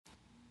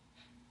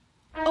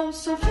Oh,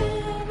 so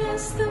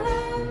finished the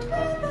land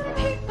where the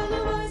people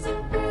are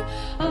rising free.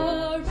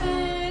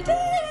 Already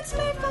it's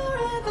made for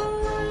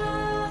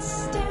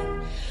everlasting.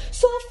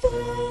 So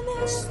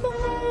finished the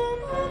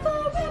home of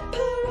our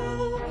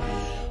emperor.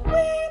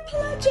 We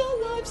pledge our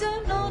lives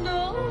and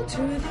honor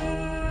to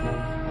thee.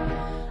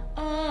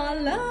 Our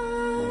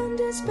land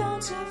is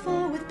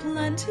bountiful with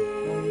plenty.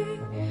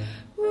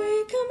 We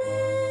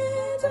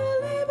commit our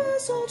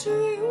labors all to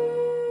you.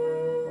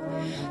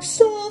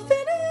 So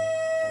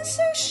finished,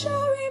 you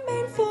shall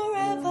remain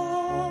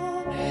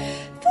forever,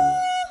 the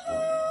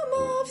home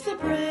of the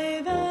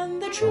brave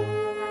and the true.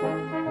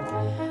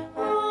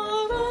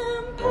 Our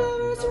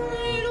emperor's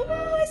reign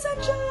wise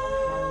and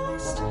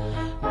just,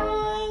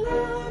 our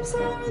lives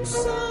are in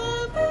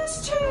service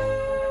to you.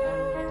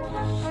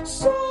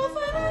 So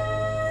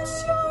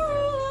finished, your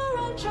ruler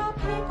and your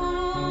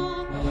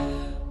people,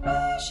 we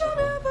shall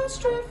never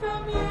stray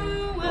from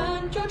you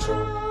and your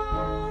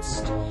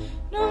trust.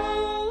 No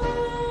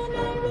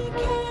enemy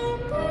can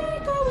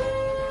break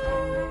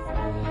away.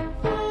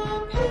 The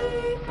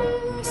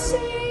people are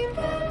safe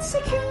and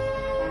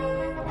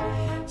secure.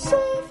 So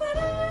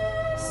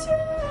finished,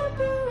 your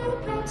emperor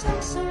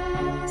protects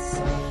us.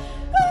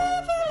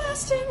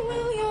 Everlasting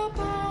will your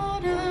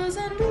borders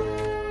endure.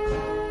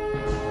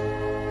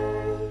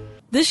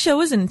 This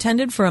show is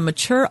intended for a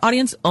mature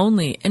audience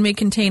only and may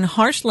contain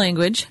harsh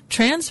language,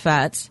 trans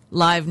fats,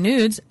 live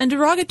nudes, and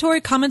derogatory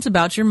comments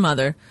about your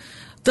mother.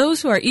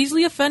 Those who are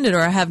easily offended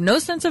or have no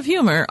sense of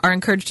humor are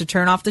encouraged to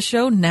turn off the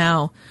show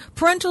now.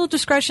 Parental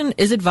discretion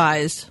is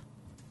advised.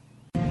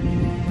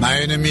 My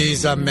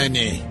enemies are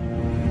many.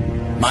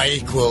 My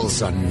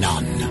equals are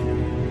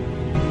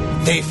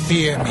none. They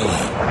fear me,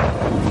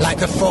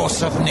 like a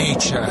force of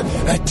nature,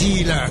 a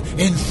dealer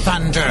in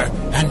thunder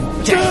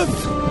and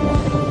death.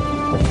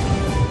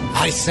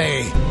 I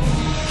say,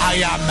 I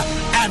am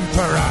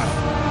Emperor.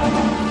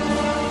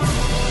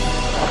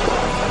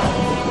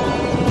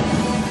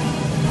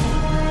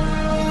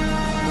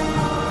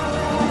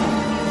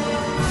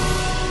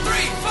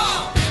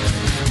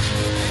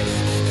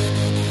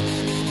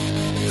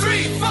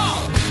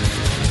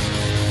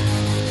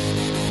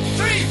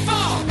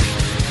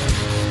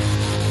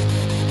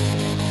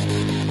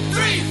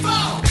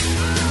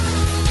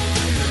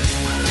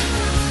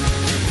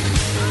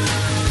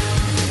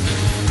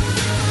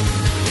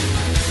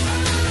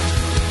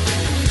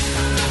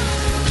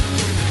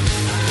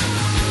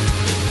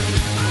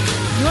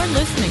 You're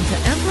listening to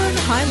Emperor and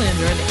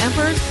Highlander and the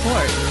Emperor's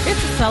Court.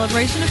 It's a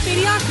celebration of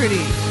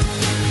mediocrity.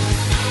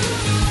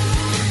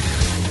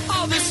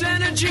 All this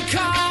energy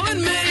calling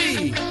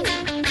me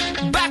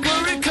back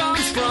where it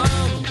comes from.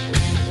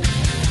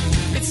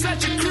 It's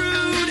such a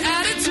crude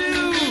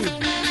attitude.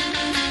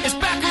 It's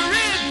back where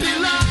it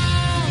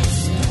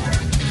belongs.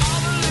 All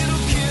the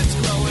little kids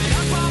growing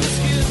up on the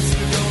skids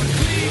are going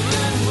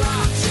Cleveland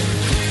rocks,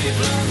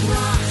 Cleveland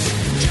rocks.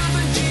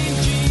 Jumping Gene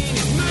Gene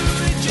is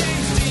Moody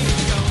James Dean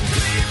going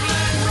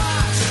Cleveland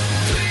rocks,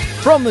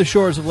 Cleveland. From the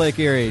shores of Lake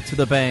Erie to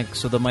the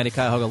banks of the mighty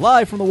Cuyahoga,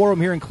 live from the War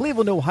Room here in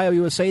Cleveland, Ohio,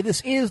 USA,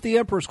 this is the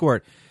Emperor's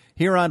Court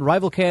here on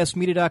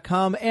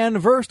RivalCastMedia.com and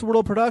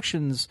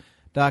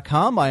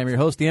VersedWorldProductions.com. I am your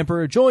host, the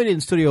Emperor, joined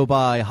in studio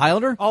by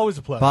Highlander. Always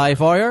a pleasure. By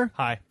Fire.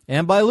 Hi.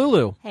 And by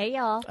Lulu. Hey,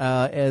 y'all.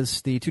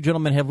 As the two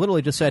gentlemen have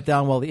literally just sat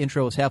down while the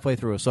intro was halfway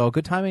through. So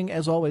good timing,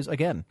 as always,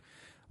 again.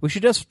 We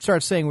should just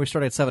start saying we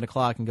start at 7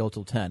 o'clock and go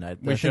till 10. I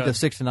think should. the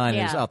 6 to 9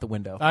 is Yeah. out the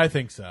window. I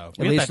think so.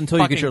 At least until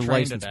you get your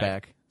license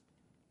back.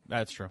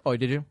 That's true. Oh,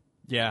 did you?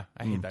 Yeah,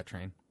 I hate that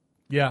train.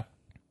 Yeah.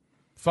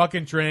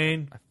 Fucking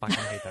train. I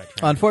fucking hate that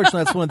train.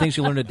 Unfortunately, that's one of the things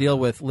you learn to deal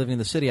with living in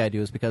the city I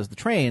do, is because the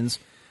trains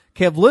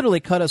have literally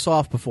cut us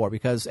off before,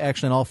 because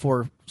actually on all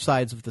four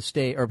sides of the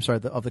state, or sorry,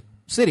 of the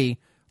city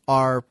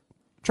are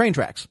train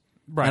tracks.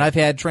 Right. And I've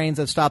had trains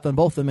that stopped on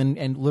both of them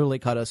and literally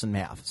cut us in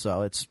half.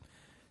 So it's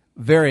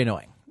very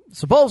annoying.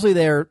 Supposedly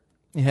they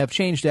have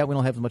changed that. We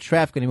don't have as much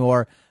traffic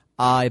anymore.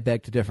 I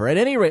beg to differ. At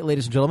any rate,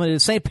 ladies and gentlemen, it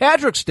is St.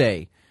 Patrick's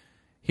Day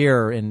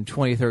here in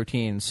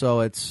 2013.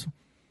 So it's,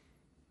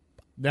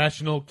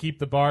 National Keep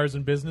the Bars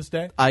in Business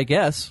Day. I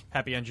guess,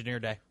 Happy Engineer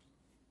Day.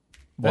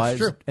 why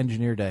That's is true.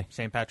 Engineer Day?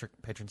 St. Patrick,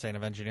 patron saint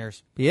of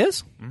engineers. He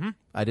is? Mm-hmm.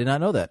 I did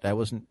not know that. I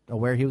wasn't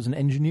aware he was an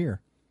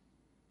engineer.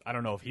 I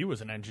don't know if he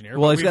was an engineer,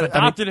 Well, but he's we've got-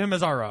 adopted him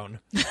as our own.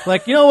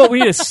 Like, you know what? We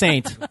need a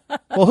saint.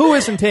 Well, who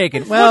isn't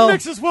taken? What Well,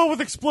 mixes well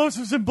with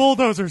explosives and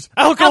bulldozers?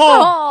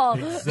 Alcohol.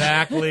 Alcohol.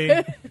 Exactly.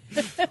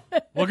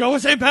 We'll go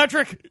with St.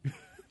 Patrick.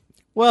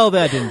 well,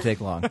 that didn't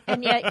take long.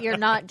 And yet you're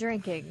not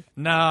drinking.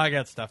 No, I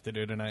got stuff to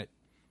do tonight.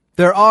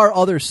 There are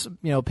other,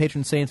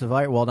 patron saints of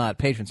Ireland. Well, not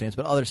patron saints,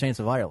 but other saints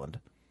of Ireland.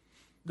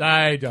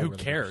 I don't. Who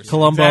really cares?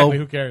 Columbo. Exactly,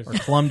 who cares? Or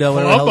Columbo,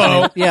 whatever the hell his Columbo?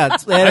 name is.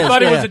 Yeah, I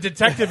thought he was a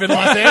detective in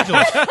Los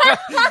Angeles.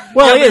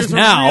 Well, he There's is a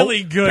now.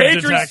 Really good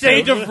patron detective.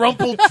 saint of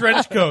rumpled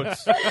trench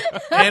coats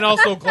and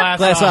also glass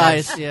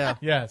eyes, yeah.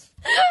 Yes.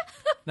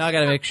 Now I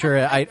got to make sure.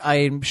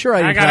 I'm sure I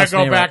I didn't gotta pronounce the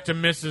go name back right. to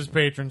Mrs.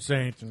 Patron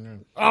Saint.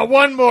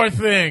 One more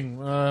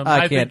thing. I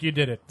can't think you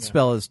did it. Yeah.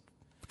 Spell is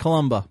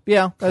Columba.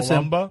 Yeah, that's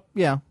him. Columba?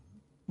 Yeah,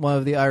 one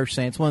of the Irish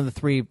saints. One of the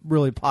three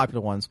really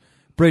popular ones.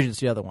 Bridget's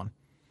the other one.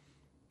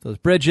 So it's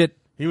Bridget.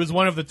 He was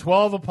one of the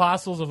 12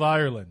 apostles of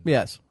Ireland.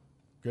 Yes.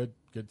 Good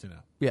to know.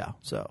 Yeah.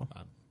 So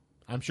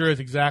I'm sure it's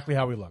exactly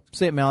how he looked.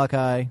 St.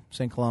 Malachi,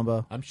 St.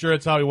 Columba. I'm sure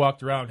it's how he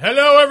walked around.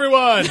 Hello,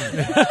 everyone!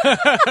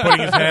 Putting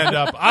his hand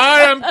up.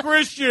 I am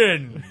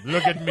Christian!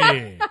 Look at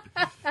me.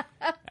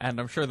 And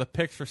I'm sure the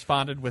Picts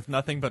responded with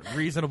nothing but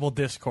reasonable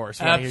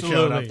discourse when he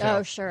showed up. Absolutely.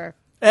 Oh, sure.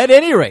 At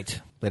any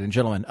rate, ladies and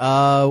gentlemen,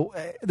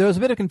 there was a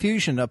bit of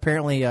confusion,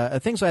 apparently,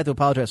 things I had to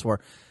apologize for.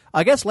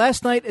 I guess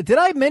last night, did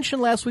I mention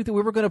last week that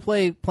we were going to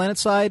play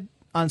Planetside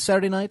on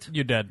Saturday night?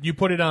 You did. You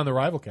put it on the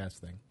Rivalcast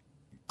thing.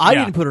 I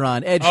Yeah. didn't put it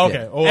on. Edge Okay.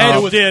 did. Oh, Ed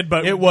it was- did,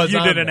 but it was you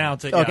on did there.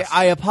 announce it. Okay, yes.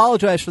 I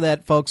apologize for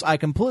that, folks. I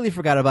completely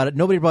forgot about it.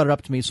 Nobody brought it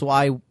up to me, so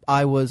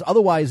I was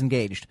otherwise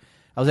engaged.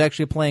 I was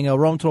actually playing a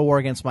Rome Total War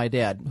against my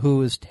dad,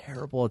 who is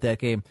terrible at that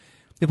game.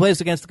 He plays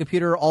against the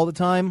computer all the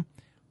time.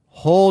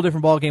 Whole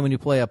different ball game when you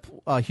play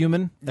a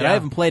human that I Yeah.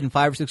 haven't played in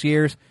 5 or 6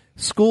 years.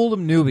 Schooled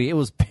him newbie. It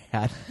was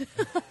bad.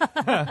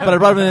 But I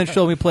brought him in and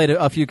showed him. We played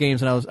a few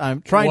games, and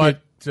I'm trying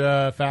to.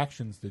 What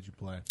factions did you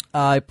play?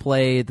 I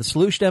played the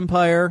Seleucid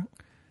Empire.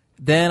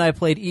 Then I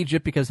played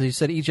Egypt because he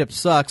said Egypt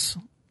sucks,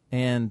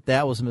 and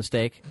that was a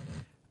mistake.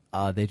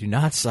 They do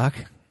not suck.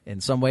 In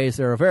some ways,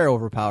 they're very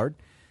overpowered.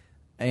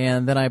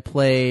 And then I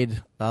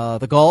played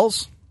the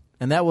Gauls,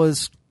 and that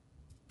was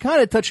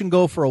kind of touch and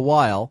go for a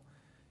while.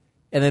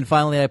 And then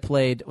finally I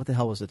played, what the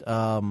hell was it?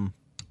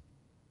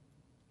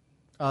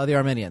 The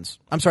Armenians.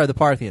 I'm sorry, the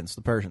Parthians,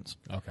 the Persians.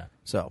 Okay.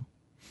 So,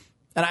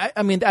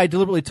 and I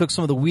deliberately took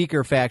some of the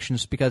weaker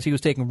factions because he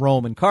was taking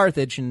Rome and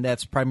Carthage, and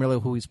that's primarily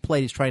who he's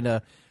played. He's trying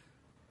to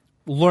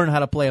learn how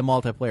to play a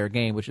multiplayer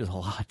game, which is a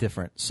lot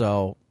different.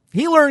 So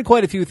he learned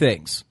quite a few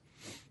things,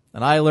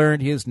 and I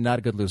learned he is not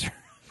a good loser.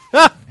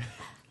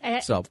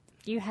 So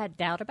You had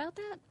doubt about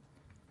that?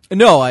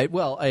 no,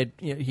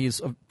 he's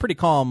a pretty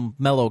calm,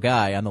 mellow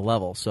guy on the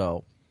level.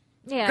 So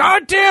Yeah.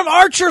 goddamn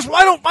archers!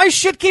 Why don't my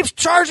shit keeps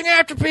charging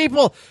after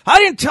people? I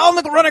didn't tell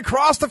them to run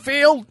across the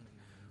field.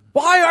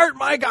 Why aren't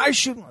my guys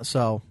shooting?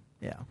 So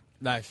yeah.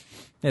 Nice.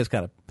 I was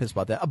kind of pissed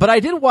about that. But I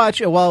did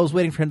watch, while I was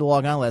waiting for him to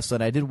log on last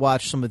night, I did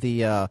watch some of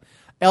the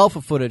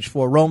alpha footage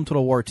for Rome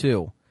Total War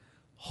 2.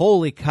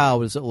 Holy cow,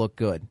 does it look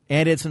good.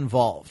 And it's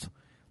involved.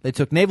 They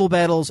took naval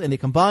battles and they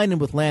combined them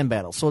with land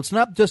battles. So it's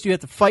not just you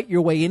have to fight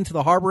your way into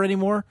the harbor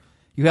anymore.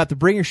 You have to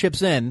bring your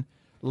ships in,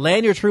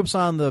 land your troops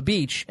on the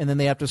beach, and then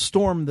they have to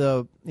storm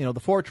the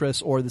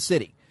fortress or the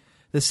city.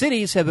 The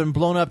cities have been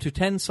blown up to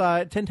 10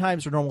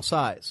 times their normal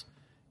size.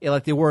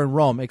 Like they were in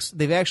Rome.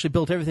 They've actually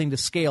built everything to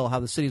scale how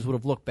the cities would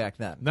have looked back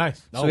then.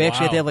 Nice. So we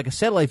actually have to have like a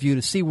satellite view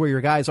to see where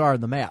your guys are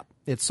on the map.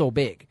 It's so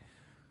big.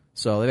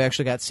 So they've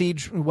actually got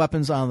siege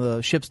weapons on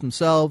the ships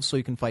themselves, so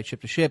you can fight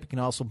ship to ship. You can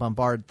also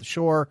bombard the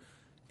shore.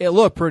 It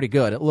looked pretty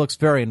good. It looks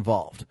very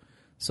involved.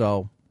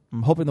 So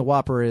I'm hoping the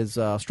Whopper is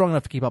strong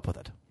enough to keep up with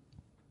it.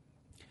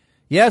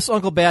 Yes,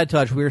 Uncle Bad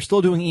Touch, we are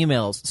still doing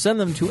emails. Send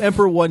them to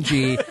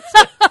Emperor1G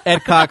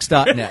at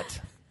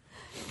Cox.net.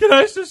 Can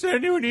I just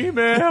send you an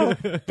email?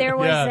 There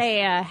was Yes.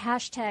 a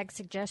hashtag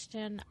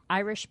suggestion,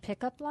 Irish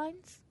pickup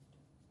lines.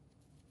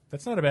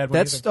 That's not a bad one.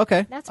 That's either.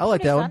 okay. That's I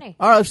like pretty that one. funny.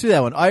 All right, let's do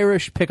that one.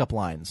 Irish pickup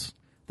lines.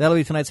 That'll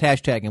be tonight's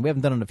hashtag, and we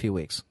haven't done it in a few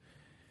weeks.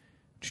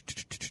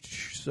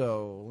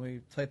 So let me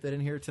type that in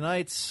here.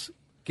 Tonight's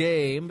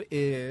game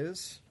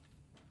is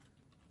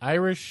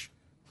Irish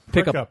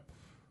Pickup. pickup.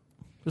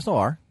 there's no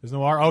R. There's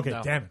no R? Okay,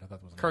 No. damn it. I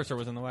thought there was an R. Cursor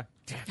was in the way.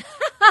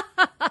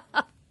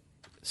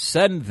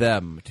 Send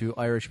them to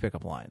Irish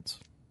pickup lines.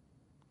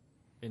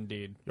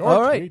 Indeed. Your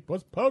All right. tweet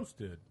was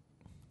posted.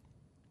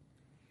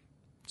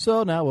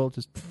 So now we'll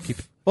just keep.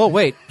 Oh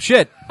wait,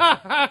 shit.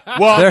 Well,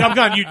 I'm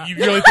gone. You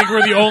really think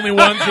we're the only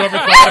ones who ever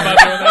thought about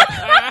doing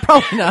that?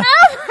 Probably not.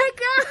 Oh, my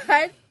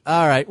God.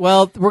 All right.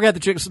 Well, we're going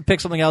to have to pick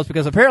something else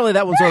because apparently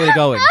that one's already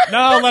going.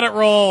 No, let it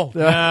roll.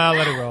 No,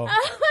 let it roll.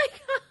 Oh, my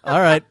God.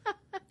 All right.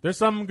 There's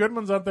some good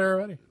ones out there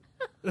already.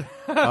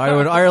 I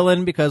went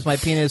Ireland because my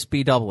penis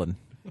be Dublin.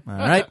 All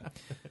right.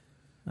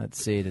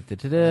 Let's see.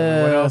 What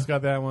else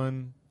got that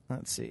one?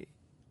 Let's see.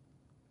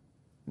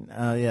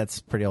 Yeah, it's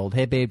pretty old.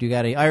 Hey, babe, do you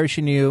got any Irish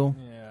in you?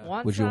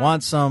 Want Would you some?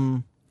 want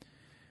some?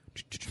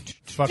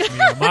 Fuck me.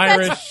 I'm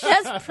Irish.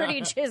 That's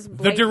pretty just The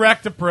blatant.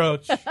 direct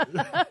approach. All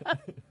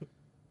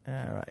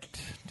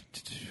right.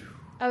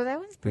 Oh, that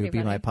one's It pretty would be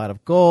funny. my pot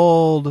of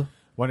gold.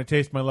 Want to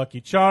taste my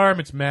Lucky Charm?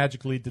 It's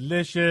magically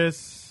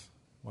delicious.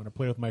 Want to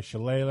play with my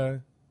shillelagh?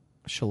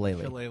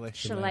 Shillelagh.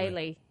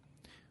 Shillelagh.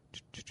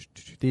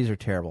 These are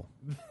terrible.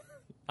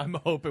 I'm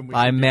hoping we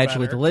I'm can do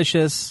magically better.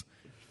 delicious.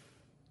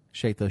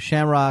 Shake those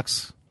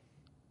shamrocks.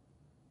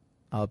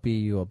 I'll be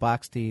you a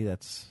box tea.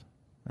 That's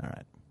all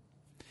right.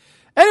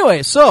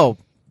 Anyway, so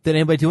did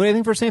anybody do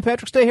anything for St.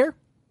 Patrick's Day here?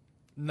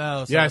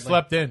 No, Yeah, I sadly.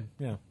 slept in.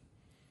 Yeah.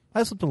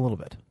 I slept in a little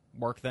bit.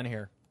 Work then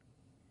here.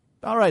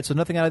 All right, so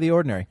nothing out of the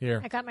ordinary.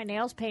 Here. I got my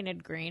nails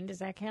painted green. Does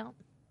that count?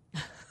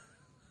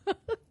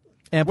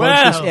 And Wow.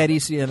 plus just add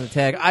EC on the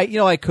tag.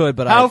 I could,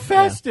 but How yeah.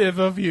 festive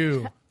of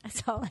you.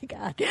 That's all I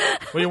got.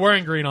 Well, you're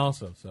wearing green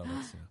also, so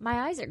that's,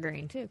 My eyes are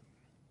green, too.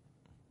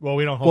 well,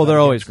 we don't hold Well, they're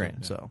that always against green.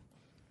 it, yeah.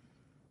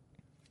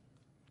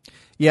 So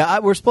Yeah,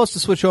 we're supposed to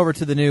switch over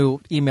to the new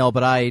email,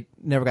 but I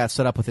never got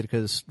set up with it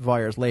because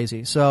Varyar's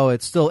lazy. So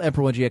it's still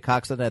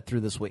Emperor1G@Cox.net through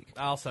this week.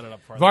 I'll set it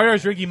up for you.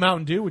 Varyar's drinking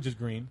Mountain Dew, which is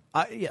green.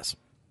 Yes.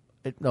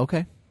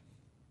 Okay.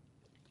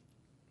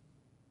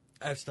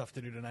 I have stuff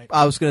to do tonight.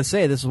 I was going to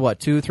say, this is what,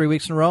 2-3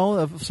 weeks in a row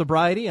of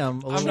sobriety? I'm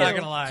not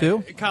going to lie.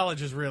 2?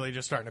 College is really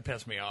just starting to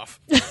piss me off.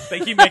 They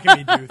keep making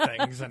me do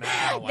things, and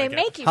I don't They like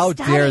make you How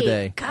study. dare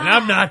they? God. And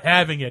I'm not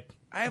having it.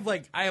 I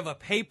have a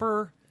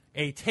paper,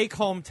 a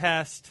take-home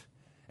test,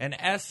 an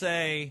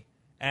essay,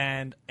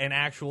 and an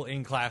actual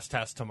in-class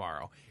test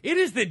tomorrow. It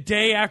is the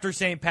day after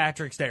St.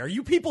 Patrick's Day. Are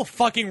you people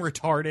fucking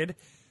retarded?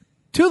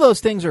 2 of those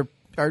things are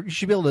you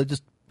should be able to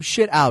just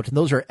shit out, and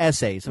those are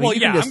essays. I mean, Well,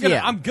 you yeah, can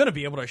just, I'm gonna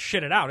be able to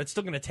shit it out. It's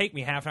still gonna take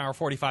me half an hour,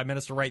 45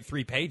 minutes to write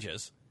 3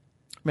 pages.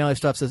 Melee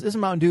Stuff says, isn't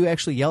Mountain Dew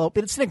actually yellow?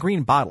 But it's in a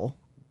green bottle.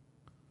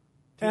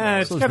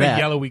 It's So is kind of that.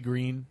 yellowy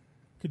green.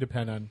 Could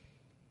depend on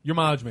your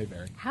mileage may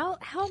vary. How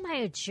am I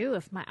a Jew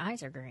if my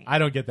eyes are green? I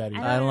don't get that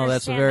either. I don't know.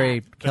 That's a understand very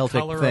that. Celtic the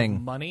color thing.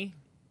 of money.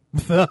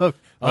 Okay. There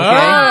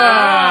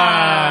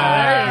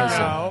you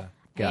go.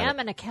 Got I it. am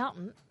an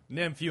accountant.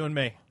 Nymph, you and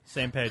me,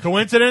 same page.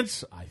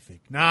 Coincidence? I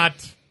think not.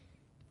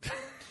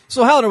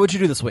 So, Howler, what'd you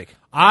do this week?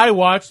 I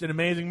watched an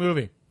amazing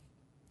movie,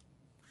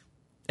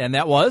 And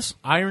that was?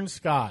 Iron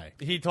Sky.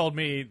 He told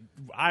me.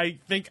 I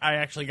think I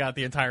actually got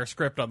the entire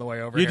script on the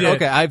way over You here. did.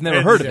 Okay, I've never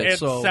It's- heard of it. It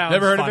So sounds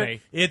Never heard funny.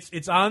 of it?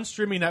 It's on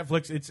streaming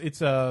Netflix.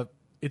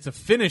 It's a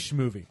Finnish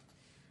movie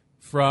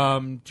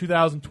from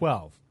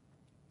 2012,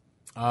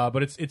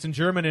 but it's in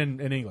German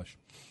and English.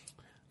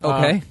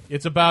 Okay.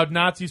 It's about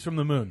Nazis from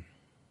the moon,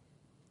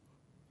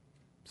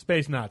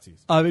 space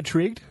Nazis. I'm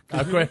intrigued.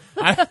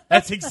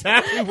 That's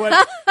exactly what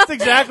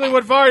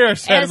Varyar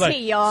said. As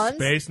he yawns.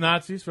 Space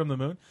Nazis from the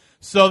moon.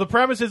 So the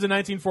premise is in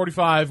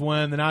 1945,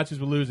 when the Nazis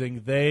were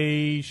losing,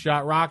 they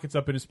shot rockets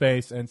up into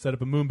space and set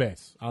up a moon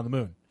base on the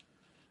moon.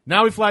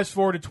 Now we flash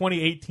forward to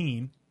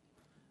 2018.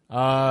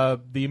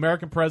 The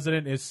American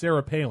president is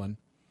Sarah Palin.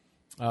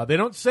 They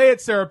don't say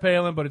it's Sarah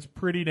Palin, but it's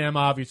pretty damn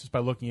obvious just by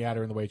looking at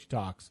her and the way she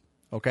talks.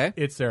 Okay.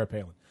 It's Sarah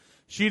Palin.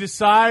 She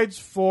decides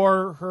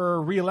for her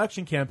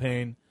re-election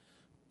campaign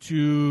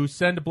to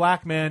send a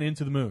black man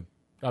into the moon,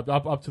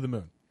 up to the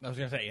moon, I was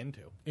going to say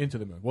into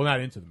the moon. Well, not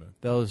into the moon.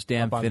 Those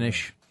damn Up on the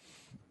Finnish.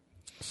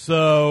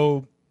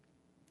 So,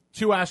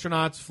 2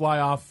 astronauts fly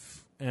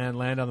off and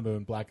land on the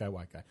moon. Black guy,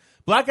 white guy.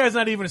 Black guy's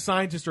not even a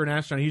scientist or an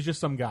astronaut. He's just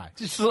some guy.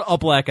 Just a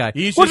black guy.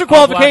 He's What's just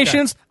your a black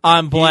qualifications?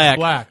 I'm black.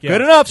 black, yes.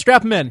 Good enough.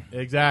 Strap him in.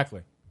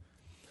 Exactly.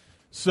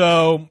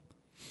 So,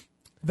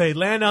 they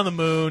land on the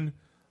moon.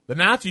 The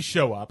Nazis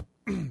show up.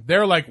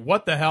 They're like,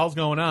 what the hell's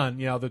going on?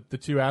 You know, the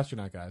 2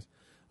 astronaut guys.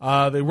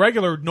 The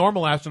regular,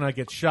 normal astronaut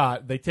gets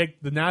shot. The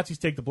Nazis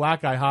take the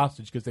black guy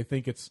hostage because they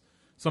think it's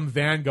some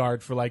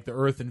vanguard for, like, the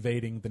Earth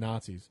invading the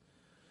Nazis.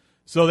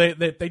 So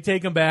they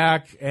take him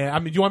back. And, I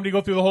mean, do you want me to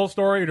go through the whole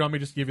story, or do you want me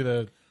to just give you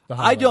the I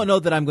highlight? don't know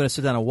that I'm going to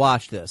sit down and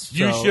watch this.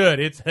 You so- should.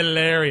 It's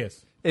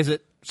hilarious. Is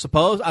it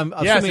supposed? I'm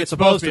Yes, assuming it's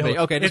supposed to be.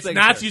 hilarious. Okay, just it's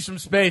making Nazis sure. from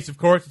space, of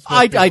course. It's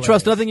supposed to be I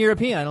trust hilarious. nothing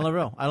European. I don't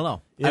know. I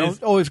don't It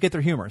is- always get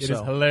their humor. It so is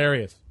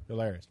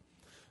hilarious.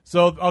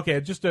 So, okay,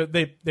 just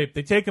they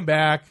take him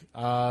back.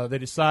 They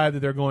decide that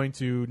they're going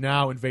to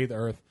now invade the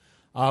Earth.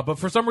 But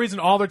for some reason,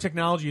 all their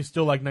technology is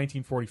still like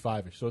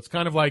 1945-ish. So it's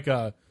kind of like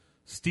a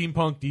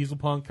steampunk, diesel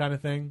punk kind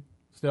of thing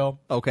still.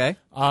 okay.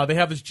 They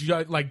have this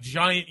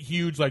giant,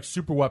 huge, like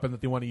super weapon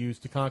that they want to use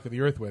to conquer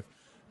the Earth with.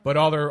 But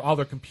all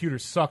their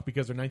computers suck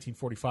because they're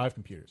 1945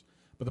 computers.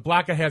 But the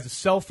black guy has a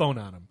cell phone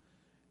on him.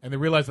 And they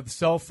realize that the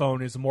cell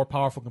phone is a more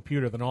powerful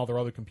computer than all their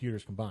other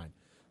computers combined.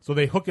 So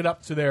they hook it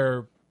up to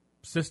their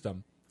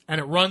system, and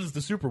it runs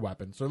the super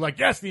weapon. So they're like,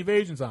 yes, the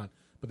invasion's on,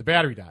 but the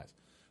battery dies.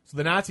 So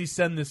the Nazis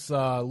send this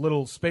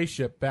little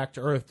spaceship back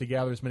to Earth to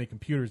gather as many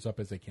computers up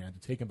as they can to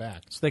take them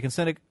back. So they can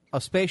send a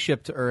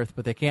spaceship to Earth,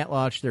 but they can't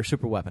launch their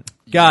super weapon.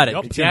 Got it.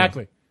 Yep, Continue.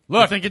 exactly. You're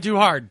Look, thinking too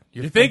hard.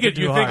 you think it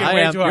way I too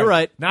am. hard. You're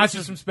right.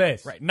 Nazis from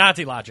space. Right.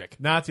 Nazi logic.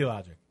 Nazi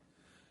logic.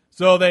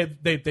 So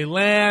they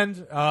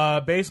land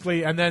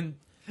basically, and then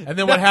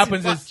what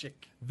happens is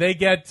they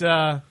get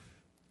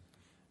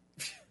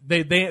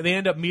they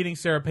end up meeting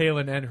Sarah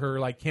Palin and her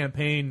like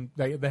campaign,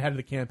 the head of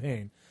the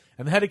campaign,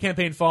 and the head of the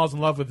campaign falls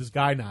in love with this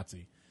guy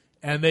Nazi,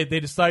 and they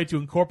decide to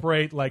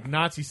incorporate like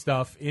Nazi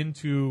stuff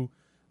into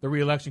the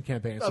re-election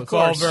campaign. So it's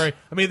all very.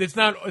 I mean, it's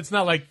not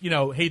like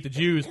hate the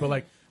Jews, but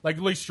like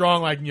really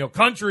strong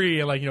country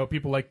and like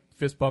people like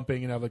fist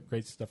bumping and like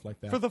crazy stuff like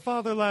that. For the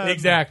fatherland.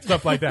 Exact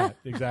stuff like that.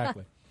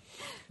 Exactly.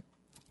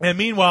 And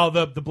meanwhile,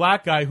 the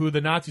black guy who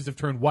the Nazis have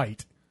turned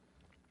white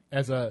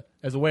as a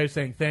way of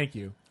saying thank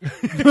you.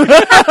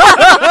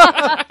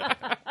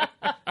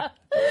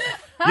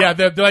 Yeah,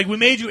 they're like, we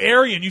made you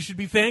Aryan. You should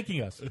be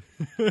thanking us.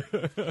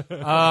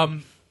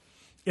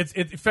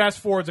 It fast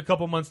forwards a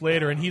couple months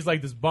later, and he's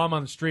like this bum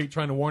on the street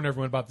trying to warn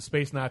everyone about the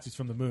space Nazis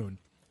from the moon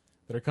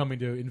that are coming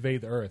to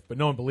invade the Earth, but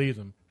no one believes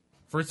him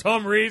for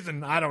some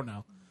reason. I don't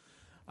know.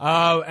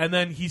 And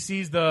then he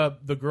sees the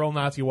girl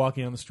Nazi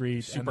walking on the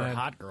street. Super and then,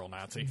 hot girl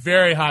Nazi.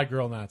 very hot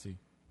girl Nazi.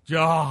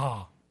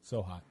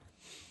 So hot.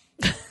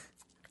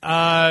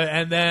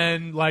 And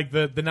then like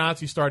the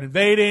Nazis start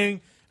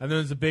invading, and then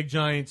there's a big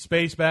giant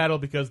space battle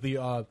because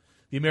the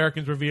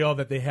Americans reveal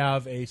that they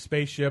have a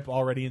spaceship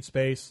already in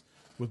space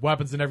with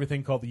weapons and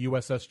everything called the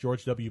USS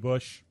George W.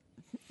 Bush.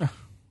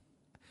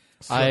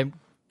 I'm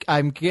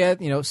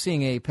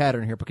seeing a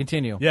pattern here, but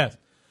continue. Yes.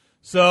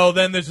 So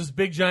then there's this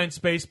big giant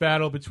space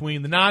battle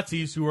between the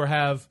Nazis who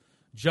have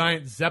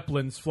giant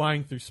zeppelins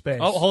flying through space.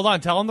 Oh, hold on.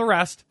 Tell them the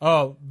rest.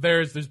 Oh,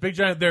 there's big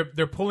giant.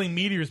 They're pulling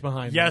meteors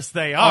behind them. Yes,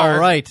 they are. All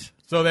right.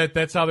 So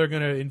that's how they're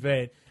going to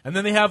invade. And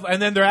then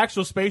then their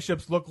actual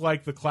spaceships look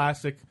like the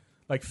classic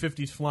like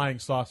 50s flying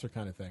saucer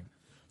kind of thing.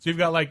 So you've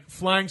got like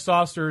flying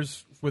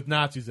saucers with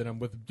Nazis in them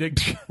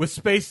with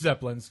space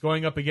zeppelins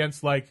going up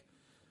against like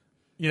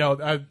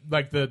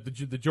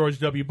the George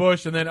W.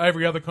 Bush, and then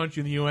every other country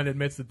in the UN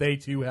admits that they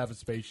too have a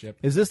spaceship.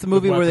 Is this the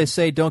movie where they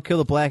say don't kill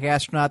the black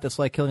astronaut that's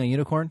like killing a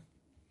unicorn?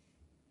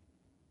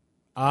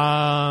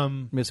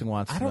 Missing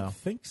wants I to don't know.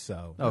 think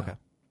so. Okay. No.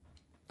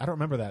 I don't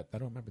remember that.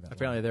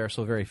 Apparently there are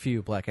so very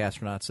few black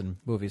astronauts in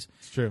movies.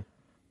 It's true.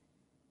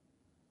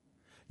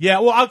 Yeah,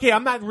 well, okay,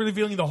 I'm not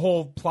revealing the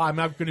whole plot. I'm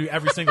not going to do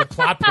every single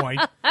plot point.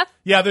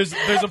 Yeah, there's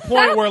a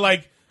point where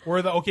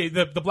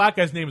the black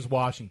guy's name is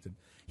Washington.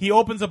 He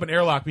opens up an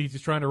airlock because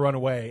he's trying to run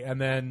away,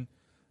 and then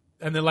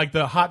like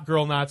the hot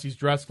girl Nazis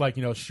dressed like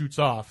shoots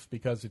off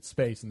because it's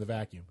space in the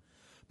vacuum.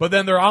 But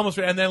then they're almost,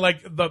 and then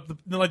like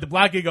the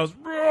black guy goes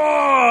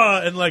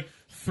 "Rah!" and like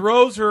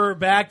throws her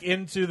back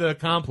into the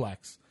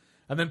complex,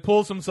 and then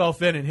pulls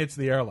himself in and hits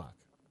the airlock.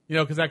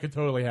 Because that could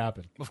totally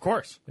happen. Of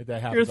course. Like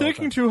that happens You're all the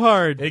thinking time. too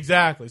hard.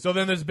 Exactly. So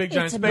then there's a big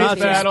giant It's a space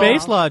Nazi battle.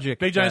 Space logic.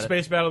 Big giant Got it.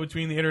 space battle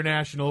between the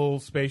international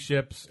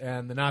spaceships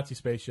and the Nazi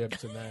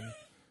spaceships, and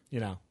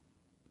then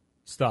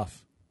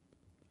stuff.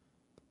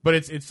 But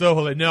it's so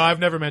hilarious. No, I've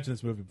never mentioned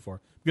this movie before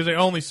because I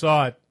only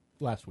saw it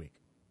last week.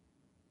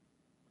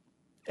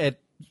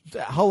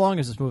 How long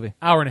is this movie?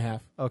 Hour and a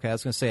half. Okay, I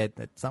was going to say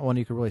it's not one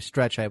you could really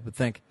stretch, I would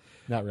think.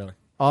 Not really.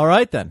 All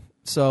right, then.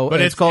 So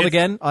But it's called it's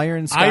again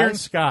Iron Skies? Iron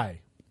Sky.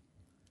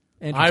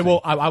 I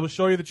will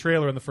show you the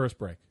trailer in the first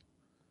break.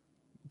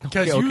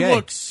 Because Okay. you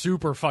look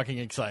super fucking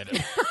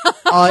excited.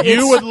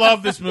 You would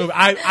love this movie.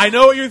 I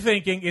know what you're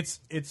thinking. It's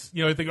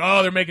you think,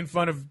 oh, they're making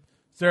fun of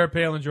Sarah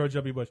Palin and George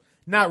W. Bush.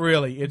 Not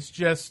really. It's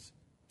just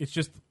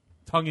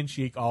tongue in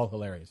cheek, all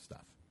hilarious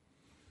stuff.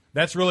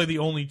 That's really the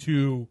only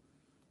two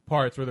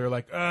parts where they're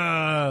like,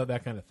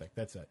 that kind of thing.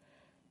 That's it.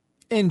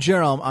 In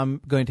general,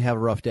 I'm going to have a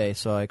rough day,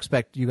 so I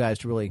expect you guys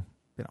to really,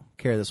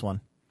 carry this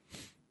one.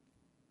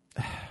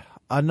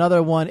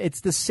 Another one. It's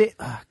the same.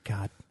 Oh,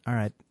 God. All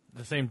right.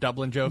 The same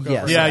Dublin joke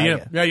Yes. over Yeah,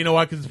 again. yeah. You know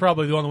why? Because it's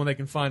probably the only one they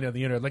can find on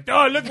the internet. Like,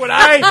 oh, look what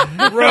I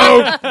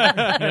wrote.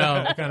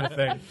 Kind of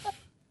thing.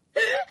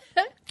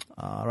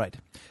 All right.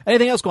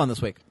 Anything else going on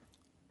this week?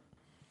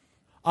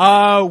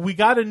 We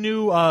got a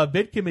new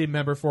bid committee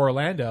member for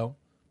Orlando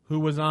who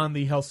was on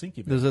the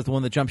Helsinki bid. Is it the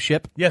one that jumped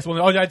ship? Yes. Did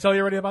I tell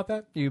you already about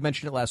that? You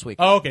mentioned it last week.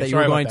 Oh, okay. That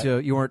Sorry you were about going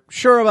that. You weren't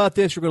sure about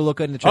this. You're going to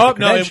look into check Oh, the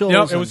no,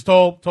 credentials. it was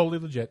totally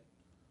legit.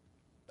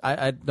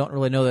 I don't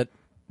really know that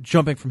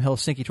jumping from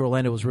Helsinki to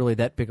Orlando was really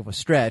that big of a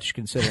stretch,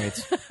 considering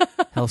it's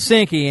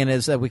Helsinki, and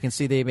as we can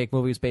see, they make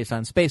movies based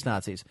on space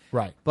Nazis.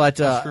 Right. But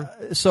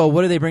so,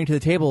 what do they bring to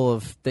the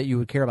table that you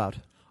would care about?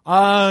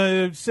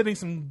 Sitting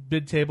some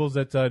bid tables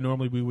that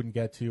normally we wouldn't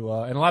get to,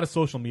 and a lot of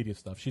social media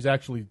stuff. She's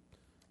actually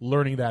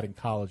learning that in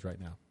college right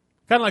now.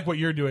 Kind of like what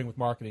you're doing with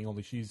marketing,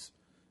 only she's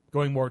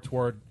going more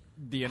toward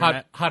The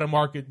internet. how to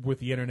market with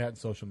the internet and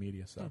social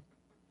media. So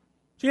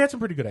she had some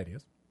pretty good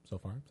ideas so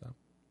far. So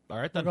All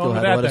right, then. Go on You'll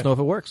with have to that let us then. know if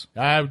it works.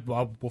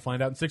 We'll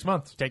find out in 6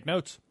 months. Take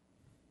notes.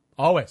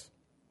 Always.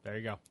 There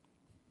you go.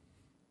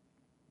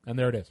 And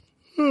there it is.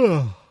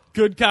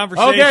 Good Okay.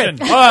 conversation.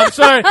 Oh, I'm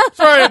sorry.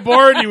 Sorry I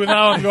bored you with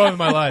how I'm going with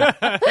my life.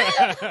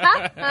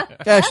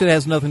 Actually, it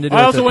has nothing to do I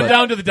with also it. went but-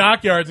 down to the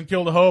dockyards and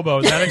killed a hobo.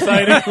 Is that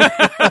exciting?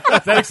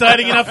 Is that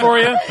exciting enough for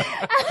you?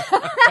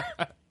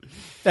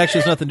 Actually,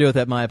 it's nothing to do with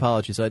that. My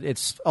apologies.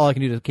 It's all I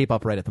can do to keep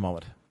upright at the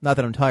moment. Not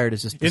that I'm tired.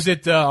 It's just Is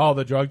it all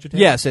the drugs you're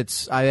taking?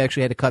 Yes, I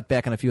actually had to cut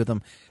back on a few of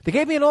them. They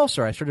gave me an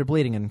ulcer. I started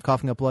bleeding and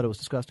coughing up blood. It was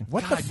disgusting.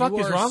 What the God, fuck you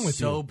is are wrong with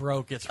so you?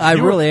 broke. It's I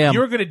really am.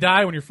 You're going to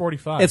die when you're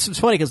 45. It's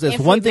funny because there's If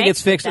one we thing make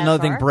gets fixed, it that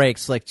another thing far.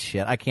 breaks. Like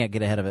shit, I can't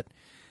get ahead of it.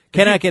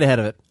 Cannot get ahead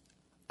of it.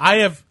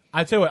 I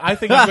tell you what, I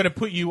think I'm going to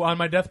put you on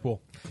my death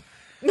pool.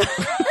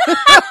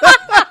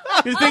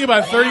 You think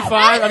about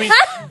 35. I mean,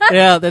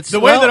 Yeah, that's the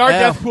way that our yeah.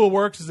 death pool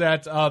works is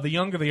that the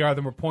younger they are,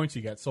 the more points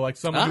you get. So like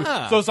someone,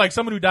 Ah. so it's like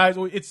someone who dies.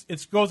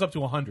 It goes up to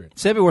 100.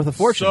 It'd be worth a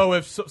fortune. So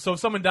if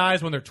someone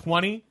dies when they're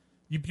 20,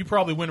 you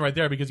probably win right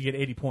there because you get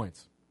 80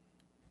 points.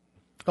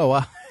 Oh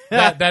wow.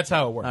 That's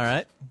how it works. All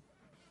right.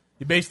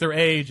 You base their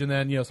age and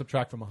then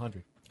subtract from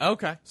 100.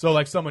 okay. So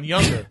like someone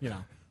younger,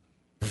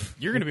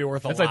 You're going to be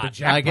worth a that's lot. like the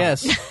jackpot. I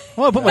guess. I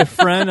want to put my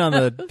friend on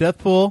the death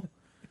pool.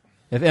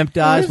 If Imp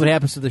dies, what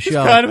happens to the It's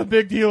show? kind of a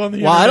big deal on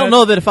the Well, internet. I don't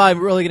know that if I'm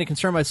really going to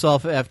concern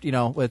myself after,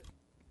 with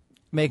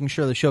making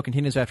sure the show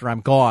continues after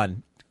I'm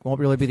gone. It won't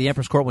really be the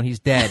Emperor's Court when he's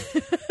dead.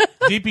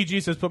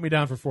 DPG says put me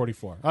down for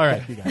 44. All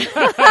right, you got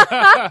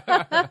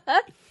it.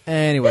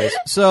 Anyways,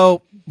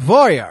 so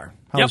Voyar,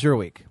 How was your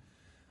week?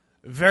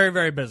 Very,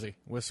 very busy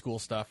with school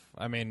stuff.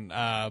 I mean,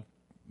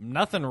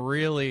 nothing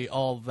really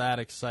all that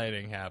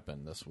exciting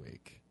happened this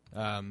week.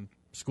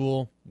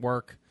 School,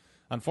 work.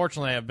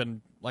 Unfortunately, I've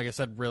been, like I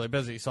said, really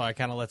busy, so I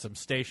kind of let some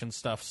station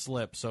stuff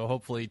slip. So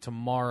hopefully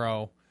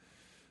tomorrow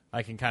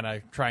I can kind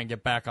of try and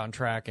get back on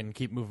track and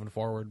keep moving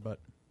forward. But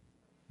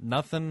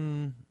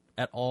nothing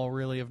at all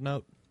really of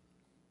note.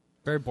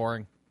 Very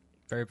boring.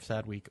 Very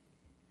sad week.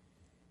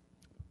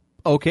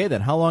 Okay,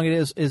 then. How long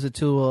is it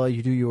till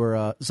you do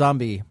your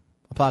zombie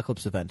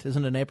apocalypse event?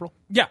 Isn't it in April?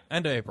 Yeah,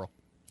 end of April.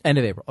 End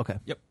of April. Okay.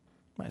 Yep.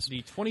 Nice.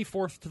 The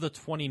 24th to the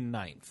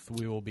 29th,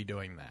 we will be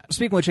doing that.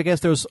 Speaking of which, I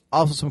guess there was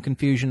also some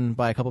confusion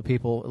by a couple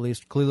people, at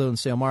least Cleveland and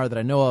Sayomara, that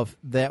I know of,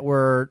 that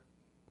were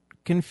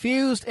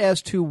confused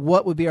as to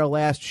what would be our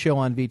last show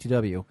on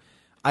VTW.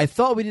 I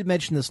thought we did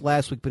mention this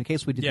last week, but in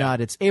case we did not,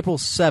 it's April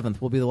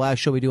 7th will be the last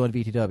show we do on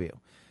VTW.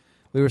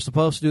 We were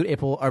supposed to do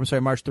it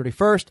March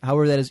 31st.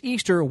 However, that is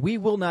Easter. We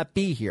will not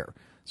be here.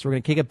 So we're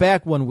going to kick it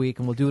back 1 week,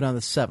 and we'll do it on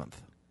the 7th.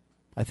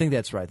 I think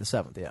that's right, the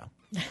 7th, yeah.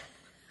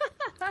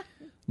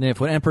 And if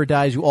when Emperor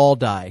dies, you all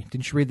die.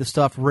 Didn't you read the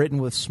stuff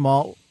written in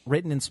small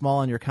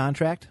on your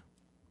contract?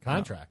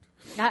 Contract?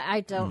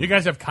 I don't. You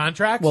guys have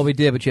contracts? Well, we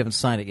did, but you haven't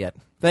signed it yet.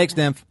 Thanks,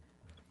 Nymph.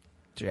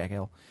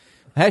 Jackal.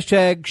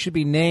 Hashtag should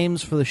be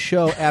names for the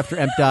show after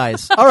Emp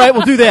dies. All right,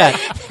 we'll do that.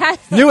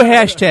 New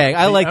hashtag.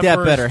 I like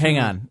that better. Hang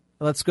on.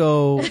 Let's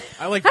go.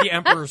 I like the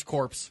Emperor's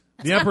Corpse.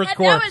 The Emperor's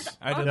Corpse.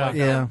 I did like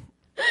Yeah.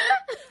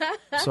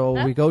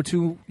 So we go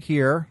to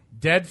here.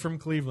 Dead from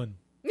Cleveland.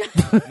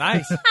 that.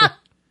 Nice.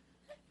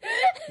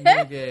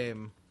 New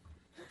game.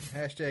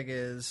 Hashtag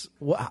is.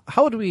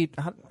 How would we. It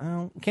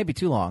can't be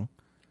too long.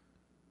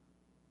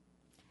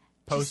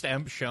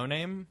 Post-Emp show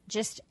name?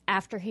 Just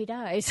after he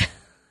dies.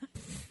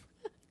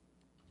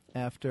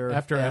 After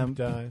Emp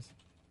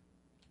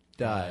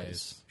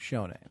dies.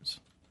 Show names.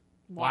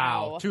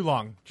 Wow. Too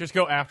long. Just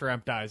go after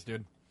Emp dies,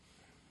 dude.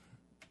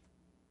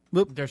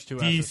 Boop. There's two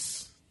S's.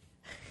 Peace.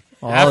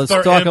 All this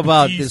After talk Emp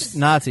about dies. this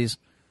Nazis.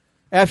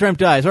 After Emp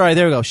dies. All right,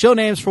 there we go. Show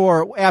names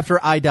for after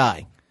I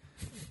die.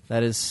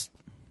 That is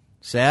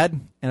sad.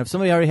 And if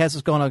somebody already has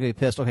this going, I'll get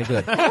pissed. Okay,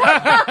 good.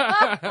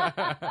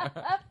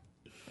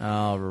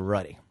 All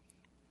righty.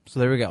 So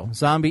there we go.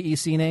 Zombie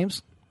EC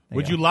names. There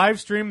Would go. you live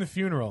stream the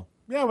funeral?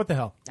 Yeah, what the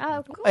hell?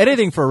 Of course.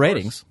 Anything for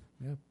ratings.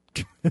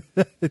 Yeah.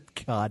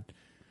 God.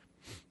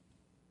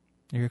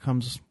 Here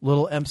comes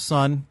little Emp's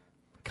son.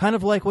 Kind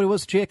of like what it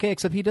was to JFK,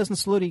 except he doesn't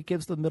salute, he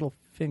gives the middle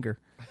finger.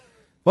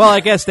 Well, I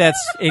guess that's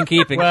in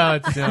keeping. Well,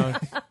 it's, how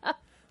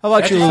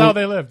about that's you, just how Lulu?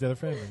 they live. They're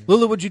family.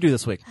 Lulu, what'd you do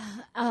this week?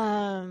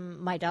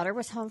 My daughter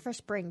was home for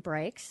spring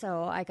break,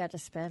 so I got to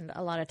spend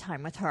a lot of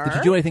time with her. Did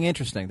you do anything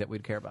interesting that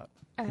we'd care about?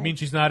 You mean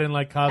she's not in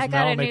like I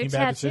got Cosmel a new making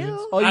bad tattoo.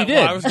 decisions? Oh, you Well, did?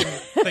 I was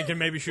thinking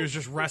maybe she was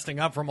just resting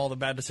up from all the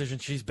bad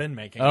decisions she's been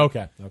making.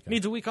 Okay.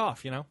 Needs a week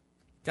off, you know?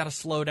 Got to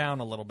slow down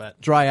a little bit.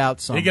 Dry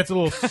out some. He gets a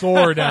little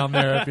sore down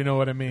there, if you know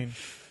what I mean.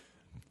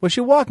 Was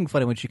she walking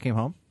funny when she came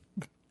home?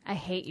 I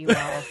hate you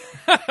all.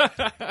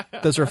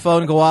 Does her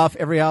phone go off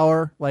every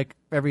hour, like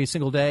every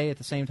single day at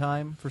the same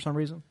time for some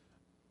reason?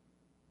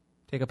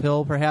 Take a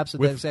pill, perhaps, at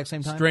the exact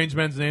same time? Strange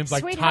men's names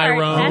like Sweetheart,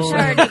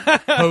 Tyrone,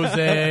 that's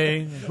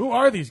Jose. Who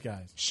are these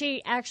guys?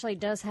 She actually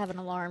does have an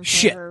alarm for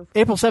Shit. her.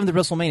 April 7th at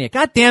WrestleMania.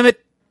 God damn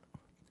it.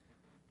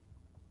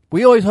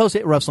 We always host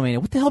at WrestleMania.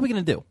 What the hell are we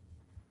going to do?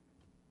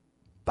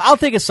 I'll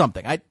think of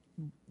something.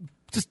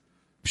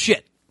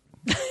 Shit.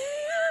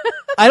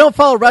 I don't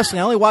follow wrestling.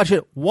 I only watch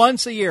it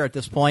once a year at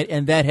this point,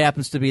 and that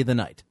happens to be the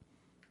night.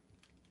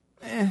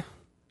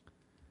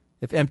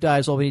 If Emp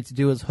dies, all we need to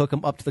do is hook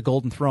him up to the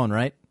Golden Throne,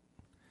 right?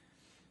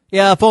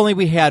 Yeah, if only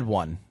we had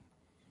one.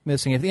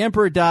 Missing. If the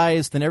Emperor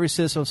dies, then every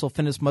citizen of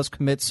Sulfinis must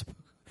commit.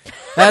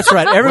 That's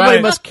right. Everybody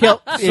Right. must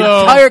kill. The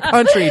entire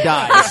country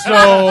dies.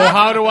 So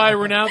how do I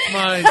renounce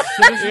my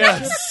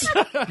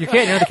citizenship? You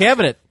can't. You're in the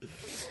cabinet.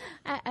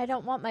 I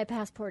don't want my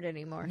passport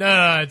anymore.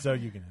 No, so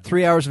you can.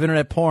 3 hours of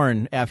internet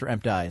porn after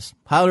Emp dies.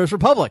 Highlanders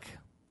Republic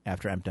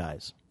after Emp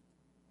dies.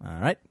 All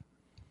right.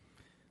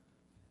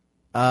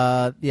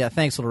 Yeah,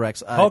 thanks, Little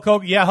Rex. Hulk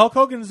Hogan. Yeah, Hulk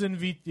Hogan's in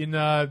the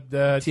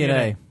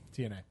TNA.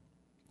 TNA.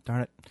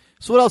 Darn it.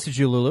 So what else did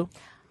you, Lulu?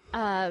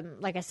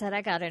 Like I said,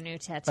 I got a new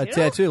tattoo. A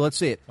tattoo. Let's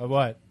see it. Of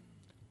what?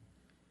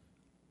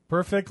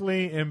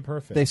 Perfectly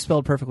imperfect. They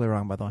spelled perfectly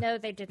wrong, by the way. No,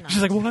 they did not.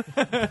 She's like, what?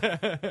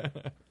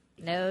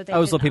 No, they I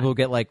always did love people not. who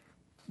get, like,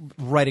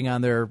 writing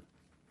on their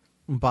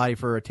body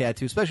for a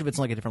tattoo, especially if it's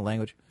in, like, a different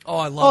language. Oh,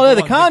 I love Oh,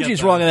 the ones that get kanji's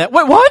that. wrong on that.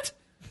 Wait, what?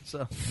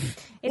 So,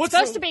 It's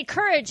supposed to be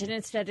courage, and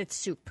instead it's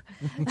soup.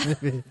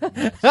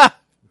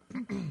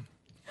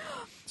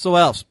 so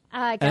what else?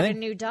 I got Anything? a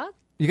new dog.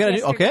 You got a new...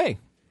 yesterday. Okay.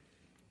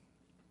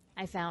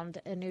 I found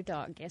a new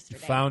dog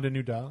yesterday. Found a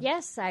new dog.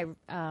 Yes, I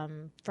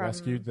from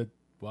Rescued the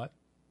what?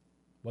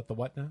 What the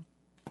what now?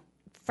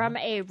 from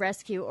a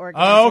rescue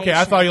organization. Oh, okay.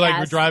 I thought you were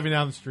yes. driving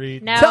down the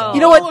street. No, So, you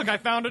know what? Look, I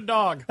found a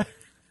dog.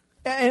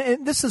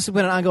 And this has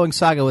been an ongoing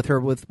saga with her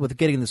with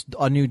getting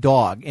a new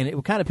dog, and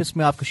it kind of pissed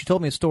me off because she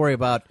told me a story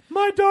about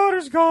My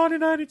daughter's gone,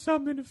 and I need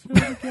something to fill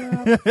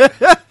the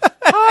gap.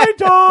 Hi,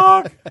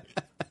 dog.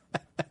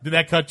 Did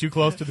that cut too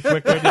close to the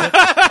quick?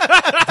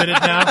 Did it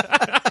now?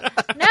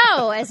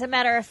 No, as a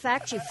matter of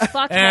fact, you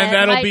fuckhead. And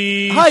that'll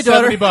be Hi,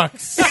 daughter. $70.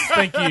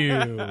 Thank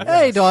you.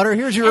 Hey, daughter,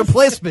 here's your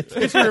replacement.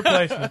 Here's your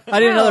replacement. I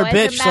need another As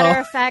bitch, a matter so.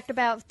 of fact,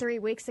 about 3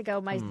 weeks ago,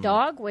 my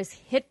dog was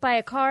hit by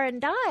a car and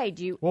died.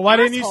 Well, why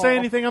didn't you asshole. say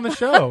anything on the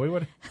show? We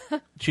would.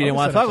 She didn't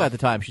want to talk about it at the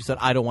time. She said,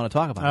 I don't want to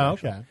talk about Oh, it.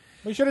 okay.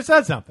 Well, you should have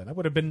said something. That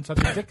would have been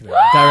something ridiculous.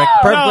 Direct,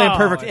 perfectly No.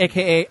 imperfect,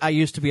 a.k.a. I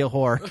used to be a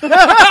whore.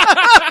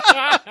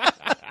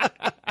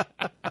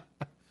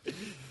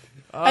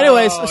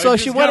 Anyways, so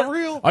she went.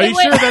 Are you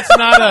sure that's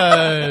not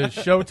a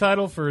show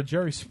title for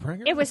Jerry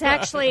Springer? It was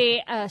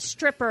actually a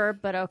stripper,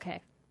 but okay.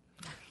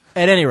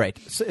 At any rate,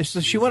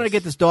 so she wanted to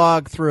get this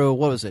dog through,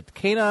 what was it,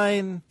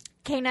 Canine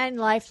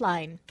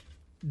Lifeline.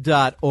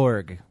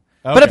 Canine.org. Okay.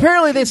 But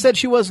apparently they said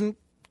she wasn't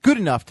good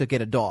enough to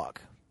get a dog.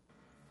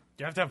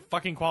 You have to have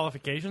fucking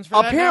qualifications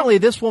for that. Apparently,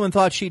 this woman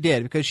thought she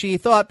did because she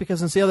thought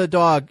since the other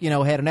dog,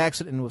 had an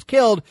accident and was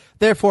killed,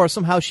 therefore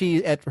somehow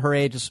she, at her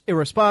age, is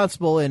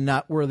irresponsible and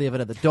not worthy of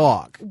another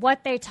dog.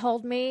 What they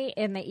told me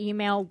in the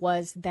email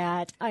was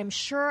that I'm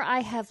sure I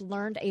have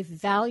learned a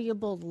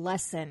valuable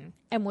lesson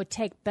and would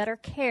take better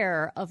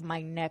care of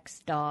my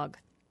next dog.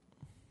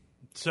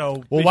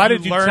 So, Well, if why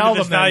did you learn tell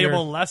this them that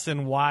valuable you're-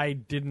 lesson? Why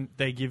didn't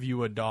they give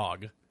you a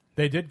dog?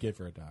 They did give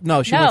her a dog.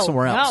 No, she No, went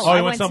somewhere else. no. Oh, I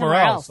he went went somewhere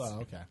somewhere else. else.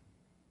 Oh, okay.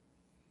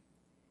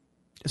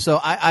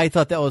 So I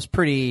thought that was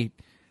pretty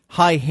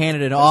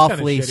high-handed and That's kinda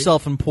awfully shitty.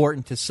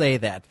 self-important to say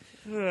that.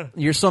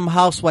 You're some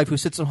housewife who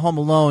sits at home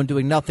alone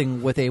doing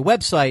nothing with a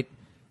website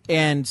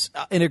and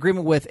in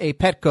agreement with a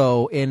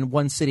Petco in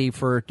one city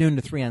for noon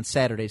to 3 on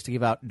Saturdays to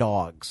give out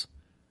dogs.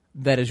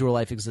 That is your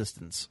life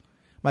existence.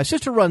 My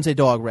sister runs a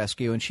dog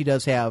rescue, and she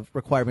does have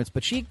requirements,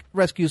 but she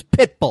rescues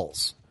pit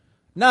bulls,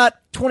 not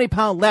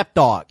 20-pound lap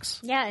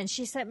dogs. Yeah, and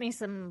she sent me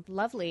some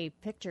lovely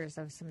pictures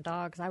of some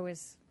dogs. I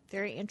was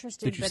very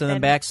interested. Did you but send them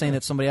then- back saying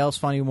that somebody else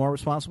found you more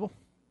responsible?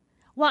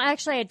 Well,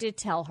 actually, I did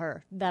tell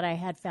her that I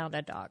had found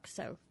a dog,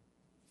 so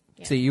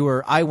See,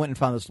 I went and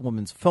found this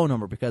woman's phone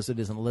number because it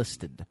isn't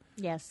listed.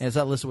 yes. And it's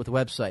not listed with the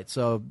website.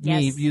 So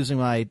Yes. me using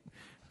my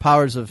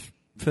powers of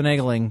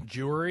finagling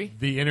Jewelry?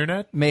 The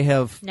internet? may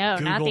have. No,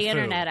 not Google the Foo.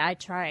 internet. I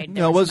tried. No,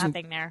 There it was wasn't-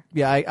 nothing there.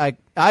 Yeah,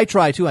 I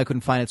tried too. I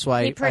couldn't find it. So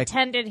He I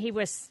pretended he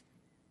was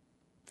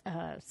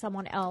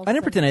someone else.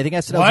 didn't pretend anything. I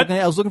said What?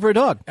 I was looking for a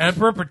dog.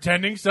 Emperor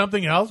pretending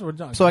something else? We're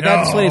done. So I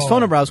got this lady's No. phone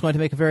number. I was going to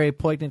make a very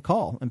poignant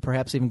call and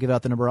perhaps even give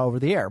out the number over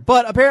the air.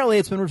 But apparently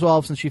it's been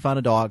resolved since she found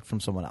a dog from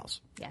someone else.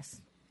 Yes,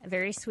 a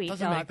very sweet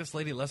Doesn't dog. make this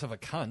lady less of a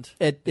cunt.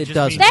 It just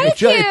doesn't. means- Thank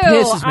It you.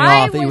 pisses me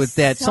I off that you would was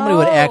that somebody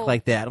would act so-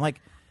 like that. I'm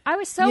like, I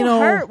was so You know-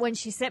 hurt when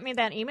she sent me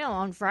that email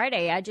on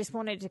Friday. I just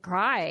wanted to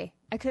cry.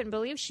 I couldn't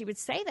believe she would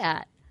say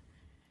that.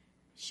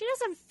 She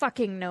doesn't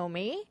fucking know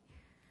me.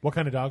 What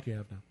kind of dog do you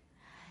have now?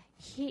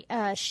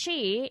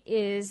 She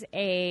is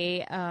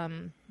a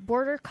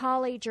border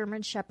collie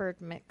German Shepherd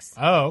mix.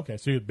 Oh, okay.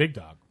 So you're a big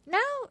dog. No,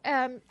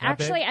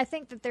 actually, big? I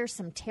think that there's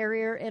some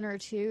terrier in her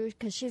too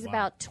because she's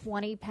about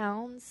 20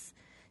 pounds.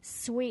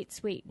 Sweet,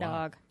 sweet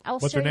dog. I'll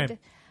What's show her you name?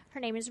 her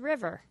name is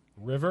River.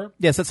 River?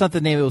 yes, that's not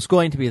the name it was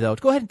going to be, though.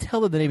 Go ahead and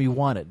tell her the name you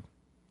wanted.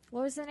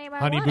 What was the name I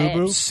Honey wanted? Boo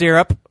Boo?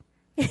 Syrup.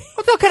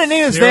 What kind of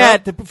name is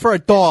Syrup? that for a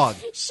dog?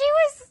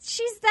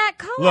 She's that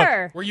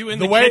color. Were you in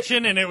The the, way-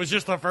 kitchen and it was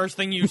just the first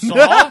thing you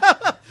saw?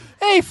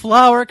 Hey,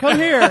 Flower, come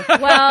here.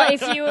 Well,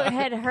 if you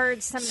had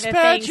heard some of the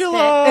things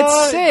that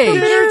It's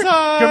Sage.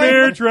 Come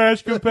here,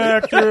 trash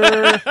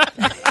compactor.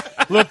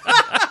 Look,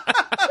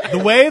 the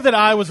way that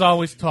I was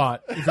always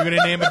taught, if you're going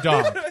to name a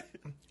dog,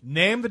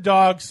 name the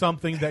dog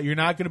something that you're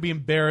not going to be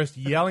embarrassed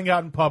yelling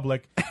out in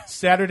public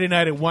Saturday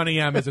night at 1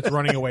 a.m. as it's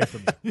running away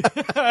from you.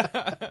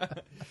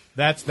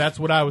 That's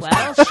what I was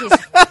well,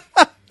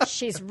 taught.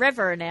 she's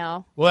River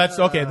now. Well, that's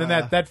okay. Then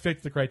that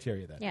fits the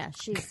criteria then. Yeah,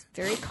 she's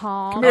very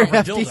calm, Come here, and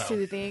Hefty.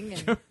 soothing,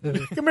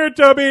 and Come here,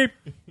 Tubby.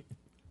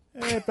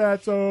 Hey,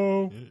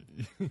 Fatso.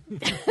 Where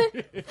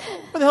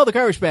the hell did the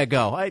garbage bag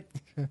go?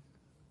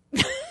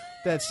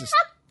 That's just.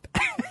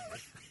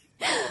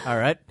 All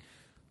right.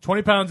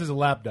 20 pounds is a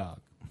lap dog.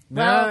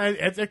 Well- Nah,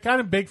 it's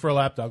kind of big for a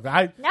lap dog.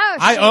 I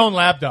she- own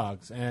lap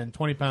dogs, and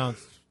 20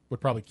 pounds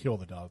would probably kill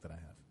the dog that I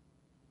have.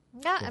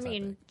 yeah, I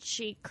mean,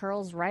 she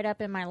curls right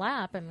up in my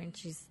lap. I mean,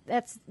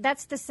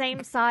 that's the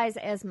same size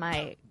as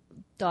my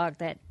dog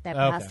that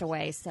passed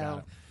away.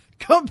 So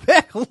Come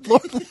back, Lord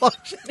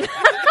Lunch.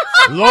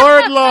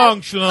 Lord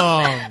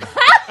Longschlong.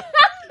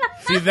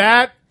 See,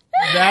 that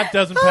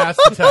doesn't pass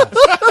the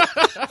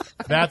test.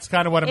 That's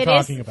kind of what I'm It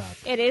talking is- about.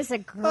 It is a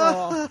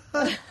girl.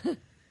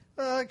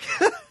 I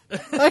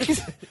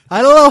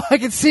don't know. I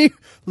can see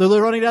Lulu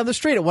running down the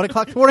street at 1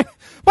 o'clock in the morning.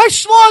 My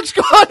schlong's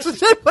gone.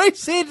 Does anybody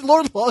see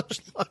Lord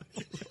Longschlong?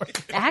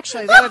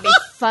 Actually, that would be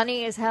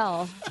funny as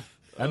hell.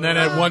 And then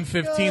at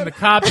 1:15, the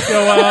cops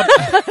go up.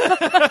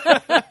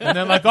 And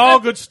then, like all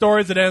good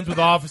stories, it ends with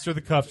officer,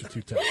 the cuffs are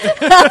too tight.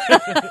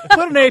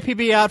 Put an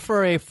APB out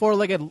for a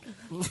 4-legged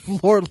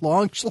Lord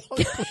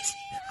Longschlong.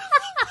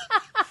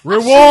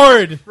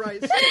 Reward.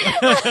 Right. You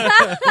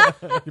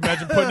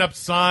imagine putting up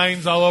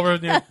signs all over,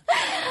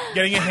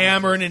 getting a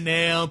hammer and a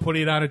nail,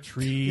 putting it on a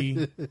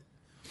tree.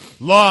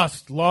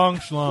 Lost, long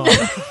schlong.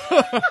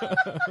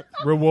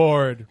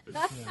 Reward.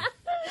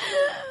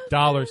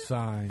 Dollar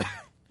sign.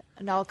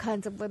 And all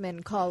kinds of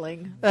women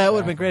calling. It would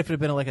have been great if it had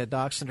been like a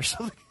dachshund or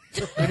something.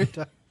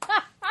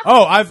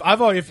 Oh,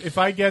 I've always, if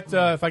I get 2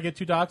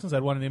 dachshunds,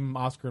 I'd want to name them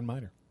Oscar and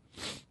Minor.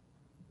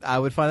 I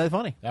would find that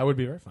funny. That would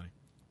be very funny.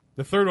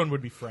 The third one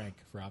would be Frank,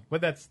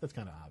 but that's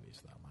kind of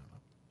obvious,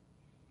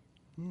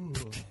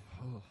 though.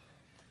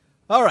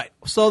 All right.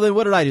 So then,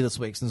 what did I do this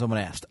week? Since someone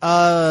asked.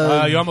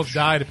 You almost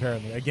died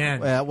apparently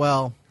again.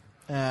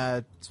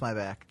 It's my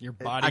back. Your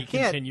I body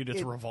can't- continued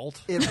its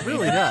revolt. It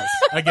really does.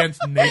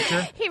 Against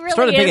nature. He Starting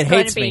really to think is it going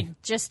hates to be me.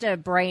 just a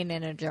brain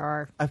in a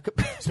jar.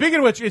 Speaking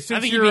of which, since I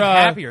think you're you'd be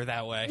happier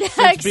that way.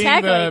 since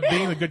Exactly.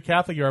 being the good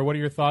Catholic you are, what are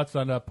your thoughts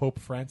on Pope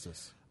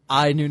Francis?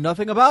 I knew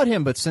nothing about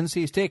him, but since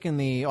he's taken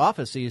the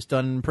office, he's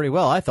done pretty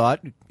well. I thought,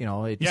 He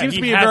Yeah, seems he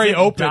to be very hasn't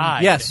open.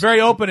 died. Yes. Very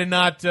open and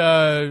not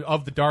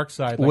of the dark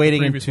side. Like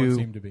wading the previous one into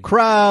seemed to be.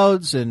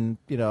 crowds and,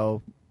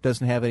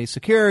 doesn't have any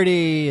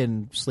security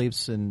and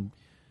sleeps in,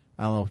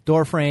 I don't know,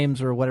 door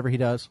frames or whatever he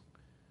does.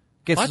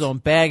 Gets his own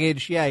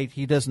baggage. Yeah,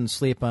 he doesn't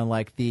sleep on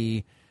like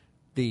the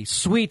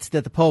suite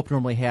that the Pope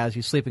normally has.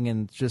 He's sleeping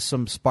in just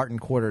some Spartan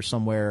quarters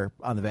somewhere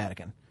on the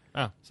Vatican.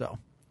 Oh. So,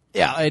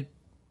 yeah,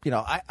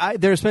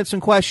 there's been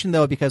some question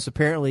though because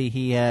apparently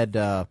he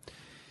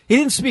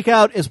didn't speak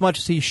out as much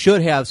as he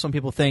should have. Some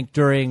people think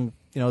during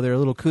their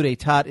little coup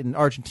d'état in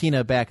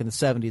Argentina back in the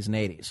 70s and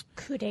 80s.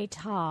 Coup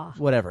d'etat.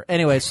 Whatever.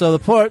 Anyway, so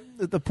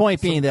the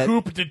point being that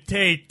Coupe de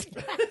Tate.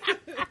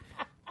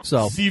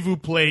 so S'il vous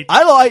plaît.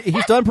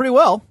 he's done pretty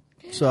well.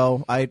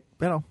 So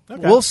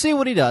we'll see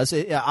what he does.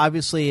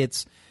 Obviously,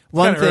 it's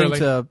one kinda thing early.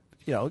 to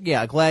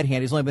glad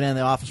hand. He's only been in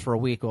the office for a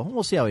week. Well,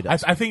 we'll see how he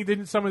does. I think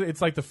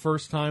it's like the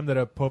first time that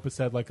a Pope has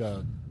said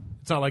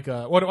it's not like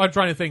what I'm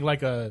trying to think like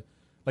the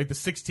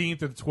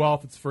 16th or the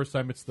 12th. It's the first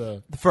time. It's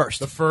the first.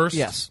 The first.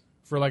 Yes.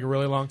 For like a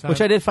really long time. Which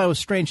I did find was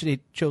strange that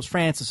he chose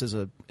Francis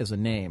as a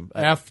name.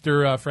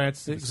 After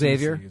Francis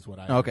Xavier? Assisi is what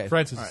I Okay.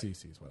 Francis All right.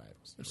 Assisi is what I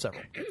was.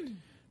 Several.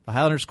 The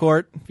Highlanders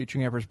Court,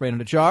 featuring Emperor's Brain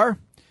in a Jar.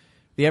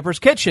 The Emperor's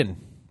Kitchen,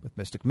 with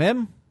Mystic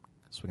Mim.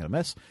 Swing and a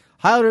miss.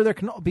 Highlander, there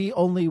can be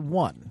only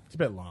one. It's a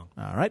bit long.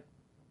 All right.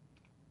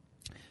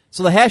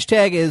 So the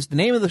hashtag is the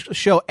name of the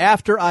show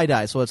after I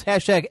die. So it's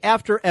hashtag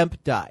after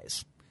Emp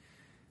dies.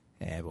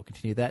 And we'll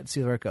continue that and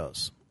see where it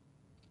goes.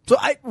 So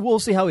we'll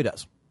see how he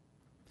does.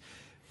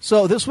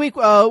 So this week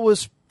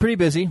was pretty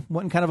busy.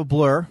 Went in kind of a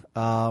blur.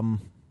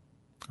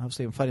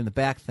 Obviously, I'm fighting the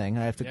back thing.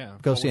 I have to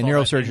go see a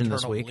neurosurgeon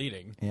this week.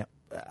 Bleeding. Yeah,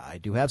 I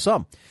do have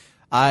some.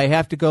 I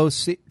have to go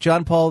see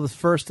John Paul I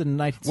in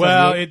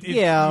 1978.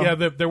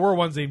 Well, there were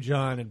ones named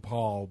John and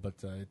Paul, but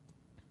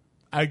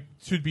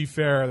to be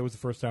fair, that was the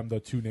first time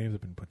the two names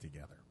have been put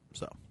together.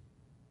 So,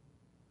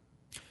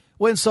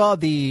 went and saw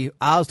the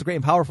Oz the Great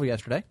and Powerful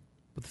yesterday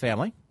with the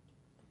family.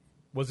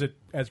 Was it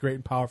as great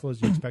and powerful as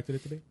you expected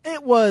it to be?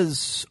 It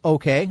was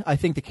okay. I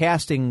think the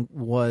casting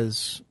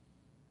was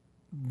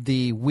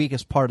the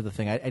weakest part of the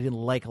thing. I didn't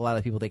like a lot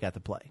of the people they got to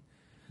play.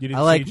 You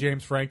didn't see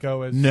James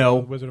Franco as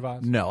Wizard of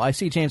Oz? No, I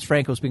see James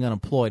Franco as being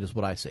unemployed is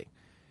what I see.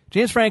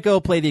 James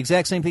Franco played the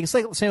exact same thing. It's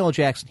like Samuel L.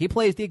 Jackson. He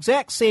plays the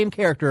exact same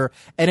character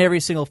in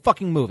every single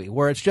fucking movie,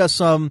 where it's just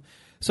some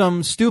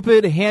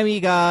stupid, hammy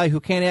guy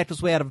who can't act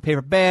his way out of a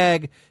paper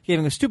bag,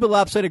 giving a stupid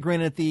lopsided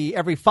grin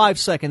every 5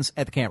 seconds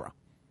at the camera.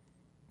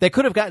 They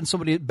could have gotten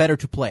somebody better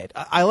to play it.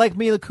 I like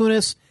Mila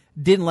Kunis.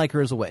 Didn't like her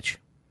as a witch.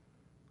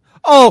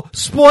 Oh,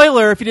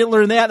 spoiler! If you didn't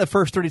learn that in the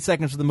first 30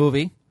 seconds of the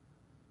movie.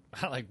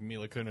 I like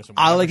Mila Kunis.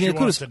 I like Mila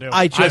Kunis. Kunis.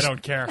 I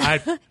don't care.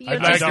 I'd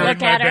like just her in look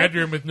my at her.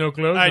 bedroom with no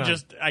clothes on.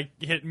 I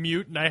hit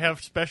mute and I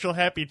have special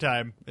happy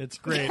time. It's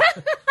great.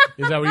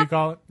 Is that what you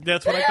call it?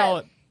 That's what I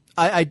call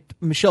it.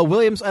 Michelle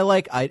Williams, I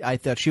like. I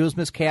thought she was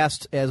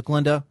miscast as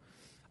Glinda.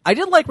 I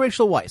did like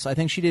Rachel Weisz. I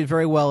think she did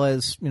very well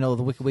as the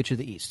Wicked Witch of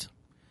the East.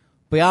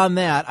 Beyond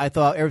that, I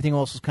thought everything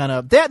else was kind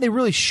of that. They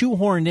really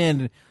shoehorned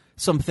in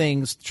some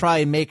things to try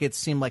and make it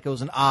seem like it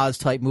was an Oz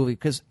type movie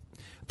because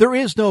there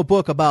is no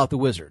book about the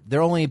wizard.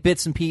 There are only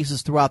bits and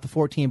pieces throughout the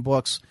 14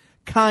 books,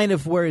 kind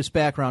of where his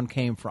background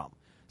came from.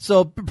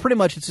 So pretty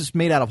much it's just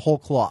made out of whole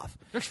cloth.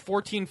 There's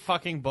 14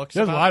 fucking books.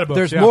 There's a lot of books.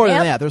 There's yeah. more than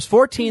Yep. that. There's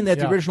 14 that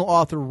the Yeah. original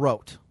author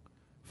wrote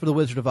for The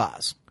Wizard of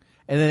Oz.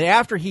 And then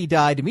after he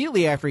died,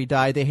 immediately after he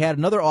died, they had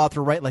another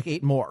author write like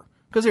 8 more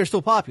because they're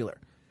still popular.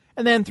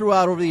 And then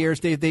throughout over the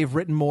years, they've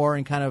written more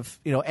and kind of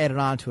added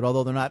on to it,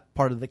 although they're not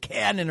part of the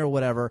canon or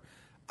whatever.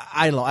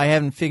 I don't know. I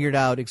haven't figured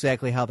out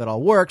exactly how that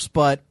all works,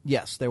 but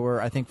yes, there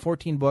were, I think,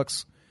 14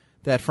 books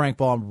that Frank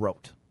Baum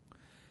wrote.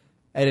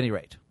 At any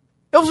rate,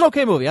 it was an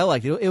okay movie. I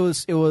liked it. It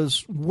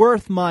was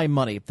worth my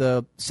money.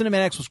 The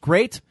cinematics was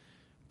great.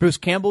 Bruce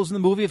Campbell's in the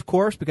movie, of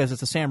course, because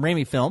it's a Sam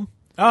Raimi film.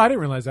 Oh, I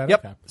didn't realize that.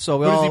 Yep. Okay. So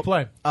who does he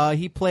play?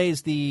 He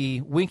plays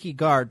the Winky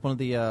guard, one of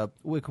the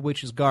Wicked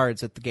Witch's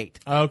guards at the gate.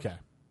 Oh, okay.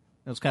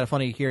 It was kind of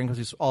funny hearing because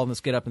he's all in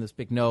this get up and this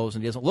big nose,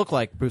 and he doesn't look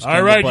like Bruce Campbell.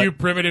 All right, but you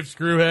primitive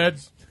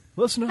screwheads.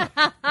 Listen up.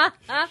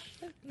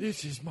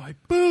 This is my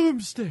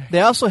boomstick.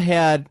 They also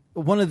had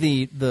one of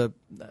the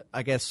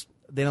I guess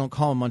they don't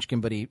call him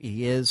Munchkin, but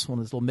he is one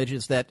of those little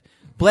midgets. That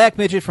black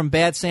midget from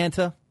Bad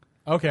Santa.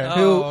 Okay.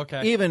 Who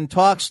even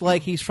talks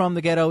like he's from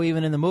the ghetto,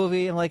 even in the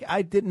movie. And like,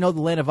 I didn't know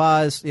the Land of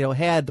Oz,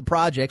 had the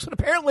projects, but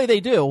apparently they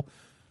do.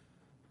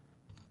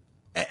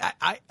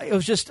 It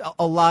was just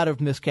a lot of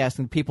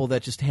miscasting, people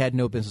that just had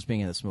no business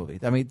being in this movie.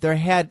 I mean,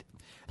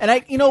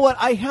 you know what?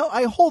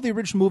 I hold the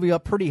original movie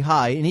up pretty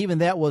high, and even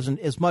that wasn't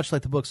as much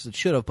like the books as it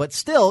should have. But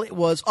still, it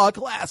was a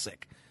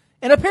classic.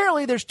 And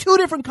apparently, there's 2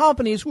 different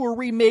companies who are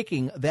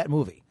remaking that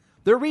movie.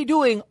 They're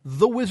redoing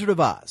The Wizard of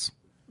Oz.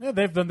 Yeah,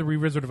 they've done the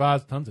Wizard of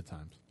Oz tons of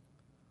times.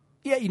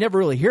 Yeah, you never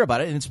really hear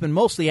about it, and it's been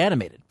mostly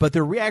animated. But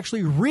they're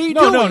actually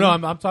redoing.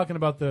 No. I'm talking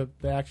about the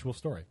actual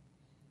story.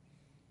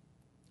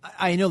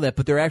 I know that,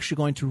 but they're actually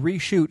going to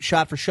reshoot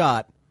shot for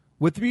shot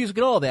with the music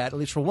and all that, at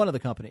least for one of the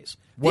companies.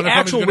 One the of them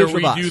actual is going to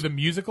Wizard of Oz. redo the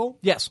musical?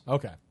 Yes.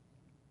 Okay.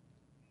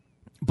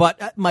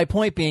 But my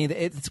point being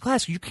that it's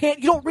classic. You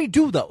don't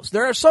redo those.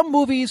 There are some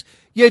movies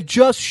you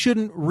just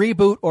shouldn't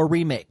reboot or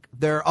remake.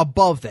 They're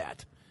above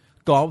that.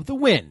 Gone with the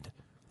Wind,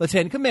 The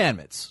 10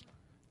 Commandments,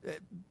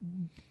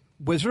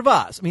 Wizard of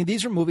Oz. I mean,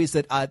 these are movies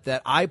that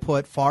I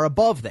put far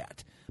above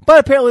that. But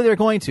apparently they're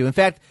going to. In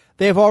fact,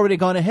 they have already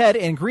gone ahead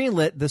and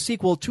greenlit the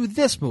sequel to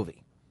this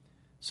movie.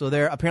 So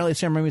apparently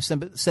Sam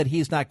Raimi said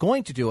he's not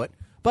going to do it,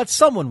 but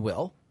someone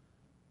will.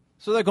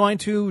 So they're going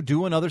to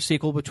do another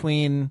sequel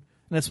and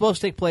it's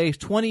supposed to take place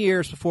 20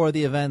 years before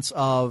the events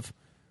of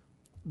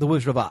The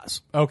Wizard of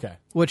Oz. Okay.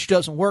 Which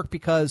doesn't work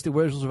because The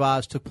Wizard of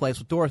Oz took place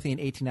with Dorothy in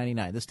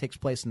 1899. This takes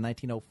place in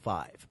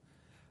 1905.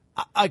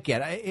 I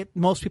get it.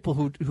 Most people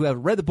who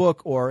have read the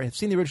book or have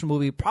seen the original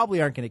movie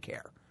probably aren't going to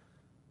care.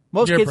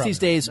 Most kids these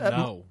days...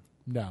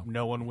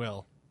 No one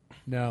will.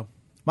 No.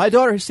 My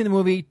daughter who's seen the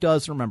movie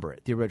does remember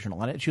it, the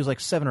original. And she was like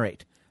 7 or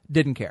 8.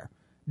 Didn't care.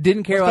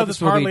 Didn't care about this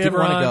movie. Didn't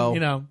want to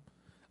go.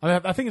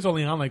 I think it's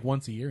only on like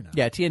once a year now.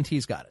 Yeah,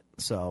 TNT's got it.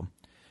 So,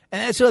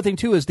 and that's the other thing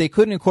too is they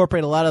couldn't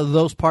incorporate a lot of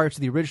those parts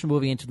of the original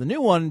movie into the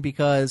new one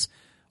because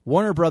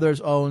Warner Brothers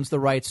owns the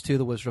rights to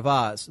The Wizard of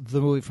Oz, the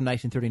movie from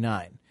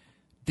 1939.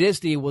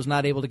 Disney was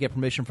not able to get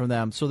permission from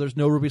them, so there's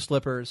no Ruby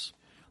Slippers,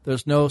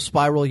 there's no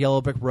Spiral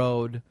Yellow Brick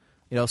Road.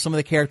 Some of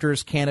the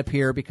characters can't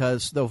appear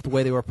because of the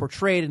way they were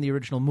portrayed in the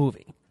original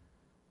movie.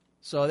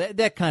 So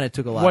that kind of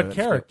took a lot of it. What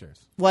characters?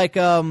 Like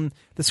the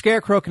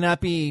Scarecrow cannot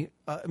be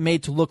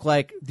made to look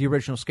like the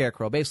original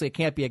Scarecrow. Basically, it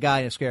can't be a guy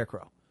in a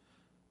Scarecrow,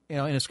 in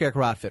a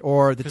Scarecrow outfit.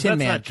 Or the Tin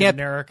Man. Not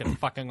generic and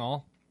fucking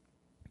all.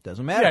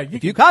 Doesn't matter. Yeah,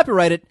 if you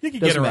copyright it, you can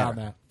doesn't get around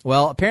matter. that.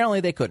 Well, apparently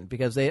they couldn't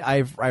because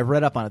I've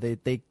read up on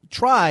it. They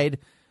tried.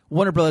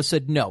 Warner Brothers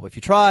said, no, if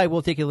you try,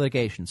 we'll take you to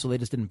litigation. So they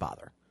just didn't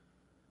bother.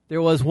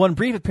 There was one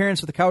brief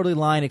appearance with the Cowardly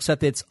Lion,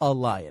 except it's a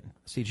lion.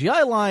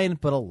 CGI lion,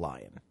 but a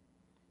lion.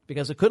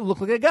 Because it couldn't look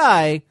like a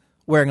guy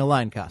wearing a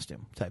lion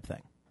costume type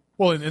thing.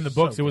 Well, in the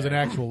books, it was an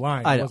actual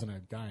lion. I It know. wasn't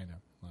a guy in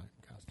a lion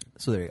costume.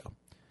 So there you go.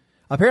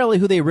 Apparently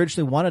who they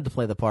originally wanted to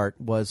play the part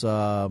was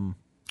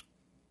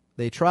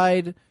they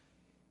tried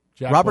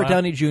Jack Robert Black?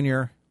 Downey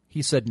Jr.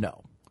 He said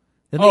no.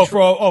 Then Oh, they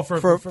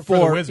for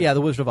the Wizard. Yeah,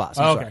 the Wizard of Oz.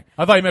 I'm Oh, sorry. okay.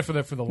 I thought you meant for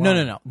the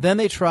lion. No. Then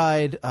they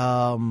tried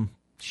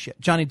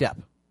Johnny Depp,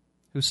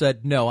 who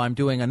said, no, I'm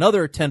doing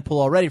another tentpole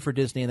already for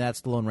Disney, and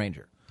that's The Lone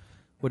Ranger.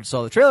 Which I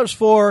saw the trailers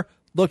for,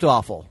 looked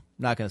awful.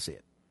 Not going to see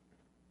it.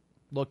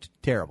 Looked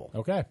terrible.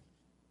 Okay.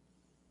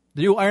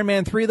 The new Iron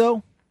Man 3,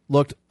 though,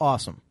 looked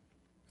awesome.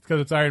 It's because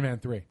it's Iron Man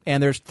 3.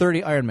 And there's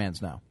 30 Iron Mans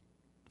now,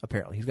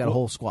 apparently. He's got a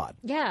whole squad.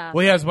 Yeah.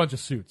 Well, he has a bunch of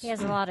suits. He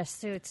has a lot of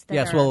suits. That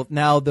Yes, are- well,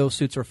 now those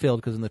suits are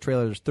filled because in the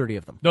trailer there's 30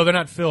 of them. No, they're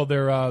not filled.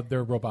 They're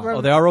robots.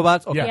 Oh, they are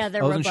robots? Okay. Yeah,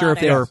 they're I wasn't sure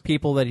if they robotic. were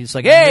people that he's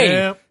like, hey,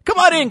 Yeah. come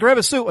on in, grab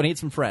a suit and eat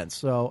some friends.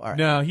 So, all right.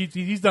 No,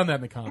 he's done that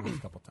in the comics a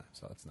couple times,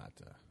 so it's not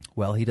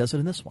Well, he does it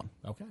in this one.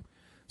 okay.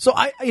 So,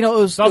 it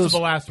was... It's also it was- the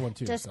last one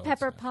too. Does so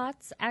Pepper it's,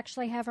 Potts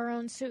actually have her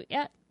own suit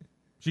yet?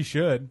 she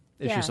should.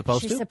 Is Yeah, she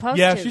supposed she's to? Supposed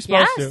Yeah, to. she's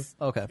supposed Yes.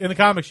 to. Okay. In the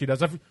comics, she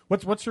does.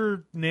 What's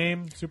her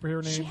name?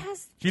 Superhero name? She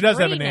has. She does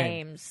have three a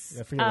name. names.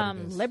 Yeah, I forget what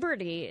it is.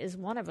 Liberty is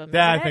one of them.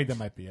 Yeah, I isn't think it? that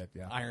might be it.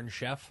 Yeah. Iron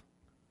Chef.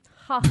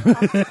 It's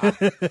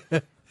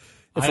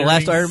the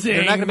last Iron...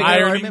 They're not going to make another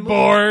Iron ironing Man movie?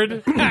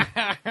 board.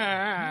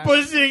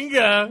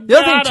 Bazinga. The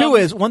other thing, too,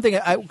 is one thing,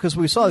 because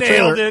we saw the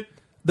Nailed trailer... it.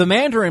 The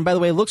Mandarin, by the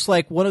way, looks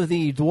like one of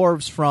the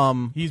dwarves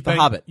from The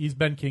Hobbit. He's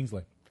Ben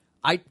Kingsley.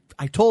 I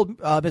told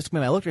Mr.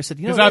 McMahon, I looked at her, I said,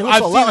 he looks I've a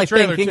lot seen like the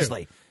trailer, Ben too.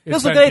 Kingsley. He It's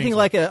doesn't look Ben anything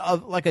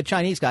like a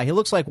Chinese guy. He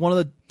looks like one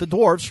of the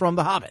dwarves from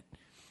The Hobbit.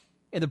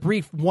 In the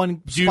brief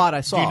spot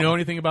I saw. Do you know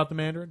anything about the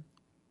Mandarin?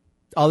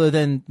 Other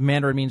than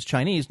Mandarin means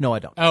Chinese? No, I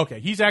don't. Okay,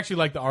 he's actually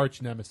like the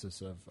arch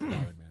nemesis of Iron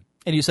Man.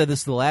 And you said this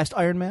is the last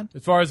Iron Man?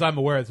 As far as I'm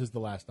aware, this is the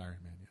last Iron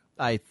Man.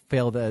 Yeah. I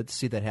failed to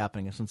see that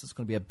happening since it's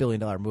going to be $1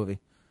 billion movie.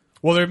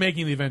 Well, they're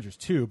making the Avengers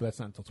 2, but that's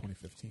not until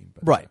 2015.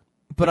 But, Right.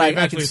 But I can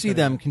eventually see it's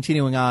them gonna-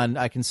 continuing on.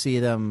 I can see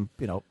them,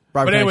 Robert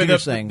But anyway, Downey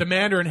Jr. saying... the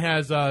Mandarin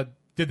has.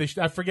 Did they?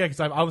 I forget because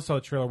I always saw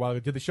the trailer a while ago.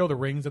 Did they show the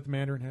rings that the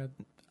Mandarin had?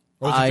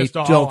 Or is it I just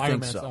all don't Iron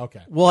think Man's? so.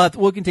 Okay.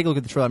 We can take a look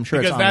at the trailer. I'm sure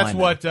Because it's that's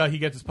online what now. he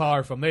gets his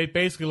power from. They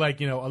basically,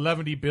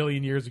 11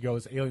 billion years ago,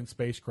 this alien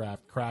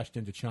spacecraft crashed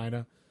into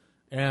China.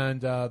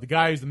 And the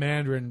guy who's the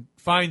Mandarin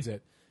finds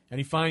it. And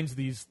he finds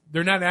these,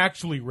 they're not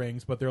actually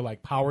rings, but they're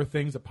like power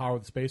things that power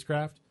the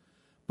spacecraft.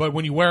 But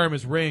when you wear them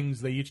as rings,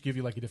 they each give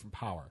you like a different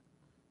power.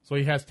 So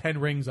he has 10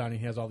 rings on, and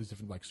he has all these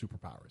different like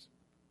superpowers.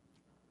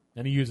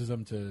 And he uses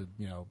them to,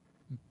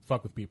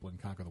 fuck with people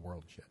and conquer the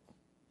world and shit.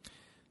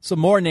 Some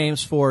more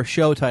names for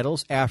show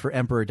titles after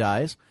Emperor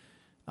dies.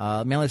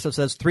 Manly Stuff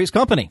says Three's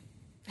Company.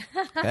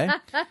 Okay.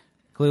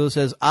 Cleo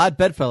says Odd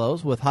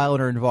Bedfellows with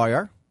Highlander and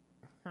Varyar.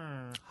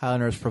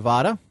 Highlander's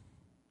Pravda.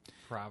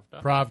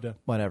 Pravda.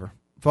 Whatever.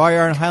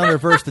 Varyar and Highlander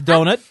versus the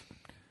Donut.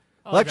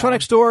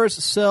 Electronic stores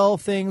sell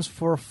things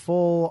for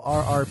full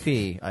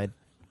RRP.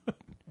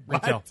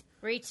 Retail.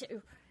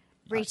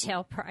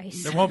 Retail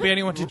price. There won't be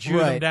anyone to chew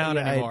them down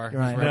anymore.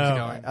 Right. Is where it's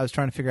going. I was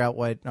trying to figure out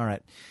why. All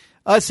right.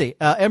 Let's see.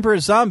 Emperor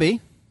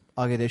Zombie,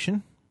 Aug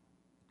Edition.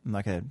 I'm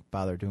not going to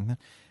bother doing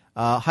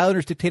that.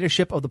 Highlander's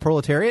Dictatorship of the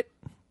Proletariat.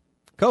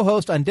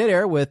 Co-host on Dead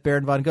Air with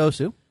Baron von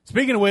Gosu.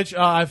 Speaking of which,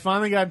 I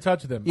finally got in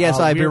touch with him. Yes,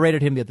 I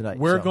berated him the other night.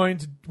 We're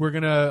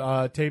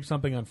gonna tape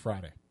something on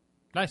Friday.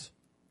 Nice.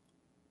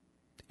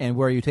 And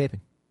where are you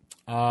taping?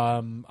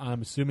 I'm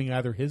assuming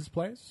either his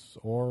place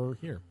or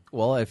here.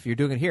 Well, if you're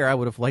doing it here, I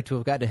would have liked to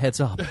have gotten a heads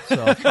up.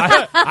 So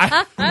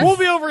We'll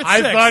be over at 6.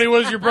 I thought he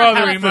was your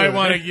brother. He might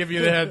want to give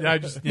you the head.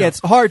 yeah, it's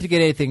hard to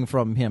get anything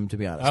from him, to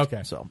be honest.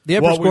 Okay. So the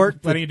Emperor's Court. We're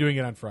planning on doing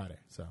it on Friday.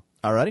 So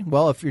Alrighty.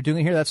 Well, if you're doing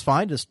it here, that's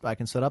fine. Just I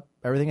can set up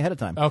everything ahead of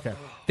time. okay.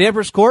 The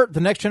Emperor's Court,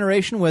 the Next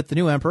Generation with the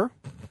new Emperor,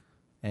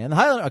 and the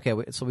Highlander.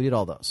 Okay, so we did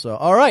all those. So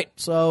all right.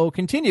 So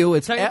continue.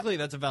 It's Technically,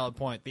 that's a valid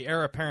point. The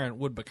heir apparent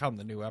would become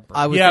the new emperor.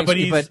 I would Yeah, think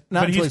but so, he's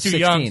not until too 16.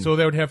 young, so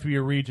there would have to be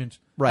a regent.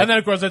 Right. And then,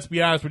 of course, let's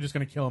be honest, we're just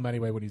going to kill him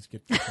anyway when he's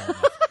get.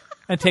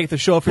 And take the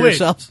show for Please.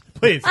 yourselves.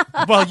 Please.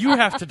 Well, you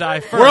have to die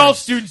first. We're all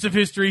students of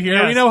history here.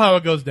 Yes. We know how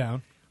it goes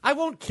down. I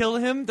won't kill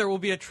him. There will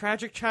be a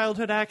tragic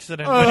childhood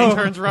accident when he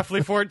turns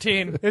roughly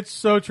 14. It's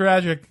so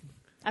tragic.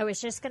 I was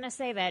just going to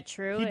say that,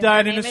 true. He and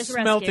died your in a name is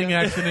smelting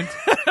Rescue.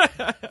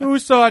 accident. Who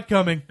saw it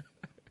coming?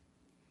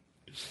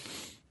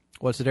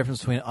 What's the difference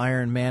between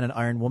Iron Man and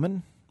Iron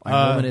Woman?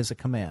 Iron Woman is a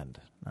command.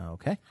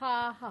 Okay.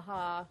 Ha, ha,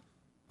 ha.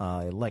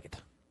 I like it.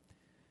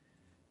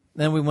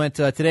 Then we went,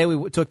 today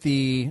we took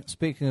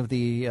speaking of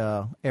the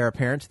heir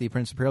apparent, the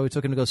Prince Imperial, we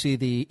took him to go see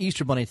the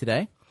Easter Bunny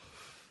today.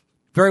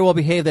 Very well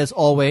behaved as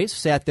always.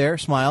 Sat there,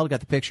 smiled, got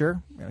the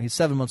picture. He's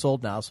 7 months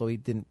old now, so he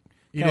didn't.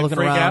 You didn't looking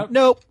freak around. out?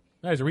 Nope.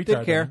 No, he's a retard.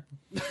 Didn't care.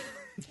 then.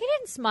 He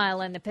didn't smile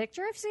in the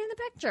picture. I've seen the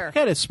picture.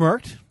 Kind of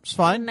smirked. It's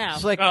fine. No.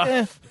 It's like,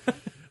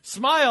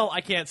 Smile,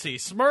 I can't see.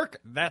 Smirk,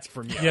 that's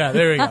from you. Yeah,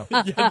 there you go.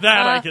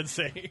 That I can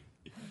see.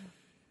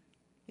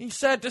 He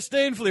sat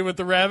disdainfully with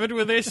the rabbit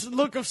with a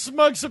look of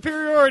smug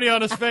superiority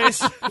on his face.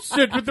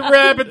 Sit with the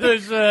rabbit, they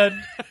said.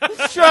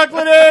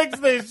 Chocolate eggs,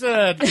 they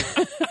said.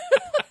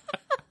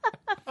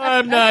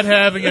 I'm not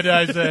having it,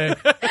 I say.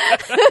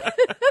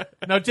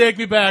 Now take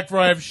me back, for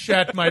I have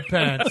shat my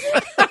pants.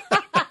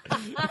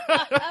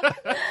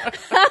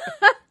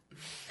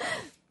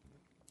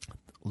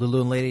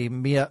 Lulu and Lady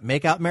Mia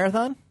Makeout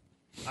Marathon.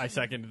 I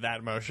seconded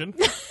that motion.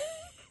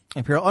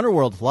 Imperial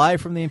Underworld,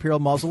 live from the Imperial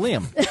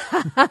Mausoleum.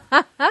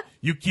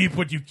 You keep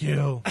what you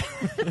kill.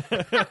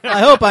 I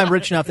hope I'm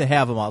rich enough to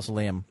have a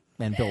mausoleum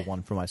and build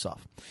one for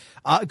myself.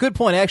 Good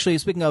point. Actually,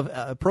 speaking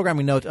of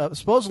programming note,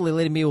 supposedly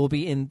Lady Mia will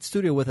be in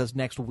studio with us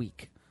next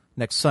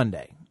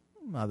Sunday.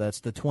 That's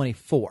the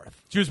 24th.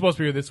 She was supposed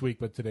to be here this week,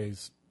 but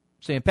today's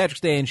St.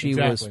 Patrick's Day, and she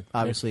was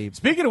obviously...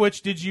 Speaking of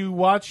which, did you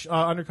watch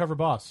Undercover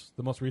Boss,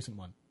 the most recent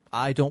one?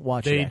 I don't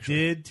watch it, They actually.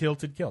 did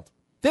Tilted Kilt.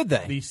 Did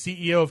they? The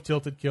CEO of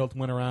Tilted Kilt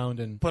went around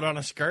and... Put on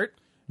a skirt?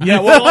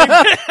 Yeah, well,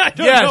 I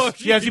don't know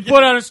yes, if he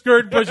put on a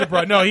skirt and push it.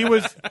 No, he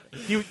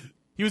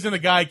was in the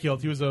guy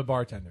kilt. He was a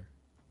bartender.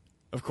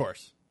 Of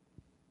course.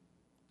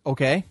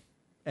 Okay.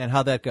 And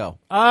how'd that go?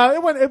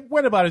 It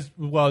went about as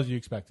well as you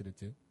expected it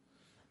to.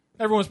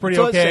 Everyone was pretty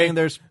So it's okay.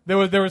 saying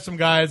There were some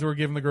guys that were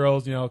giving the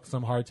girls,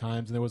 some hard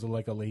times, and there was a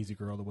lazy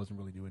girl that wasn't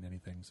really doing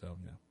anything. So,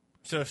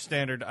 So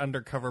standard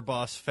undercover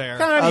boss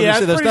fare. I was gonna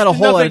say, there's not a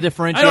whole lot of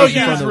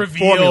differentiation I don't from the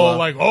reveal formula.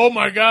 like, oh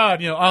my god,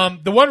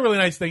 the one really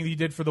nice thing he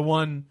did for the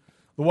one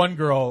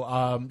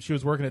girl, she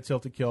was working at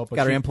Tilted Kilt, but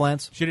Got her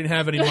implants? She didn't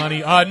have any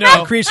money. No,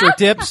 Increase her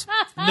tips?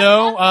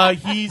 no.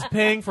 He's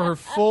paying for her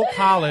full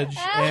college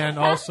and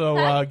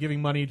also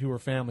giving money to her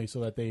family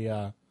so that they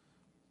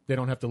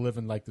don't have to live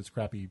in like this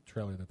crappy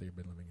trailer that they've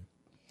been living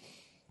in.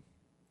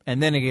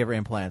 And then he gave her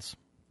implants.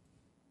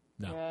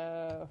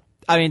 No.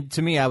 I mean,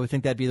 to me, I would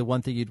think that'd be the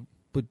one thing you'd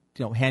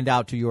hand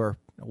out to your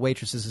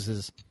waitresses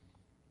is,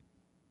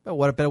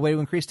 what a better way to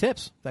increase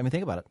tips. I mean,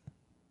 think about it.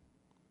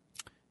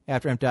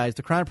 After Emp dies,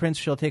 the Crown Prince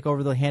shall take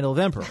over the handle of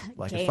Emperor,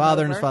 like his Game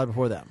father and over. his father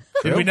before them.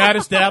 Did we not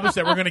establish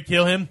that we're going to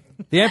kill him?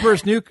 The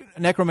Emperor's new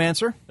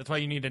necromancer. That's why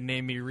you need to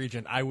name me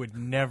regent. I would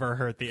never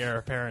hurt the heir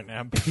apparent,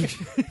 Emp.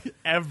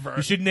 Ever.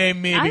 You should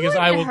name me I because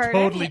I will wouldn't hurt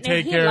totally him.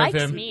 take He care of likes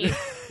him. me.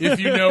 If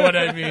you know what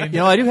I mean. You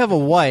know, I do have a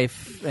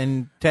wife,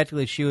 and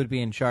technically she would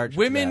be in charge.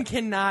 Women of that.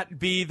 cannot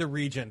be the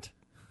regent.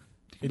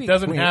 It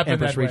doesn't Queen happen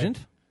Empress that way. Regent.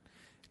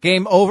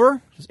 Game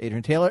Over, just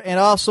Adrian Taylor, and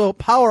also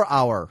Power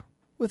Hour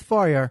with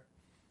Faryar.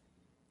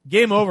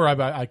 Game over,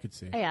 I could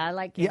see. Yeah, I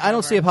like. Yeah, I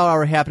don't see a Power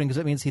Hour happening because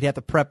it means he'd have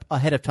to prep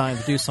ahead of time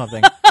to do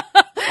something.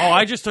 Oh,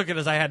 I just took it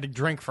as I had to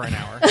drink for an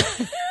hour.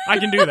 I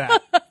can do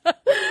that.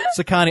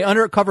 Sakani,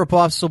 undercover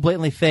buffs so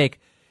blatantly fake.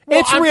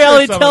 Well, it's I'm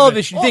reality sure some of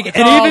television. it- You think it's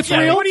any all of it's fake.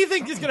 real? What do you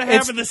think is going to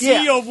It's- happen? The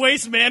yeah. CEO of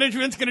Waste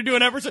Management's going to do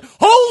an episode.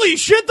 Holy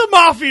shit, the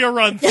Mafia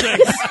runs things.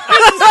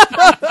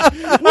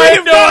 I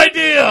have no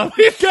idea.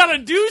 We've got to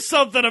do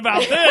something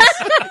about this.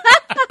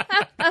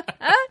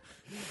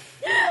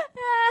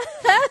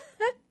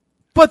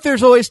 But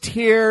there's always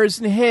tears,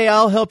 and hey,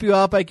 I'll help you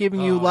out by giving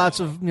you lots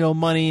of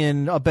money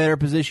and a better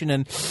position.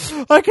 And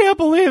I can't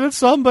believe that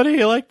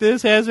somebody like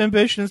this has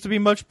ambitions to be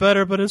much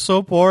better, but is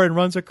so poor and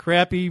runs a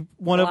crappy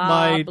one of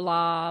my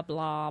blah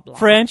blah blah.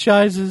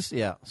 franchises.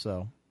 Yeah,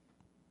 so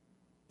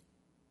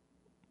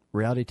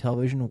reality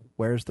television.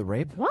 Where's the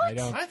rape? What? I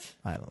don't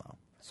know.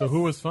 So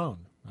who was phone?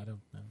 I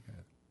don't get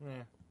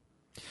it.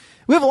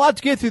 We have a lot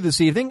to get through this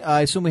evening.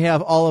 I assume we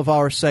have all of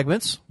our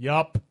segments.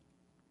 Yup.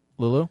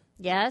 Lulu.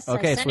 Yes. I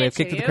Okay, sent so we have it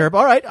kicked to to the you. curb.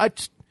 All right. I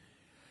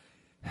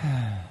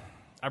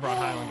brought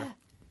Highlander.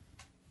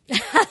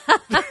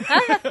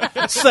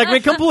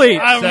 Segment complete.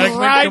 I'm Segment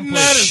riding complete.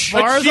 that as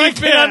far as I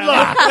Achievement can.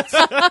 unlocked.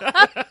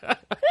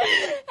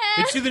 Did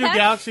you see the new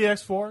Galaxy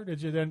X4?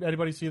 Did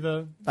anybody see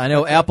the? I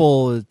know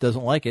Apple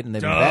doesn't like it, and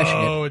they've been bashing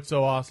Oh, it. it's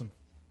so awesome.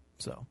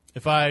 So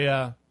If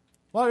I,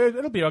 well,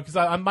 it'll be because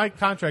my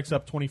contract's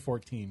up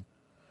 2014.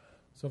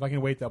 So if I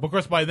can wait that, but of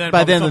course by then, By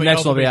probably then the something next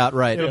else will be out,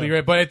 right. It'll be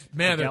great. But it's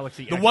man,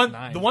 Galaxy the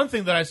X9. one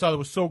thing that I saw that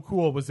was so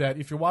cool was that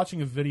if you're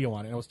watching a video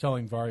on it, and I was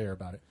telling Varyar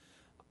about it,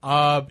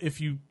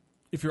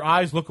 if your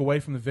eyes look away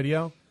from the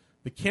video,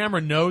 the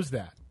camera knows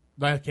that.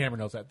 The camera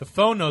knows that. The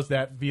phone knows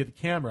that via the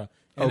camera,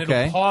 and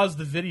Okay. it'll pause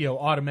the video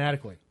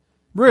automatically.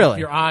 really, If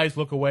your eyes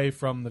look away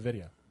from the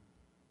video,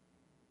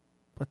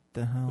 what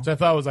the hell? which I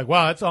thought was like,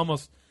 wow,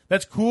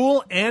 that's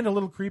cool and a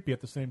little creepy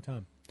at the same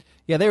time.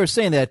 Yeah, they were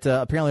saying that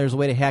apparently there's a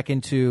way to hack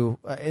into.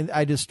 And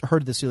I just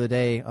heard this the other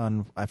day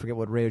on I forget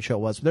what radio show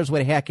it was. But there's a way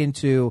to hack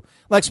into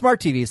like smart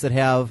TVs that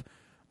have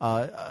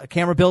a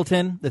camera built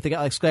in that they got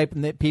like Skype,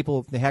 and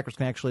the hackers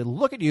can actually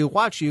look at you,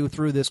 watch you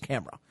through this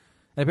camera.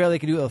 And apparently they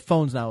can do it with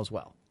phones now as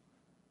well.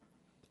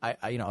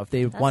 If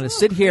they want to a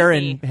sit little here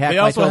creepy. and hack They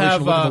my also television,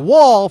 have, look at the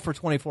wall for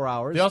 24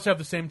 hours. They also have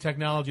the same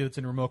technology that's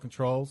in remote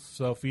controls,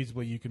 so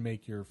feasibly you can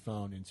make your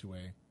phone into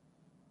a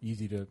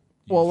easy to.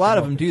 Well, a lot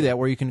of remote them do control. that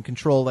where you can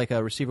control like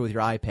a receiver with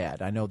your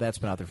iPad. I know that's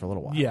been out there for a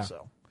little while. Yeah.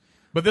 So.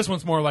 But this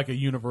one's more like a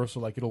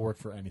universal, like it'll work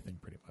for anything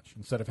pretty much,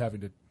 instead of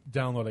having to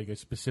download like a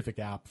specific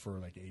app for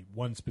like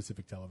one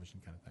specific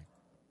television kind of thing.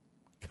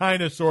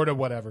 Kind of, sort of,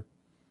 whatever.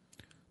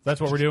 That's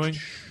what we're doing.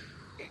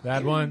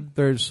 That one.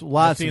 There's I've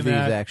lots seen of these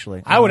that.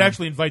 actually. I would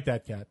actually invite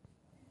that cat.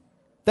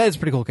 That is a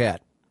pretty cool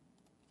cat.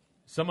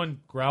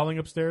 Someone growling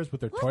upstairs with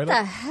their What toilet.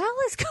 the hell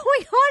is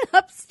going on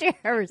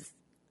upstairs?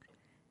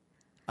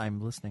 I'm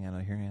listening. I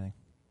don't hear anything.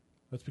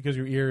 That's because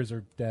your ears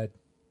are dead.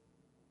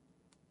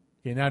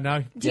 Okay, now.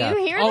 Do Yeah.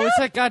 you hear Oh, that? it's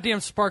that goddamn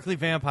sparkly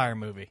vampire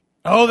movie.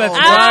 Oh, that's Oh,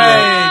 right.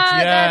 that's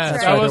Yes,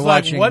 right. I They're was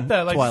like, watching what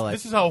the? Like, Twilight.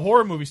 this is how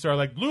horror movies start.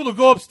 Like, Lulu,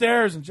 go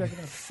upstairs and check it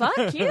out.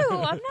 Fuck you!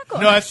 I'm not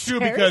going. No, that's true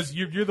upstairs. because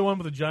you're the one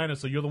with the vagina,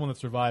 so you're the one that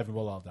survived, and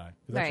we'll all die.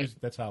 That's, Right.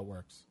 that's how it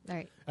works.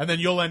 Right. And then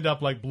you'll end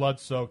up like blood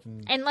soaked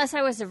and Unless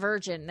I was a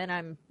virgin, then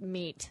I'm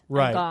meat.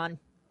 Right. I'm gone.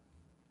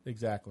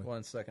 exactly.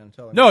 1 second. I'm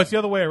telling No, it's the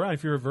other way around.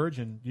 If you're a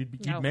virgin,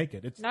 you'd No. make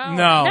it. It's No.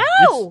 No.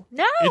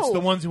 No. it's the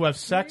ones who have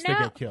sex that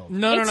No. get killed.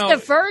 No, it's no. the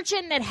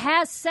virgin that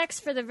has sex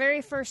for the very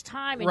first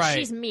time, and Right.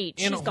 she's meat.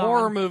 In She's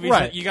horror gone. movies,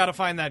 Right. you got to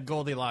find that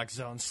Goldilocks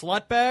zone.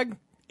 Slut bag,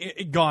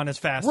 gone as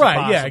fast as Right?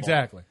 possible. Yeah,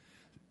 exactly.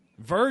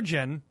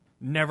 Virgin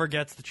never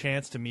gets the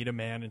chance to meet a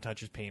man and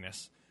touch his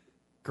penis.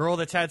 Girl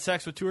that's had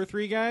sex with 2 or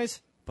 3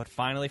 guys, but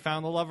finally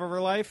found the love of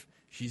her life,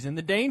 she's in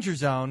the danger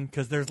zone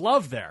because there's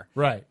love there.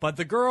 Right. But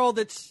the girl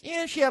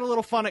she had a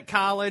little fun at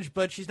college,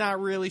 but she's not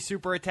really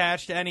super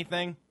attached to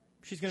anything.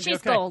 She's going to be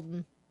She's okay.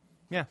 golden.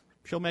 Yeah,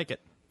 she'll make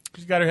it.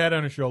 She's got her head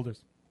on her shoulders.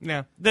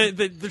 Yeah, the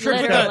trick with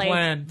Literally.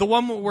 Plan. the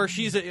one where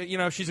she's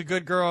a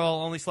good girl,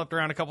 only slept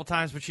around a couple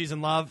times, but she's in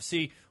love.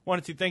 See, one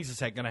of two things is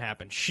going to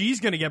happen. She's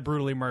going to get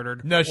brutally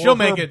murdered. No, or she'll her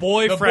make it. The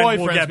Boyfriend will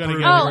boyfriend's get gonna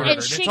brutally get Oh, murdered. and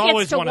murdered. she It's gets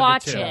always to one of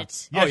watch the two.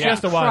 it. Yeah, she has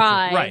to watch it.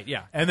 Cry. Right,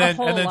 yeah. And a then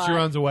whole she lot.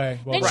 runs away.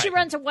 Well, Then she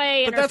runs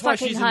away in But her that's why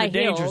fucking she's in high the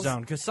danger heels.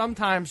 zone because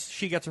sometimes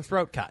she gets her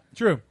throat cut.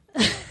 True.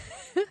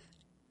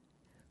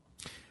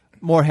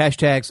 More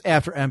hashtags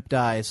after Emp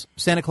dies.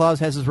 Santa Claus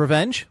has his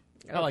revenge.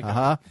 I like that.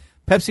 Uh-huh.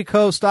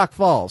 PepsiCo stock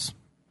falls.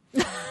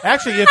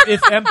 Actually,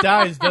 if Emp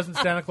dies, doesn't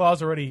Santa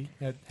Claus already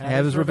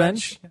have His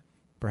revenge?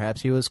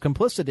 Perhaps he was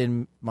complicit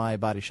in my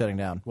body shutting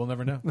down. We'll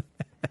never know.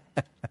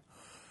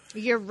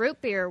 Your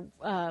root beer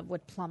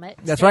would plummet.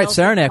 That's right. Sales would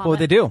Saranac, what would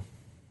they plummet. do?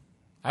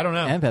 I don't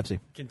know. And Pepsi.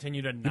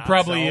 Continue to You not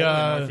probably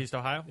sell in Northeast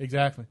Ohio.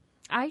 Exactly.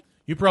 I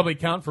You probably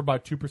account for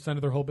about 2%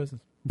 of their whole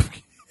business. bought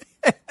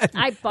And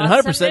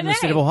 100% some in the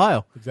state of today.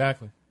 Ohio.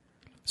 Exactly.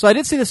 So I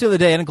did see this the other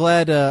day, and I'm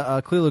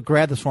glad Cleo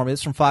grabbed this for me. This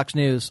is from Fox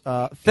News.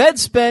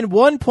 Feds spend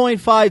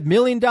 $1.5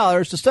 million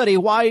to study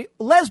why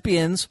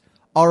lesbians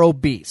are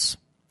obese.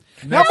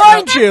 Now,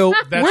 mind you,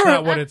 That's we're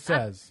not what it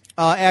says.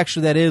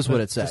 actually, that is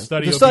what it says.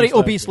 study obese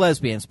obese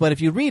lesbians. But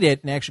if you read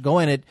it and actually go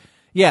in it,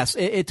 yes,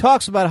 it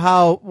talks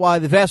about why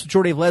the vast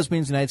majority of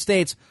lesbians in the United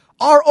States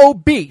are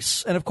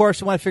obese. And, of course,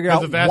 you want to figure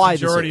out The vast why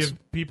majority this is.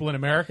 of people in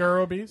America are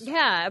obese.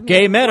 Yeah. I mean,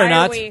 Gay men why are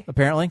not, we-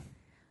 apparently.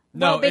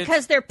 Well, No,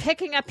 because they're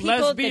picking up people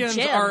lesbians at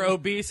the gym. are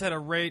obese at a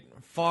rate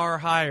far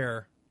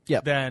higher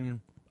Yep.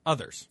 than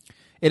others.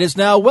 It is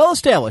now well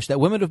established that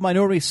women of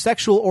minority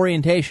sexual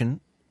orientation,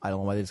 I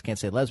don't know why they just can't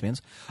say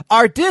lesbians,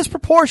 are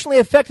disproportionately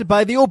affected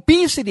by the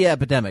obesity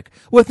epidemic,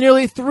 with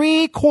nearly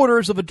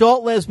 3/4 of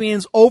adult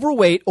lesbians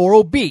overweight or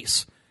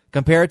obese,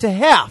 compared to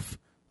half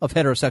of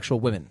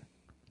heterosexual women.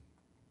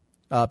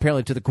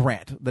 Apparently to the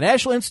grant. The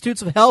National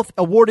Institutes of Health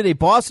awarded a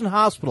Boston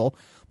hospital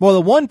more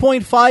than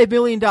 $1.5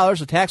 million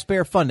of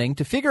taxpayer funding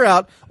to figure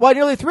out why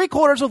nearly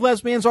 3/4 of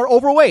lesbians are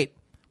overweight,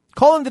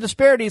 calling the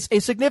disparities a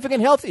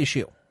significant health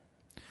issue.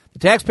 The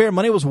taxpayer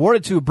money was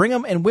awarded to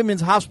Brigham and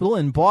Women's Hospital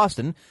in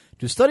Boston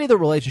to study the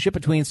relationship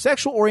between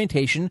sexual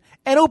orientation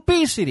and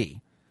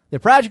obesity. The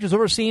project is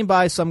overseen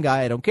by some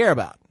guy I don't care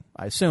about.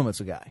 I assume it's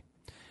a guy.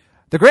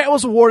 The grant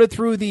was awarded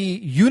through the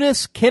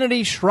Eunice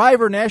Kennedy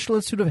Shriver National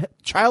Institute of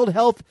Child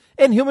Health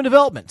and Human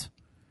Development.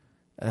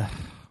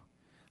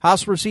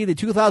 Hospital received a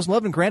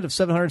 2011 grant of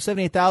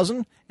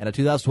 $778,000 and a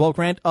 2012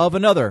 grant of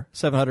another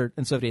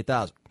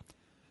 $778,000.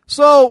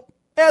 So,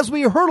 as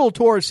we hurtle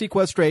towards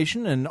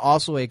sequestration and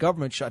also a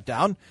government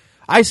shutdown,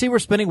 I see we're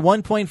spending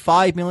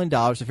 $1.5 million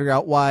to figure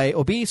out why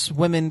obese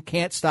women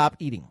can't stop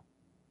eating.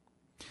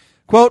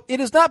 Quote, it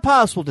is not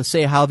possible to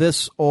say how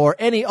this or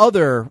any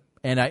other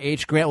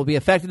NIH grant will be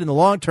affected in the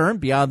long term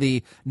beyond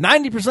the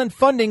 90%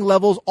 funding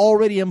levels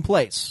already in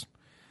place.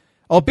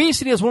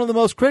 Obesity is one of the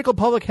most critical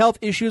public health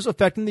issues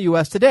affecting the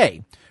U.S.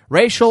 today.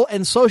 Racial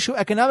and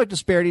socioeconomic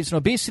disparities in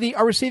obesity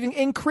are receiving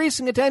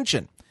increasing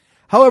attention.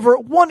 However,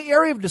 one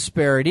area of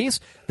disparities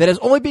that is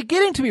only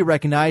beginning to be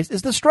recognized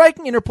is the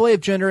striking interplay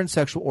of gender and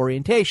sexual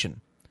orientation.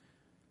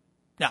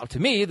 Now, to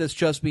me, this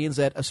just means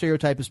that a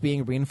stereotype is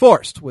being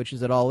reinforced, which is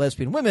that all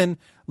lesbian women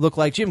look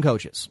like gym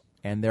coaches,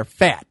 and they're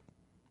fat.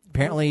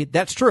 Apparently,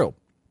 that's true.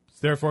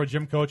 Therefore,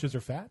 gym coaches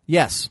are fat?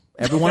 Yes.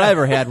 Everyone I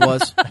ever had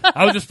was.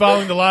 I was just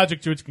following the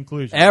logic to its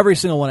conclusion. Every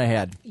single one I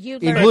had. You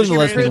including the learned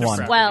lesbian your one.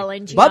 roots well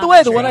in By the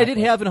way, the one I geometry.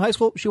 did have in high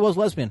school, she was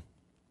lesbian.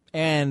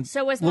 And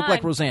So was looked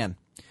like mine. Roseanne.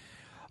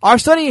 Our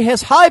study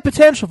has high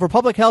potential for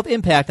public health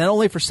impact, not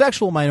only for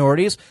sexual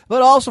minorities,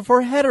 but also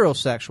for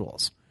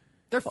heterosexuals.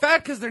 They're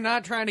fat because they're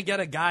not trying to get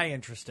a guy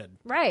interested.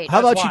 Right. How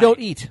about why. you don't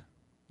eat?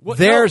 Well,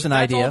 There's no, an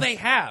that's idea. all they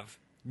have.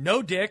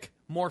 No dick,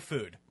 more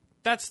food.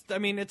 It's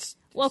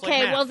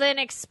Okay, well then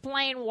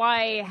explain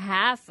why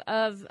half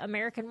of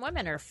American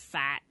women are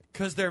fat.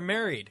 because they're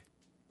married.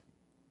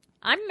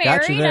 I'm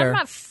Got you married. there. I'm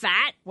not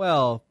fat.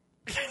 Well,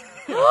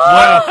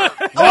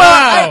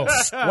 Wow.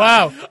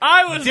 Wow.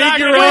 I was Dig not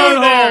your gonna own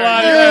go hole there.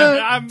 out of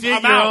it. I'm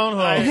Dig your out. own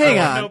hole. I hang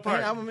have on. no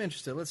part. I'm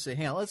interested. Let's see.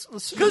 Hang on.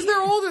 Let's Because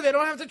they're older, they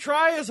don't have to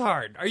try as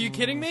hard. Are you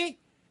kidding me?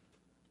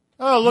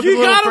 Oh, look You at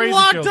little got them crazy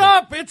locked children.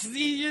 up.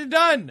 You're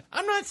done.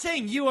 I'm not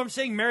saying you. I'm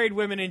saying married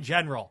women in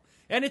general.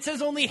 And it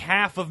says only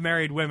half of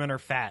married women are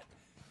fat.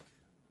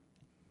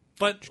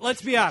 But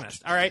let's be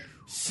honest, all right?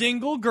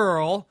 Single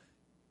girl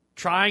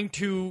trying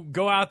to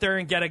go out there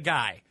and get a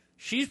guy.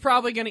 She's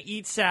probably going to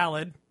eat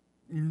salad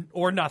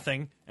or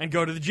nothing and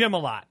go to the gym a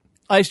lot.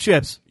 ice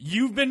chips.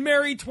 You've been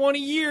married 20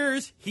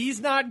 years.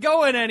 He's not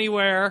going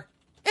anywhere.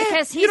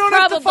 Because You he's don't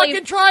have to probably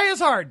fucking try as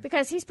hard.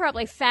 because he's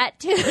probably fat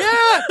too.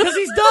 Yeah, because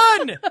he's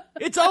done.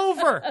 It's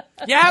over.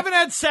 You haven't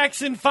had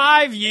sex in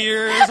 5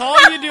 years.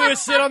 All you do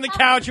is sit on the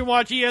couch and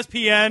watch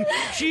ESPN.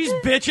 She's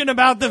bitching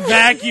about the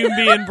vacuum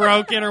being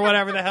broken or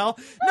whatever the hell.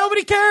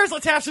 Nobody cares.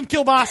 Let's have some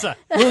kielbasa.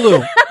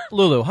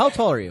 Lulu, how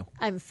tall are you?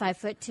 I'm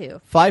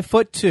 5'2",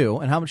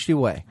 5'2", and how much do you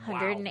weigh?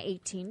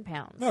 118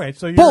 pounds. All right,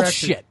 so you're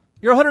Bullshit. actually-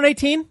 You're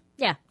 118?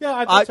 Yeah.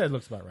 yeah, I'd say it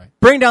looks about right.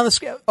 Bring down the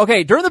scale.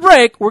 Okay, during the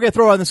break, we're going to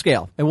throw on the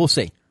scale, and we'll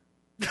see.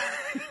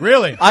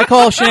 Really? I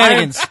call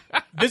shenanigans.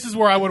 This is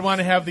where I would want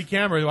to have the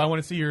camera. I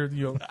want to see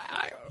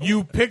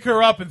you pick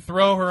her up and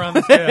throw her on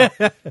the scale.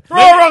 Throw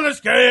her on the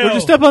scale. Would you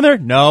step on there?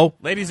 No.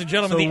 Ladies and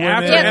gentlemen, So the women-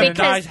 After Yeah, M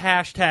because- Dies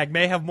hashtag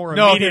may have more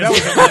No, immediate that was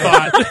a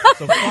thought.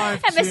 So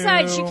 5'2", And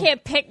besides, you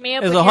can't pick me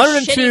up It's with your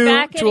 102 shitty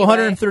back to anyway.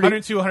 130.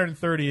 102,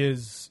 130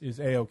 is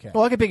A-okay.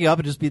 Well, I could pick you up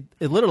and just be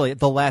literally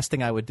the last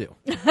thing I would do.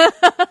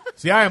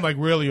 See, I am like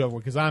really over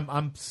because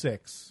I'm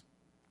 6.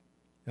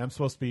 And I'm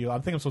supposed to be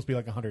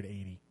like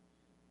 180.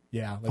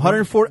 Yeah. Like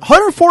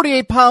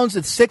 148 pounds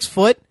at 6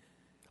 foot.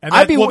 And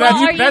I'd be- well, Well,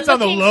 are you that's on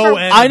the looking low for-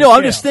 end. I of know. the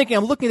I'm just scale. thinking.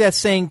 I'm looking at that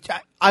saying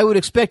I would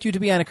expect you to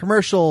be on a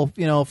commercial,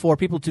 for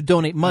people to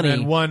donate money.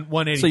 And then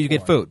 184. So you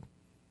get food.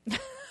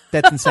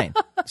 That's insane.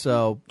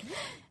 So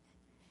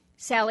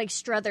Sally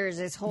Struthers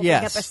is holding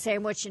Yes. up a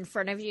sandwich in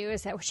front of you.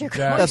 Is that what you're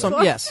Exactly. going that's for?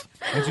 what, yes.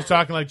 And she's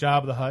talking like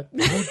Jabba the Hutt.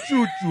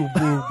 Choo choo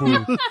boo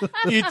boo.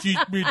 Itchy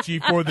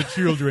bitchy for the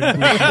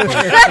children.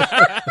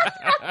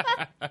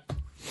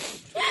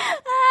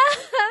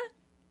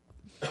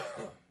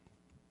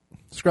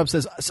 Scrub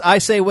says, I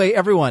say weigh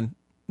everyone.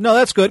 No,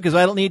 that's good because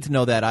I don't need to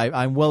know that.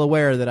 I'm well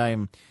aware that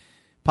I'm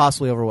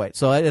possibly overweight.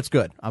 So it's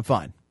good. I'm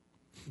fine.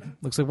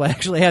 Looks like we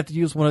actually have to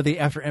use one of the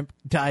After Imp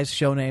Dies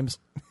show names.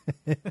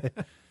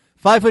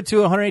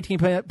 5'2",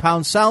 118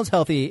 pounds sounds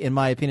healthy in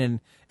my opinion.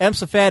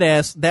 Emp's a fat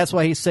ass. That's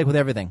why he's sick with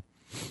everything.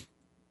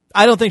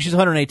 I don't think she's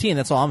 118.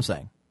 That's all I'm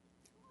saying.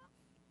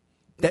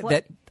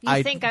 What?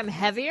 You think I'm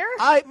heavier?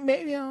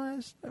 Maybe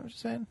I'm just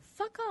saying.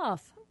 Fuck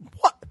off.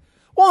 What?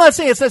 Well, I'm not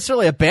saying it's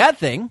necessarily a bad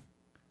thing.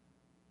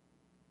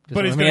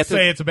 But he's going to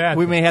say it's a bad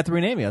We thing. may have to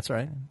rename you. That's all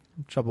right.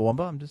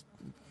 Chubbawamba.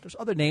 There's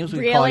other names we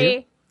can Really? call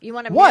you. You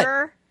want a What?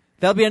 mirror?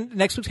 That'll be on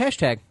next week's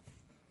hashtag.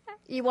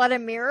 You want a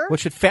mirror? What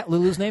should Fat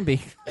Lulu's name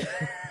be?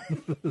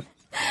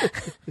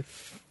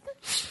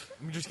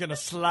 I'm just gonna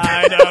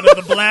slide out of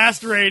the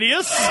blast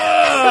radius.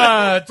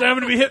 Time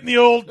to be hitting the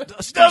old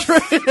stuff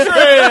trail.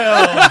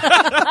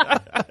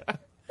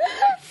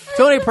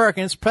 Tony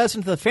Perkins,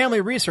 president of the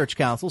Family Research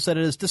Council, said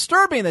it is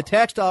disturbing that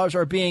tax dollars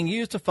are being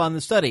used to fund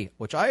the study,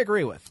 which I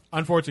agree with.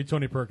 Unfortunately,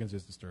 Tony Perkins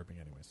is disturbing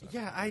anyway. So.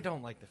 Yeah, I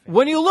don't like the family.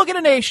 When you look at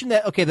a nation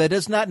that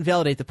does not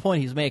invalidate the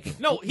point he's making.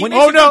 No, he when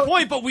makes a good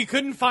point, but we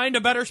couldn't find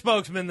a better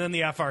spokesman than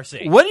the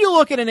FRC. When you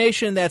look at a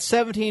nation that's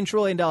 $17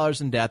 trillion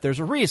in debt, there's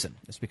a reason.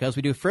 It's because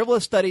we do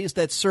frivolous studies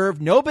that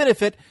serve no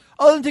benefit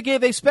other than to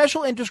give a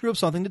special interest group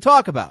something to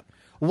talk about.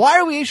 Why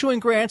are we issuing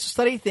grants to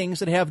study things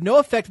that have no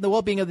effect on the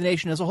well-being of the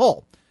nation as a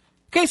whole?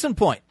 Case in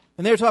point,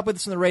 and they were talking about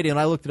this on the radio, and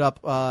I looked it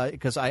up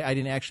because I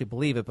didn't actually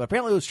believe it, but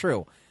apparently it was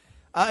true.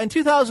 In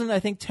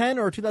 2010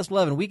 or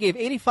 2011, we gave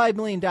 $85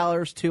 million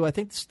to, I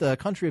think it's the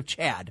country of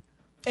Chad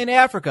in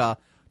Africa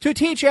to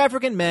teach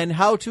African men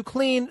how to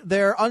clean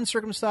their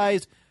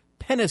uncircumcised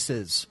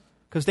penises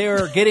because they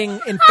were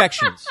getting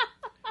infections.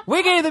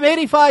 We gave them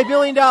 $85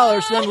 million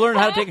for them to learn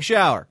how to take a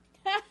shower.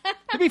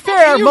 To be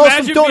fair, most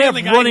of them don't have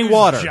running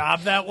water.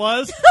 Job that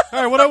was.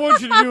 All right, what I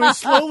want you to do is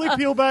slowly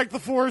peel back the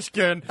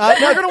foreskin. You're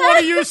going to want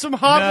to use some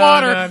hot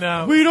water.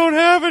 No. We don't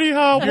have any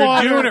hot You're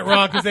water. doing it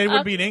wrong because they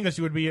would be in English.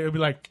 It would be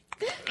like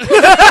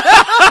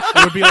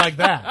it would be like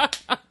that.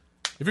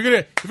 If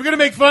you're gonna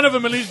make fun of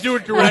him, at least do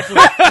it correctly.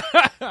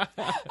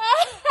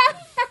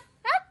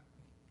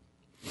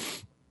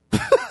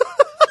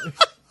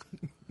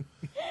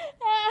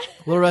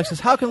 Little Rex says,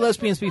 how can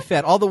lesbians be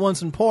fat? All the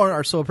ones in porn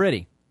are so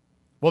pretty.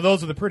 Well,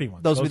 those are the pretty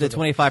ones. Those would be the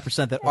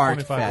 25% that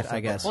aren't 25% fat, I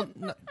guess. Well,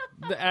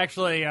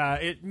 actually,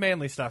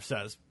 manly stuff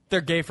says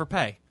they're gay for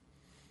pay.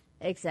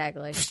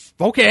 Exactly.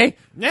 Okay.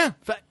 Yeah.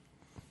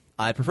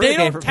 I prefer They gay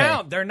don't for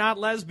count. pay. They're not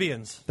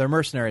lesbians. They're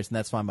mercenaries, and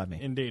that's fine by me.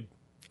 Indeed.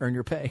 Earn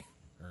your pay.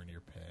 Earn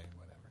your pay,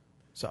 whatever.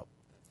 So,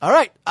 all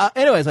right.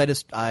 Anyways,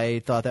 I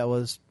thought that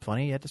was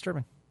funny yet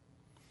disturbing.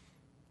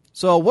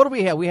 So, what do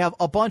we have? We have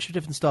a bunch of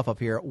different stuff up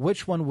here.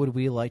 Which one would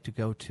we like to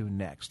go to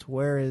next?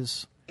 Where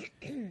is...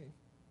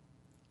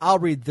 I'll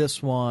read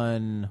this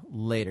one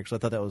later because I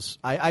thought that was...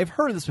 I've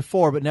heard of this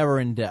before, but never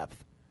in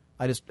depth.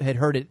 I just had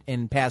heard it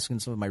in passing in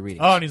some of my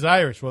readings. Oh, and he's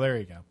Irish. Well, there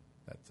you go.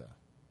 That's.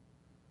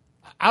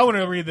 I want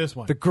to read this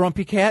one. The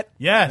Grumpy Cat?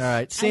 Yes. All right. I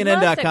love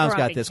the CNN.com's got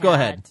Grumpy this. Cat. Go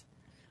ahead.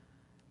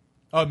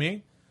 Oh,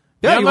 me?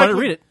 Yeah, The you want to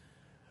unlikely- read it.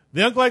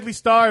 The unlikely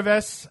star of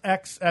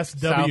SxSW.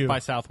 South by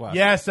Southwest.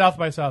 Yeah, South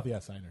by South.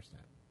 Yes, I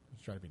understand.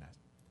 Just trying to be nice.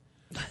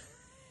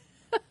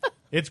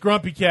 It's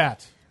Grumpy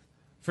Cat.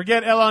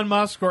 Forget Elon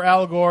Musk or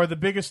Al Gore. The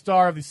biggest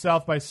star of the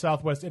South by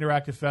Southwest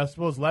Interactive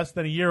Festival is less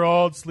than a year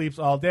old, sleeps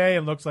all day,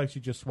 and looks like she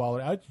just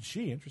swallowed.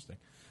 Interesting.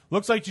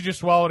 Looks like she just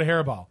swallowed a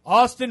hairball.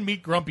 Austin,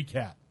 meet Grumpy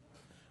Cat.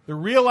 The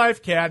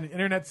real-life cat, an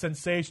internet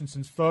sensation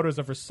since photos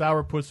of her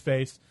sourpuss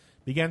face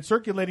began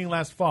circulating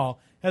last fall,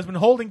 has been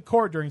holding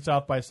court during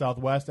South by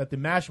Southwest at the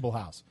Mashable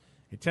House,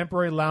 a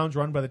temporary lounge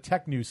run by the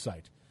tech news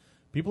site.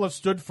 People have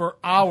stood for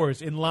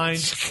hours in line,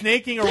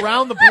 snaking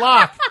around the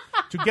block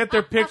to get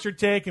their picture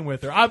taken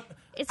with her. I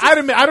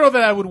don't know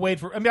that I would wait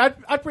for... I mean,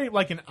 I'd wait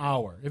like an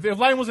hour. If the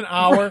line was an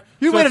hour...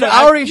 You so wait it's an like-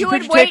 hour, you You should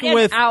would picture wait taken an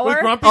with... hour? With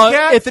Grumpy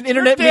Cat? It's an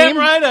internet You're damn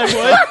meme? right I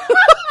would.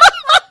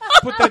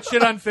 Put that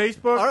shit on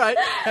Facebook. All right.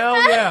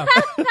 Hell yeah.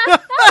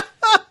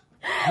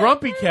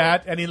 Grumpy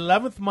Cat, an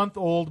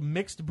 11th-month-old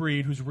mixed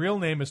breed whose real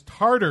name is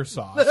Tartar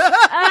Sauce,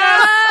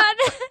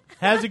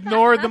 has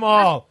ignored them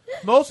all.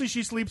 Mostly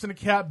she sleeps in a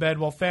cat bed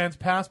while fans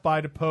pass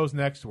by to pose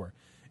next to her.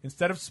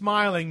 Instead of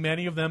smiling,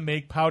 many of them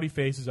make pouty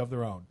faces of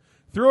their own.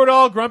 Through it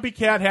all, Grumpy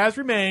Cat has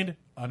remained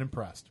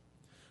unimpressed.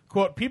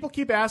 Quote, people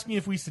keep asking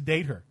if we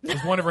sedate her,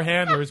 says one of her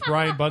handlers,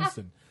 Brian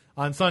Bunston,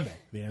 on Sunday.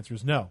 The answer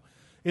is no.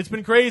 It's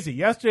been crazy.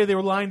 Yesterday they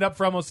were lined up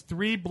for almost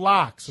 3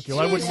 blocks. Okay,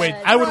 well, I wouldn't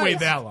wait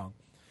that long.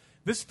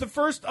 This is the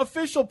first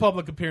official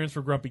public appearance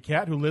for Grumpy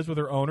Cat, who lives with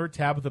her owner,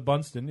 Tabitha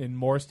Bunston, in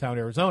Morristown,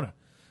 Arizona.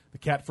 The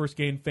cat first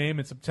gained fame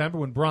in September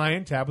when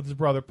Brian, Tabitha's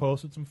brother,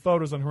 posted some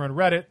photos on her on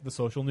Reddit, the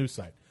social news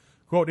site.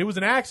 Quote, "It was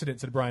an accident,"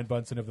 said Brian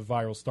Bunsen of the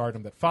viral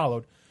stardom that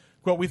followed.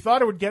 Quote, "We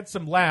thought it would get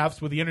some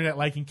laughs with the internet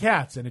liking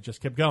cats, and it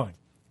just kept going."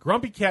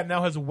 Grumpy Cat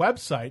now has a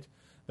website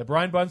that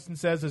Brian Bunsen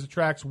says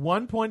attracts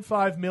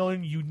 1.5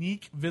 million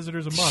unique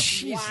visitors a month.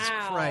 Jesus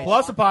Christ.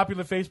 Plus a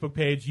popular Facebook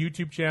page,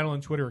 YouTube channel,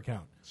 and Twitter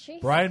account.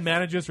 Jesus. Brian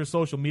manages her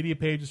social media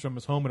pages from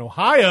his home in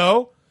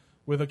Ohio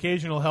with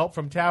occasional help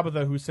from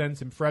Tabitha, who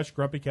sends him fresh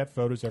Grumpy Cat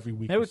photos every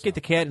week. Maybe we or could get so.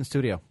 the cat in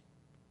studio.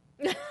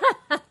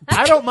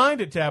 I don't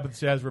mind it, Tabitha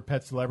says, for a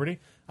pet celebrity.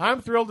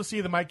 I'm thrilled to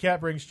see that my cat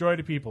brings joy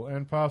to people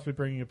and possibly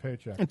bringing a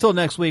paycheck. Until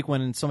next week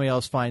when somebody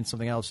else finds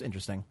something else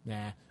interesting.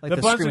 Nah. Like the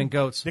Bunsen screaming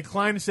goats.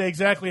 declined to say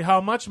exactly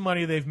how much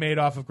money they've made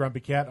off of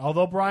Grumpy Cat,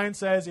 although Brian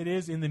says it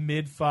is in the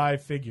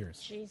mid-5 figures.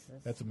 Jesus.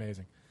 That's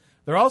amazing.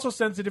 They're also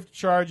sensitive to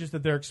charges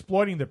that they're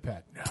exploiting their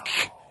pet. No.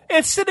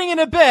 It's sitting in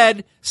a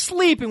bed,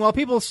 sleeping, while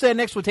people stand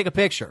next to it and take a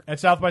picture. At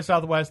South by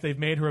Southwest, they've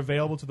made her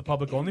available to the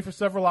public only for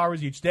several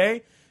hours each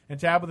day, and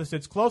Tabitha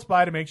sits close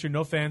by to make sure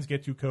no fans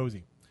get too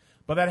cozy.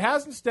 But that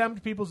hasn't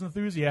stemmed people's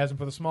enthusiasm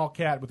for the small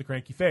cat with the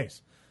cranky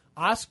face.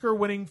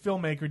 Oscar-winning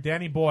filmmaker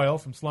Danny Boyle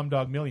from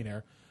Slumdog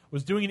Millionaire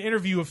was doing an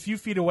interview a few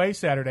feet away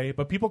Saturday,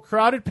 but people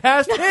crowded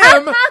past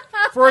him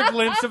for a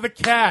glimpse of the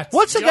cat.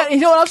 What's it got? You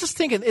know what? I was just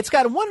thinking, it's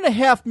got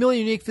 1.5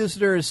 million unique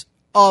visitors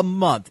a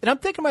month. And I'm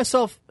thinking to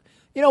myself,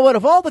 you know what?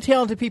 Of all the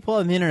talented people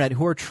on the internet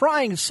who are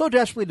trying so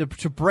desperately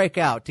to break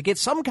out, to get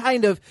some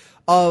kind of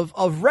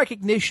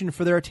recognition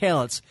for their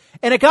talents,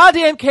 and a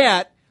goddamn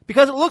cat,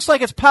 because it looks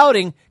like it's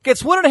pouting,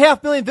 gets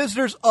 1.5 million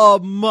visitors a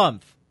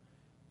month.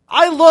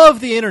 I love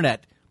the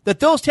internet. That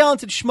those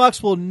talented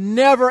schmucks will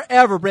never,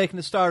 ever break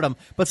into stardom,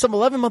 but some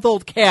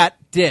 11-month-old cat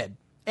did.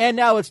 And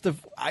now it's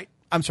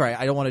I'm sorry,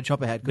 I don't want to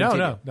jump ahead. Continue.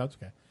 No, it's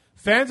okay.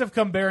 Fans have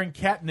come bearing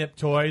catnip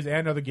toys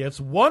and other gifts.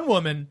 One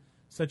woman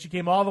said she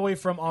came all the way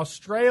from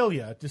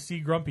Australia to see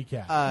Grumpy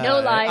Cat. No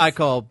lies. I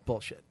call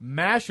bullshit.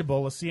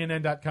 Mashable, a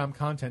CNN.com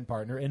content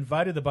partner,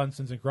 invited the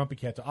Bunsens and Grumpy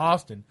Cat to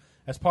Austin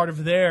as part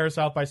of their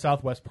South by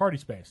Southwest party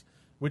space,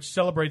 which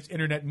celebrates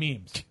internet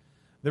memes.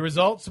 The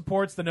result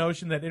supports the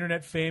notion that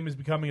internet fame is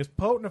becoming as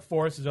potent a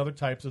force as other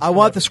types of I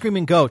want the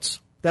screaming goats.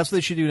 That's what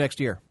they should do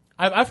next year.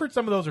 I've heard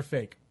some of those are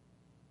fake.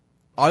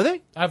 Are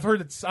they? I've heard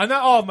that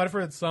not all of them. I've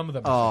heard that some of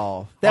them.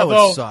 Oh, that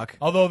would suck.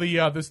 Although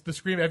the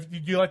scream, do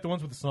you like the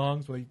ones with the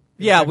songs? Where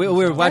Yeah, we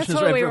were watching this That's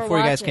what right we were before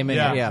you guys watching. came in.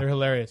 Yeah, here. they're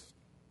hilarious.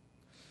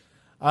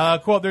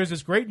 Quote, "There's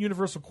this great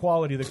universal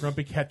quality that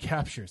Grumpy Cat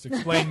captures,"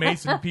 explained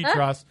Mason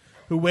Petros,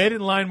 who waited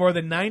in line more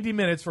than 90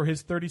 minutes for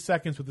his 30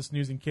 seconds with the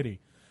snoozing kitty.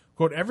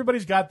 Quote,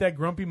 "Everybody's got that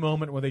grumpy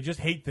moment where they just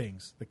hate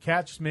things. The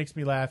cat just makes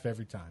me laugh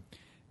every time."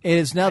 It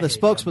is now the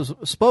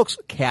spokes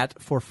cat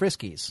for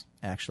Friskies,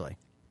 actually.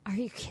 Are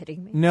you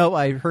kidding me? No,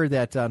 I heard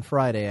that on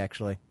Friday,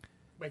 actually.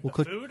 Wait, We'll the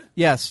click- food?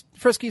 Yes,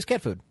 Friskies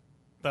cat food.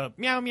 The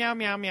meow meow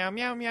meow meow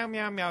meow meow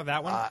meow meow.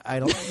 That one. I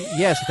don't.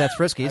 Yes, that's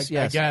Friskies. I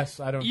yes. guess.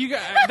 I don't.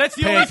 That's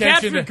the Pay only cat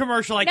attention food to-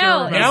 commercial I No, can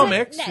remember. Meow is it-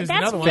 Mix that's is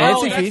another one. Fancy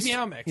Oh, that's Feast?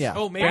 Meow Mix. Yeah.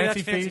 Oh, maybe Fancy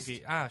that's Fancy Feast?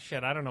 Feast. Ah,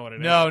 shit, I don't know what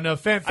it is. No.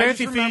 Fancy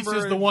just Feast is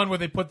remember- the one where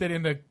they put that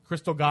in the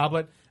crystal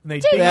goblet and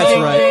they. That's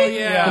Oh, right.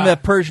 yeah. And the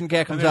Persian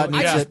cat comes out and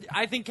Yeah. eats it.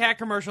 I think cat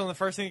commercial, and the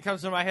first thing that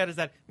comes to my head is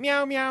that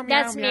meow meow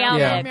meow. That's meow, Meow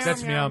Yeah. Mix.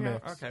 That's Meow Mix.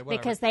 Okay, whatever.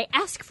 Because they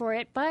ask for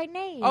it by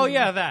name. Oh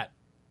yeah, that.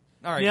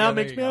 All right. Meow yeah, there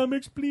Mix, you go. Meow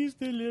Mix, please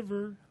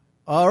deliver.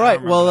 All right.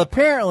 remember Well, that.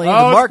 apparently Oh,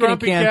 the it's marketing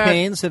Grumpy Cat.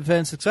 campaigns have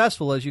been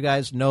successful, as you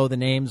guys know the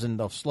names and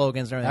the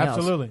slogans and everything else.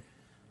 Absolutely.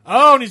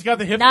 Oh, and he's got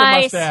the hipster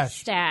Nice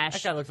mustache. That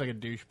stash. guy looks like a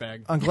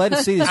douchebag. I'm glad to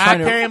see this I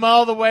kind of. came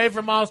all the way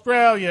from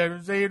Australia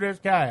to see this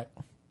cat.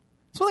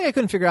 Something I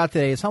couldn't figure out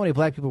today is how many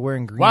black people are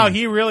wearing green. Wow,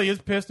 he really is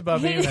pissed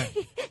about being there.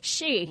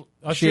 She.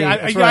 Oh, She, I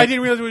that's right.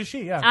 didn't realize it was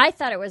she. Yeah, I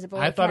thought it was a boy.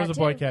 I thought it was a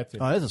boy too. cat too.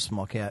 Oh, it is a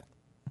small cat.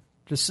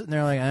 Just sitting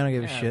there like, I don't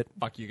give a shit.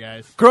 Fuck you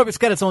guys. Grow up, it's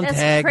got its own That's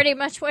tag. pretty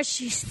much what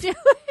she's doing.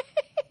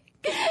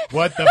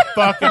 What the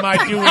fuck am I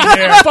doing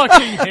here?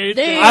 Fucking hate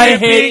Dude. you. I am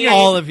hate being-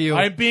 all of you.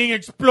 I'm being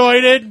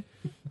exploited,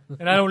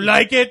 and I don't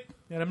like it,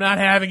 and I'm not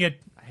having it.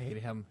 I hate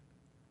him.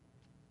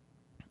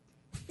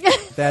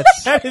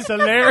 That's That is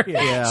hilarious.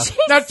 yeah.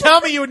 Now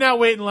tell me you would not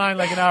wait in line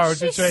like an hour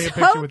to show you a so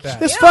picture with that.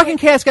 This fucking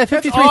cat's got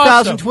 53,000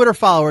 awesome. Twitter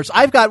followers.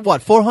 I've got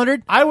what,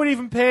 400? I would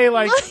even pay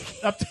like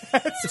up to.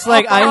 It's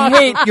like I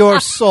hate your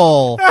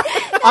soul.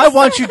 I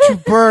want you to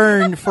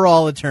burn for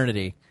all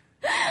eternity.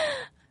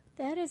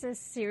 That is a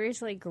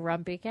seriously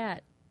grumpy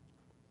cat.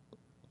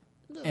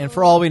 And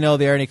for all we know,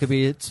 the irony could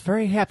be it's a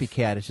very happy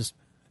cat. It's just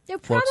It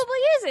probably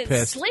is. It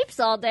pissed. sleeps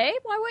all day.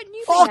 Why wouldn't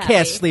you be all happy?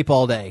 cats sleep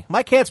all day.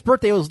 My cat's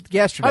birthday was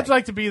yesterday. I'd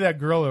like to be that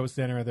girl that was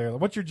standing right there.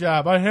 Like, what's your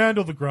job? I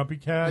handle the grumpy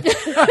cat.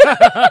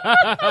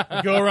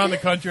 I go around the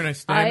country and I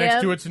stand I next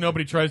am- to it so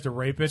nobody tries to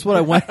rape it. That's what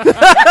I went.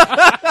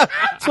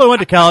 That's what I went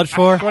to college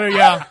for.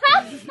 Yeah.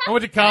 I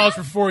went to college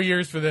for 4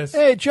 years for this.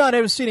 Hey, John, I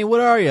haven't seen you. What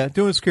are you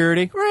doing?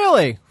 Security?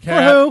 Really?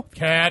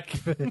 Cat.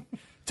 For who? Cat.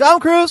 Tom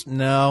Cruise?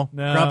 No.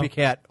 No. Grumpy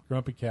cat.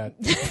 Grumpy cat.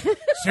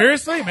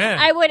 Seriously, man.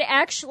 I would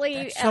actually.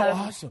 That's so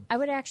awesome. I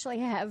would actually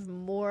have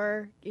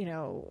more,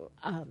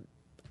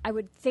 I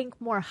would think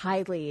more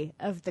highly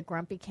of the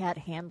grumpy cat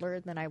handler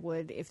than I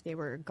would if they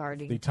were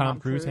guarding The Tom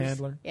Cruise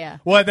handler? Yeah.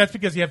 Well, that's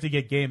because you have to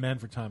get gay men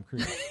for Tom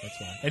Cruise.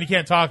 That's why. And you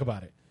can't talk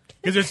about it.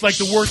 Because it's like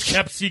the worst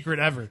kept secret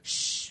ever.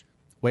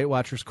 Weight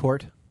Watchers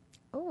Court.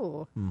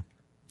 Oh.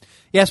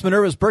 Yes,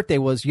 Minerva's birthday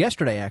was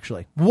yesterday,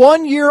 actually.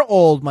 1 year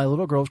old. My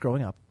little girl's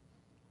growing up.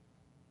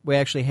 We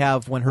actually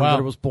have when her Wow.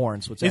 litter was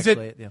born. So it's Is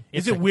actually, it yeah.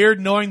 is it weird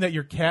knowing that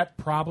your cat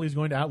probably is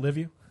going to outlive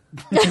you?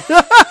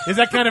 Is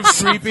that kind of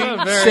creepy?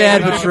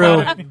 Sad but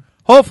true.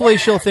 Hopefully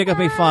she'll think of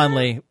me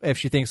fondly if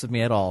she thinks of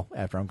me at all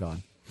after I'm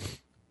gone.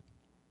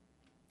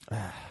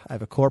 I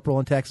have a corporal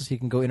in Texas. He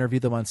can go interview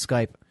them on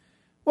Skype.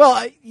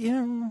 Well,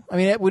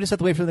 we just have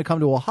to wait for them to come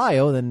to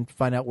Ohio, then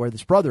find out where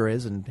this brother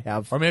is and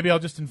have... Or maybe I'll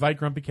just invite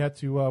Grumpy Cat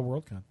to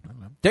Worldcon. I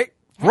don't know.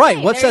 Right,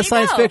 what's there that you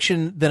science go.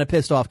 fiction than a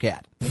pissed off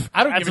cat?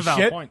 I don't That's give a a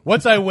valid shit. point.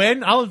 Once I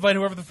win, I'll invite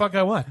whoever the fuck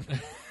I want.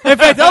 In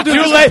fact, I'll do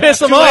Too this late, to piss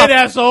them too off. late,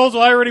 assholes.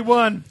 I already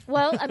won.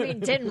 Well, I mean,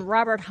 didn't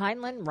Robert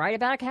Heinlein write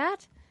about a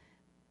cat?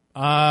 The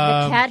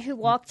Um, cat who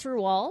walked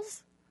through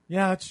walls?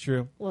 Yeah, that's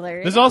true. Well, there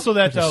you There's go. also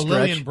that There's a stretch.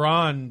 Lillian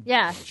Braun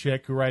Yeah.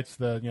 chick who writes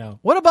the,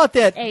 What about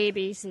that?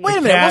 ABC. Wait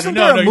a minute, cat. wasn't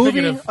No, there no, a you're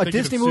movie, thinking of a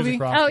Disney Susan movie?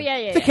 Crawford. Oh,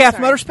 yeah. The Cat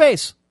from sorry. Outer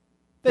Space.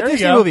 That There you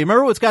Disney go. movie.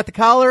 Remember, it's got the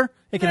collar.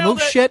 It can Nailed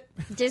move it. shit.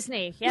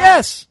 Disney. Yeah.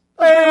 Yes.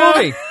 That's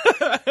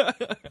a great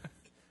movie.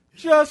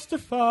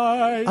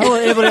 Justified. I don't know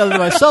if anybody other than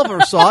myself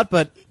ever saw it,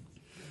 but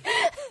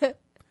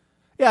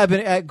yeah, I've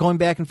been going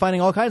back and finding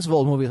all kinds of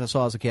old movies I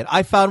saw as a kid.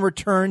 I found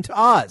Return to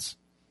Oz.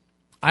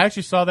 I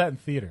actually saw that in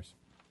theaters.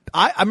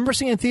 I remember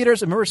seeing it in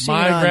theaters. I remember seeing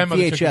My it on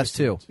grandmother took me to VHS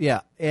too. see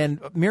Yeah, and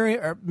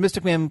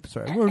Mystic Man.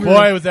 Sorry,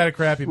 Boy, was that a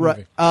crappy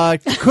movie.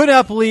 could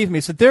not believe me.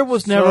 So there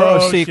was never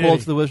So a sequel shitty.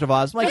 to The Wizard of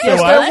Oz. I'm like, Yes,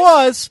 yes, there there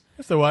was,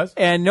 Yes, there was.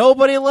 and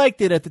nobody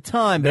liked it at the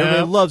time. But No.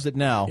 everybody loves it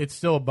now. It's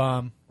still a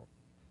bomb.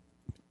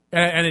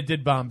 And it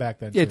did bomb back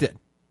then, It too. did.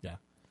 Yeah.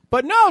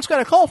 But no, it's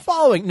got a cult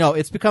following. No,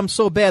 it's become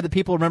so bad that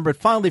people remember it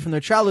fondly from their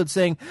childhood,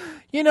 saying,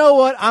 "You know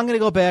what? I'm going to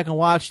go back and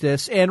watch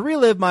this and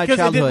relive my Because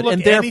it childhood." didn't look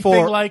And therefore,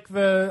 anything like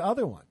the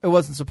other one. it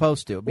wasn't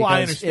supposed to. Because Well,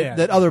 I understand.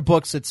 that other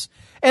books,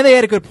 and they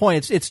had a good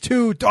point. It's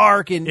too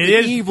dark and It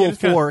is evil it is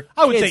kinda- for.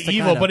 I would kids say to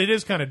evil, kinda- but it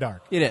is kind of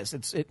dark. it is. Well,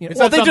 It's they not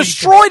something you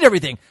destroyed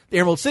everything. The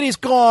Emerald City's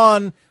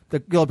gone.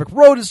 The Yellow Brick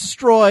Road is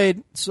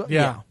destroyed. So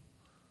Yeah.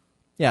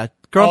 yeah.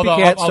 Grumpy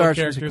Cat all the stars.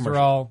 characters are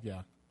all,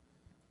 yeah.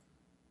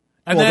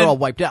 And Well, they're all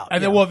wiped out,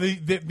 And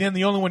yeah. then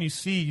the only one you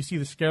see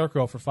the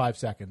Scarecrow for 5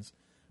 seconds.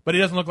 But he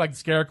doesn't look like the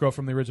Scarecrow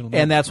from the original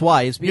movie. and that's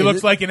why he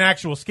looks like an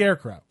actual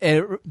Scarecrow.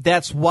 And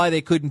that's why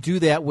they couldn't do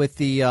that with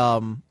the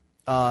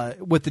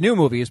new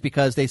movies,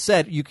 because they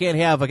said you can't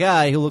have a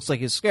guy who looks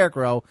like his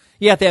Scarecrow.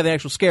 You have to have an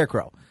actual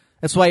Scarecrow.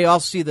 That's why you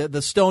also see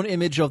the stone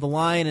image of the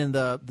Lion and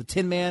the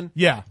Tin Man.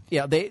 Yeah.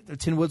 Yeah, the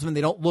Tin Woodsman,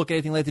 they don't look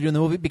anything like they do in the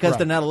movie because Right.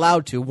 they're not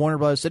allowed to. Warner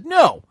Brothers said,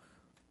 no,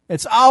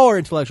 it's our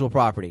intellectual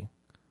property.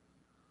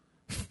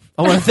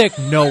 I want to thank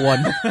no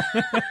one.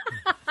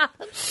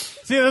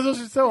 See,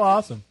 those are so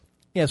awesome.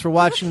 Yes, we're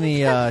watching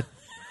the.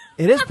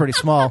 It is pretty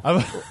small.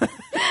 We're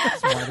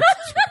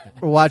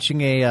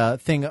watching a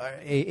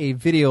a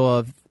video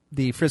of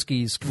the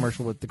Friskies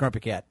commercial with the Grumpy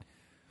Cat.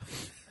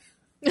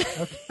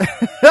 It's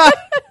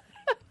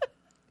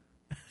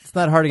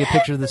not hard to get a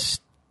picture of this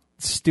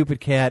stupid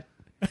cat.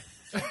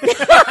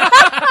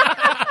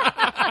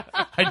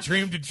 I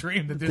dreamed a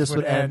dream that this This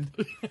would end.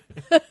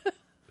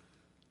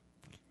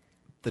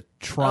 The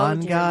Tron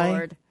Oh, dear guy.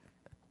 Lord.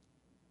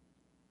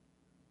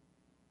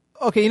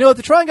 Okay, you know what?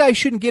 The Tron guy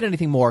shouldn't get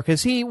anything more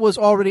because he was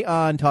already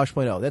on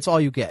Tosh.0. That's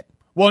all you get.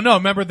 Well, no,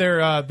 remember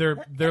their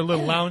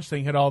little lounge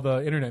thing had all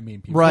the internet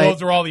meme people. Right.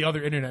 Those are all the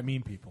other internet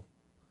meme people.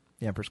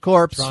 The Emperor's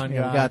Corpse. Tron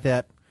yeah, we guy. got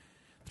that.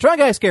 The Tron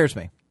guy scares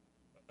me.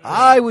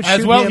 I would shoot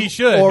As well, him he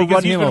should, or because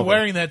run he's him been over.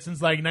 wearing that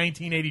since like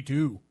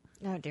 1982.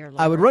 Oh, dear Lord.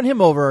 I would run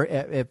him over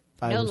if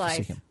I No was to life.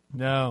 see him.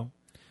 No.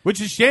 Which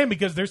is a shame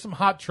because there's some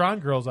hot Tron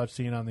girls I've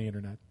seen on the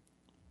internet.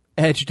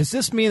 Edge, does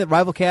this mean that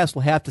Rivalcast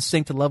will have to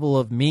sync to the level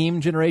of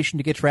meme generation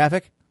to get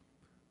traffic?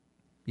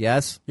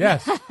 Yes.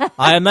 Yes.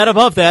 I am not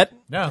above that.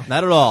 No.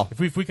 Not at all.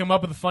 If we come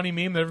up with a funny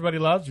meme that everybody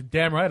loves, you're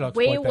damn right I'll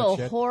exploit We will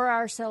that shit. whore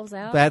ourselves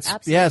out. That's-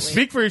 Absolutely. yes.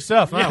 Speak for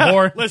yourself, not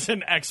whore.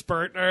 Listen,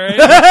 expert, all right?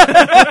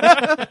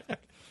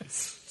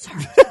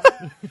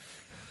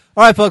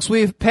 All right, folks,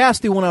 we've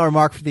passed the 1 hour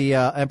mark for the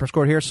Emperor's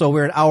Court here, so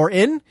we're an hour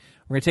in.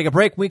 We're going to take a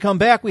break. When we come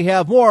back, we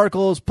have more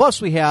articles, plus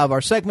we have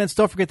our segments.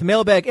 Don't forget the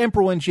mailbag,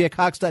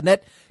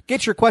 emperorwing@cox.net.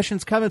 Get your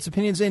questions, comments,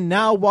 opinions in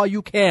now while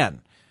you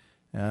can.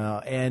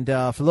 And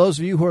for those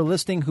of you who are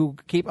listening who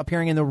keep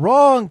appearing in the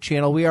wrong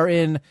channel, we are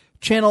in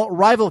channel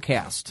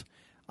Rivalcast,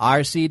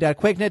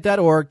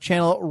 rc.quakenet.org,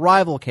 channel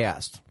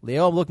Rivalcast.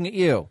 Leo, I'm looking at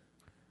you.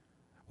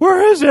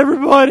 Where is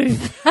everybody?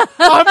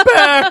 I'm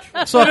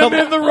back. So I'm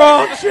in the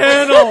wrong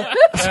channel.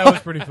 That was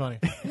pretty funny.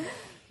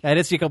 I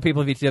did see a couple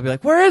people at VTW be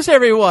like, where is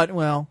everyone?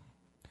 Well,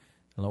 I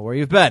don't know where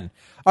you've been.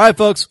 All right,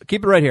 folks,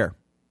 keep it right here.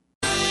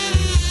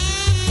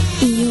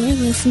 You're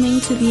listening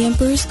to The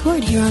Emperor's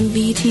Court here on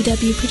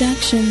VTW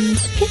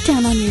Productions. Get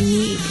down on your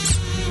knees.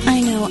 I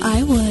know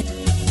I would.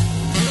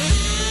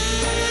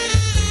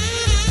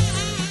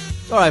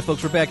 All right,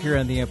 folks, we're back here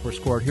on the Emperor's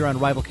Court, here on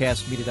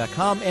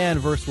RivalCastMedia.com and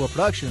Versatile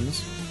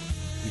Productions,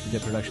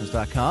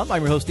 VTWProductions.com.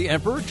 I'm your host, the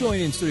Emperor,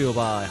 joined in studio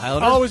by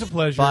Highlander. Always a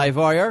pleasure. By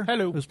Varyar,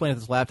 Hello. who's playing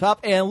with his laptop,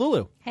 and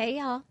Lulu. Hey,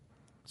 y'all.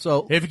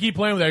 So, If you keep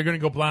playing with that, you're going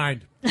to go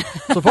blind.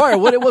 Varyar,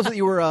 what it was that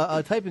you were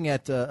typing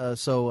at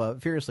so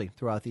furiously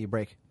throughout the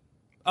break?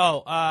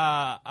 Oh,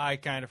 I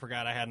kind of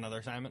forgot I had another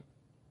assignment.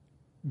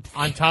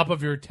 On top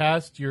of your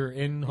test, your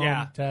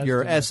in-home test?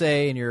 Your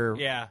essay and your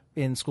Yeah.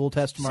 in-school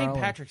test tomorrow?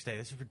 St. Patrick's Day.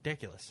 This is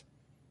ridiculous.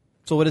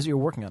 So what is it you're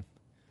working on?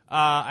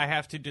 I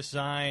have to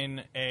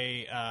design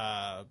a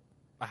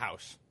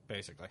house,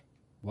 basically.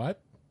 What?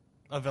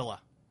 A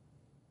villa.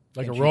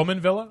 Like a Roman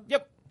villa?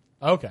 Yep.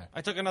 Okay.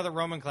 I took another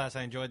Roman class.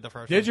 I enjoyed the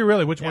first one. Did you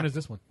really? Which one is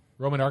this one?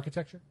 Roman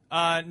architecture?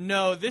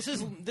 No, this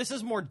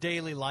is more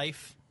daily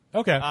life.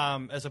 Okay.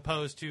 As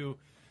opposed to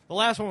the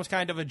last one was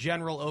kind of a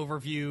general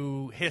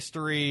overview,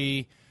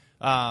 history,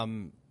 how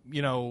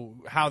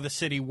the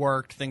city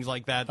worked, things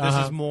like that.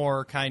 This is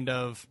more kind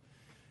of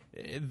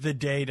the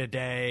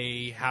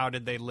day-to-day, how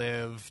did they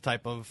live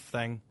type of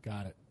thing.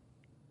 Got it.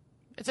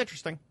 It's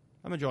interesting.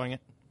 I'm enjoying it.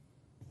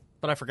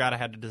 But I forgot I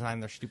had to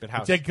design their stupid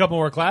house. Take a couple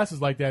more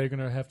classes like that, you're going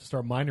to have to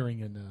start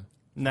minoring in...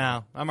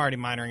 No, I'm already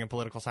minoring in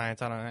political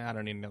science. I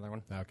don't need another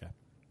one. Okay.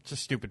 It's a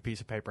stupid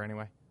piece of paper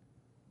anyway.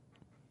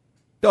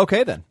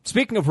 Okay, then.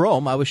 Speaking of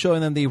Rome, I was showing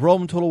them the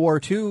Rome Total War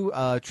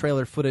 2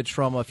 trailer footage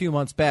from a few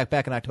months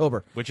back in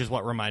October. Which is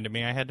what reminded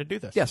me I had to do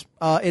this. Yes.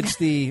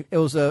 It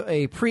was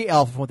a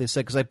pre-alpha from what they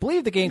said, because I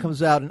believe the game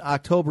comes out in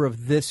October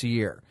of this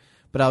year.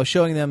 But I was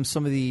showing them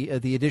some of the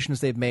additions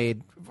they've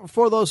made.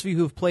 For those of you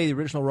who've played the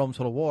original Rome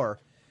Total War,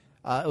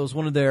 it was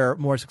one of their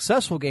more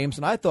successful games,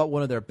 and I thought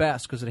one of their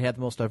best, because it had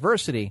the most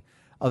diversity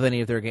of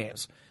any of their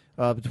games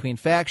between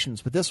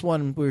factions. But this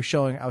one I was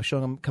showing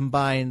them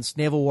combines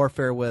naval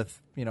warfare with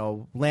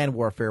land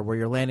warfare, where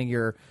you're landing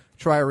your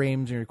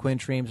triremes and your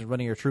quintriremes and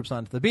running your troops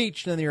onto the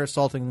beach, and then you're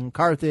assaulting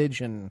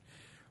Carthage, and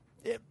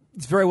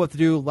it's very what to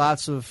do.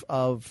 Lots of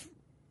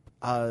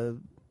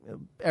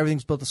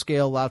everything's built to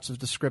scale, lots of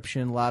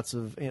description, lots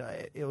of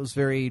it was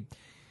very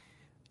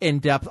in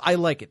depth. I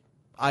like it.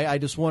 I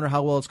just wonder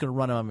how well it's going to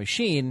run on a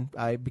machine.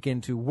 I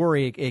begin to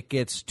worry it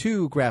gets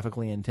too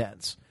graphically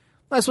intense.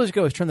 I suppose you can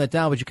always turn that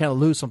down, but you kind of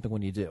lose something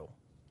when you do.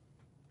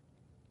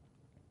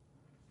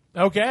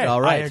 Okay. All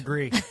right. I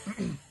agree.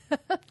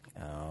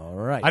 All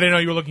right. I didn't know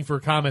you were looking for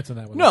comments on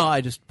that one. No,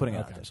 I just putting it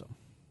out there. So,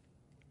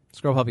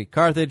 Scroll Puppy,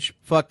 Carthage,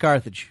 fuck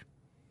Carthage.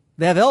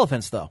 They have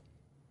elephants, though.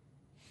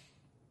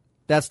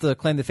 That's the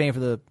claim to fame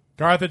for the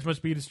Carthage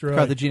must be destroyed.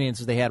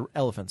 Carthaginians, is they had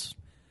elephants.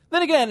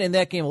 Then again, in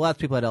that game, lots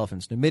of people had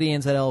elephants.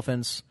 Numidians had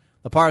elephants.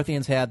 The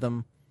Parthians had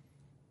them.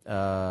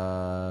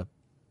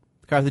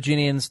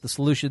 Carthaginians, the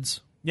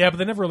Seleucids. Yeah, but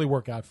they never really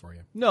work out for you.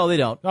 No, they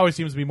don't. It always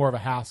seems to be more of a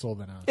hassle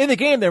than a... In the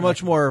game, they're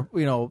much more,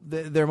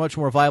 they're much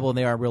more viable than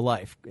they are in real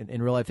life.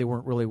 In real life, they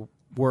weren't really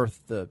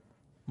worth the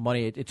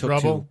money it took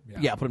Trouble?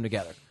 to put them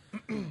together.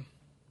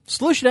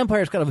 Seleucid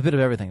Empire's got a bit of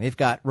everything. They've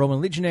got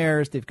Roman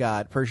legionnaires, they've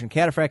got Persian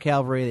cataphract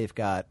cavalry, they've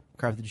got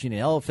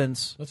Carthaginian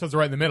elephants. That sounds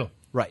right in the middle.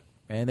 Right.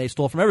 And they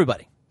stole from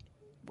everybody.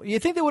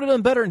 You'd think they would have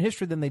done better in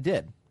history than they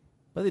did,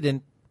 but they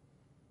didn't.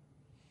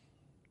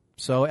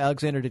 So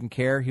Alexander didn't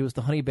care. He was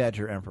the honey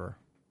badger emperor.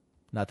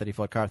 Not that he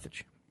fought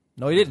Carthage.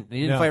 No, he didn't.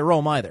 He didn't fight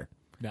Rome either.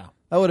 No.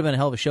 That would have been a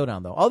hell of a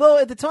showdown, though. Although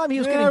at the time he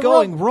was getting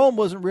going, Rome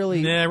wasn't really...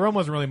 Yeah, Rome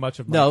wasn't really much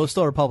of much. No, it was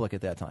still a republic at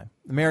that time.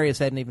 Marius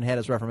hadn't even had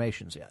his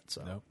reformations yet.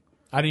 So No.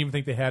 I didn't even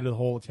think they had the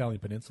whole Italian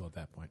peninsula at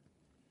that point.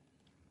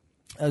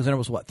 Alexander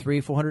was what,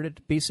 400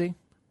 BC?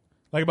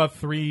 Like about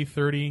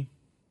 330,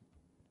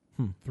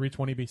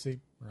 320 BC,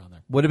 around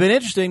there. Would have been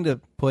interesting to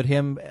put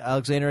him,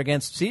 Alexander,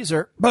 against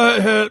Caesar.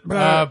 But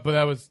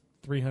that was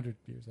 300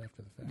 years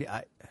after the fact.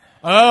 Yeah,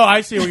 Oh, I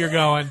see where you're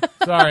going.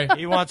 Sorry.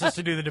 He wants us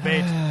to do the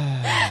debate.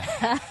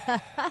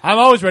 I'm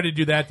always ready to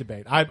do that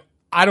debate. I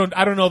don't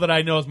know that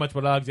I know as much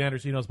about Alexander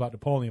as he knows about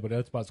Napoleon, but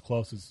that's about as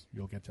close as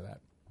you'll get to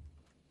that.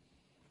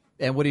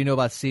 And what do you know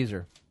about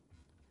Caesar?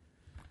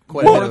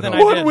 Quite More a bit than of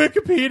I it. What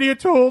did. Wikipedia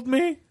told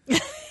me.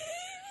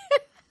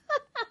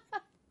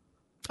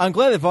 I'm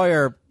glad that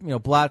Varyar,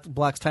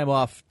 blocks time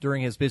off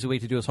during his busy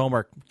week to do his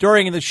homework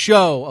during the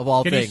show of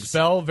all Can you things.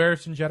 spell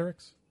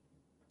Vercingetorix?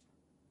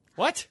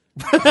 What?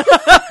 You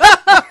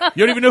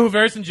don't even know who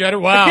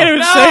Vercingetorix? Wow. I can't even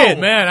No! say it.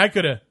 Man, I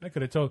could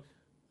have told.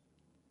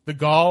 The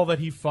Gaul that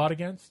he fought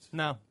against?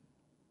 No.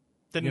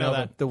 Didn't You know know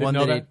that. The Didn't one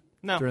know that that?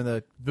 he, No. during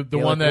the The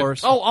one that-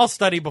 Wars. Oh, I'll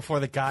study before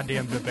the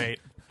goddamn debate.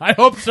 I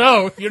hope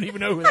so. You don't even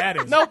know who that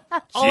is. Nope.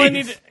 All I Jeez.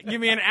 need to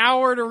give me an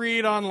hour to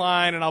read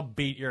online, and I'll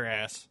beat your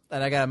ass.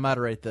 And I got to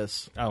moderate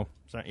this. Oh,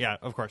 sorry. Yeah,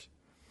 of course.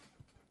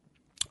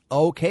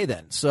 Okay,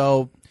 then.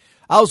 So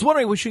I was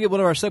wondering we should get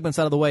one of our segments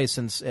out of the way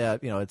since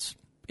it's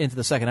into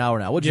the second hour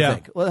now. What'd you Yeah.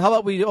 think? Well, how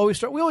about we always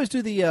start? We always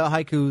do the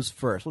haikus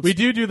first. We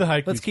do the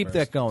haikus. Let's keep first.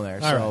 that going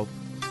there. All so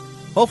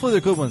hopefully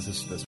they're good ones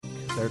this week.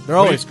 They're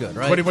always good,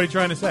 right? What are you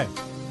trying to say?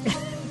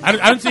 I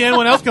don't see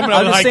anyone else coming up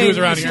I'm with just haikus saying,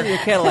 around you see here. your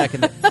Cadillac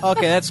in it.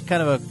 Okay, that's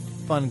kind of a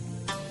fun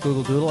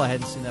Google Doodle. I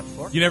hadn't seen that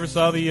before. You never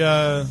saw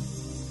the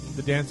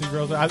dancing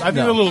girls? I think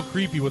No. they're a little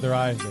creepy with their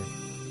eyes there.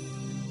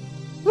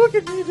 Look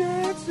at me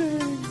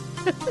dancing.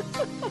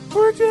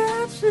 We're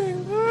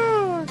dancing.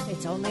 Look.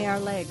 It's only our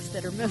legs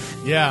that are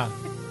moving. Yeah.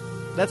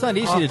 That's not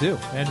easy to do.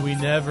 And we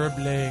never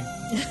blink.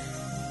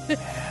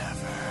 Never.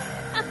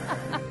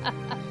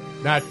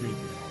 Not creepy.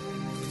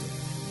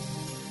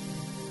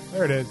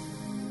 There it is.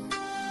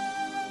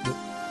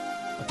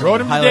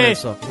 Wrote him today.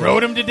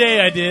 Wrote him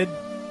today, I did.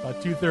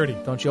 About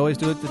 2:30. Don't you always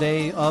do it the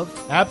day of?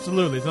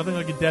 Absolutely. It's nothing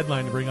like a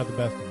deadline to bring out the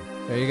best of you.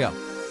 There you go.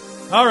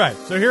 All right.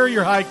 So here are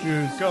your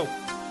haikus. Go.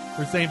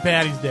 For St.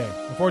 Patty's Day.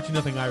 Unfortunately,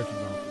 nothing Irish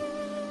involved.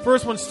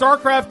 First one,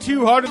 StarCraft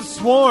 2, Heart of the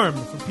Swarm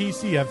for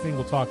PC. I think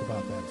we'll talk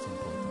about that at some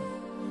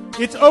point.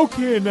 It's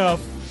okay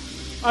enough.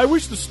 I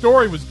wish the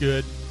story was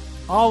good.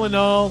 All in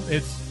all,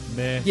 it's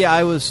meh. Yeah,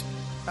 I was.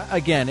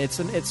 Again,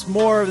 it's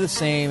more of the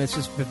same. It's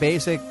just the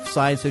basic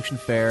science fiction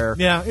fare.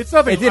 Yeah, it's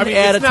nothing. It didn't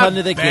add it's a ton not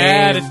to the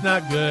bad, game. It's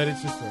not good.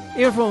 It's just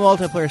even from a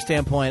multiplayer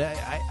standpoint,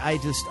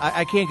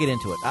 I can't get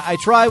into it. I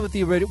tried with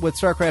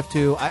StarCraft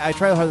 2. I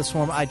tried with Heart of the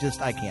Swarm. I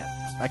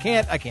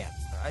can't.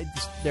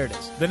 There it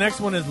is. The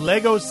next one is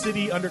Lego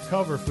City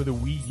Undercover for the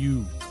Wii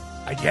U.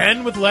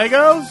 Again with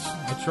Legos?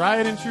 I try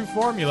it in true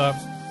formula.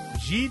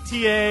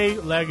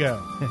 GTA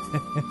Lego.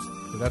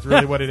 So that's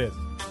really what it is.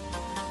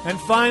 And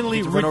finally,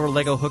 Did you run over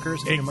Lego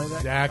hookers?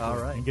 Exactly. All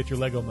right. And get your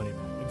Lego money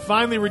back. And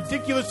finally,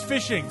 Ridiculous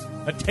Fishing,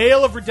 A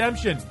Tale of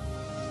Redemption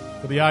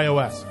for the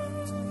iOS.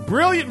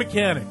 Brilliant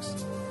mechanics.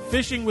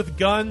 Fishing with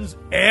guns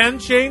and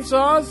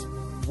chainsaws?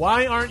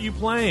 Why aren't you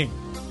playing?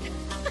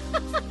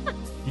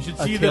 You should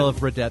see A Tale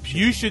of Redemption.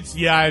 You should.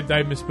 Yeah,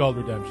 I misspelled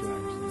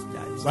redemption.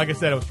 Nice. Like I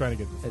said, I was trying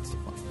to get this. It's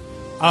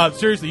fun.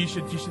 Seriously, you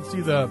should see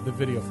the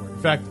video for it. In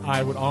fact,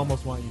 I would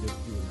almost want you to do it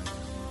right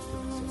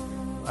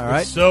now. All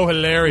right. It's so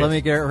hilarious. Let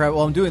me get right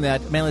while I'm doing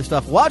that. Manly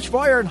stuff. Watch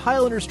Fire and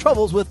Highlander's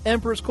Troubles with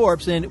Emperor's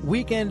Corpse in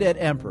Weekend at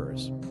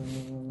Emperor's.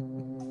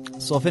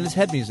 Sylvanus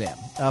Head Museum.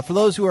 For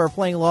those who are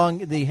playing along,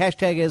 the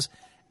hashtag is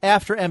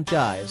After Emp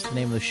Dies, the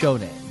name of the show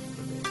name.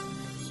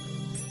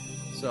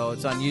 So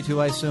it's on YouTube,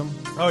 I assume?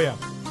 Oh, yeah.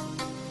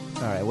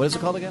 All right. What is it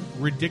called again?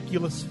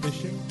 Ridiculous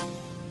Fishing.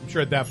 I'm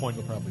sure at that point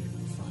you'll probably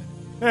find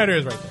it. There it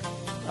is right there.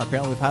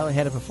 Apparently we've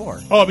had it before.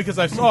 Oh, because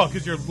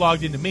because you're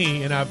logged into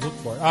me and I've looked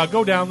for it.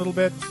 Go down a little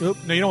bit. Oop.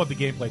 No, you don't want the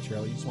gameplay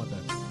trailer. You just want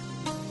that.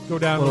 Go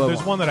down. A little.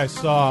 There's one that I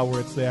saw where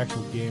it's the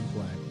actual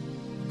gameplay.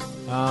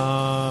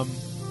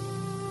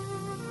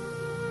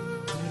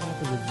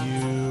 The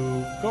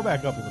review. Go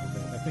back up a little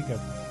bit. I think you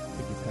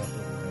passed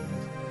over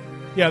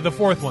that. Yeah, the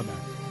fourth one there.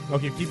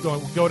 Okay, keep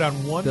going. Go down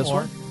one This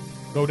more. one?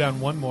 Go down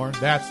one more.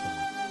 That's the one.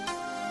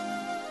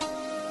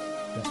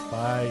 That's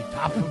by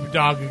top of a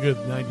dog a good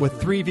 90.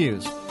 With 3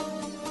 views.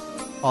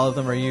 All of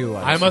them are you.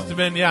 I must have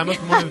been more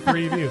than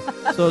 3 views.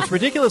 So it's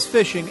Ridiculous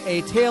Fishing,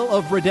 A Tale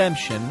of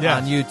Redemption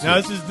on YouTube.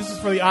 Now this is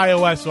for the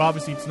iOS, so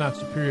obviously it's not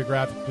superior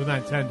graphics. It's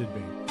not intended to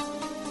be.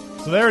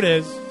 So there it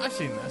is. I've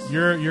seen this.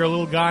 You're a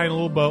little guy in a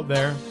little boat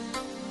there.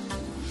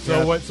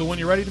 So Yep. So when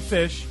you're ready to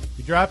fish,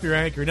 you drop your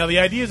anchor. Now the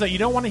idea is that you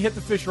don't want to hit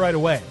the fish right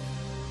away.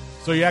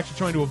 So you're actually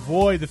trying to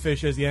avoid the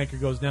fish as the anchor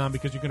goes down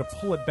because you're going to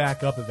pull it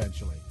back up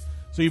eventually.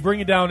 So you bring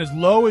it down as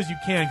low as you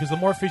can because the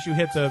more fish you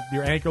hit,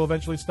 your anchor will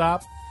eventually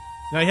stop.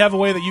 Now you have a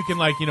way that you can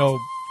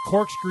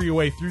corkscrew your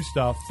way through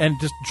stuff and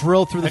just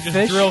drill through the fish.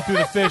 Just drill through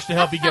the fish to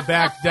help you get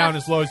back down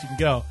as low as you can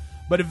go.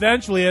 But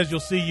eventually, as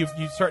you'll see, you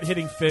start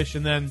hitting fish,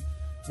 and then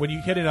when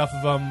you hit enough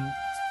of them,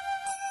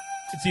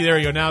 see, there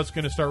you go. Now it's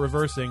going to start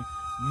reversing.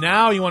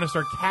 Now you want to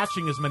start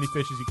catching as many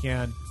fish as you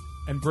can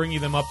and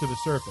bringing them up to the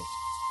surface.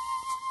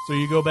 So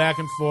you go back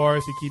and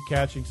forth. You keep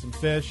catching some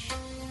fish.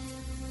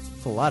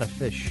 It's a lot of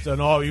fish. So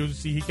no, you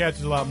see, he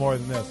catches a lot more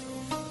than this.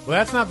 Well,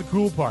 that's not the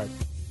cool part.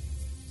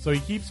 So he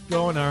keeps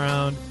going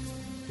around,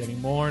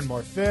 getting more and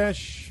more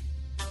fish,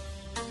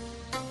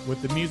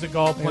 with the music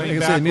all playing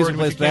backward, the music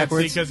plays which you can't see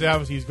backwards. because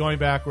obviously he's going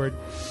backward.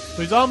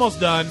 So he's almost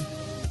done.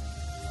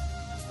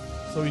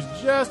 So he's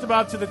just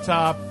about to the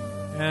top,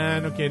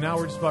 and okay, now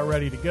we're just about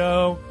ready to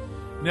go.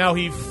 Now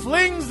he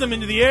flings them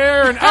into the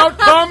air, and out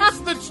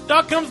comes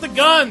the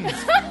guns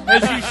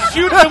as you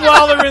shoot them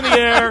while they're in the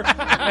air,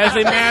 as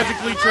they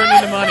magically turn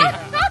into money.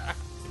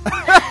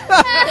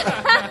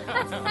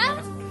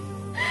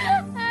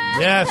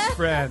 Yes,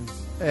 friends.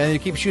 And you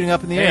keep shooting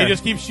up in the air. And you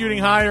just keep shooting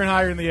higher and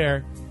higher in the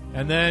air,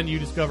 and then you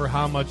discover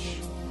how much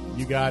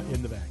you got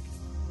in the bank.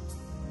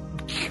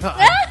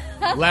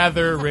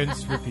 Lather,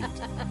 rinse, repeat.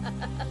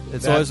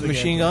 It's always a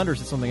machine gun, or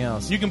is it something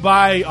else? You can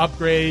buy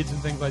upgrades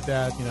and things like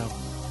that,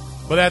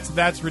 But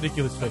that's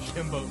ridiculous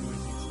fishing.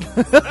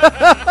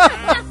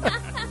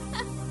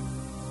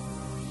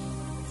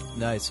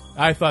 Nice.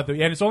 I thought that,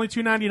 and it's only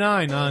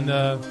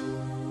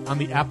 $2.99 on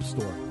the App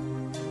Store.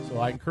 So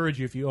I encourage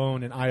you, if you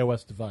own an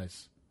iOS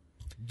device,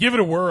 give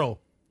it a whirl.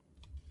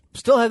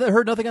 Still haven't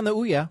heard nothing on the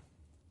Ouya.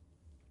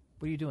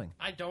 What are you doing?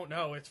 I don't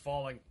know. It's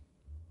falling.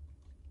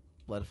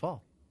 Let it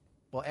fall.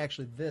 Well,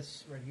 actually,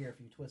 this right here, if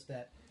you twist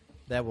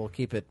that will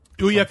keep it.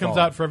 Ouya comes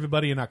out for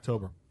everybody in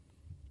October.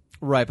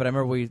 Right, but I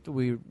remember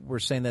we were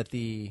saying that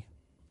if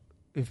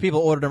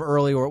people ordered them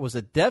early, or was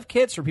it dev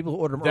kits, or people who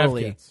ordered them Dev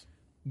early kits.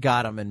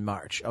 got them in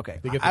March. Okay,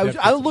 They get the I dev was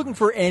kits in looking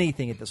for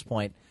anything at this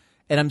point,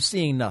 and I'm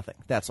seeing nothing.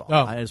 That's all.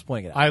 Oh. I'm just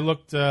pointing it out. I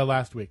looked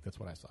last week. That's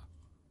what I saw.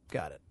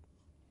 Got it.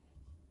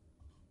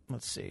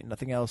 Let's see.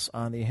 Nothing else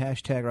on the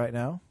hashtag right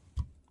now.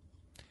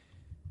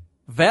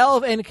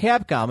 Valve and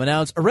Capcom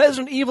announced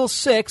Resident Evil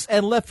 6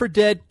 and Left 4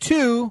 Dead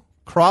 2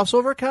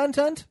 crossover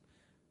content.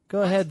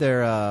 Go ahead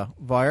there,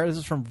 Vire. This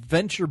is from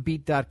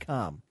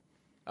VentureBeat.com.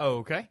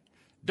 Okay.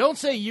 Don't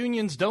say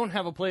unions don't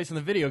have a place in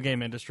the video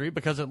game industry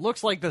because it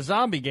looks like the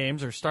zombie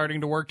games are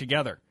starting to work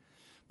together.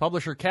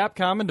 Publisher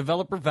Capcom and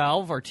developer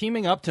Valve are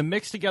teaming up to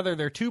mix together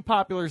their two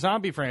popular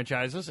zombie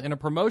franchises in a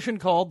promotion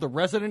called the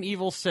Resident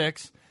Evil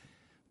 6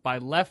 by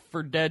Left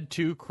 4 Dead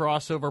 2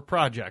 crossover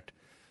project.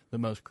 The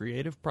most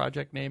creative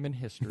project name in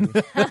history.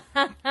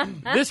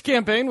 This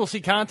campaign will see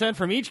content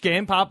from each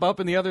game pop up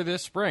in the other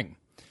this spring.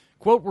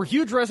 Quote, we're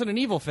huge Resident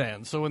Evil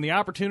fans, so when the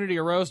opportunity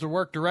arose to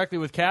work directly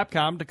with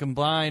Capcom to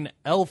combine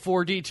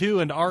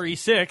L4D2 and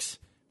RE6,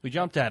 we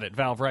jumped at it,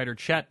 Valve writer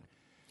Chet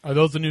Are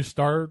those the new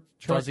Star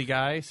Trek Fuzzy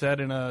guy said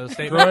in a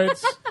statement.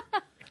 droids?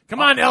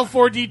 Come on,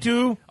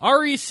 L4D2.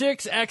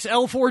 RE6 x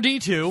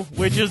L4D2,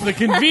 which is the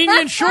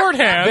convenient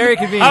shorthand. Very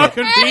How convenient.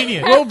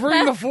 convenient. Will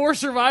bring the 4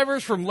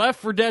 survivors from Left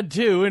 4 Dead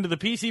 2 into the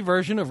PC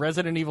version of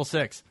Resident Evil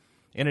 6.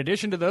 In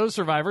addition to those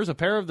survivors, a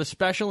pair of the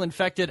special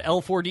infected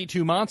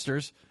L4D2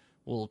 monsters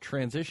will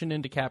transition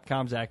into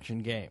Capcom's action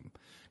game.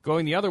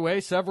 Going the other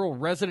way, several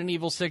Resident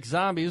Evil 6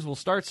 zombies will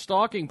start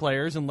stalking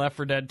players in Left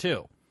 4 Dead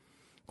 2.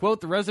 Quote,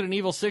 the Resident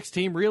Evil 6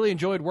 team really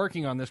enjoyed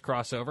working on this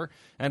crossover,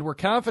 and we're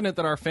confident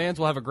that our fans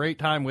will have a great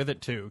time with it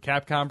too,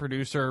 Capcom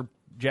producer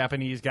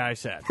Japanese guy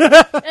said.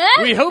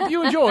 We hope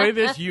you enjoy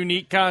this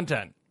unique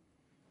content.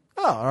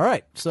 Oh, all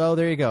right. So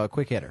there you go. A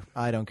quick hitter.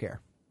 I don't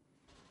care.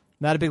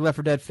 Not a big Left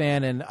 4 Dead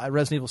fan, and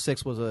Resident Evil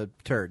 6 was a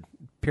turd.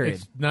 Period.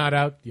 It's not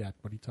out yet.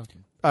 What are you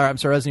talking? All right, I'm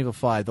sorry, Resident Evil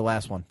 5, the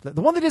last one. The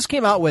one they just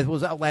came out with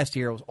was out last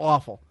year. It was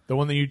awful. The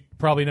one that you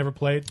probably never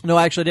played? No,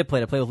 I actually did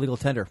play it. I played with Legal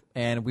Tender,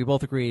 and we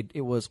both agreed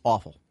it was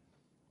awful.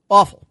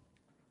 Awful.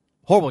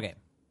 Horrible game.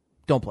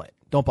 Don't play it.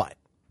 Don't buy it.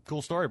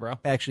 Cool story, bro.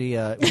 Actually,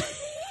 I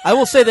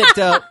will say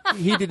that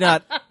he did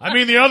not. I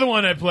mean, the other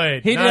one I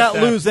played. He did not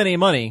that. lose any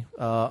money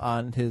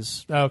on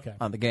his Okay.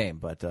 on the game,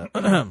 but but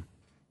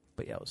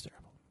yeah, it was terrible.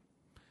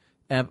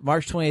 And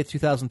March 28th,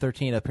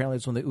 2013. Apparently,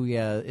 it's when the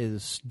Ouya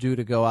is due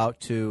to go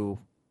out to,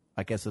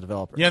 I guess, the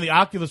developers. Yeah, the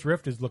Oculus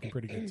Rift is looking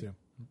pretty good, too.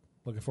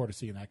 Looking forward to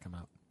seeing that come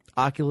out.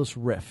 Oculus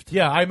Rift.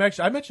 Yeah, I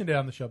mentioned it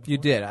on the show before. You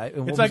did.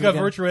 It's like a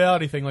virtual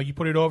reality thing. Like, you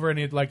put it over, and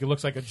it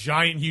looks like a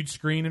giant, huge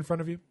screen in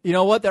front of you. You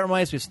know what? That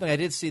reminds me of something I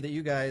did see that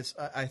you guys,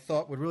 I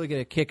thought, would really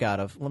get a kick out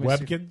of. Let me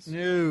Webkins? See.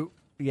 No.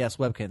 Yes,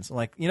 Webkins. I'm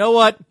like, you know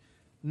what?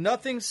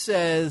 Nothing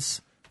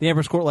says the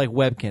Emperor's Court like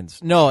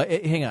Webkins. No,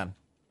 hang on.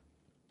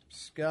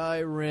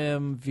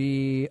 Skyrim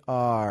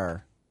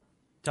VR.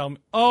 Tell me.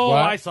 Oh,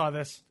 What? I saw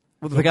this.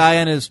 With the guy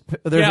on his.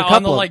 There's yeah, a couple.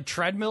 on the like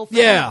treadmill thing?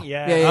 Yeah.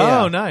 Yeah. Yeah,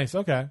 yeah. Oh, nice.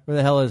 Okay. Where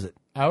the hell is it?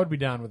 I would be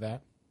down with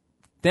that.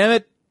 Damn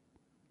it.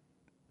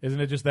 Isn't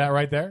it just that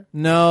right there?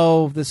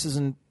 No, this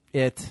isn't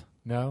it.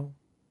 No?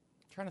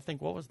 Trying to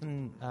think, what was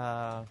the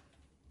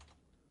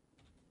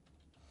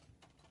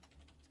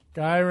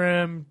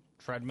Skyrim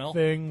treadmill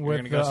thing We're with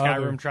gonna go the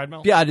Skyrim other-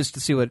 treadmill. Yeah, just to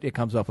see what it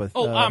comes up with.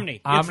 Oh, Omni.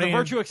 It's the Omni.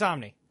 Virtuix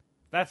Omni.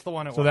 That's the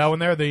one. It So was. that one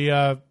there,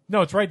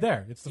 no, it's right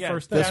there. It's the yeah,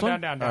 first down, thing.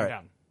 one? down, All right.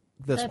 down.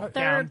 This The one.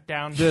 third,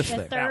 Down. This the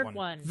thing. third That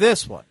one.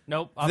 This one.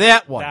 Nope.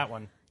 That one. That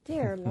one.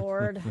 Dear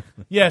Lord.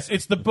 Yes,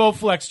 it's the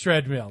Bowflex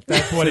treadmill.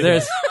 That's what it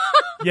There's- is.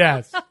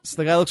 Yes. So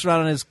the guy looks around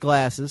on his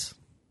glasses.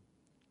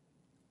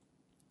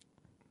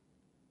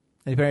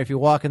 And apparently if you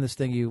walk in this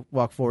thing, you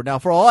walk forward. Now,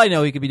 for all I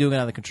know, he could be doing it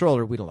on the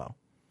controller. We don't know.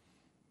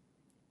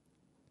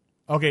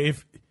 Okay,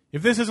 if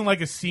this isn't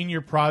like a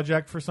senior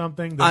project for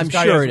something, then I'm this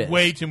guy sure has it is.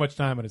 way too much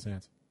time on his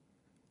hands.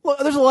 Well,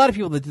 there's a lot of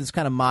people that do this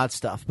kind of mod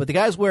stuff, but the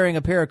guy's wearing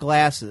a pair of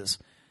glasses,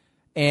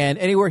 and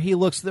anywhere he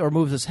looks or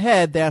moves his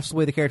head, that's the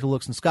way the character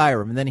looks in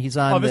Skyrim. And then he's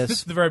on Oh, this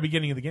is the very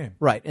beginning of the game.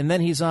 right, and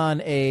then he's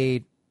on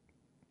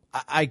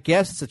I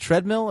guess it's a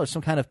treadmill or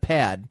some kind of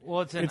pad.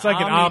 Well, it's It's like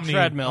an Omni Omni-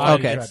 treadmill. Omni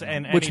Okay, It's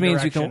an which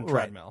means you any-direction can right.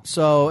 treadmill.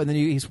 So, and then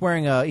he's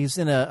wearing he's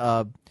in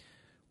a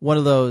one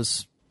of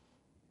those.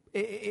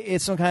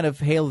 It's some kind of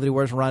halo that he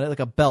wears around it, like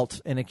a belt,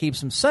 and it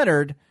keeps him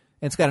centered.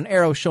 And it's got an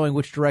arrow showing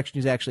which direction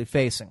he's actually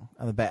facing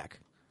on the back.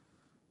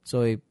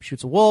 So he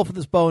shoots a wolf with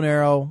his bow and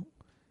arrow.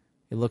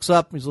 He looks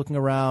up, he's looking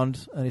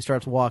around, and he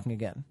starts walking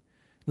again.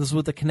 This is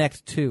with the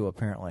Kinect 2,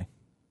 apparently.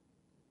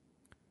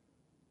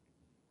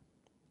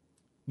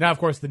 Now, of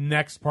course, the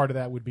next part of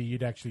that would be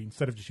you'd actually,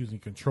 instead of just using a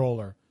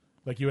controller,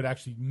 like you would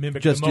actually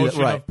mimic Just the do that,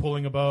 motion right. of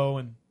pulling a bow,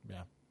 and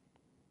yeah,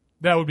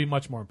 that would be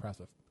much more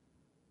impressive.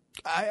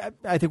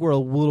 I think we're a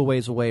little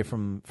ways away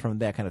from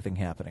that kind of thing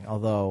happening.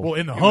 Although, Well,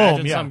 in the Imagine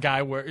home, yeah. some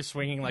guy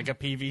swinging like a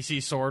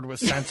PVC sword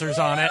with sensors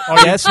on it.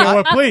 Oh, yes, you know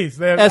what? Please,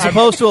 as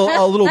opposed to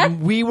a little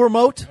Wii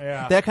remote,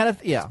 Yeah. that kind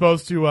of yeah.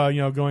 opposed to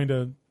going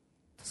to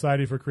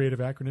Society for Creative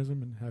Acronym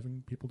and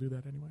having people do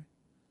that anyway.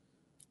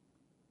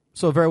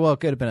 So very well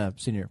could have been a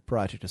senior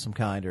project of some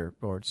kind,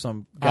 or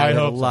some guy I who had a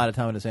hope so. lot of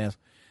time in his hands.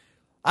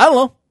 I don't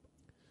know.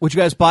 Would you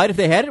guys buy it if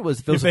they had it? If it was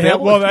If they have,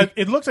 available?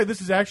 it looks like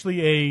this is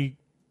actually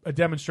a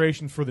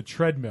demonstration for the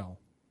treadmill.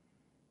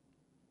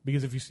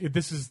 Because if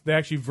this is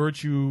actually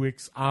Virtue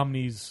X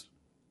Omni's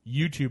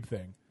YouTube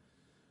thing.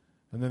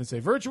 And then they say,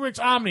 Virtue X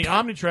Omni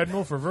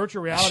treadmill for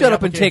virtual reality. Shut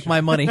up and take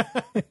my money.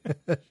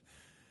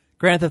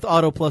 Grand Theft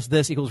Auto plus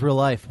this equals real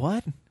life.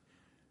 What?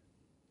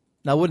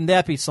 Now, wouldn't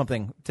that be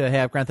something to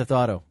have Grand Theft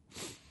Auto?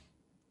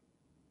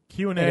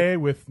 Q&A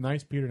with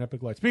Nice Peter and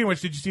Epic Light. Speaking of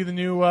which, did you see the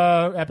new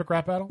Epic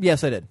Rap Battle?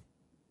 Yes, I did.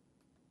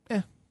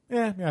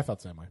 Yeah, I felt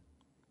the same way.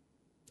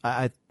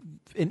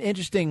 An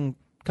interesting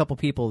couple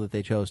people that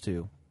they chose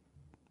to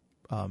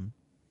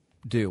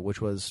do,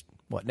 which was,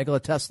 Nikola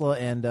Tesla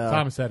and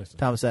Thomas Edison.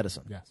 Thomas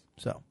Edison. Yes.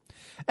 So,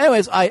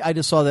 anyways, I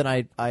just saw that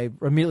and I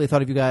immediately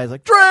thought of you guys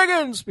like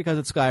dragons because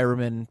it's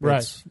Skyrim and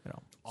it's,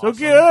 So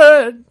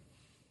good.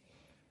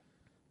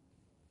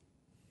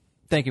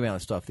 Thank you, man.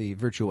 Stuff. The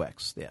Virtue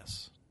X.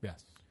 Yes.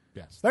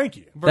 Thank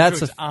you.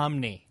 That's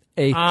Omni.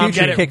 A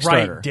future Get it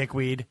Kickstarter. right,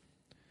 dickweed.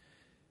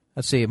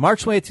 Let's see.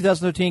 March 28th,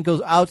 2013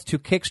 goes out to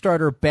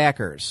Kickstarter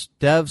backers.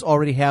 Devs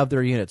already have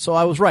their units. So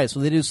I was right. So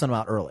they do send them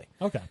out early.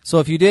 Okay. So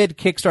if you did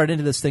Kickstart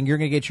into this thing, you're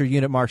going to get your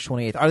unit March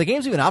 28th. Are the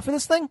games even out for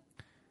this thing?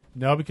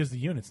 No, because the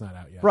unit's not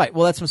out yet. Right.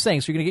 Well, that's what I'm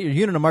saying. So you're going to get your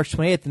unit on March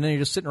 28th, and then you're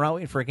just sitting around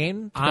waiting for a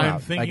game to come I'm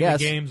out, thinking I guess.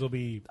 the games will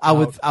be I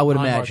would on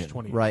imagine.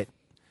 March 20th. Right.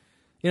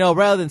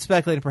 Rather than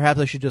speculating, perhaps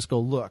I should just go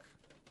look.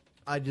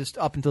 I just,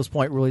 up until this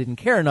point, really didn't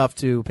care enough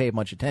to pay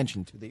much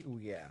attention to the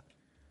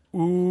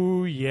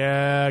Ooh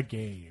Yeah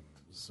games.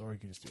 Or you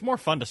can just It's more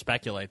fun to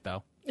speculate,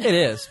 though. It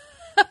is.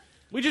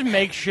 We just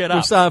make shit We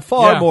up. sound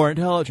far more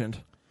intelligent.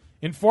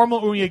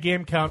 Informal Ouya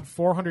game count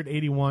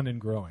 481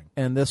 and growing.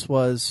 And this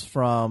was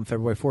from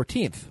February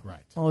 14th. Right.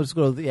 I'll just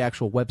go to the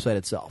actual website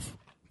itself,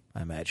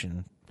 I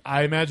imagine.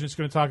 I imagine it's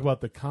going to talk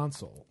about the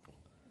console.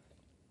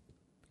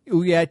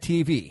 Ouya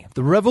TV.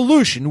 The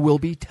revolution will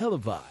be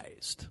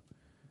televised.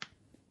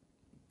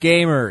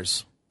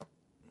 Gamers.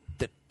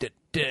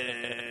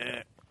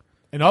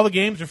 And all the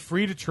games are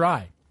free to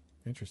try.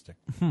 Interesting.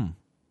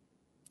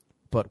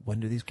 But when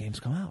do these games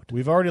come out?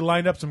 We've already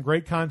lined up some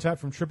great content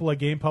from AAA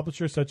game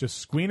publishers such as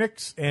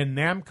Squeenix and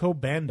Namco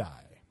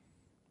Bandai.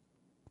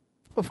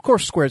 Of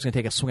course Square's going to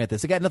take a swing at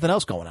this. They got nothing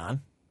else going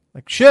on.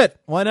 Like, shit,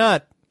 why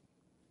not?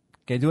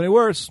 Can't do any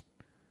worse.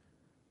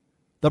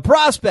 The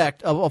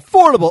prospect of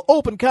affordable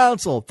open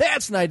console.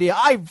 That's an idea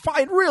I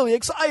find really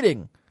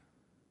exciting.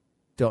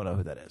 Don't know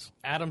who that is.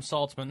 Adam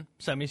Saltzman,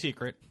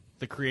 semi-secret,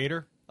 the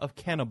creator of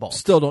Cannibal.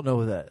 Still don't know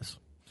who that is.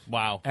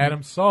 Wow.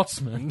 Adam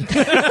Saltzman.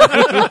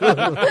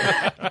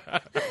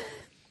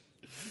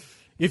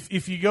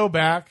 If you go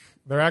back,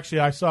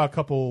 I saw a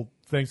couple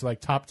things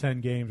like top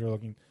 10 games are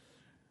looking.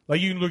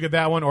 Like you can look at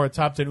that one or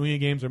top 10 Ouya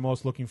games are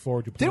most looking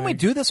forward to playing. Didn't we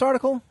do this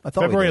article? I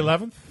thought February we did.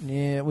 11th?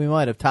 Yeah, we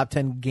might have. Top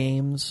 10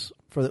 games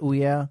for the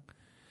Ouya.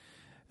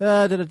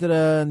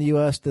 In the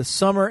U.S. this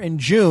summer in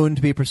June,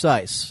 to be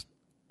precise.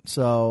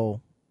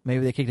 So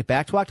maybe they kicked it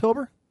back to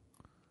October?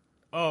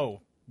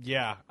 Oh,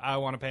 yeah. I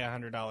want to pay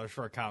 $100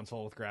 for a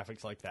console with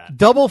graphics like that.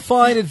 Double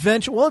Fine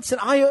Adventure. Well, it's an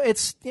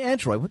it's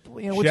Android.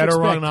 What you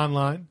Shadowrun expect?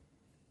 Online.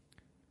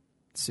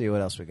 Let's see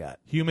what else we got.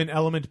 Human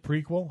Element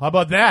prequel. How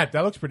about that?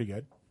 That looks pretty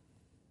good.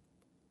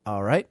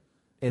 All right.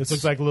 This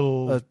looks like a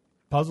little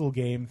puzzle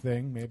game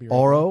thing, maybe. Right?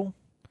 Oro.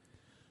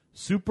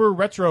 Super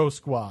Retro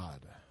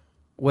Squad.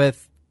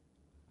 With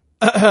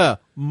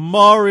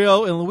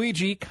Mario and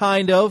Luigi,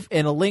 kind of,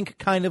 and a Link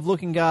kind of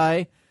looking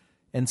guy,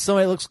 and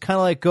somebody that looks kind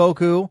of like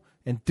Goku,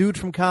 and Dude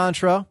from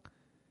Contra,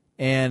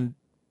 and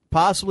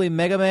possibly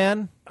Mega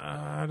Man.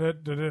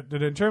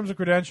 In terms of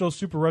credentials,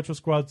 Super Retro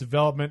Squad's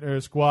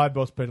development squad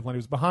both played plenty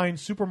was behind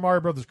Super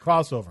Mario Brothers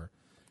Crossover,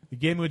 the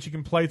game in which you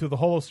can play through the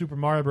whole of Super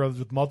Mario Brothers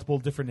with multiple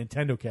different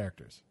Nintendo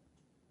characters.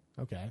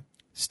 Okay.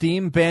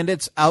 Steam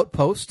Bandits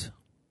Outpost.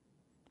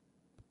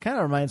 Kind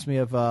of reminds me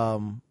of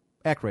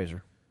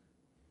ActRaiser.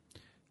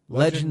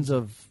 Legends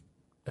of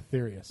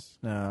Aetherius.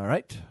 All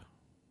right.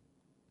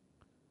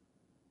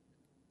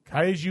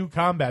 Kaiju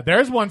Combat.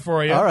 There's one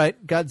for you. All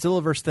right.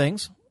 Godzilla vs.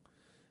 Things.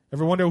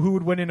 Ever wonder who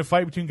would win in a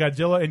fight between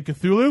Godzilla and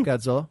Cthulhu?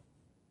 Godzilla.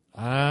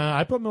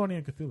 I put money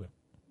on Cthulhu.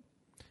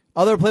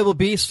 Other playable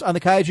beasts on the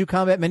Kaiju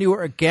Combat menu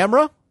are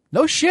Gamera.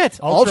 No shit.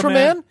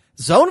 Ultraman.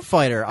 Zone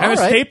Fighter. All and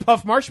right. a Stay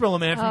Puft Marshmallow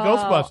Man from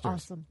Ghostbusters.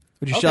 Awesome.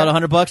 Would you shell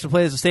out $100 to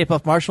play as a Stay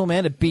Puft Marshmallow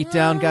Man to beat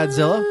down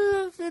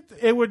Godzilla?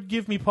 It would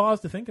give me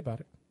pause to think about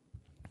it.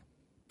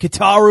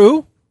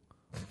 Kitaru.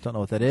 Don't know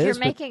what that is. You're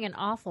but making an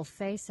awful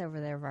face over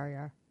there,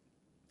 Varya.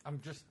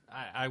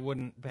 I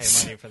wouldn't pay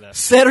money for this.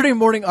 Saturday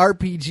Morning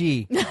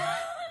RPG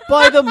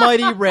by the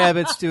Mighty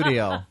Rabbit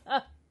Studio.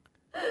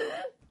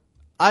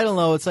 I don't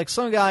know. It's like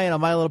some guy in a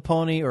My Little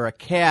Pony or a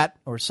cat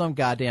or some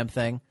goddamn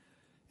thing,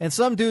 and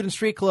some dude in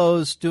street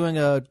clothes doing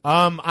a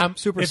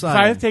super If sign.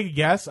 I had to take a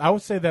guess, I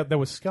would say that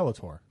was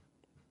Skeletor.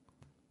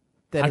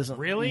 That doesn't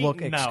really? look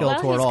like No. Skeletor Well,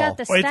 at he's all. got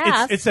the Well,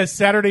 staff. it says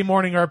Saturday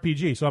Morning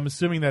RPG, so I'm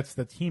assuming that's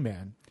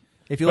He-Man.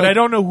 If you But like I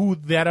don't know who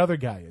that other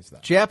guy is, though.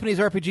 Japanese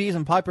RPGs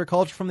and popular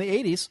culture from the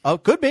 80s. Oh,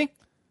 could be.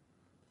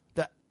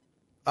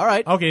 All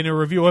right. Okay, in a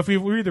review. If we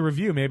read the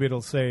review, maybe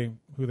it'll say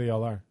who they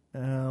all are.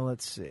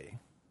 Let's see.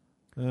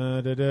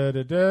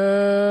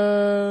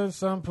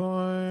 Some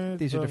point.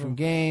 These are different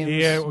games.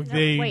 Yeah,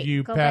 wait,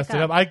 you go passed back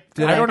it up. up.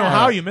 I don't know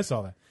how you miss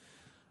all that.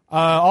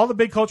 All the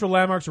big cultural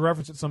landmarks are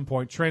referenced at some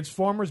point.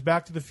 Transformers,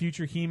 Back to the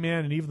Future,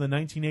 He-Man, and even the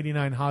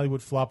 1989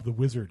 Hollywood flop The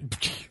Wizard.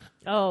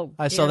 Oh,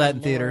 I saw dear that in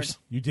Lord. theaters.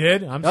 You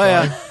did? I'm Oh, sorry.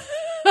 yeah.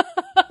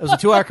 It was a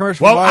 2-hour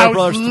commercial Well, for I Mario was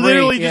Brothers 3.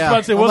 literally just Yeah. about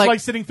to say, it I'm was like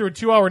sitting through a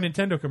 2-hour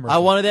Nintendo commercial. I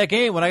wanted that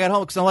game when I got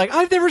home because I'm like,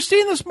 I've never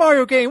seen this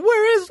Mario game.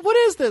 What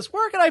is this?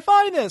 Where can I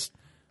find this?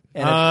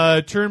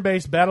 And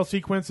turn-based battle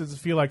sequences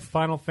feel like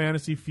Final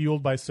Fantasy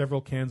fueled by several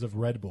cans of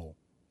Red Bull.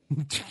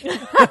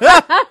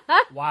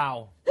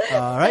 Wow.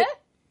 all right.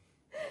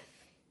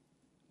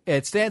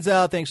 It stands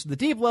out thanks to the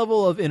deep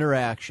level of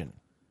interaction.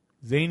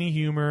 Zany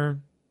humor,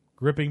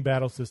 gripping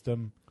battle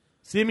system,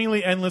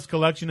 seemingly endless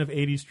collection of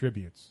 80s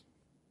tributes.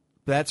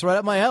 That's right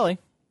up my alley.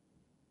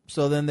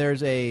 So then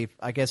there's I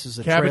guess it's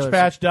a Cabbage trailer.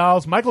 Patch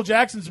Dolls, Michael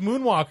Jackson's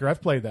Moonwalker.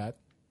 I've played that.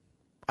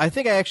 I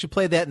think I actually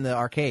played that in the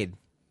arcade.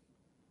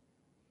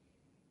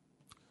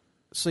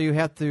 So you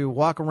have to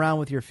walk around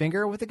with your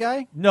finger with the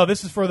guy? No,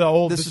 this is for the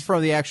old. This is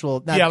for the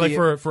actual... Not yeah, like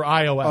the- for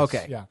iOS.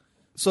 Okay. Yeah.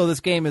 So this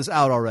game is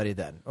out already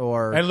then?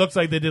 Or And it looks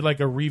like they did like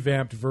a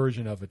revamped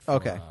version of it for,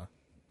 Okay.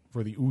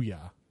 For the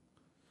Ouya.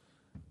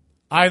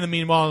 I, in the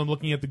meanwhile, am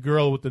looking at the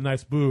girl with the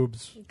nice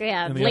boobs.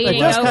 Yeah, And the leaning It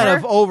does over. kind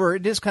of over...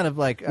 It is kind of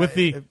like... With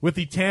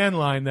the tan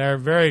line there,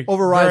 very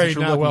Overrides very what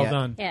you're not looking well at.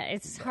 done. Yeah,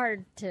 it's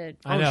hard to.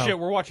 I Oh, know. shit,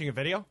 we're watching a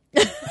video?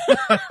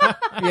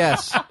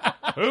 yes.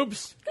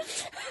 Oops.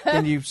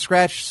 And you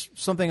scratch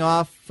something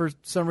off for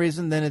some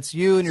reason, then it's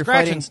you and you're Scratch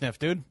fighting and sniff,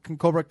 dude.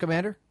 Cobra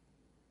Commander?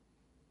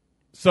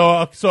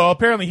 So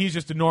apparently he's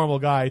just a normal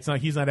guy.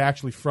 He's not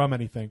actually from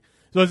anything.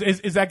 So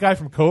is that guy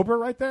from Cobra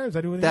right there? Is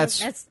that who it is?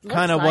 That's looks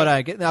kind of like- what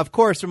I get. Now, of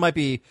course, there might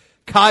be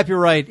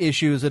cobryght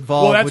issues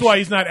involved. Well, that's which- why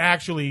he's not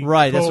actually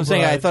Right, that's what I'm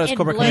saying. Cobra. I thought it's In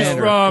Cobra blue. He's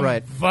Commander. from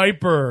Right.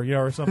 Viper,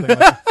 or something like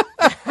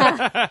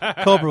that.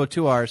 Cobra with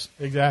 2 R's.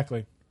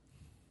 Exactly.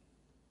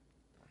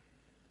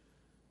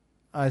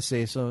 I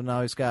see. So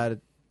now he's got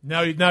it.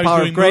 Now he's Power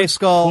of doing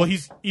Grayskull. Well,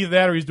 he's either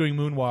that or he's doing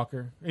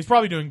Moonwalker. He's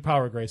probably doing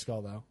Power of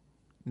Grayskull though.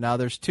 Now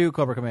there's 2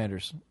 Cobra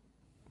Commanders.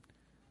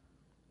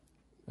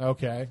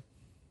 Okay.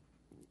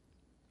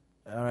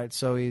 All right,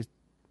 so he's...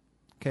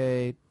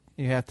 Okay,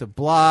 you have to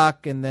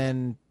block and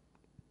then...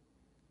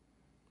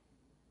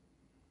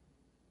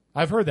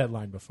 I've heard that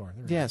line before.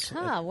 There it is. Yes.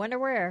 Huh, wonder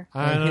where.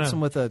 I And don't hits know.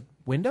 him with a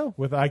window?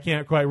 I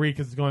can't quite read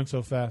because it's going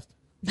so fast.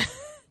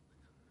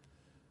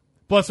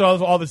 Plus,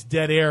 all this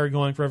dead air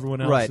going for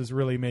everyone else Right. is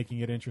really making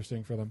it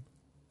interesting for them.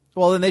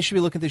 Well, then they should be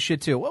looking at this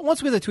shit too.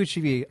 Once we get the Twitch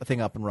TV thing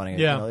up and running,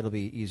 Yeah. it'll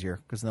be easier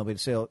because then they'll be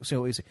see what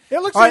we see. It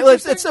looks All right,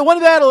 interesting. it's one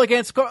battle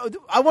against.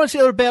 I want to see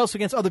other battles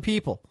against other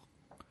people,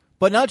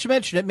 but now that you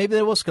mention it, maybe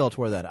there was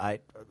Skeletor then. I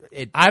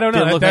don't know.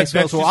 Didn't look That's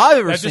like just, Skeletor I've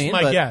ever that's seen. just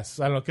my but- guess.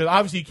 I don't know because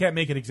obviously you can't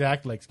make it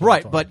exact like Skeletor.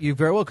 Right, but you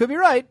very well could be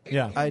right.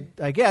 Yeah.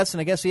 I guess,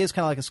 and I guess he is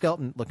kind of like a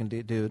skeleton looking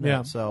dude.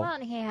 Yeah. So Well,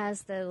 and he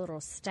has the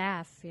little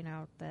staff,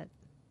 that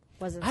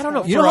wasn't. I don't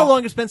know. you know how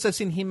long it's been since I've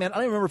seen He-Man? I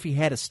don't even remember if he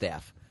had a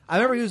staff. I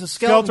remember he was a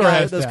skeleton Skeletor guy.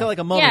 has That was staff. kind of like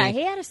a mummy. Yeah,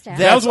 he had a staff.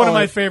 that was one of all-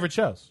 my favorite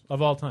shows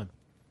of all time.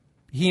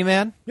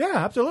 He-Man. Yeah,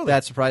 absolutely.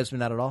 That surprised me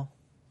not at all.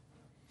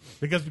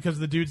 because of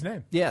the dude's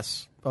name.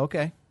 Yes.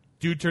 Okay.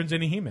 Dude turns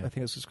into I He-Man.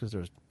 think it's just because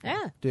there's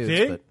Yeah. dudes.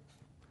 See? But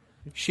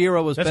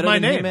She-Ra was That's better my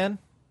than name. He-Man.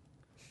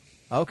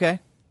 Okay.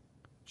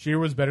 She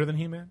was better than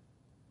He-Man.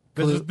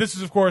 Clue- This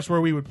is of course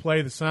where we would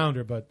play the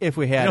sounder, but If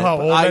we had you know it. how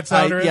But old that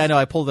sounder is? Yeah, I know.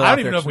 I pulled it I out don't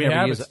even there know if 'cause we never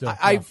have use it still. You're No.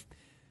 going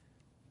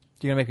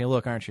to make me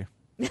look, aren't you?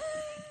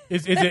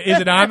 Is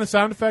it on the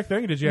sound effect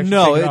thing? Or did you actually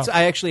No, take it it's. off?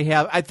 I actually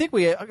have. I think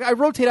I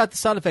rotate out the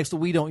sound effects that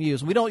we don't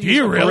use. We don't Do use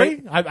you them really?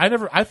 great-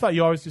 I thought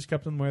you always just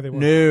kept them where they were.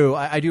 No,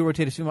 I do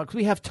rotate a few because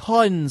we have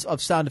tons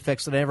of sound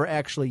effects that I never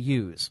actually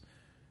use.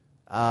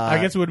 I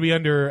guess it would be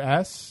under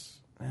S.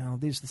 Well,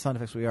 these are the sound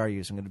effects we are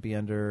using. Going to be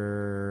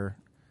under.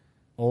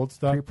 Old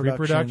stuff, Pre-production.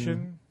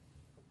 pre-production.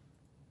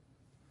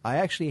 I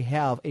actually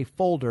have a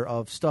folder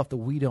of stuff that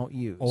we don't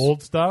use.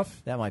 Old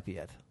stuff. That might be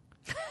it.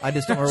 I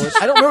just don't remember.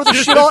 I don't remember the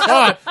shit.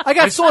 I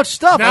got so much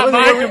stuff. I Not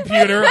wasn't my able-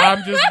 computer.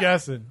 I'm just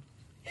guessing.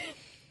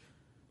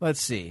 Let's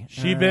see.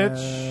 She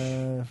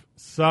bitch.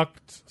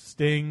 Sucked,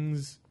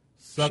 stings,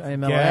 sucked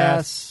MLS.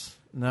 gas,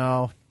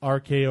 No.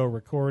 RKO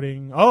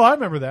recording. Oh, I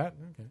remember that.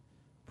 Okay.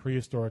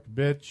 Prehistoric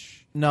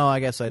bitch. No, I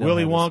guess I don't.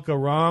 Willy have this. Wonka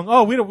wrong.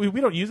 Oh, we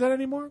don't use that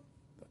anymore.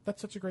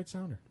 That's such a great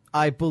sounder.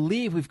 I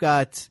believe we've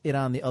got it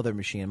on the other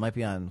machine. It might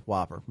be on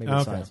Whopper. Maybe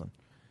it's on Okay. this one.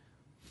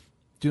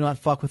 Do not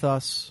fuck with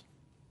us.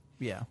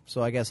 Yeah,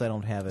 so I guess I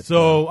don't have it.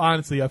 So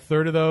honestly, a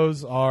third of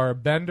those are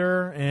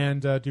Bender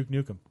and Duke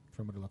Nukem,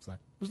 from what it looks like.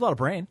 There's a lot of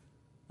brain.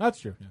 That's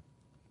true. Yeah.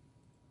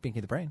 Pinky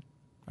the brain.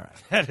 All right.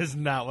 That is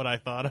not what I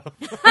thought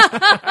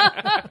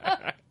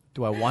of.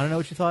 Do I want to know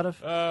what you thought of?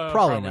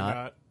 Probably not.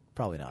 not.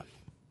 Probably not.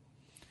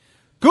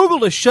 Google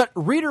to shut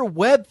Reader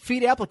web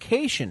feed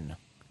application.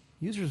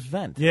 Users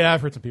vent. Yeah,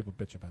 I've heard some people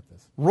bitch about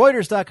this.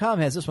 Reuters.com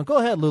has this one. Go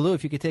ahead, Lulu,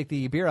 if you could take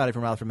the beer out of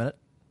your mouth for a minute.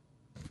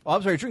 Oh,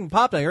 I'm sorry, you're drinking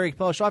pop now. You already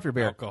polished off your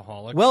beer.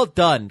 Alcoholic. Well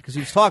done, because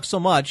you've talked so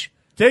much.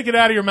 Take it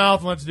out of your mouth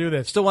and let's do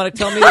this. Still want to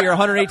tell me that you're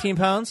 118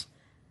 pounds?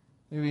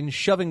 You've been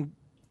shoving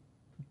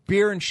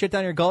beer and shit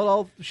down your gullet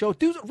all show.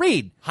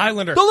 Read.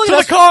 Highlander. Go look to at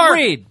the us. car.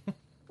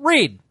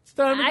 Read. It's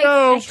time to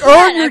go.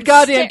 Earn your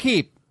goddamn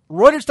keep.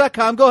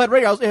 Reuters.com. Go ahead,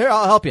 Radio.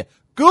 I'll help you.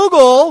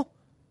 Google.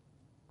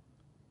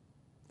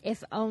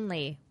 If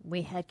only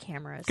we had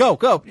cameras. Go.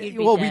 You'd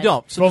be Well, we dead.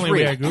 don't. So If just only we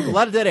read. had Google. A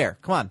lot of dead air.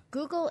 Come on.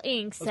 Google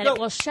Inc. said go. it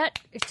will shut.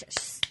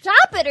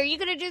 Stop it! Are you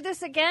going to do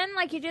this again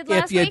like you did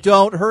last If you week?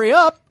 don't, hurry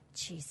up.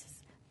 Jesus.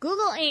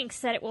 Google Inc.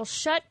 said it will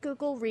shut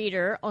Google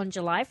Reader on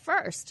July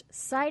 1st,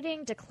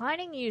 citing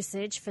declining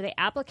usage for the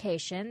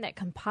application that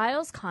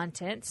compiles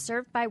content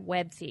served by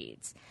web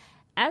feeds,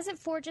 as it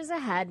forges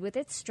ahead with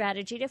its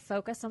strategy to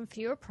focus on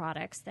fewer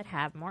products that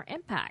have more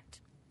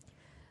impact.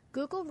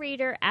 Google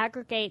Reader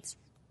aggregates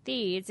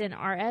feeds in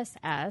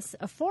RSS,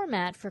 a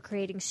format for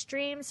creating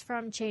streams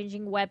from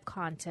changing web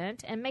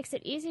content, and makes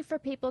it easy for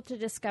people to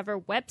discover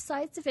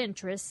websites of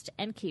interest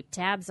and keep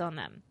tabs on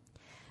them.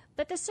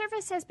 But the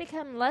service has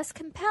become less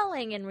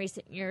compelling in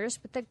recent years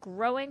with the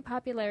growing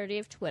popularity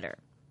of Twitter.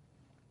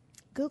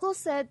 Google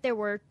said there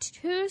were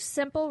 2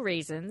 simple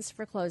reasons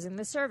for closing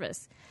the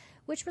service,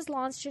 which was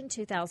launched in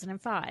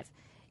 2005.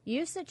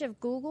 Usage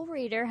of Google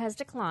Reader has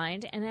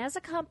declined, and as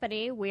a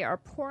company, we are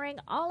pouring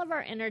all of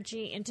our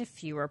energy into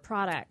fewer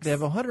products. They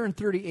have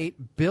 $138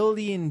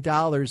 billion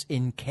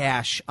in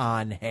cash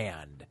on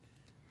hand.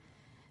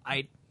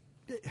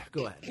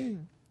 Go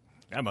ahead.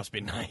 That must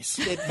be nice.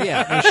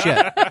 Yeah, no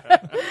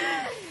shit.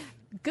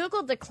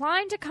 Google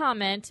declined to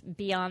comment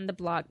beyond the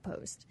blog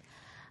post.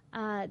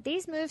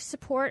 These moves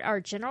support our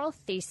general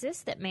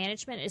thesis that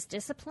management is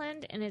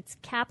disciplined in its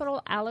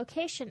capital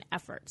allocation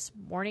efforts,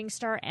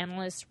 Morningstar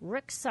analyst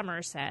Rick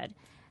Sommer said,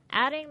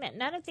 adding that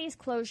none of these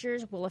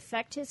closures will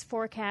affect his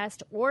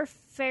forecast or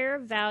fair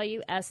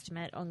value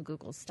estimate on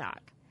Google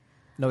stock.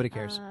 Nobody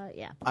cares.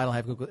 Yeah. I don't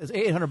have Google. It's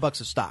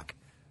 $800 a stock.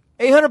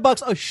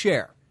 $800 a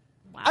share.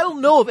 Wow. I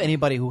don't know of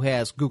anybody who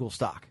has Google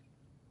stock.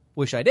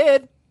 Wish I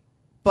did,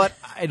 but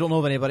I don't know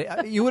of anybody.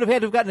 You would have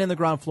had to have gotten in the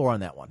ground floor on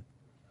that one.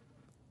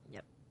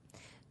 Yep.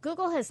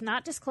 Google has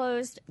not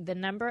disclosed the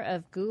number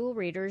of Google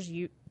Reader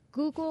users,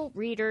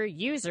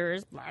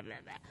 blah, blah,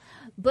 blah.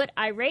 But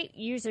irate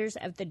users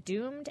of the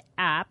doomed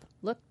app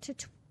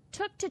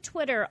took to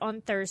Twitter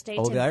on Thursday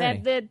Oh, to the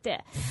irony.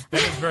 That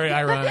is very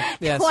ironic.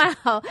 Yes.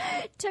 Wow.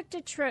 Took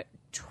to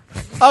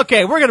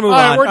Okay, we're going to move All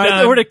right, on. we're All right,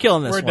 done. we're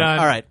killing this We're one. done.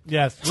 All right.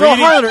 Yes. So,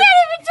 Reading- Highlander,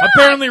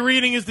 apparently,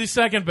 reading is the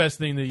second best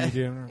thing that you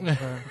do.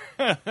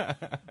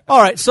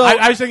 all right, so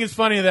I just think it's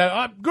funny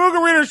that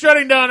Google Reader's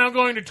shutting down. I'm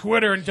going to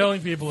Twitter and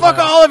telling people. fuck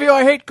about it. all of you.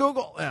 I hate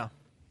Google. Yeah.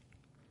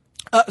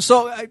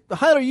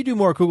 Highlander, you do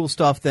more Google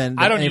stuff than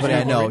I don't use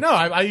anybody Google I know.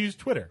 Reader. No, I use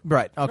Twitter.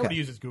 Right, okay. Nobody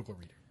uses Google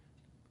Reader.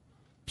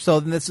 So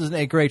then this isn't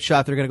a great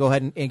shot. They're going to go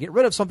ahead and get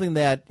rid of something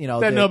that,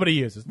 That nobody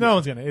uses. No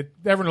one's gonna.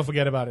 Everyone will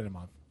forget about it in a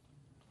month.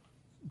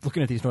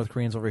 Looking at these North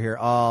Koreans over here.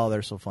 Oh,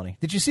 they're so funny.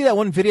 Did you see that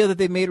one video that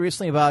they made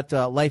recently about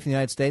life in the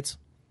United States?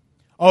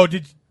 Oh,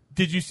 did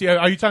you see?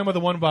 Are you talking about the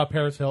one about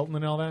Paris Hilton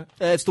and all that?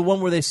 It's the one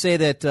where they say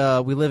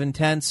that we live in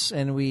tents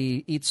and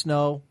we eat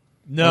snow.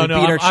 No, we beat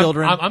our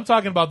children. I'm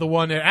talking about the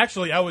one that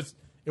actually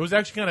It was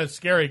actually kind of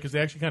scary because they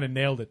actually kind of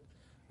nailed it.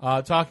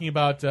 Talking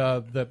about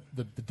the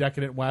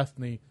decadent West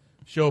and the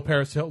show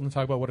Paris Hilton and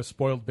talk about what a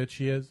spoiled bitch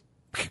she is.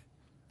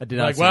 I did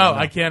not. Like, wow,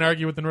 I can't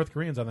argue with the North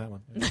Koreans on that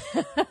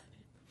one.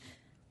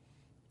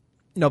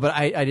 No, but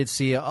I did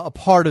see a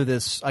part of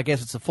this. I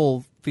guess it's a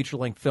full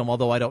feature-length film,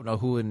 although I don't know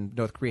who in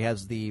North Korea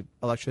has the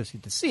electricity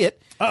to see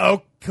it.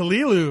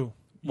 Kalilu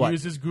What?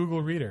 uses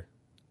Google Reader.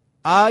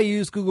 I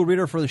use Google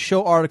Reader for the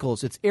show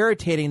articles. It's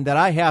irritating that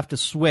I have to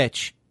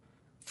switch.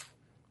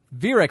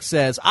 Virek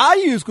says, I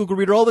use Google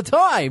Reader all the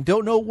time.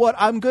 Don't know what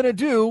I'm going to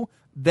do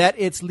that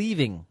it's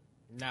leaving.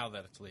 Now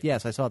that it's leaving.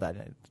 Yes, I saw that.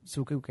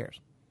 So who cares?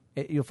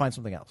 You'll find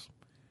something else.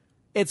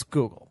 It's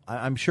Google.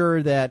 I'm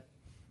sure that,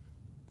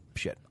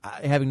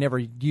 having never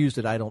used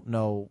it, I don't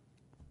know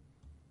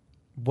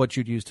what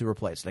you'd use to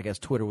replace it. I guess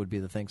Twitter would be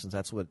the thing since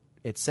that's what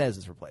it says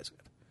is replacing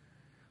it.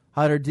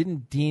 Hunter,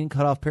 didn't Dean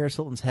cut off Paris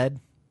Hilton's head?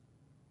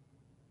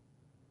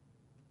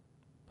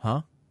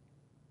 Huh?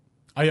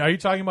 Are you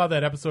talking about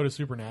that episode of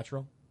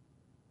Supernatural?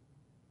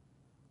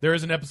 There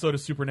is an episode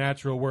of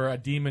Supernatural where a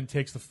demon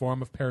takes the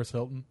form of Paris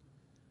Hilton,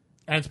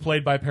 and it's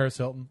played by Paris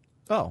Hilton.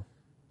 Oh.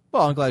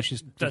 Well, I'm glad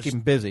she's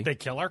keeping busy. They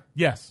kill her?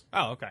 Yes.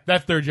 Oh, okay.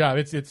 That's their job.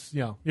 It's Have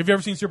you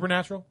ever seen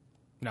Supernatural?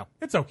 No.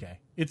 It's okay.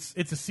 It's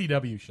a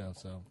CW show,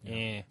 so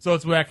Yeah. So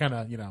it's that kind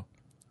of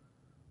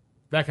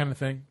that kind of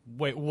thing.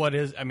 Wait, what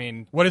is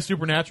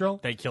Supernatural?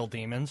 They kill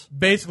demons?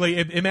 Basically,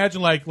 imagine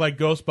like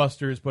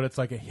Ghostbusters, but it's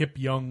like a hip,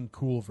 young,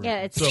 cool version.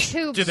 Yeah, it's so,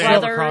 two do they have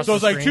brothers. across So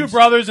it's like two streams?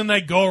 brothers, and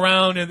they go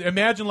around and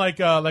imagine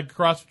like a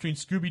cross between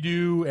Scooby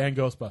Doo and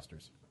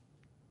Ghostbusters.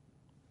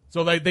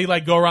 So they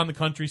go around the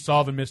country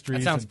solving mysteries.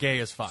 That sounds and- gay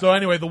as fuck. So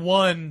anyway, the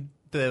one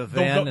Do they have a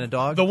van and a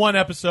dog? The one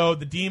episode,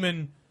 the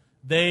demon.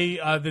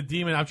 The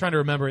demon. I'm trying to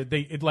remember it.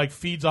 It like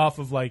feeds off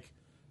of like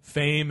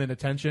fame and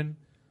attention.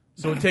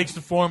 So it takes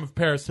the form of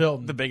Paris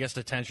Hilton. the biggest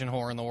attention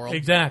whore in the world?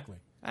 Exactly.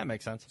 That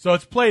makes sense. So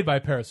it's played by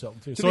Paris Hilton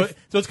too. So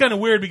it's kind of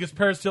weird because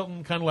Paris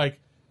Hilton kind of like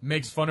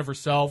makes fun of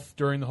herself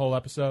during the whole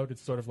episode.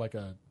 It's sort of like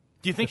a.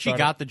 Do you think she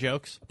got the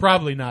jokes?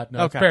 Probably not. No,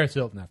 Okay. It's Paris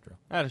Hilton after all.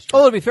 That is true.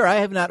 Oh, to be fair, I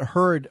have not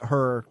heard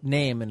her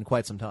name in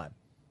quite some time.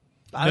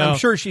 No. I'm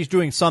sure she's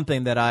doing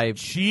something that I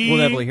will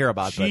never hear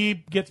about.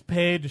 She gets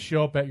paid to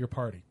show up at your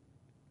party.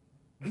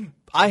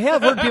 I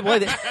have heard people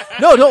like that.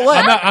 No, don't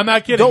laugh. I'm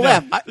not kidding. Don't no.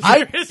 laugh.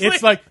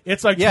 It's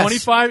like Yes.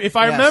 25. If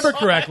I Yes. remember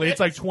correctly, it's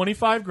like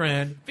 25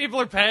 grand,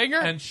 People are paying her?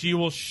 and she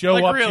will show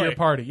Like, up to really? your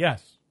party.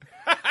 Yes.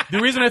 The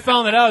reason I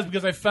found that out is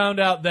because I found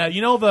out that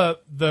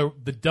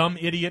the dumb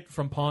idiot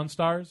from Pawn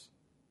Stars.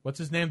 What's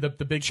his name? The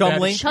big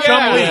Chumley? fatty-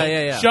 Chumley.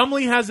 Yeah.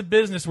 Chumley has a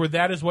business where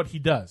that is what he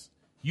does.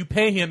 You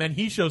pay him, and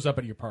he shows up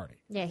at your party.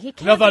 Yeah, he And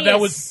I can't thought be that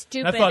as was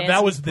stupid I thought as that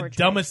he's was the portrayed.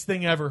 dumbest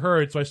thing I ever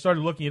heard. So I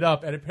started looking it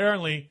up, and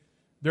apparently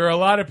there are a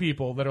lot of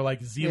people that are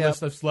like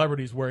Z-list of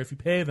celebrities where if you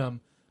pay them,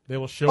 they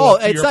will show Oh,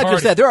 up to it's your not party.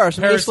 just that. There are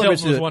some Paris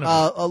celebrities Hilton was who one do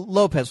of it. them.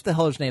 Lopez, what the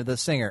hell is her name? The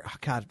singer. Oh,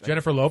 God.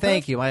 Jennifer Lopez?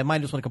 Thank you. My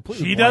mind just went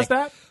completely She blank.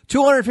 does that?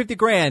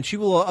 $250,000. She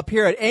will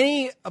appear at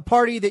any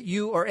party that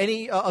you or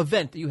any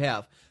event that you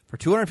have for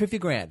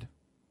 $250,000.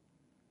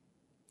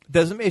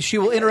 She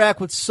will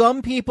interact with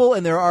some people,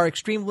 and there are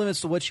extreme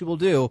limits to what she will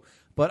do.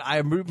 But I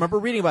remember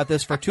reading about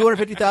this. For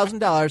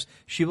 $250,000,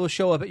 she will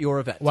show up at your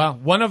event. Wow,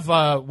 one of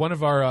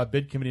our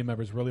bid committee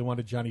members really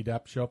wanted Johnny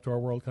Depp to show up to our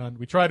Worldcon.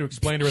 We tried to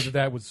explain to her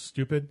that was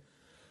stupid,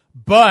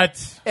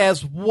 but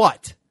As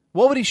what?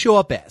 What would he show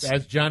up as?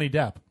 as Johnny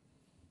Depp,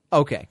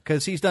 Okay,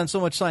 because he's done so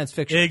much science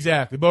fiction.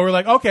 exactly. But we're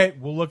like, okay,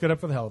 we'll look it up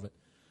for the hell of it.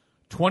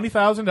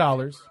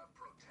 $20,000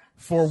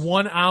 for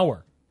 1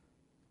 hour.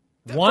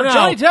 One hour.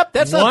 Johnny Depp,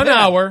 that's not 1 bad.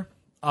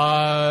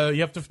 hour.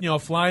 You have to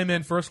fly him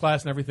in first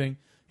class and everything.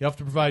 You have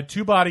to provide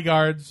 2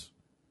 bodyguards.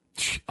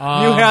 You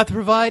have to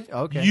provide?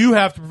 Okay. You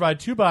have to provide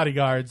 2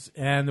 bodyguards,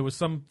 and there was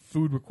some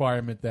food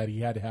requirement that he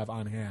had to have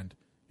on hand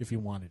if he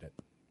wanted it.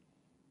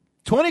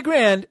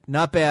 $20,000,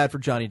 not bad for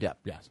Johnny Depp.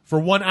 Yes, for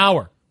 1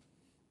 hour.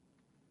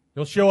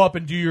 He'll show up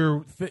and do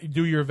your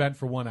event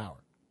for 1 hour.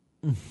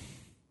 Can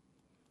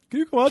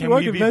you come out Can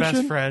we be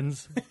best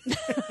friends?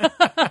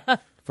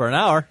 For an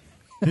hour?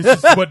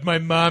 This is what my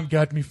mom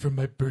got me for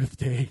my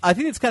birthday. I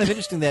think it's kind of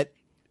interesting that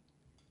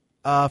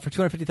for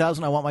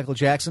 $250,000, I want Michael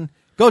Jackson.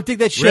 Go dig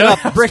that shit Really? up.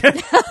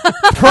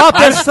 Prop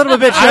that son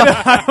of a bitch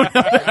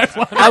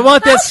up. I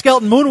want that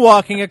skeleton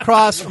moonwalking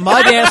across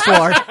my dance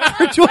floor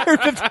for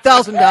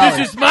 $250,000.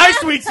 This is my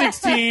Sweet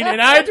 16, and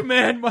I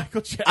demand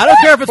Michael Jackson. I don't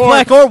care if it's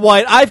black or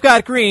white. I've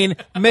got green.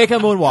 Make a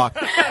moonwalk.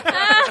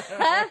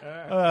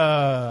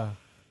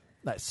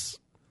 Nice.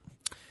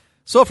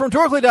 So from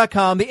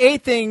Dorkly.com, the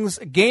 8 things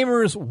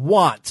gamers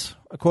want,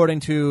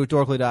 according to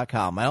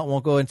Dorkly.com. I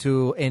won't go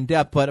into in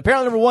depth, but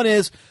apparently number 1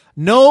 is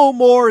no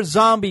more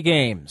zombie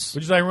games.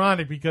 Which is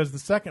ironic because the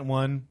second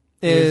one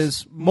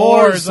Is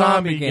more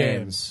zombie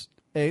games.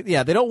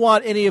 Yeah, they don't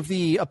want any of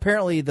the,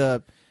 apparently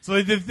the, So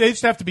they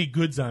just have to be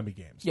good zombie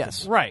games.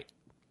 yes. Right.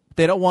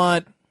 They don't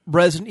want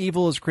Resident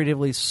Evil is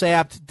creatively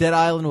sapped. Dead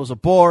Island was a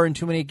bore, and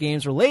too many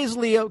games are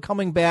lazily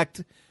coming back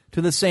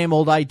to the same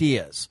old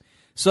ideas.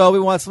 So we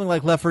want something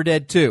like Left 4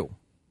 Dead 2.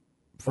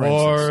 For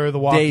Or instance. The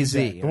Walking DayZ.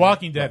 Dead. The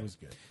Walking Dead was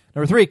good.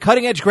 Number 3,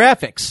 cutting-edge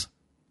graphics.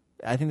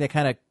 I think that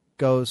kind of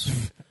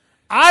goes...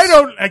 I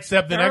don't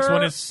accept the next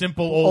one is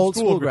simple old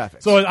school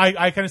graphics. So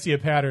I kind of see a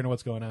pattern of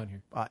what's going on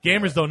here.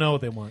 Gamers don't know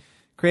what they want.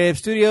 Creative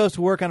studios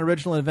to work on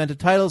original and inventive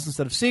titles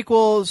instead of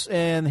sequels,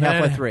 and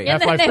Half-Life 3. Yeah.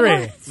 And then Half-Life they 3.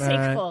 want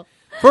a sequel.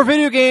 For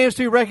video games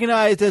to be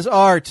recognized as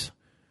art,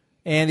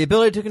 and the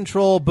ability to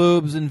control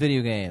boobs in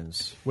video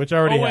games. Which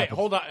already Oh, wait, happened.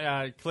 hold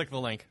on. Click the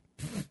link.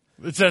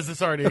 It says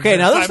it's already Okay,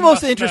 now this is the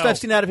most interest I've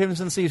seen out of him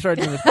since he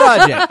started doing this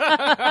project.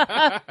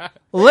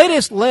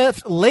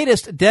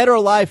 latest Dead or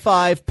Alive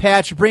 5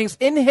 patch brings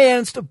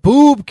enhanced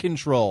boob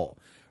control.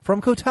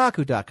 From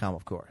Kotaku.com,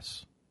 of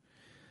course.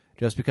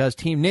 Just because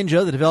Team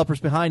Ninja, the developers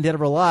behind Dead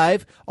or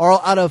Alive, are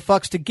all out of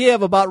fucks to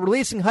give about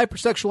releasing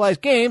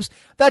hypersexualized games,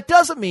 that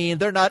doesn't mean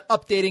they're not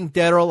updating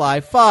Dead or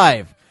Alive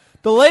 5.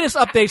 The latest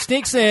update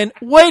sneaks in,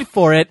 wait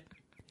for it,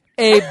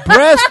 a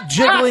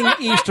breast-jiggling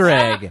Easter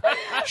egg.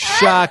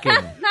 Shocking.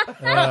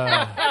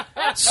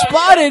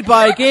 Spotted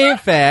by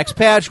GameFAQs,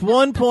 patch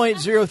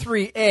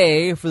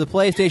 1.03a for the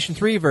PlayStation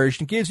 3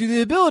 version gives you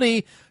the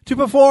ability to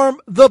perform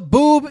the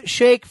boob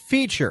shake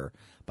feature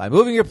by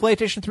moving your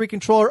PlayStation 3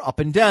 controller up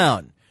and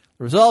down.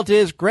 The result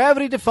is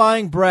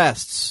gravity-defying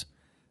breasts.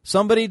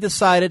 Somebody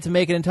decided to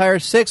make an entire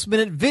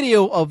 6-minute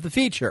video of the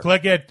feature.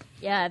 Click it.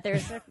 Yeah,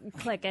 there's a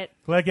click it.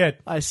 Click it.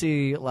 I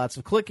see lots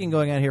of clicking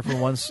going on here from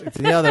one to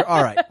the other.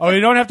 All right. Oh,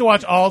 you don't have to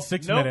watch all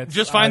 6 Nope, minutes.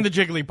 just find the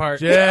jiggly part.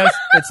 Just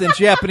It's in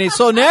Japanese.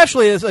 So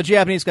naturally, a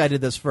Japanese guy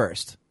did this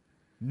first.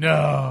 no.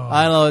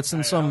 I don't know. It's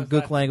in some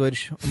gook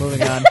language.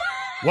 Moving on.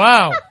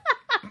 Wow.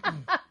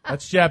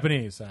 That's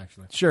Japanese,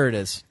 actually. Sure it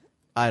is.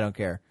 I don't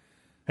care.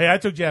 Hey, I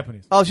took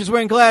Japanese. Oh, she's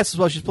wearing glasses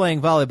while she's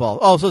playing volleyball.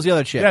 Oh, so's the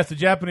other chick. Yes, the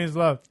Japanese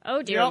love.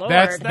 Oh dear Yep. lord.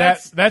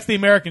 That's the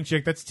American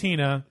chick. That's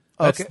Tina.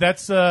 Okay.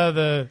 That's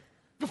the.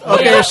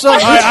 Okay, there's some.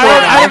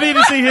 I don't need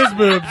to see his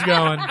boobs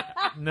going.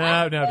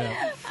 No.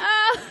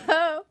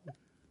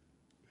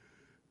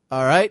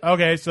 All right.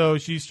 Okay, so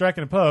she's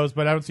striking a pose,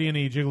 but I don't see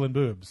any jiggling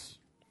boobs.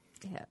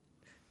 Yeah.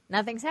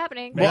 Nothing's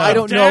happening. Well, I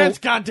don't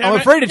Dance, know. goddammit. I'm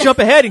afraid to jump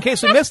ahead in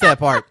case we missed that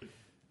part.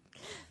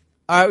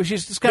 All right,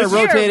 she's just kind of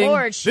Dear rotating.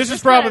 Lord, she's This is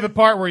just probably kinda- the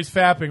part where he's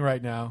fapping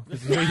right now.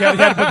 He had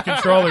to put the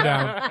controller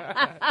down.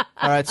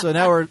 All right, so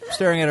now we're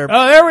staring at her.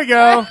 Oh, there we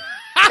go.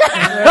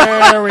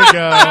 There we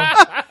go.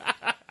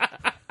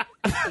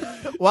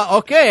 Well,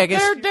 okay, I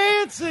guess. They're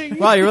dancing.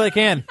 Wow, you really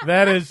can.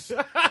 That is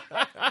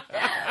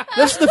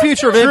This is the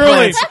future of truly,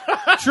 implants.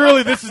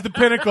 truly, this is the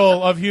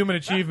pinnacle of human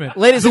achievement.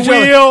 Ladies the and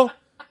gentlemen.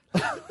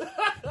 wheel,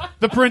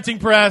 the printing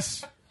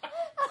press,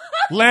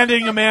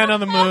 landing a man on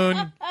the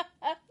moon,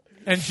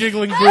 and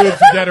jiggling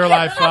boobs in Dead or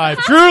Alive 5.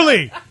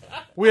 Truly,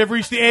 we have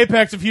reached the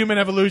apex of human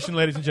evolution,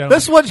 ladies and gentlemen.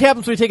 This is what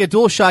happens when you take a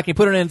dual shock and you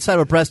put it inside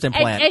of a breast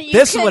implant. And you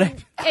This can, is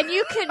what. and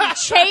you can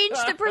change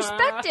the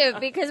perspective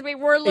because we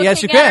were looking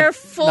Yes, you at can. her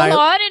full Now-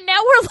 on, and now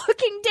we're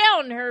looking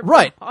down her.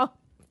 Right.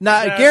 Now,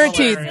 I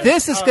guarantee hilarious.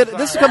 this is good.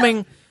 This is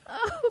coming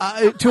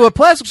to a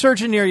plastic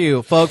surgeon near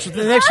you, folks,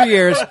 within the next few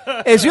years.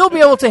 Is you'll be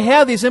able to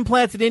have these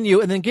implanted in you,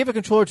 and then give a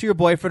controller to your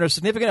boyfriend or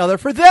significant other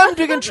for them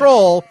to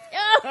control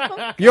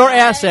your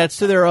assets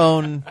to their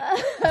own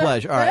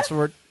pleasure. All right, so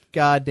we're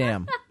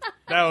goddamn.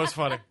 That was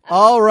funny.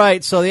 All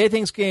right, so the 8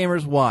 things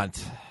gamers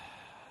want.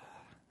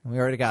 We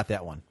already got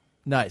that one.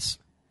 Nice.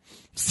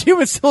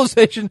 Human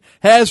civilization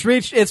has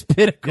reached its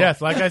pinnacle.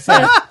 Yes, like I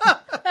said,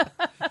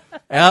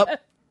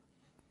 Yep.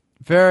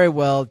 Very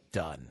well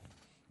done.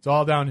 it's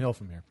all downhill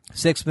from here.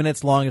 6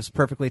 minutes long. It's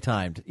perfectly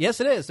timed. Yes,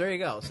 it is. There you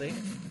go. See?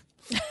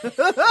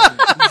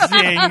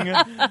 Zing.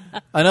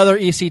 Another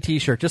EC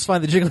T-shirt. Just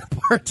find the jiggling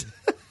part.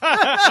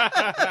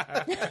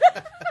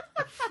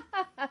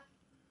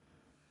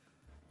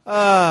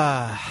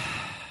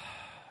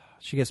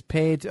 She gets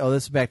paid.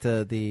 This is back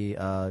to the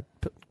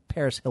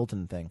Paris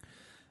Hilton thing.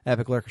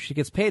 Epic Lurker. She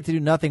gets paid to do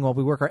nothing while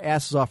we work our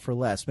asses off for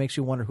less. Makes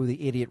you wonder who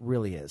the idiot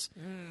really is.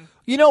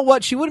 You know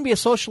what? She wouldn't be a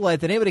socialite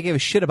that anybody gave a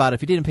shit about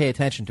if you didn't pay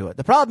attention to it.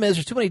 The problem is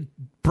there's too many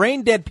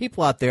brain-dead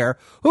people out there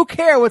who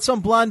care what some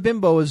blonde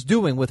bimbo is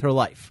doing with her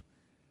life.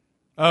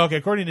 Okay,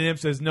 according to him,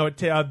 says no.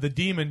 The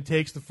demon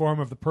takes the form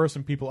of the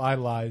person people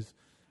idolize,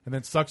 and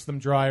then sucks them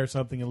dry or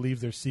something, and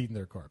leaves their seed in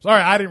their corpse. All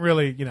right, I didn't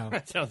really,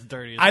 That sounds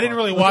dirty. I didn't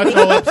really watch the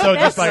whole episode,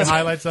 just like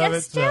highlights of it.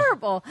 That's So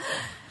terrible.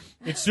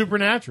 it's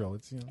supernatural.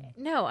 It's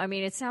No, I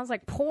mean, it sounds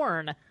like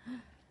porn.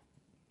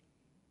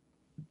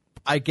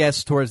 I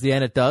guess towards the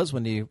end it does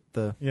when you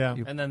Yeah.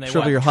 And then they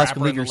shrivel what, your husk trap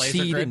and her leave in your the laser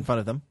seed grid? in front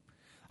of them.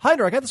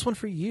 Hider, I got this one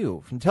for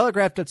you from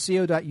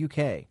telegraph.co.uk.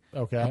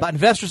 Okay. About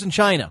investors in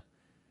China.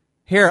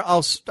 Here,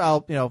 I'll save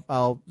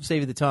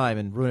you the time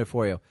and ruin it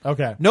for you.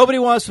 Okay. Nobody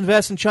wants to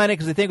invest in China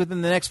because they think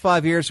within the next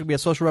 5 years there'll be a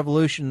social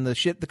revolution. The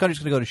country's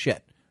going to go to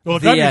shit. Well,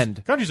 the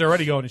end. Country's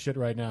already going to shit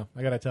right now.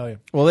 I gotta tell you.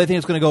 Well, they think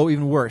it's going to go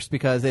even worse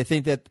because they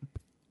think that,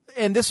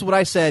 and this is what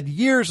I said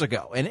years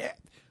ago. And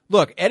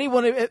look,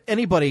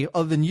 anybody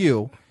other than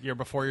you You're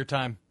before your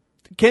time.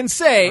 can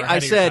say, Or I ahead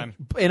of your said, time.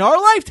 in our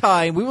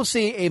lifetime, we will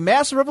see a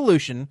massive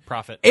revolution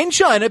Profit. in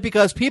China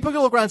because people are going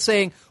to look around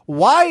saying,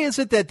 why is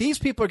it that these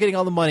people are getting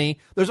all the money?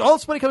 There's all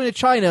this money coming to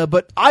China,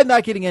 but I'm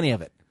not getting any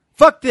of it.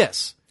 Fuck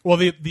this. Well,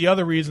 the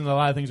other reason a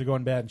lot of things are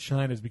going bad in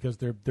China is because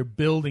they're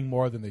building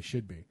more than they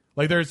should be.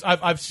 Like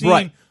I've seen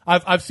Right.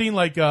 I've seen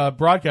like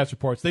broadcast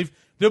reports.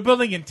 They're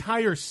building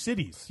entire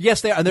cities.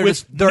 Yes, they are. And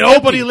With they're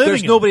nobody empty. living.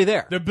 There's in nobody them.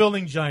 there. They're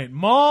building giant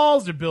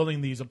malls. They're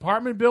building these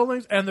apartment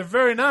buildings, and they're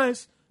very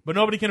nice, but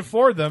nobody can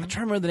afford them. trying to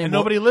remember the name. And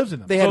nobody lives in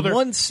them. They So had they're-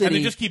 one city. and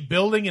they just keep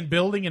building and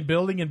building and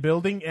building and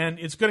building, and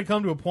it's going to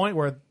come to a point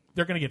where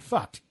they're going to get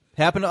fucked.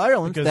 Happened to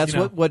Ireland. Because, That's you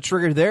know- what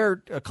triggered their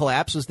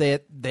collapse. Is they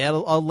had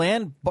a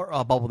land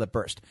bubble that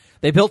burst.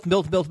 They built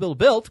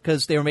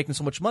because they were making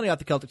so much money off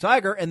the Celtic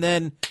Tiger, and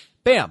then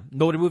bam,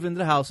 nobody moved into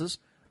the houses,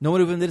 no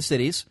one moved into the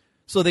cities.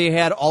 So they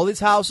had all these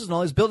houses and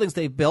all these buildings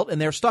they built,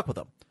 and they're stuck with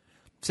them.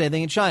 Same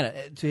thing in China.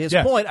 To his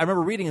Yes. point, I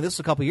remember reading this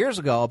a couple years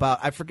ago about,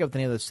 I forget what the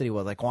name of the city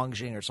was, like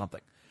Guangxing or something.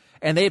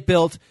 And they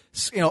built,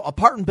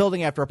 apartment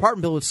building after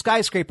apartment building with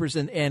skyscrapers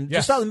and Yes.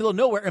 just out in the middle of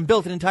nowhere, and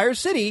built an entire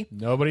city.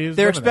 Nobody is.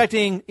 They're living there.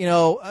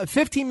 expecting,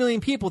 15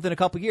 million people within a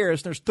couple of years.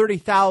 And there's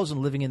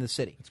 30,000 living in the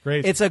city. It's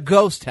crazy. It's a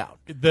ghost town.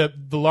 The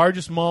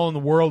largest mall in the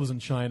world is in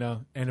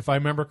China, and if I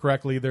remember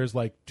correctly, there's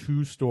like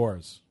 2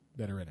 stores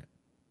that are in it.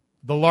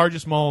 The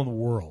largest mall in the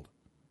world,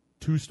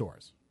 2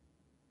 stores.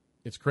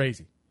 It's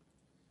crazy.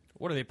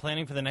 What are they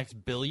planning for the next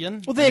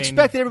billion? Well, they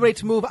expected everybody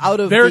to move out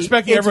of. They're the,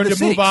 expecting into everyone the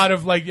to move cities. out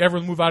of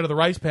everyone move out of the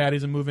rice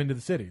paddies and move into the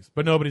cities,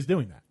 but nobody's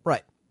doing that.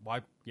 Right. Why?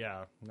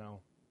 Yeah, no.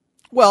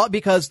 Well,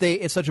 because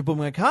it's such a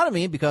booming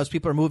economy, because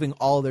people are moving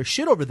all their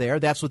shit over there.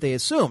 That's what they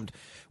assumed.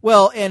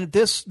 Well, and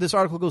this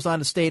article goes on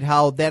to state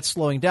how that's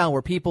slowing down,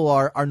 where people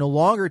are no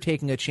longer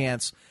taking a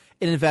chance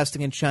in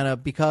investing in China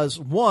because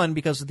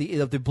of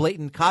the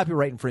blatant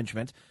copyright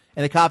infringement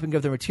and the copying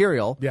of their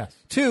material. Yes.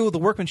 2, the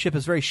workmanship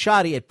is very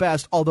shoddy at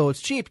best, although it's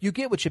cheap. You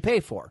get what you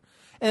pay for.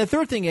 And the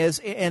third thing is,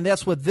 and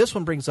that's what this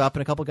one brings up,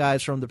 and a couple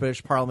guys from the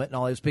British Parliament and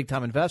all these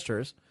big-time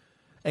investors,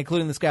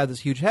 including this guy with this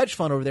huge hedge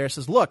fund over there,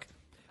 says, look,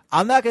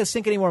 I'm not going to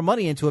sink any more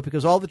money into it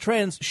because all the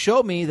trends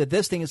show me that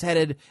this thing is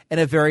headed in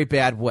a very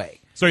bad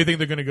way. So you think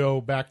they're going to go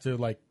back to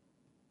like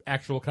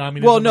actual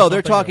communism? Well, or no, they're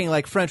something? talking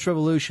like French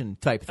Revolution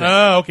type thing.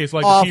 Oh, okay. So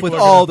like the Off people with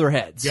are all gonna-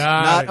 their heads.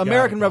 Got Not it, got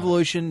American it.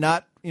 Revolution,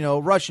 not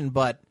Russian,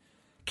 but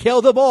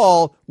kill them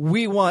all.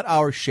 We want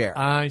our share.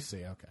 I see.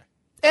 Okay.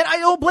 And I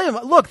don't blame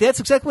them. Look, that's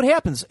exactly what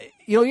happens.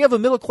 You have a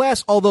middle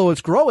class, although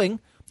it's growing.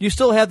 You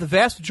still have the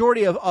vast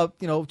majority of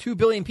 2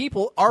 billion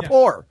people are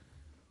poor.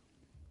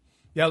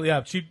 Yeah.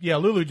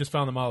 Lulu just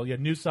found them all. Yeah,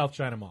 New South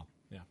China Mall.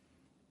 Yeah.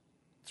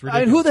 It's I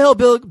ridiculous. mean, who the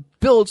hell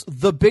builds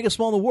the biggest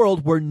mall in the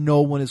world where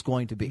no one is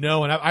going to be?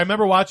 No, and I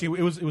remember watching.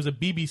 It was a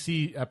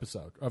BBC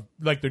episode of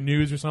like the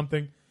news or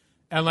something,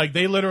 and like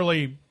they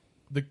literally,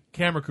 the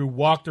camera crew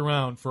walked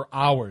around for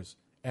hours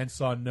and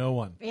saw no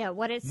one. Yeah,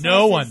 what it says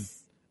No one. is-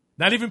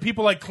 Not even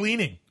people like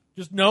cleaning.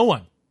 Just no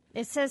one.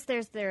 It says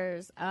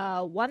there's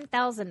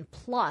 1,000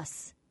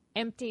 plus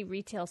empty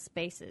retail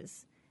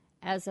spaces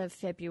as of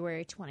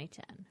February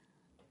 2010.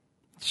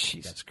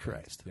 Jesus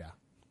Christ. Yeah.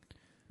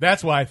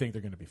 That's why I think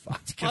they're going to be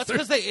fucked. Well, it's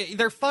because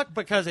they're fucked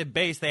because at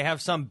base they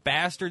have some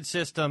bastard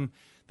system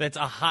that's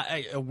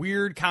a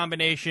weird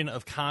combination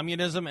of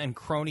communism and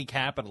crony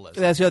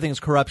capitalism. That's the other thing is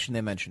corruption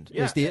they mentioned.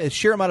 Is the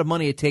sheer amount of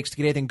money it takes to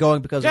get anything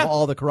going because of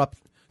all the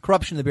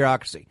corruption in the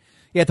bureaucracy.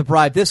 You have to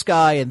bribe this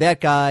guy and that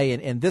guy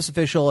and this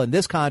official and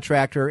this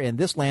contractor and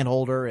this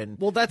landholder and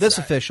this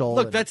official.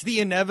 Look, that's the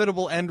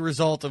inevitable end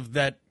result of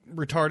that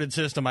retarded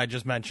system I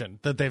just mentioned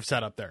that they've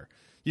set up there.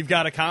 You've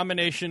got a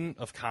combination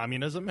of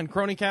communism and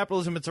crony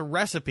capitalism. It's a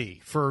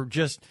recipe for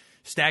just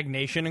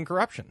stagnation and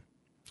corruption.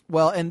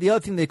 Well, and the other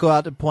thing they go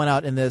out to point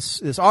out in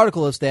this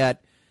article is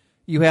that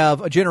you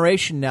have a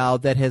generation now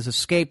that has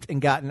escaped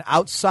and gotten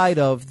outside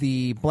of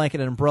the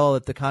blanket and umbrella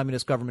that the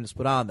communist government has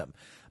put on them,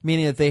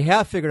 meaning that they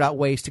have figured out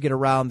ways to get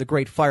around the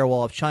great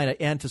firewall of China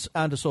and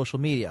onto social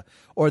media,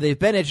 or they've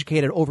been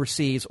educated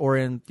overseas or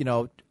in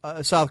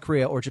South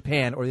Korea or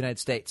Japan or the United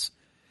States.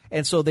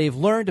 And so they've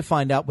learned to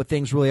find out what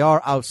things really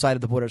are outside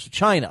of the borders of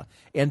China.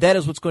 And that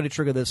is what's going to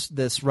trigger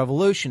this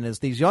revolution, is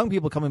these young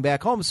people coming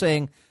back home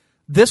saying,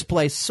 this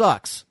place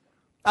sucks.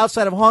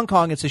 Outside of Hong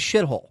Kong, it's a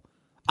shithole.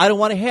 I don't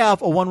want to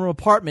have a one-room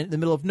apartment in the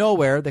middle of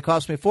nowhere that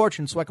costs me a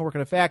fortune so I can work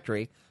in a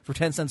factory for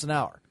 10 cents an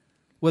hour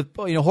with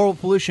horrible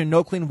pollution,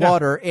 no clean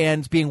water,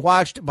 and being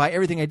watched by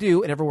everything I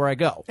do and everywhere I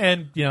go.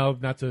 And,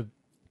 not to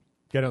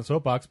get on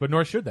soapbox, but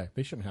nor should they.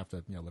 They shouldn't have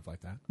to live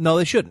like that. No,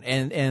 they shouldn't.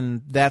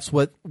 And that's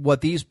what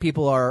these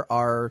people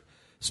are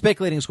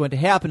speculating is going to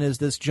happen, is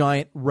this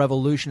giant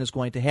revolution is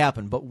going to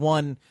happen, but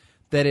one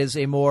that is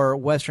a more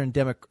Western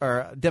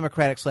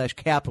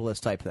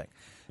democratic/capitalist type thing.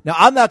 Now,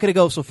 I'm not going to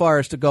go so far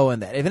as to go in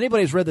that. If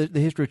anybody's read the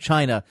history of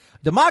China,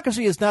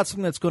 democracy is not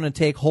something that's going to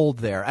take hold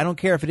there. I don't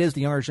care if it is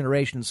the younger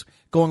generations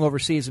going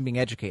overseas and being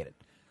educated,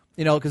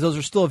 because those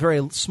are still a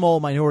very small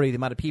minority of the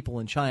amount of people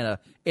in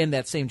China in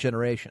that same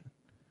generation.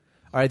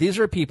 All right, these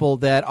are people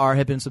that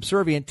have been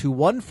subservient to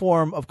one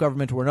form of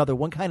government or another,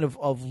 one kind of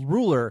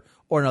ruler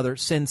or another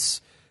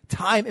since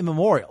time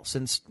immemorial,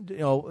 since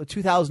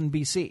 2000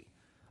 BC.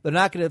 They're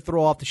not going to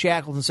throw off the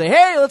shackles and say,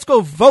 hey, let's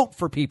go vote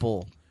for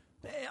people.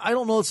 I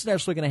don't know if it's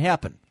necessarily going to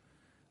happen.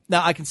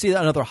 Now, I can see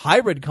another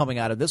hybrid coming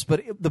out of this,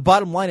 but the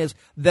bottom line is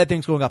that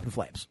thing's going up in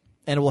flames,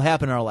 and it will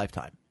happen in our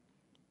lifetime,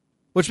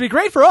 which would be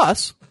great for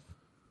us.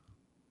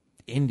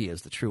 India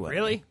is the true enemy.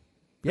 Really?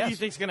 Yes. Who do you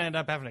think's going to end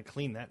up having to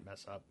clean that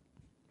mess up?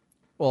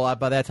 Well,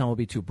 by that time, we'll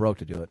be too broke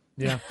to do it.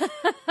 Yeah.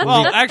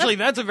 Well, actually,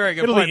 that's a very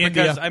good It'll point be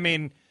because,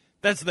 India.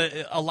 that's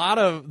a lot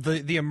of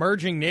the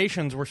emerging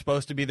nations were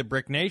supposed to be the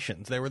BRIC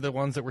nations. They were the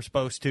ones that were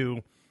supposed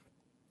to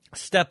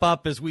step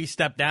up as we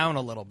step down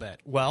a little bit.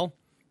 Well,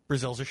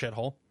 Brazil's a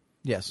shithole.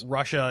 Yes.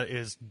 Russia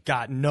is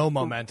got no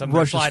momentum.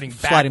 Russia's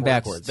They're sliding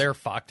backwards. They're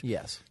fucked.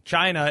 Yes.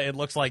 China, it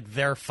looks like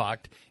they're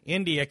fucked.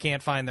 India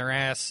can't find their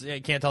ass.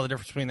 Can't tell the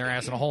difference between their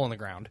ass and a hole in the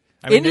ground.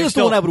 India's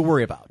the one I would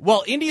worry about.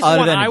 Well, India's Out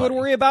the of one I would anybody.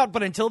 worry about,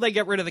 but until they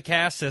get rid of the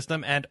caste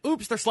system, and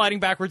oops, they're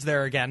sliding backwards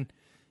there again.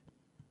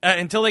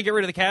 Until they get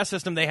rid of the caste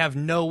system, they have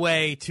no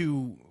way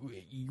to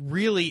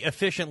really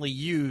efficiently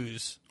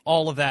use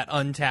all of that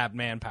untapped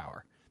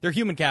manpower. Their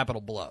human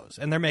capital blows,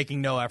 and they're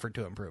making no effort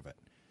to improve it.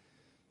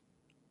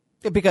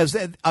 Because,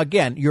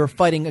 again, you're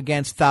fighting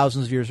against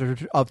thousands of years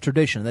of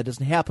tradition. That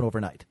doesn't happen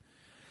overnight.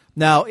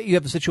 Now, you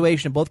have the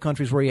situation in both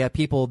countries where you have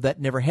people that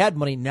never had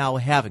money now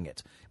having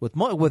it.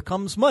 With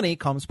comes money,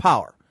 comes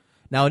power.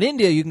 Now, in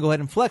India, you can go ahead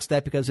and flex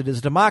that because it is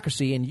a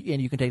democracy, and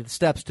you can take the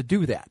steps to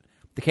do that.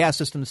 The caste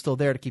system is still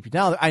there to keep you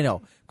down. I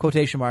know,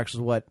 quotation marks is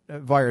what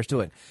Vire is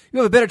doing. You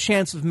have a better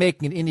chance of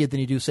making it in India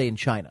than you do, say, in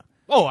China.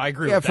 Oh, I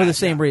agree with that. For the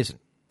same reason.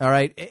 All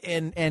right?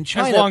 And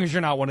China... As long as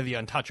you're not one of the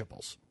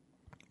untouchables.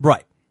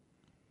 Right.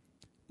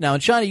 Now,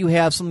 in China, you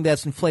have something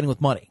that's inflating with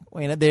money.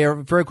 They are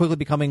very quickly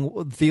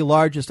becoming the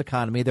largest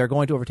economy. They're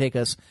going to overtake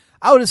us,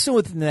 I would assume,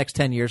 within the next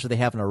 10 years, if they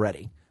haven't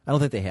already. I don't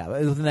think they have.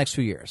 Within the next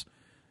few years.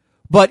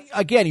 But,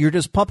 again, you're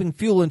just pumping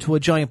fuel into a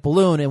giant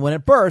balloon, and when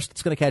it bursts,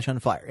 it's going to catch on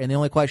fire. And the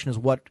only question is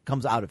what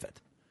comes out of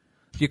it.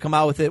 Do you come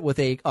out with it with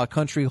a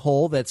country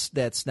whole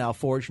that's now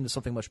forged into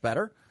something much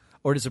better?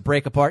 Or does it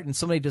break apart? And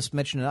somebody just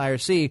mentioned in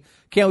IRC,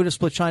 can't we just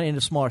split China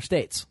into smaller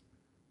states?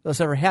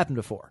 That's never happened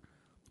before.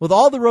 With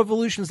all the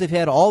revolutions they've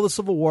had, all the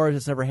civil wars,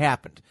 it's never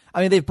happened.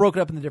 I mean, they've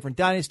broken up into different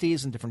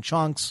dynasties and different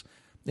chunks.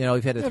 You know,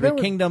 we've had the Three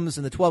Kingdoms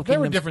and the 12 There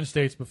Kingdoms. were different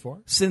states before.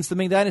 Since the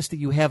Ming Dynasty,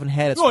 you haven't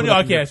had it. Oh, no,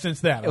 okay,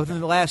 since that. Within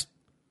the last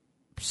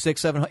 600,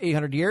 700,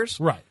 800 years.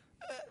 Right.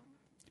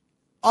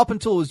 Up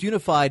until it was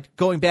unified,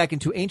 going back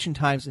into ancient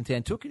times, into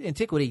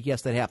antiquity,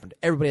 yes, that happened.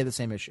 Everybody had the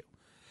same issue.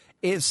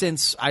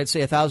 Since, I'd say,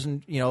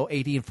 1000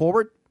 AD and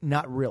forward,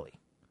 not really.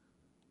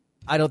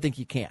 I don't think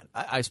you can.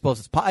 I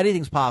suppose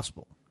anything's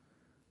possible.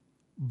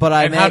 But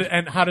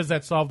and how does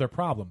that solve their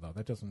problem, though?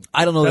 That doesn't.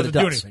 I don't know that it do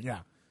does. anything. Yeah,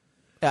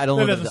 I don't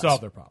know that that doesn't solve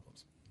their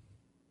problems.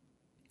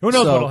 Who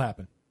knows what'll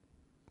happen?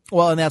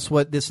 Well, and that's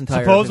what this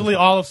entire supposedly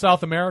all of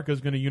South America is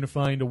going to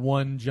unify into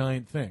one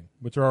giant thing,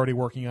 which they're already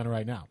working on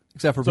right now,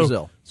 except for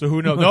Brazil. So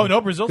who knows?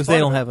 No, Brazil's because they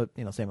don't have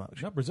same amount.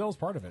 No, Brazil's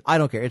part of it. I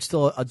don't care. It's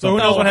still a dump. So who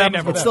knows what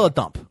happens? It's still a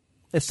dump.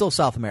 It's still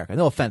South America.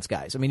 No offense,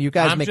 guys. I mean, you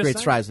guys make great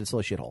strides. It's still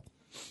a shithole.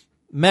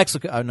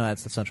 Mexico. Oh, no,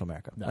 that's Central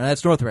America. No.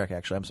 That's North America.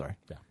 Actually, I'm sorry.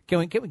 Yeah. Can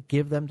we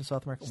give them to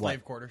South America?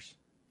 Slave quarters.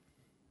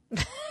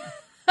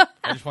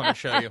 I just wanted to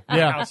show you.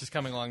 Yeah. The house is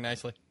coming along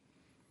nicely.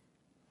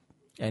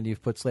 And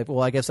you've put slave.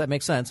 Well, I guess that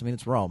makes sense. I mean,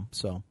 it's Rome,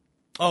 so.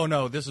 Oh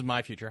no, this is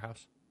my future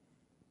house.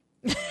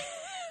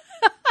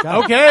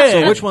 Okay.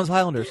 So which one's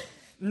Highlanders?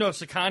 No,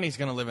 Sakani's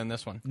going to live in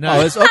this one. No,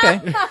 Oh, it's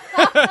okay.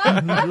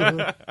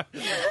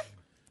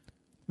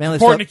 Manly important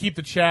stuff. to keep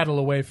the chattel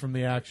away from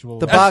the actual.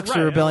 The That's Boxer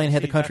right. Rebellion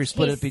had the See, country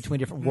split He's between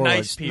different nice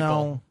warlords. people.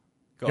 No,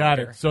 Go Got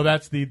up it. So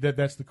that's the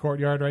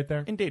courtyard right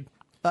there. Indeed.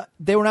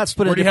 they were not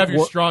split. Where in do you have different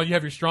your strong? You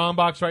have your strong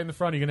box right in the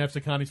front. You're gonna have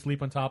Sakani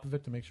sleep on top of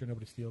it to make sure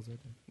nobody steals it.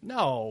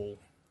 No.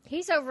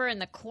 He's over in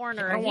the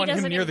corner. I don't He want him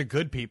doesn't near even- the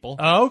good people.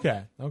 Oh,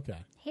 okay, okay.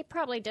 He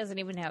probably doesn't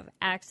even have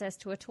access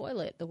to a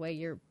toilet the way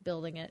you're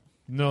building it.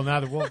 No,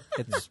 neither will.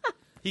 It's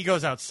He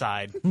goes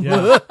outside.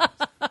 Yeah.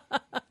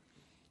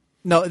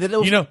 no.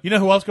 You know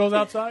who else goes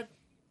outside?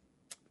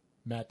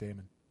 Matt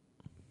Damon.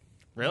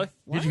 Really?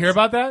 Did you hear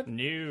about that?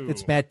 No.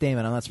 It's Matt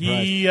Damon. I'm not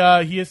surprised.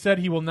 He has said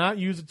he will not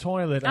use a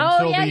toilet Oh,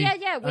 until yeah, the yeah,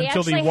 yeah. We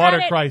until the actually water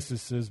had it-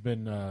 crisis has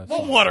been. What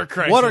solved. water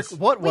crisis?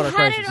 What We water had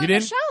crisis? it You on the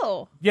didn't?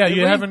 show. Yeah, Did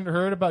you we? haven't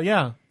heard about.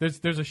 Yeah,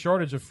 there's a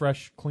shortage of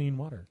fresh, clean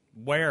water.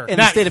 Where? In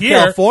the Not state of here,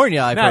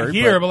 California, I've not heard.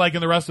 here, but- but like in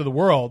the rest of the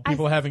world,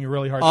 people are having a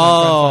really hard time.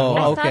 Oh,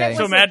 finding water. I thought okay. it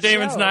So was Matt a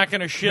Damon's joke. not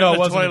going to shit No, in it the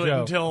wasn't a toilet joke.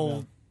 until...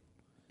 No.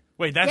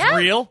 Wait, that's Yeah.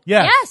 real?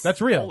 Yes, Yes.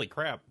 that's real. Holy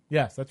crap.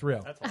 Yes, that's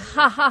real.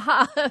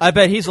 I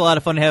bet he's a lot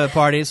of fun to have at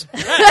parties.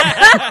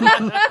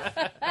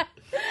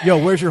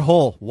 Yo, where's your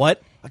hole?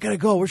 What? I gotta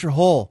go. Where's your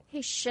hole?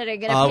 He's shitting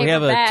in a paper We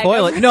have a bag.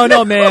 toilet.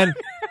 No, man.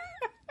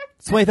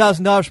 It's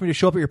 $20,000 for me to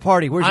show up at your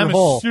party. Where's I'm your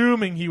hole?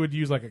 assuming he would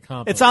use like a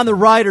compost. It's on the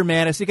rider,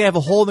 man. It's you gotta have a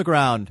hole in the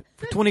ground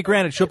for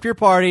 $20,000 to show up to your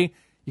party.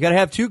 You gotta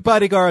have 2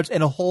 bodyguards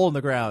and a hole in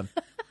the ground.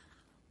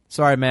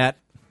 Sorry, Matt.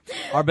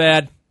 Our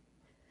bad.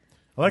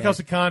 I like how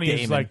Sakani is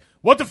Damon. like,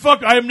 what the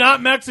fuck? I am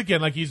not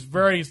Mexican. Like he's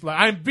like,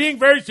 I'm being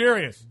very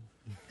serious.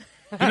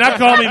 Do not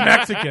call me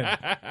Mexican.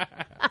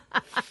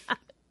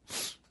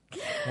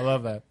 I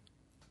love that.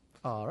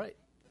 All right.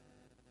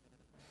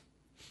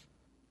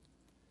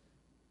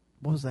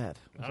 What was that?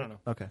 I don't know.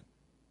 Okay.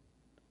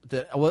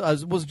 It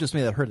wasn't just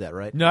me that heard that,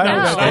 right? No, I No, heard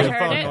That that. was I a heard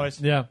phone it.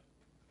 noise. Yeah.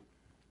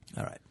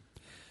 All right.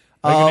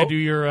 Are you gonna do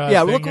your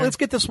yeah, thing here? let's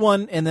get this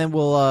one, and then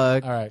we'll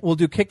right. we'll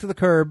do kick to the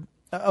curb.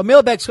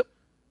 Mailbag.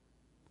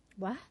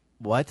 What?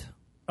 What?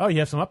 Oh, you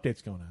have some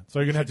updates going on. So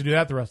you're going to have to do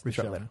that the rest of the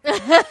show. later.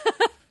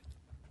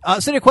 huh?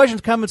 Send your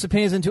questions, comments,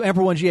 opinions into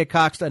Emperor1G at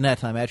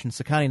Cox.net. I imagine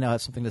Sakani now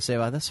has something to say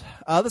about this.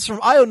 This is from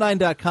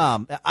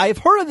io9.com. I've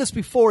heard of this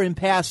before in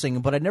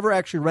passing, but I never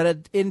actually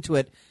read into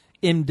it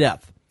in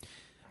depth.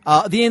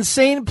 The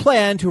insane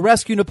plan to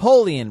rescue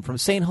Napoleon from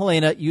St.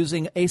 Helena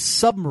using a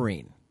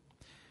submarine.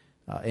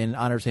 In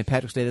honor of St.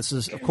 Patrick's Day, this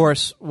is, of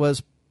course,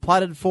 was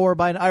plotted for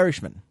by an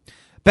Irishman.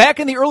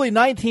 Back in the early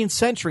 19th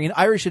century, an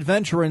Irish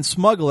adventurer and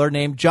smuggler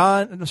named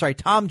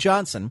Tom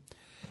Johnson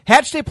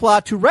hatched a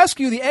plot to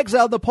rescue the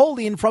exiled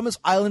Napoleon from his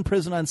island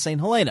prison on St.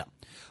 Helena.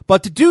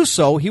 But to do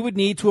so, he would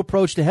need to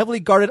approach the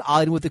heavily guarded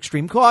island with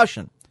extreme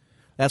caution.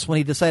 That's when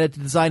he decided to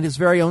design his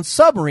very own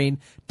submarine,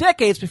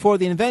 decades before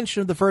the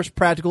invention of the first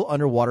practical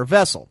underwater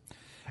vessel.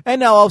 And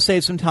now I'll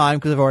save some time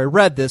because I've already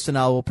read this and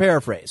I will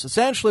paraphrase.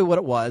 Essentially what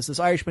it was, this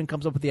Irishman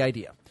comes up with the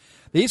idea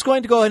that he's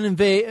going to go ahead and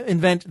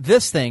invent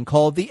this thing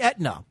called the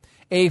Etna,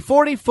 a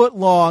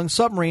 40-foot-long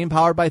submarine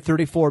powered by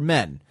 34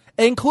 men,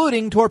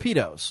 including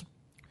torpedoes.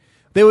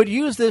 They would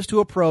use this to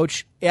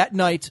approach at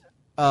night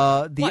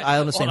the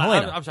island of St. Hold on,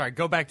 Helena. I'm sorry.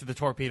 Go back to the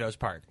torpedoes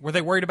part. Were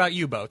they worried about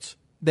U-boats?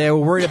 They were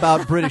worried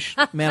about British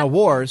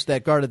man-of-wars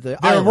that guarded the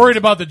They island. were worried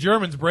about the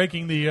Germans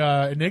breaking the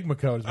Enigma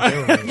code. Is what they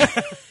were worried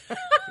about.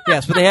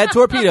 Yes, but they had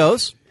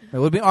torpedoes. They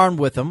would be armed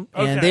with them,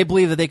 and Okay. they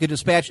believed that they could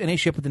dispatch any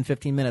ship within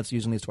 15 minutes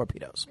using these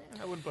torpedoes.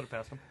 I wouldn't put it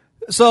past them.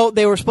 So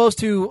they were supposed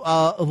to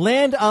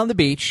land on the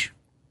beach.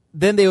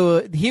 Then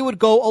he would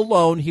go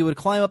alone. He would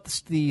climb up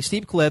the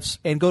steep cliffs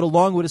and go to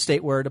Longwood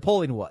Estate where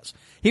Napoleon was.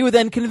 He would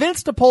then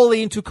convince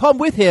Napoleon to come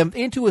with him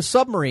into a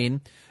submarine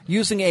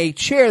using a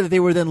chair that they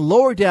would then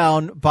lower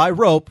down by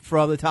rope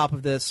from the top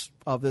of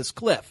this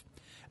cliff.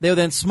 They would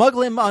then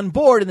smuggle him on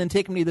board and then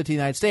take him either to the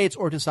United States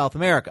or to South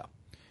America,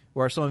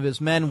 where some of his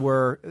men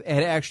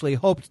had actually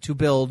hoped to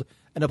build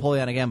a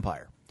Napoleonic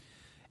empire.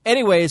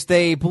 Anyways,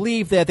 they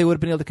believe that they would have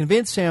been able to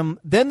convince him.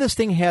 Then this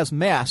thing has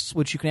masts,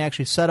 which you can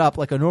actually set up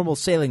like a normal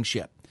sailing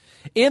ship.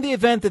 In the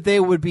event that they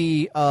would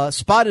be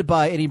spotted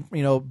by any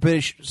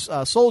British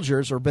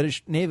soldiers or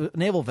British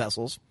naval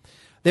vessels,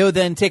 they would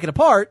then take it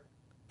apart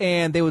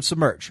and they would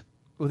submerge.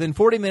 Within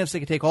 40 minutes, they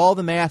could take all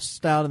the masts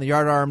down and the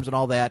yardarms and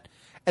all that,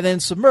 and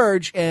then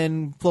submerge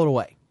and float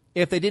away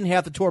if they didn't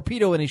have to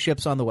torpedo any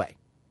ships on the way.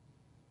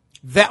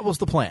 That was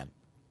the plan.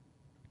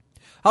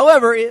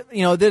 However,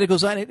 then it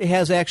goes on. It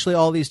has actually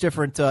all these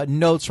different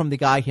notes from the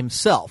guy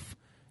himself.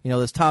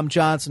 There's Tom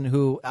Johnson,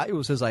 who it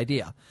was his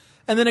idea.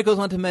 And then it goes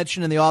on to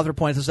mention, and the author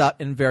points this out,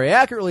 and very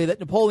accurately, that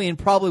Napoleon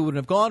probably wouldn't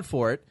have gone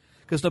for it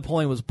because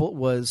Napoleon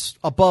was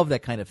above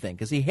that kind of thing,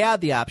 because he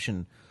had the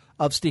option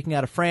of sneaking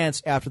out of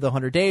France after the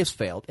 100 Days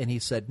failed, and he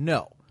said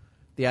no.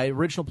 The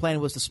original plan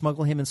was to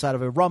smuggle him inside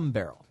of a rum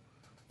barrel.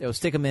 They would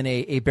stick him in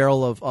a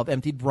barrel of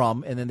emptied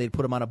rum, and then they'd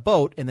put him on a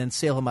boat and then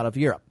sail him out of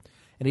Europe.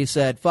 And he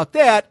said, fuck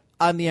that,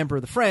 I'm the Emperor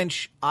of the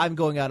French, I'm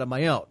going out on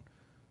my own.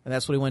 And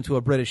that's when he went to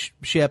a British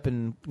ship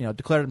and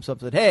declared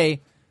himself and said,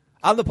 hey,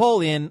 I'm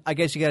Napoleon, I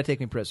guess you got to take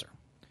me prisoner.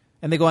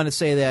 And they go on to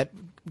say that,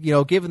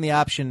 given the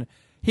option,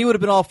 he would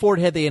have been all for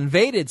it had they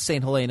invaded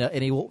St. Helena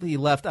and he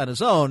left on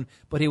his own,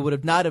 but he would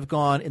have not have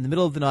gone in the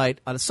middle of the night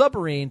on a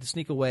submarine to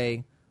sneak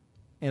away,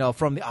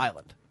 from the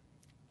island.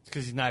 It's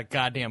because he's not a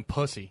goddamn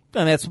pussy.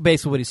 And that's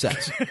basically what he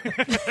says.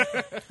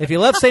 If he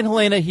left St.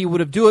 Helena, he would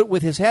have do it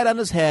with his hat on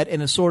his head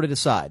and his sword at his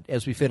side,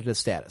 as befitted his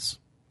status.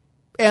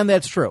 And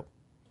that's true.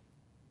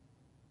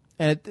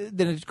 And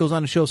then it goes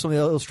on to show some of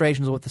the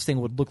illustrations of what this thing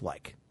would look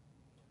like.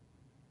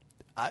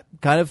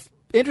 Kind of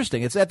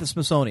interesting. It's at the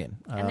Smithsonian.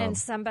 And then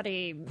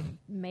somebody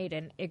made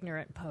an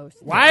ignorant post.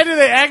 Why did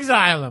they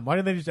exile him? Why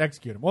didn't they just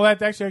execute him? Well,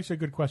 that's actually a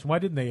good question. Why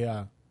didn't they?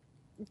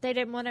 They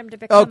didn't want him to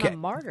become a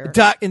martyr.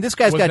 And this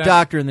guy's got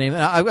doctor in the name.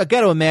 I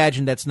got to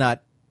imagine that's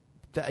not.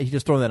 He's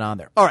just throwing that on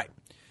there. All right.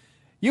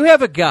 You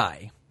have a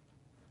guy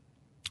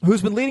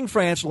who's been leading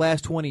France for the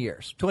last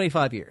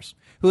 25 years,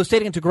 who has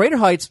taken it to greater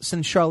heights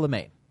since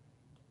Charlemagne.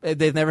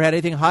 They've never had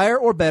anything higher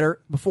or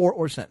better before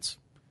or since.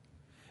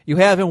 You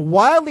have him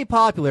wildly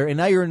popular, and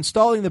now you're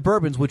installing the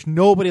Bourbons, which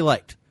nobody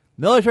liked.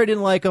 The military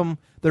didn't like him.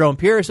 Their own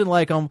peers didn't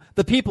like him.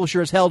 The people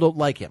sure as hell don't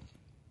like him.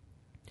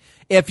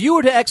 If you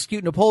were to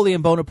execute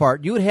Napoleon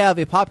Bonaparte, you would have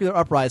a popular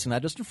uprising,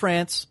 not just in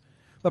France,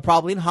 but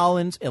probably in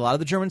Holland, a lot of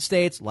the German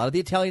states, a lot of the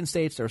Italian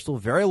states that are still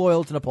very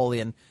loyal to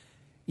Napoleon.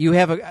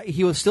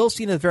 He was still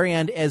seen at the very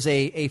end as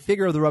a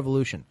figure of the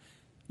revolution.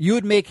 You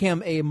would make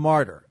him a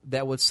martyr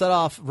that would set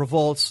off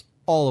revolts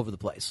all over the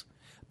place.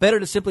 Better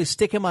to simply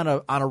stick him on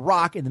a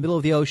rock in the middle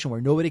of the ocean where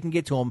nobody can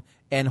get to him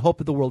and hope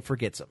that the world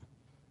forgets him.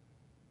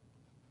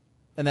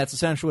 And that's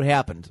essentially what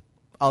happened.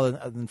 Other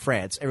than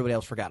France, everybody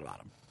else forgot about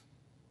him.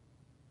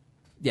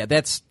 Yeah,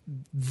 this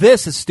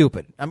is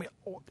stupid. I mean,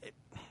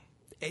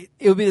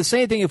 it would be the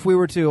same thing if we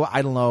were to,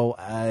 I don't know,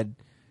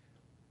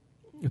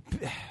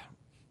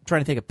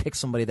 trying to pick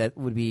somebody that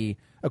would be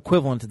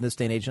equivalent in this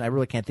day and age, and I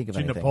really can't think of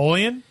anything.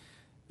 Napoleon?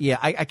 Yeah,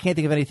 I can't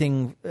think of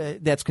anything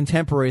that's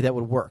contemporary that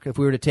would work. If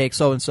we were to take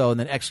so-and-so and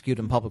then execute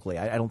him publicly,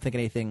 I don't think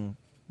anything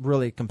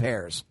really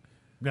compares.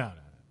 No.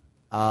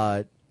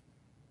 At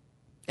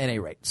any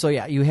rate. So,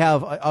 yeah, you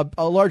have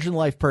a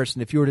larger-than-life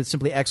person. If you were to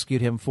simply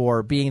execute him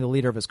for being the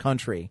leader of his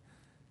country,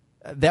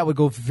 that would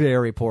go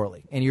very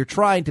poorly. And you're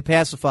trying to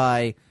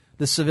pacify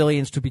the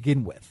civilians to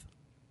begin with.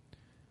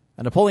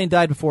 And Napoleon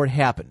died before it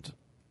happened.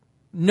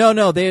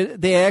 No,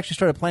 they actually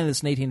started planning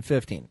this in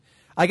 1815.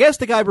 I guess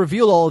the guy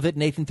revealed all of it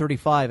in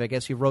 1835. I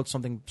guess he wrote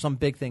some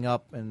big thing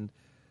up and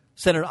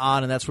sent it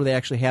on, and that's where they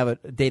actually have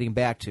it dating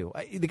back to.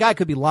 The guy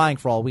could be lying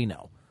for all we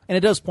know, and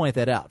it does point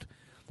that out.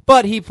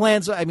 But he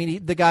plans,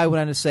 the guy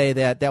went on to say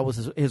that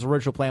was his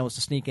original plan was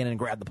to sneak in and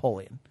grab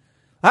Napoleon.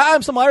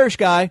 I'm some Irish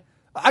guy.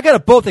 I got a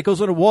boat that goes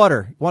under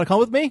water. You want to come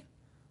with me?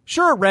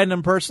 Sure,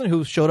 random person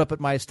who showed up at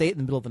my estate in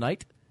the middle of the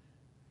night.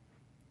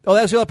 Oh,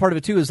 that's the other part of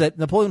it, too, is that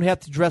Napoleon would have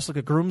to dress like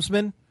a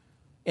groomsman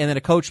and then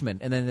a coachman,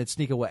 and then they'd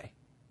sneak away,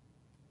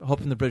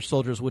 hoping the British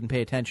soldiers wouldn't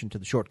pay attention to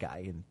the short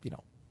guy and,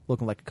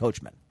 looking like a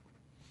coachman.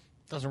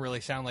 Doesn't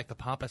really sound like the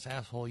pompous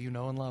asshole you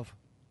know and love.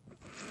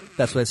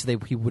 That's why I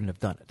said he wouldn't have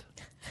done it.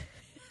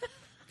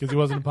 Because he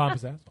wasn't a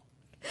pompous asshole.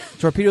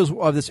 Torpedoes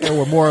of this era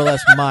were more or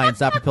less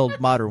mines, not propelled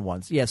modern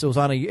ones. Yes, it was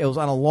on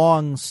a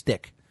long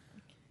stick.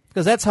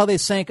 Because that's how they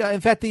sank. In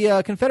fact,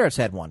 the Confederates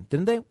had one,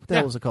 didn't they? What the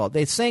hell was it called?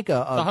 They sank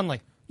the Hunley.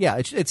 Yeah,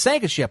 it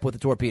sank a ship with a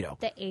torpedo.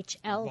 The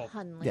H.L.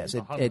 Hunley. Yes,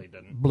 it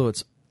didn't. blew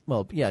its.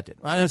 Well, yeah, it did.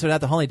 I'm sorry,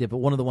 not the Hunley did, but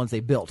one of the ones they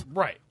built.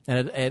 Right.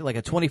 And it had like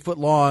a 20-foot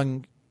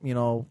long,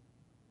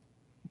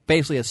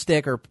 basically a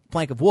stick or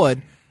plank of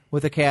wood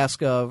with a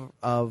cask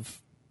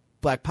of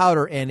black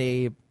powder and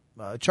a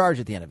charge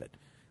at the end of it.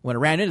 When it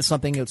ran into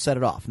something, it would set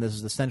it off. And this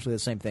is essentially the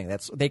same thing.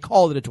 They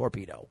called it a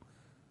torpedo.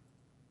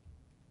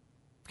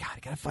 God, I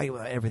got to fight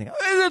with everything.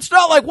 It's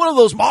not like one of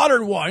those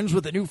modern ones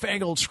with the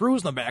newfangled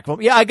screws in the back of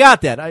them. Yeah, I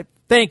got that.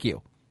 Thank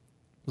you.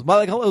 It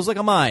was like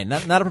a mine,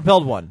 not a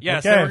propelled one.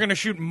 Yes, Okay. they were going to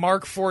shoot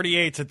Mark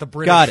 48s at the Got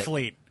British it.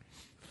 fleet.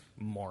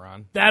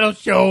 Moron. That'll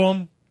show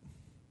them.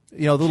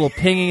 You know, the little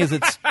pinging as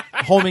it's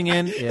homing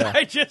in. Yeah.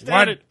 I just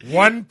added.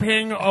 One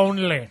ping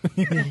only.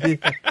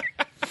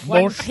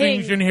 One Most ping.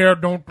 things in here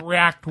don't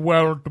react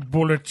well to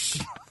bullets.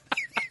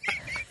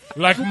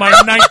 Like my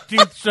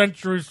 19th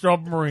century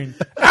submarine.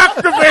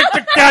 Activate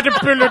the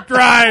caterpillar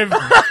drive.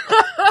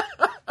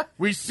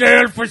 We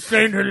sail for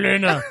St.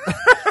 Helena.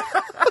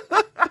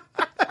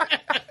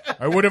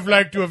 I would have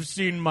liked to have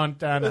seen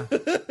Montana.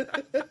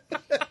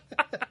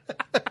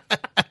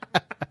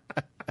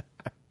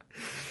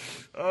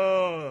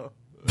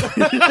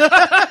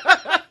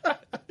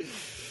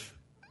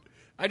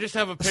 I just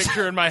have a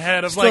picture in my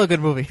head of Still a good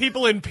movie.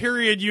 people in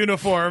period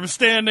uniform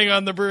standing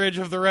on the bridge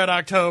of the Red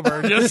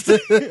October. Just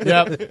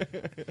Yep.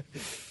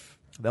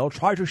 They'll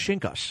try to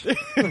sink us.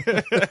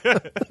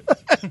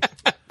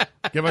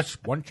 Give us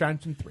one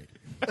chance in 3.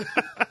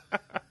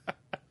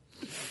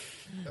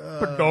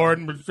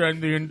 Bedouin will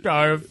send the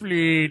entire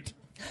fleet.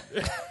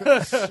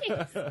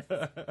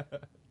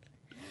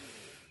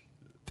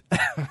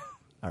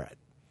 All right.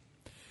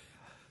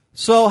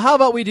 So how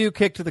about we do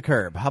kick to the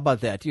curb? How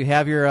about that? Do you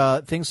have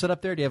your thing set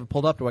up there? Do you have it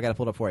pulled up? Or do I got to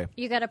pull it up for you?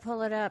 You got to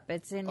pull it up.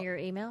 It's in your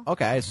email.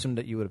 Okay, I assumed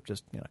that you would have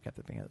just kept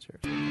the thing out here.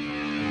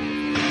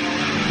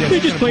 They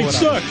just plain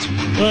sucked.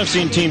 Well, I've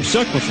seen teams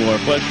suck before,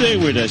 but they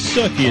were the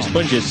suckiest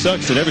bunch of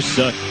sucks that ever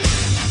sucked.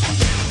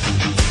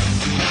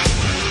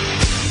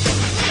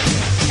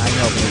 I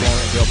know, but it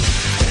won't be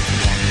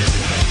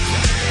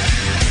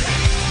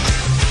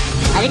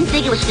I didn't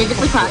think it was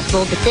physically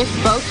possible, but this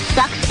both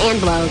sucks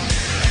and blows.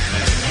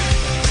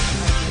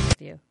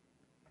 With you.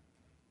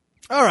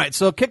 All right,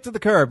 so kick to the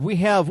curb. We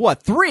have,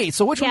 3?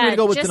 So which one are we going to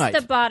go with just tonight?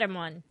 the bottom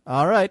one.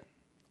 All right.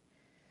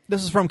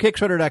 This is from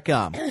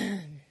Kickstarter.com.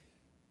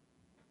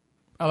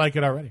 I like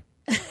it already.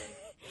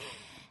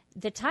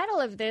 The title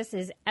of this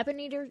is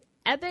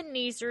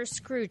Ebenezer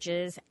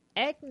Scrooge's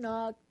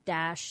Eggnog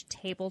Dash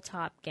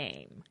tabletop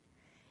game.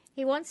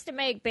 He wants to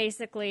make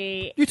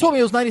basically... You told me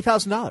it was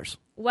 $90,000.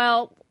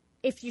 Well,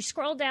 if you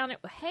scroll down,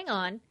 hang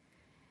on.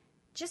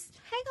 Just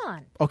hang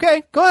on.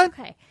 Okay, go ahead.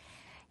 Okay.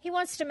 He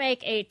wants to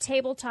make a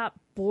tabletop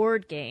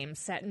board game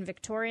set in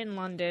Victorian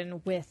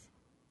London with,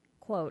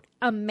 quote,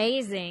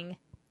 amazing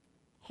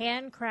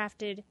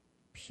handcrafted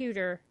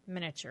pewter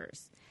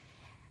miniatures.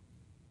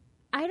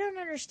 I don't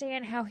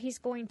understand how he's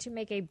going to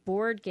make a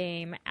board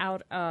game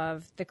out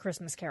of the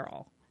Christmas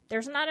Carol.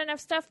 There's not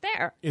enough stuff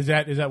there. Is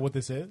that what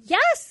this is?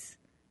 Yes.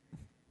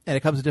 And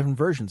it comes in different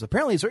versions.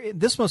 Apparently,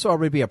 this must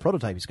already be a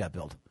prototype he's got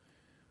built.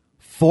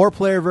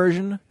 4-player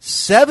version,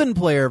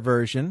 7-player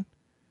version,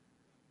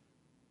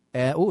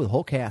 and the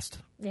whole cast.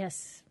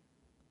 Yes.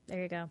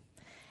 There you go.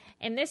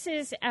 And this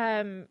is,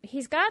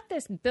 he's got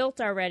this built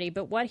already,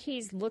 but what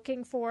he's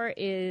looking for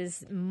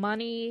is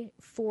money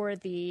for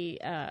the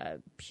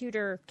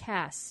pewter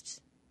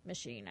cast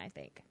machine, I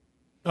think.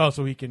 Oh,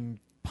 so he can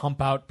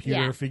pump out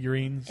pewter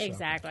figurines?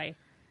 Exactly.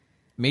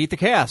 Meet the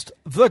cast.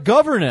 The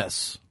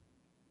Governess.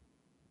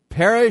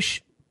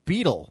 Parish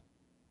Beadle.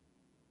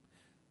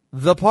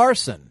 The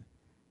Parson.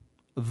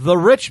 The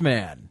Rich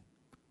Man.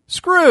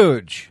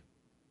 Scrooge.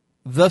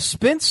 The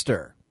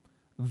Spinster.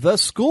 The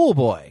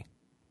Schoolboy.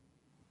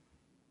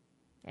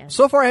 Yeah.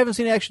 So far, I haven't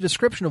seen an actual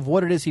description of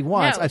what it is he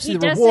wants. No, I've seen he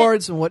the doesn't-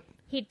 rewards and what...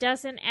 He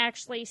doesn't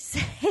actually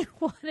say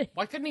what it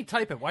Why couldn't he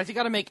type it? Why has he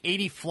got to make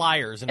 80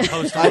 flyers and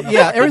post them? on the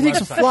yeah, fucking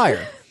everything's a website?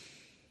 flyer.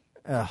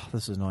 Ugh,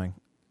 this is annoying.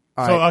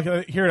 All So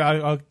right. here,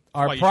 our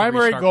why you should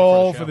primary restart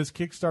goal before the for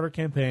show. this Kickstarter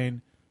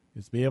campaign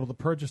is to be able to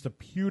purchase the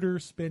pewter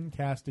spin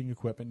casting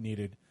equipment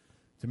needed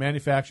to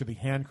manufacture the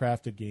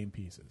handcrafted game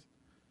pieces.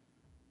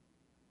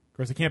 Of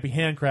course, it can't be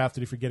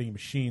handcrafted if you're getting a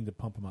machine to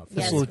pump them out.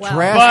 Yes, This will well-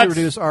 drastically But-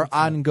 reduce our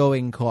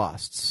ongoing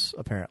costs,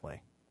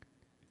 apparently.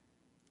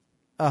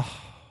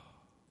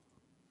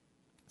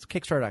 It's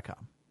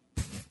Kickstarter.com.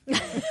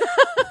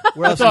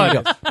 Where else all can you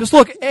it go? Just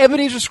look,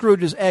 Ebenezer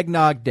Scrooge's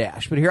Eggnog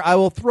Dash. But here, I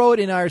will throw it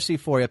in IRC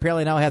for you.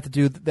 Apparently now I have to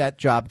do that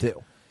job,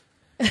 too.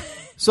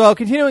 So,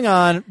 continuing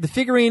on, the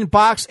figurine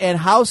box and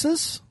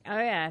houses. Oh,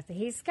 yeah.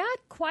 He's got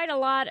quite a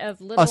lot of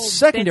little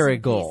secondary bits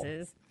and goal.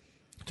 pieces.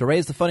 To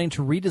raise the funding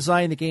to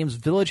redesign the game's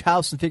village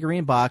house and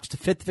figurine box to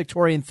fit the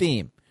Victorian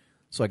theme.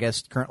 So I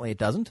guess currently it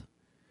doesn't.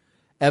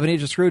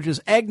 Ebenezer Scrooge's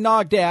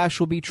Eggnog Dash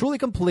will be truly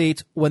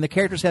complete when the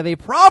characters have a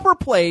proper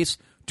place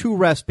to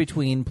rest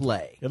between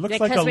play. It looks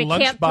Because like a we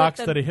can't lunchbox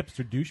put that a them-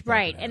 hipster douchebag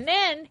Right. would have. And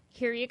then,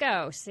 here you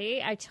go.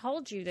 See, I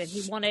told you that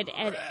he wanted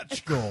a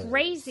goals.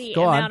 crazy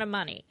Go on. amount of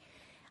money.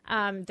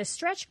 The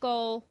stretch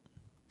goal,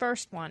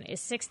 first one, is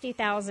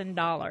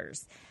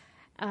 $60,000.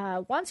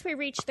 Once we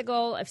reach the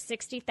goal of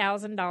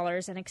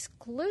 $60,000, an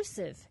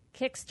exclusive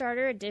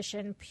Kickstarter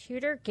edition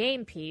pewter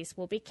game piece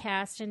will be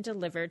cast and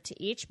delivered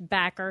to each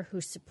backer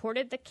who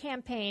supported the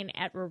campaign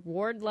at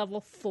reward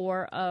level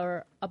 4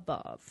 or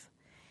above.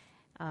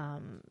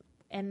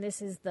 And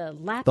this is the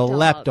lapdog. The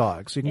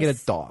lapdog, so you can get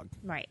It's- a dog.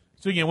 Right.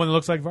 So you get one that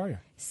looks like Varya.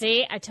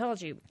 See, I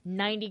told you,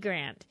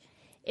 $90,000.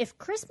 If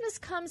Christmas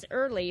comes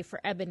early for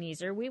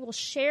Ebenezer, we will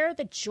share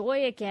the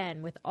joy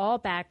again with all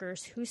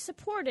backers who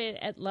supported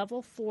at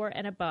level 4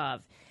 and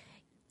above.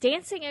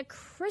 Dancing a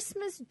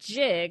Christmas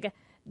jig,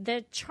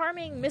 the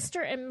charming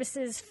Mr. and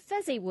Mrs.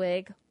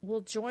 Fezziwig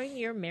will join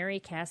your merry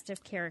cast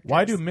of characters.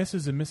 Why do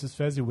Mrs. and Mrs.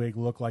 Fezziwig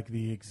look like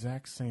the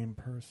exact same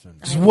person?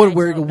 Just one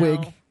wearing a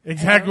wig.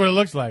 Exactly what it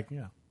looks like,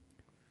 yeah.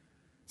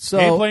 So,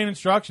 Gameplay and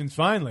instructions,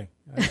 finally.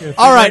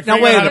 All right,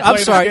 now wait a minute. I'm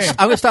sorry. I'm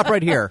going to stop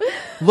right here.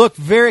 Look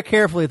very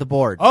carefully at the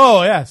board.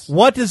 Oh, yes.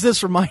 What does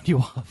this remind you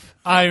of?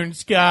 Iron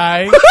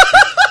Sky.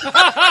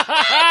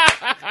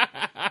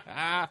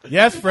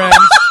 Yes, friends.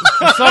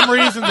 For some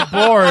reason, the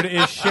board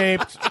is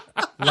shaped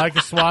like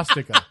a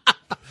swastika.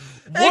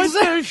 What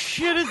the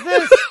shit is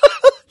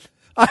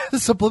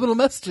this? Subliminal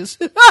messages.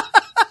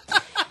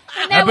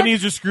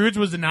 Ebenezer Scrooge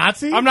was a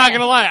Nazi? I'm not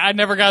going to lie. I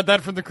never got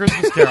that from the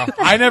Christmas Carol.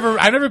 I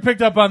never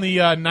picked up on the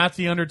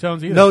Nazi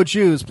undertones either. No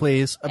Jews,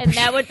 please. And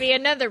that would be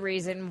another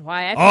reason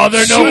why I Oh,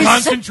 there are no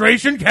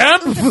concentration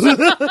camps?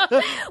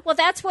 Well,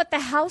 that's what the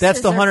houses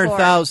That's the are for.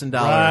 $100,000.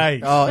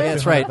 Right. Oh, yeah,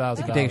 that's right. $100,000.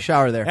 You can take a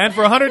shower there. And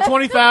for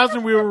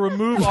 $120,000, we will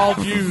remove all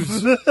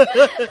Jews.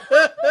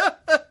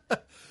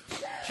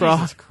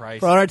 Jesus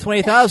Christ. For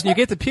 $120,000, you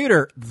get the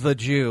pewter, the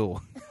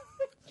Jew.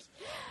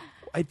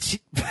 And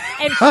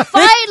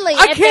finally,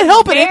 I can't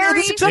help it. very-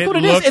 It's exactly what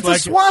it looks is. It's a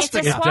like swastika.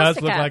 It's a It does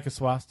look swastika. like a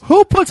swastika.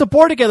 Who puts a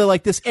board together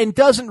like this and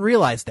doesn't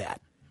realize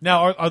that?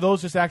 Now, are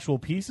those just actual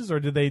pieces, or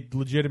did they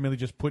legitimately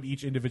just put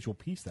each individual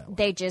piece that way?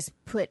 They just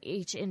put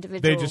each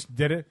individual. They just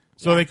did it?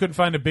 So they couldn't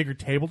find a bigger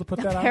table to put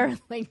that on?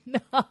 Apparently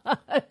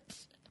not.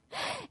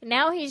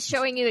 Now he's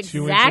showing you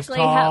 2 inches exactly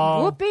how.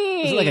 tall. Whoopee!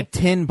 Is it like a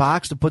tin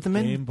box to put them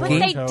in? Game But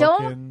board they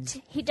tokens.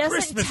 don't. He doesn't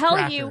Christmas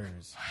tell you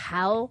crackers.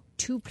 how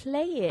to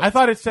play it. I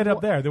thought it said up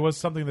there. There was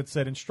something that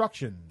said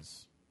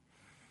instructions.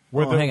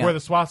 Where Oh, hang on. the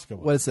swastika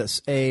was. What is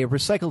this? A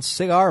recycled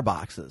cigar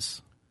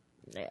boxes.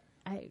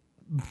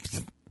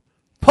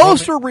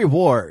 Poster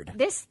reward.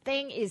 This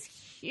thing is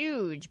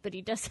huge, but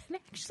he doesn't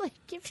actually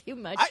give you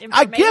much I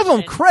information. give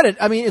him credit.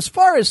 I mean, as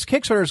far as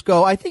Kickstarters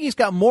go, I think he's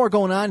got more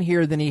going on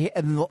here than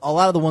than a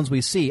lot of the ones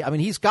we see. I mean,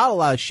 he's got a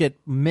lot of shit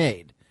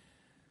made.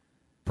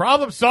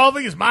 Problem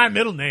solving is my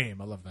middle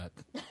name. I love that.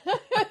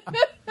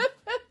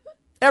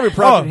 Every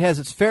project has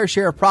its fair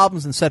share of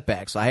problems and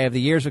setbacks. I have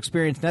the years of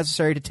experience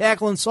necessary to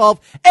tackle and solve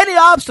any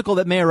obstacle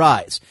that may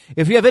arise.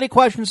 If you have any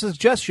questions or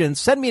suggestions,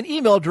 send me an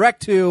email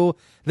direct to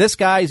this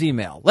guy's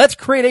email. Let's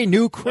create a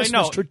new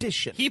Christmas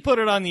tradition. He put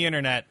it on the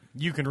internet.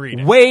 You can read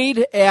it.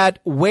 Wade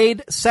at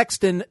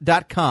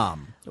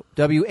wadesexton.com.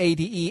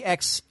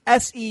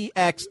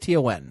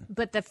 WADEXSEXTON.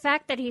 But the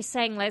fact that he's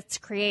saying let's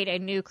create a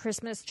new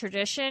Christmas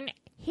tradition,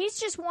 he's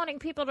just wanting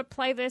people to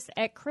play this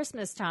at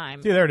Christmas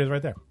time. See, there it is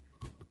right there.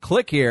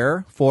 Click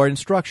here for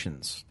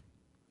instructions.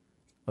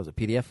 Was it a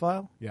PDF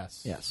file?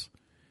 Yes. Yes.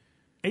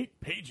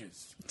 8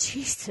 pages.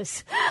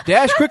 Jesus.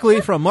 Dash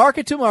quickly from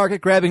market to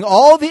market, grabbing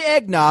all the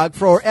eggnog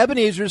for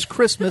Ebenezer's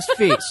Christmas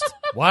feast.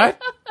 What?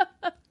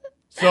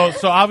 So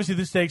obviously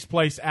this takes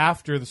place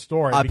after the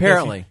story.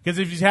 Apparently. Because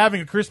if he's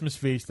having a Christmas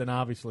feast, then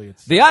obviously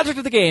it's... The object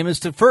of the game is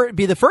to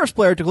be the first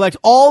player to collect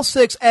all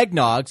 6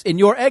 eggnogs in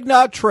your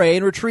eggnog tray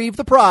and retrieve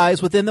the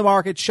prize within the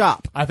market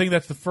shop. I think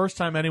that's the first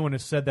time anyone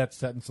has said that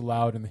sentence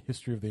aloud in the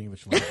history of the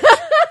English language.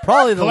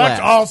 Probably the Collect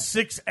last. all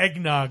 6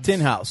 eggnogs. Tin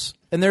House.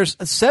 And there's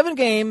a 7-player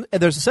game,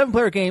 and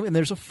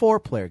there's a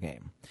 4-player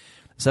game.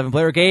 The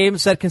 7-player game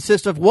set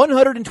consists of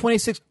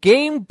 126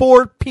 game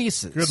board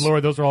pieces. Good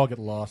Lord, those are all get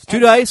lost. 2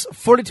 dice,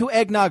 42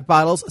 eggnog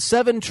bottles,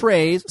 7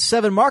 trays,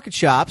 7 market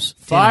shops,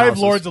 5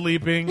 Lords of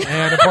Leaping,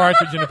 and a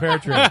partridge in a pear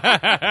tree.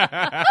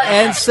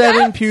 and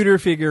 7 pewter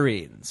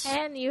figurines.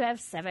 And you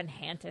have 7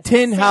 Santa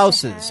Tin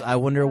houses. I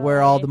wonder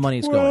where all the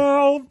money's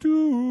going. 12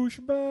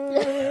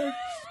 douchebags.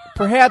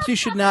 Perhaps you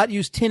should not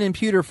use tin and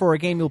pewter for a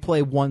game you'll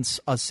play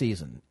once a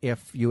season,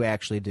 if you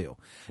actually do.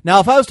 Now,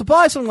 if I was to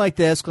buy something like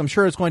this, 'cause I'm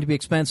sure it's going to be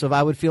expensive,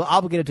 I would feel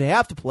obligated to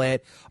have to play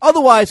it.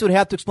 Otherwise, I would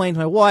have to explain to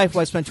my wife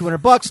why I spent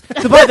 $200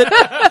 to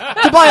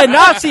buy a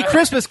Nazi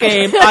Christmas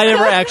game I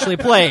never actually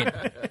played.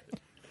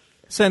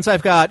 Since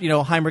I've got,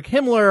 Heinrich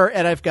Himmler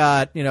and I've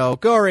got,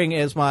 Goering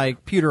as my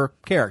pewter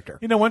character.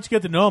 Once you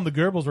get to know them, the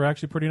Goebbels are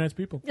actually pretty nice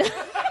people.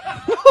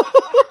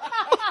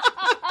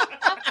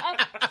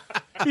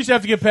 You just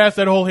have to get past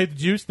that whole hate the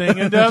Jews thing,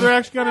 and they're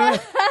actually kind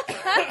of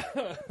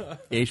nice.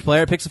 Each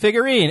player picks a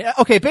figurine.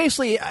 Okay,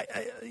 basically,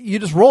 you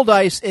just roll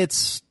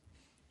dice.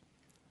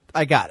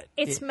 I got it.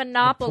 It's play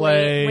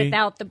Monopoly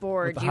without the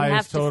board. with the You have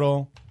highest to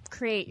total.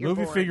 create your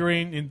Movie board.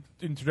 figurine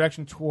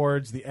introduction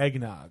towards the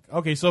eggnog.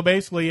 Okay, so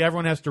basically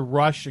everyone has to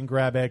rush and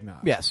grab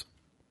eggnog. Yes.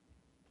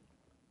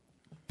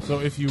 So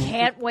if you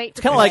Can't wait. It's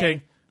kind of like,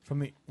 okay, from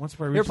the once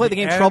we you reach ever played the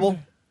game Trouble?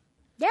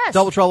 Yes.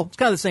 Double Trouble? It's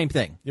kind of the same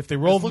thing. If they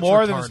roll This looks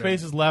more than the retarded.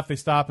 spaces left, they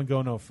stop and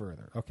go no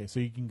further. Okay, so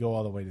you can go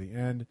all the way to the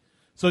end.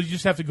 So you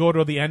just have to go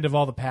to the end of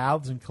all the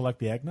paths and collect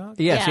the eggnog?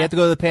 Yes, Yeah. you have to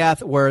go to the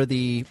path where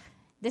the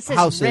This is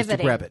house is to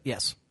riveting. grab it.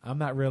 Yes. I'm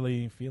not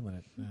really feeling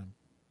it.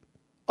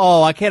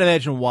 Oh, I can't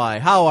imagine why.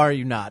 How are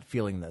you not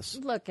feeling this?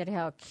 Look at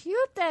how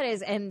cute that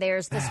is. And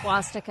there's the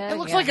swastika. It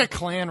looks yeah. like a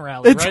Klan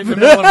rally right in the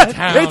middle of the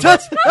town. It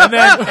does. And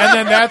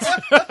then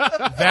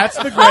that's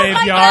the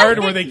graveyard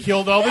where they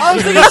killed all the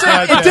Jews.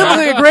 It did look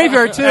like a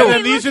graveyard, too. And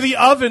then these are the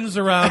ovens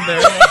around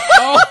there.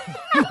 Oh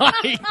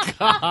my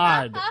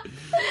God.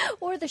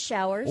 Or the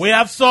showers. We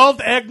have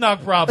solved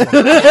eggnog problem.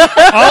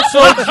 Also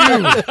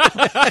Jew.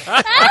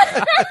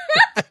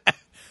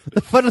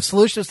 The funnest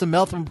solution is to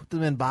melt them, put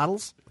them in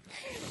bottles?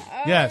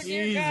 Yes.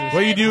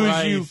 What you do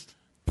is you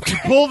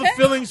pull the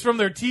fillings from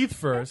their teeth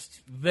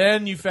first,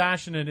 then you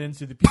fashion it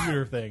into the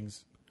pewter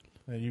things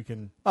that you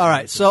can. All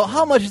right, so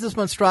how much is this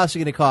monstrosity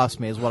going to cost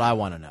me is what I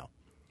want to know.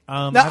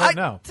 I don't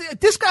know.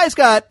 This guy's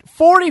got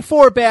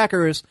 44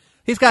 backers.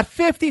 He's got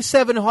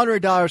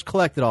 $5,700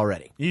 collected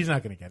already. He's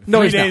not going to get it. No,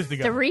 3 he's not. days to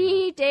go.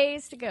 3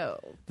 days to go.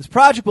 This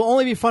project will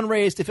only be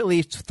fundraised if at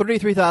least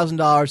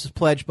 $33,000 is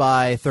pledged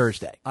by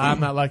Thursday. I'm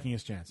not liking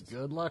his chances.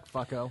 Good luck,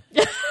 fucko.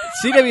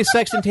 CW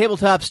Sexton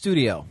Tabletop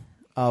Studio.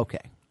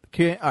 Okay.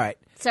 All right.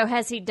 So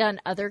has he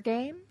done other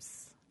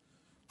games?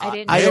 I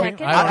didn't I check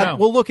don't, it. I don't know.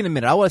 We'll look in a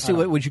minute. I want to see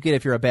what would you get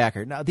if you're a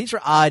backer. Now, these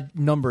are odd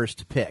numbers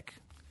to pick.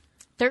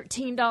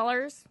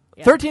 $13.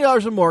 Yeah.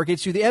 $13 or more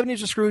gets you the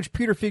Ebenezer Scrooge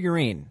pewter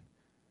figurine.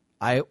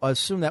 I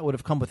assume that would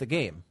have come with the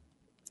game.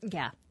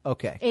 Yeah.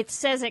 Okay. It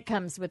says it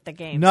comes with the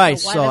game.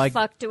 Nice, So so why I- the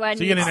fuck do I So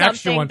need you get an extra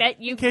something one that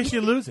you in case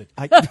you lose it.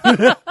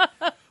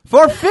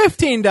 For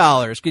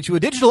 $15, get you a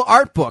digital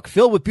art book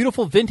filled with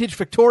beautiful vintage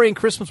Victorian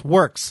Christmas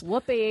works.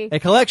 Whoopee. A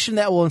collection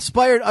that will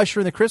inspire and usher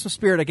in the Christmas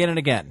spirit again and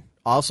again.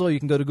 Also, you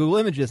can go to Google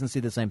Images and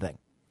see the same thing.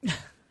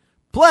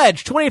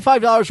 Pledge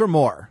 $25 or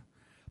more.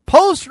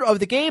 Poster of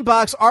the game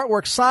box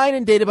artwork signed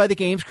and dated by the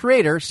game's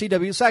creator,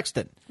 CW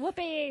Sexton.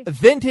 Whoopee. A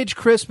vintage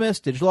Christmas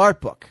digital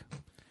art book.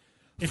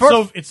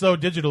 It's so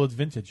digital, it's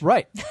vintage.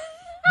 Right.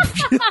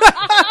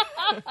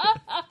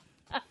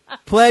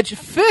 Pledge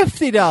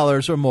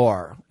 $50 or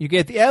more. You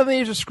get the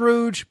Ebenezer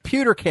Scrooge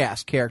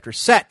Pewtercast character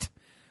set.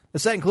 The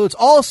set includes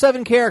all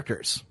 7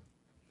 characters.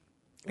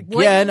 Again,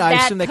 Wouldn't I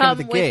that assume they come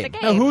with the with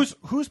game. Now,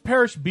 who's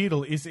Parish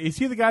Beetle? Is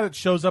he the guy that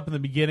shows up in the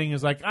beginning?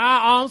 Is like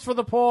alms for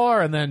the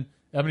poor, and then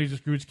Ebenezer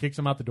Scrooge kicks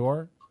him out the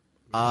door?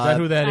 Is that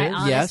who that I is?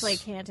 honestly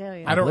Yes. can't tell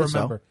you. I don't believe so.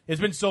 remember. It's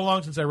been so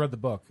long since I read the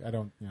book. I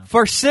don't.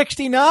 For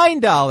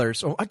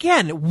 $69. Oh,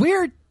 again,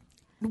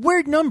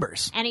 weird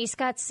numbers. And he's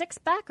got 6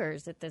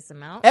 backers at this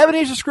amount.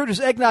 Ebenezer Scrooge's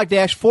Eggnog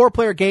Dash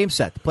 4-player game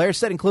set. The player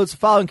set includes the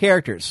following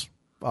characters.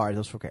 All right,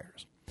 those 4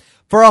 characters.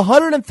 For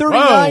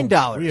 $139.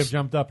 Whoa, we have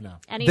jumped up now.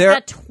 And he's There-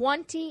 got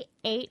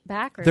 28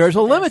 backers. There's a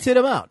for this. limited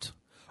amount.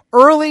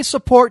 Early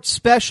Support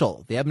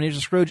Special, the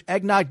Ebenezer Scrooge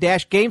Eggnog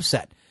Dash game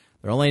set.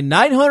 There are only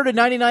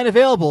 999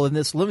 available in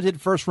this limited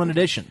first run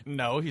edition.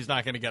 No, he's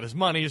not going to get his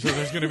money, so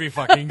there's going to be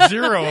fucking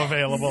 0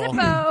 available.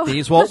 Zippo.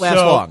 These won't last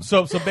long.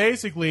 So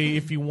basically,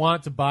 if you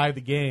want to buy the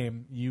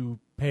game, you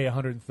pay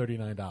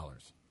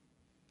 $139.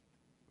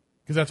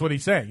 Because that's what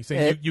he's saying. He's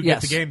saying you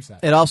yes. get the game set.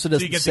 It also So you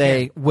doesn't get the say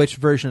game. which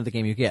version of the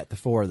game you get, the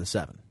 4 or the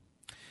 7.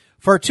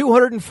 For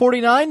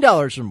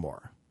 $249 or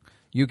more,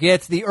 you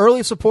get the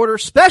Early Supporter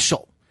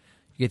Special.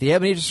 You get the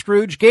Ebenezer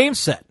Scrooge game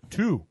set.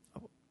 2.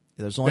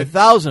 There's only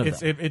 1,000 of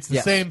them. It's the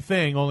Yes. same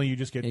thing, only you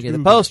just get You 2. get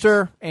the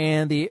poster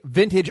and the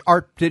vintage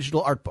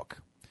digital art book.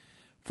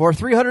 For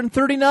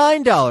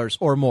 $339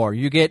 or more,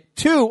 you get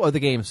 2 of the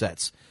game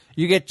sets.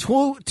 You get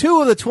two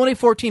of the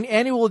 2014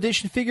 annual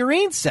edition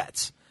figurine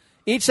sets.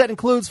 Each set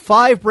includes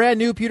 5 brand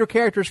new pewter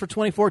characters for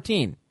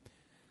 2014.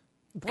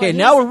 Okay, Boy,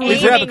 now we're he's really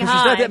aiming grabbing because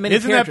there's not high. that many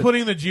Isn't characters. that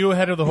putting the Jew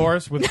ahead of the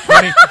horse with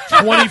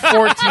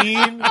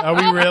 2014? Are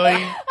we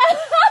really?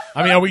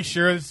 I mean, are we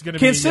sure this is going to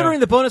be? Considering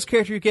the bonus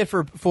character you get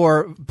for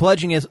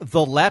pledging is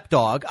the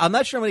lapdog, I'm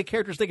not sure how many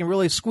characters they can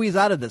really squeeze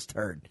out of this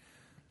turd.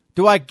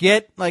 Do I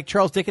get, like,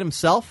 Charles Dickens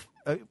himself?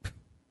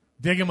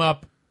 dig him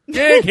up.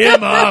 Dig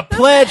him up.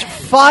 Pledge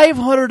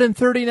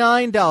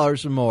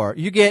 $539 or more.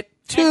 You get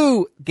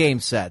 2 game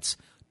sets,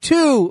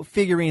 2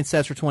 figurine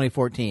sets for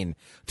 2014,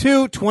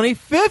 2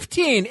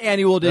 2015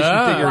 annual edition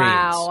figurines.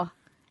 Wow.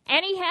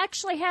 And he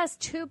actually has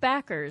 2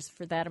 backers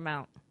for that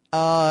amount.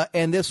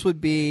 And this would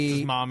be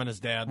His mom and his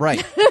dad.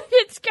 right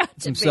It's got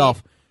to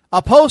himself.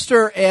 A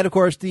poster and, of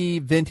course, the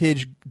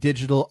vintage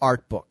digital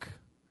art book.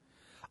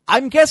 I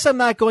guess I'm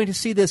not going to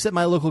see this at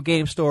my local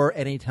game store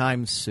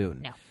anytime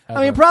soon. No.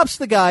 I mean, props to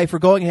the guy for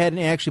going ahead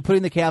and actually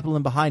putting the capital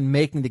in behind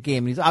making the game.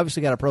 And he's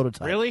obviously got a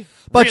prototype. Really?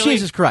 But Really?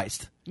 Jesus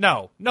Christ.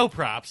 No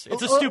props.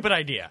 It's a stupid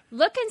idea. be.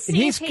 Look and see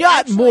He's if he got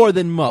actually- more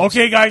than most.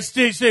 Okay, guys,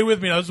 stay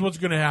with me. Now, this is what's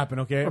going to happen.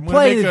 Okay, We're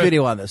playing the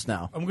video on this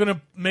now. I'm going to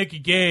make a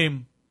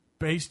game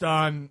based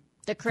on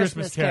The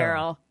Christmas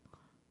Carol.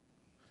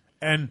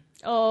 And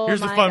Oh,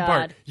 Here's the my fun God.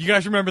 part. You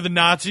guys remember the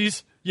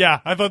Nazis?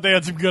 Yeah, I thought they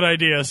had some good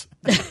ideas.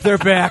 They're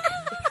back.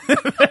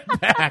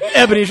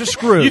 Ebenezer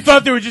Scrooge. you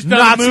thought they were just on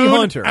Nazi the moon?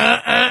 hunter.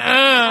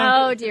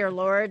 Oh, dear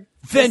Lord.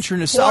 Venture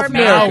into This South poor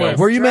man America, is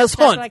where you must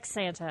dressed up hunt like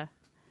Santa.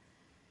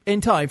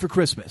 in time for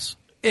Christmas.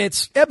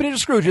 It's Ebenezer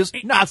Scrooge's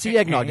Nazi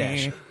Eggnog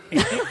Dash.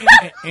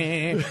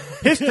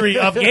 History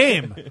of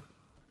game.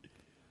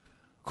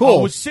 Cool.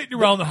 I was sitting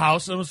around the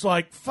house and was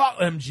like, fuck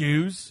them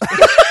Jews.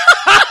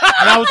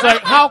 And I was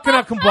like, how can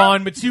I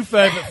combine my two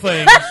favorite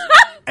things?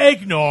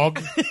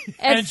 Eggnog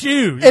and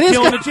Jews. It is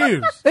Killing the kinda-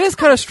 Jews. It is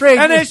kind of strange.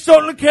 And they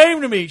suddenly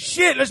came to me.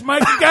 Shit, let's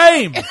make a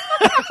game.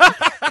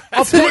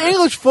 It's an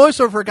English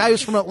voiceover for a guy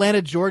who's from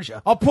Atlanta,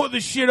 Georgia. I'll put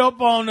this shit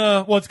up on,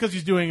 well, it's because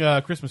he's doing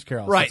Christmas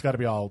Carol. So Right. it's got to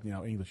be all,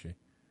 Englishy.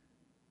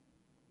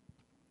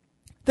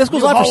 This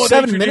goes on for Holiday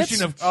 7 tradition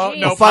minutes? Of,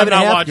 no, 5 and a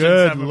I'm not half? watching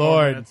Good 7 more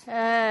Lord. minutes.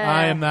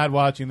 I am not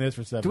watching this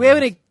for 7 Do we have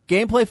minutes.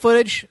 any gameplay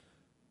footage?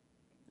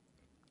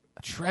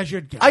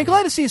 Treasured game. I'm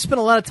glad to see he spent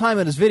a lot of time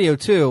in his video,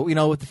 too,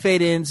 with the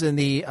fade-ins and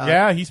the...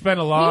 Yeah, he spent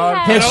a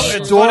lot. He His- has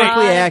historically a lot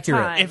of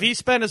accurate. time. If he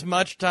spent as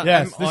much time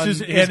Yes, on this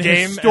is his an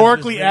game as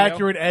historically this video-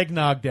 accurate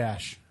eggnog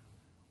dash.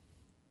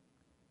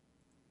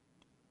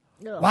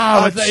 Ugh.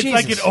 Wow, Oh, it's like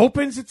Jesus. it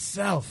opens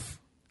itself.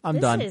 I'm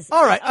This done. is-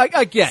 All right,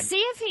 again. See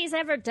if he's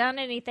ever done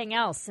anything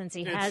else since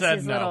he has said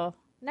his no. little.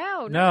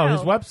 No, No,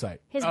 his website.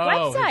 His Oh,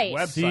 his website.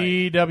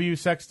 website. CW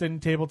Sexton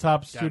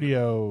Tabletop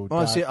Studio. I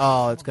want to see...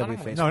 Oh, it's got to be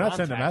Facebook. No, not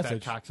send a Contact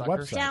message. that cocksucker.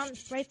 Website. Down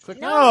right.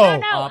 No,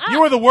 No. up. You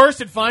were the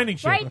worst at finding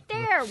shit. right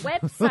there.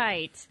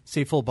 Website.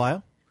 See full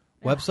bio?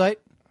 Website?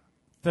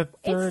 The It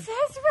third.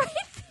 says right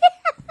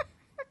there.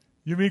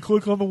 You mean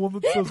click on the one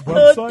that says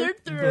website? Is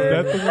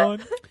third. that the one?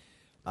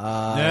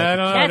 No, it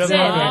That's doesn't it.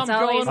 have That's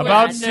that. all he's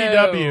About got.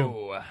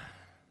 CW.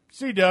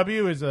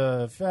 CW is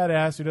a fat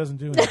ass who doesn't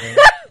do anything.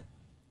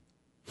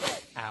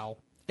 Ow.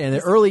 In the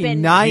early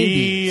been- 90s.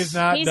 He is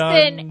not He's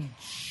done been-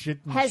 shit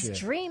and Has shit.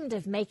 dreamed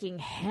of making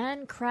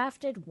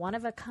handcrafted,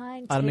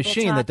 one-of-a-kind On a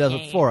machine tabletop that does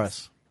it for games.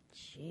 us.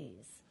 Jeez.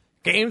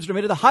 Games are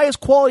made of the highest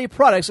quality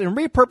products and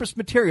repurposed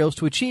materials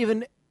to achieve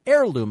an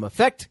heirloom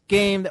effect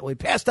game that will be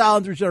passed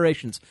down through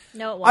generations.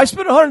 No, it won't. I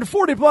spent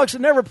 $140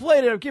 and never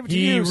played it. I'll give it to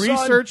He you, son.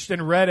 researched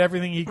and read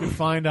everything he could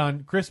find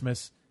on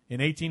Christmas in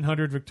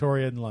 1800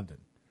 Victoria in London.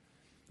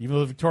 Even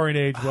though the Victorian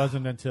age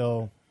wasn't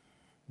until,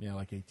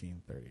 like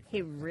 1830.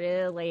 He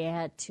really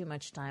had too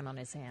much time on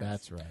his hands.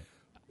 That's right.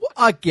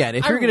 Well, again,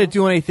 if you're going to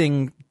do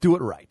anything, do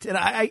it right. And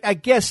I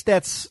guess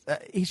that's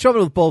he's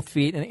struggling with both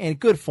feet and in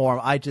good form.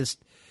 I just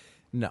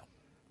no.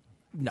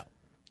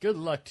 Good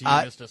luck to you,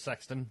 Mr.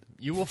 Sexton.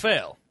 You will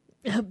fail.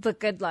 But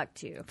good luck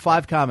to you.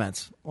 5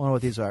 comments. I wonder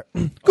what these are.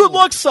 Good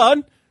luck,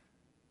 son.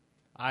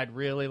 I'd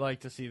really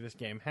like to see this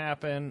game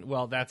happen.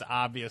 Well, that's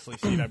obviously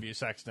CW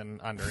Sexton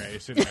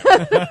underage. Who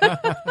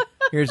knows?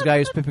 Here's a guy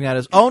who's pimping out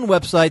his own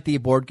website,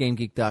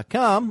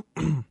 theboardgamegeek.com.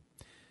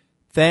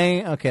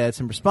 Okay, that's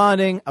him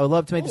responding. I would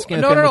love to make this game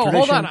a family Hold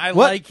tradition. on. I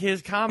What? like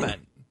his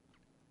comment.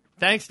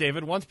 Thanks,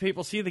 David. Once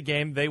people see the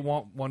game, they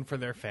want one for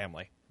their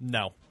family.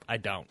 No, I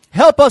don't.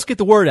 Help us get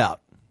the word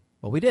out.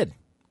 Well, we did.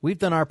 We've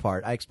done our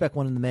part. I expect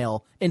one in the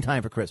mail in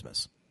time for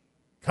Christmas.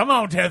 Come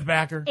on, Ted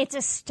Backer. It's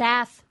a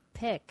staff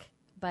pick,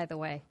 by the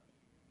way.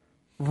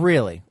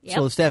 Really? Yep.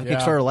 So the staff at Yeah.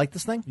 Kickstarter like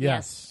this thing?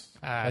 Yes.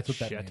 Ah, That's what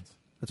shit. that means.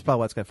 That's probably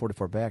why it's got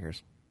 44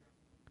 backers.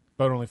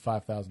 But only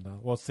 $5,000.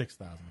 Well, $6,000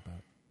 about.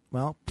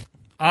 Well,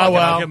 Oh,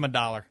 I'll give him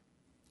 $1.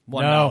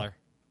 $1.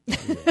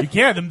 You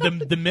can't.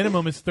 The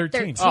minimum is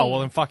 13. 13. Oh, well,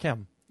 then fuck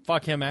him.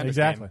 Fuck him and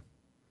Exactly. his game.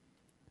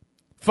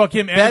 Fuck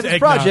him and Bad his eggnog.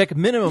 project,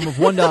 minimum of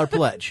 $1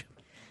 pledge.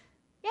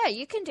 Yeah,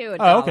 you can do $1.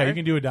 Oh, okay. You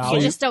can do $1. You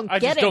just don't I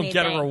get just don't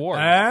anything. get a reward.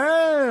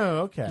 Oh,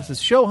 okay. Does it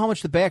show how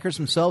much the backers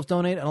themselves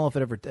donate? I don't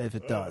know if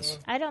it does.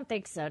 I don't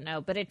think so,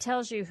 no, but it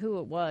tells you who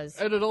it was.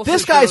 And it also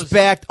This guy's shows-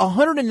 backed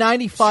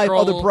 195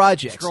 Scroll- other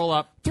projects. Scroll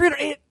up.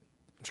 308.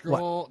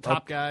 Scroll.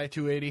 Top guy,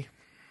 280.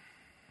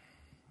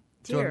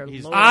 Dear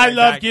he's- Lord. I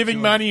love back giving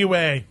to money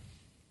away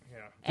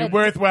to And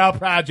worthwhile a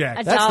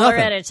projects. That's dollar nothing.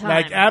 at a time.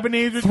 Like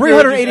Ebenezer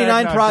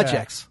 389 Scrooge's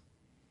projects.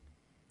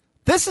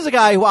 This is a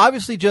guy who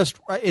obviously just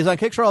is on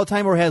Kickstarter all the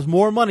time or has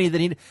more money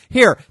than he...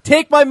 Here,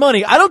 take my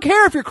money. I don't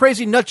care if your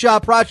crazy nut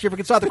job project ever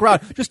gets off the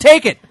ground. Just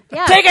take it.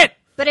 Yeah. Take it.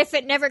 But if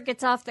it never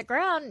gets off the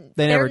ground,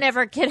 They they'll never-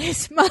 never get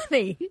his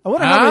money. I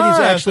wonder how many of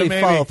these actually so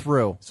maybe- follow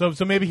through. So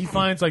maybe he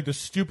finds like the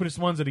stupidest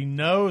ones that he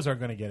knows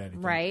aren't going to get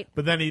anything. Right.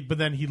 But then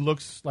he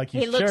looks like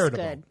he's He looks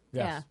charitable. good.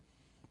 Yes.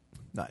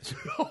 Nice.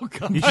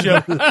 He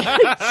showed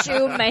Yeah.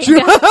 Shoemaker.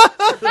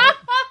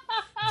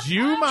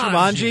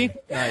 Jumanji.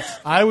 Nice.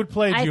 I would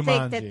play I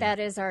Jumanji. think that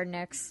is our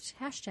next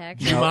hashtag.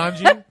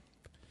 Jumanji.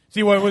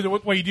 See,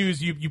 what you do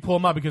is you pull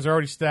them up because they're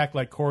already stacked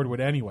like cordwood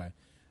anyway.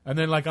 And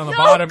then like on the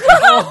bottom,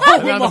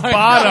 and on the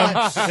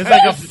bottom is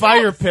like a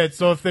fire pit.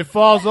 So if it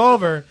falls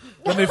over,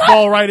 then they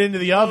fall right into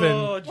the oven.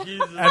 Oh,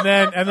 Jesus. And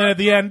then at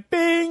the end,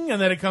 bing,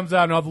 and then it comes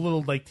out and all the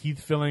little like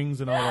teeth fillings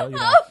and all that. You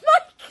know,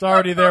 it's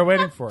already there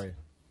waiting for you.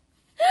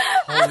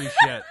 Holy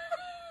shit.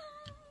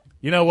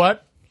 You know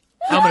what?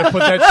 I'm going to put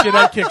that shit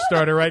on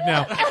Kickstarter right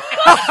now.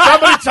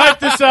 Somebody type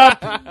this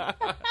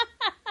up.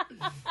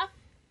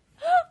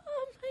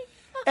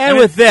 And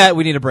with that,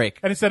 we need a break.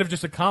 And instead of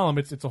just a column,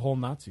 it's a whole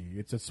Nazi.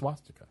 It's a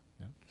swastika.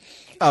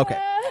 Yeah. Okay.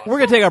 We're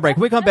going to take our break.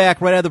 When we come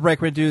back, right out of the break,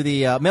 we're going to do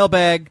the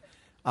mailbag.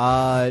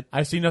 I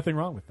see nothing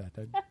wrong with that.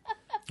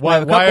 We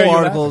have a why are couple you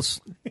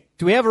articles.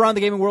 Do we have Around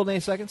the Gaming World in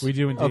 8 seconds? We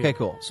do indeed. Okay,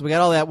 cool. So we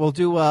got all that. We'll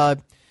do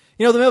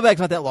The mailbag's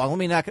not that long. Let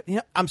me not.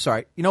 I'm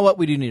sorry. You know what?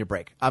 We do need a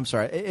break. I'm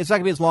sorry. It's not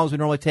going to be as long as we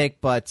normally take,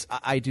 but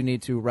I do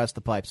need to rest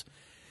the pipes.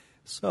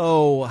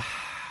 So,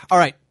 all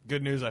right.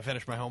 Good news. I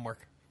finished my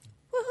homework.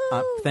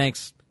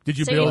 Thanks. Did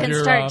you So build you can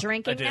your? start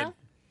drinking I did. now?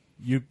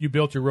 You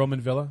built your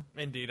Roman villa.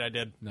 Indeed, I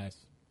did. Nice.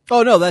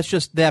 Oh no, that's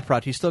just that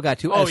project. You still got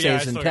 2 Oh, essays yeah, I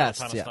and still got a tests.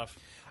 ton of stuff.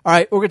 All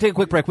right, we're going to take a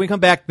quick break. When we come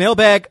back,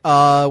 mailbag. We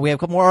have a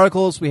couple more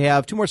articles. We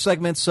have 2 more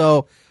segments,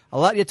 so a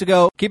lot yet to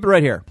go. Keep it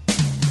right here.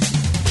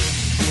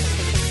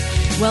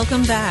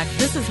 Welcome back.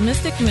 This is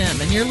Mystic Mim,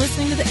 and you're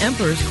listening to the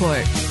Emperor's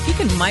Court. You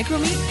can micro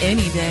me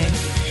any day.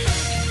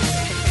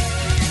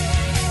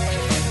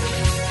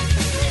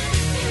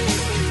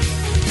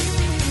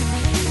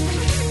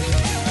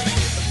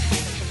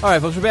 All right,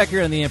 folks, we're back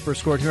here on the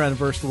Emperor's Court here on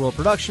Verse the World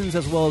Productions,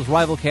 as well as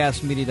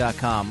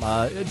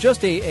RivalCastMedia.com.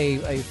 Just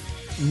a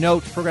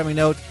note, programming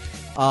note.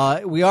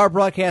 We are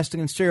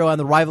broadcasting in stereo on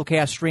the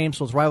RivalCast stream,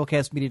 so it's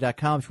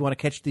RivalCastMedia.com. If you want to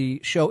catch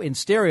the show in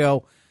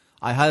stereo,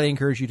 I highly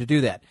encourage you to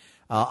do that.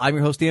 I'm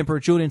your host, the Emperor,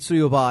 joined in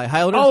studio by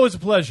Highlander. Always a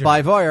pleasure.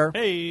 By Voyer.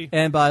 Hey.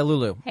 And by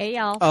Lulu. Hey,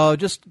 y'all.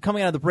 Just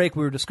coming out of the break,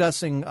 we were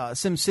discussing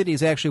SimCity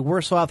is actually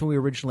worse off than we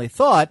originally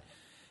thought,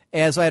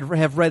 as I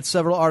have read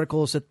several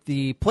articles that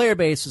the player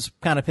base is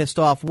kind of pissed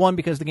off. One,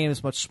 because the game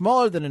is much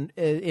smaller than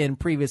in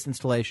previous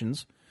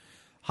installations.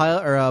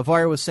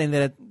 Voyer was saying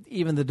that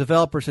even the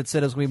developers had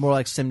said it was going to be more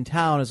like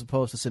SimTown as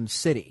opposed to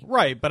SimCity.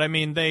 Right, but I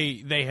mean,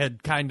 they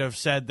had kind of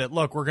said that,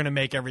 look, we're going to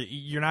make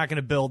you're not going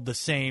to build the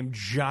same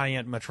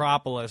giant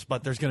metropolis,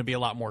 but there's going to be a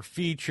lot more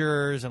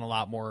features and a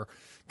lot more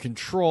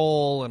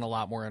control and a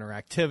lot more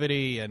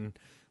interactivity. And,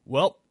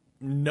 well,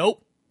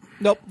 nope.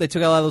 Nope, they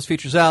took a lot of those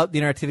features out. The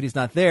interactivity's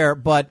not there.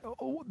 But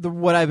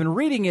what I've been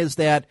reading is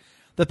that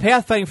the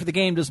pathfinding for the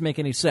game doesn't make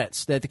any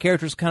sense. That the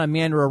characters kind of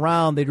meander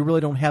around. They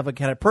really don't have a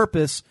kind of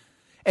purpose.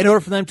 In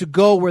order for them to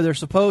go where they're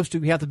supposed to,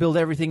 you have to build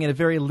everything in a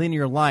very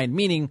linear line.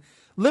 Meaning,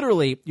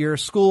 literally, your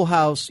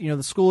schoolhouse,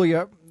 the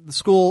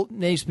school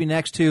needs to be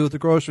next to the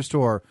grocery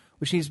store,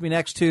 which needs to be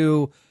next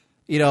to,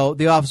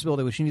 the office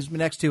building, which needs to be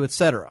next to,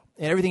 etc.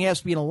 And everything has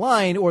to be in a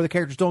line, or the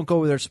characters don't go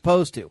where they're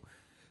supposed to.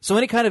 So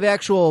any kind of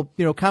actual,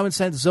 common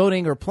sense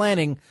zoning or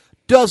planning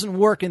doesn't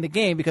work in the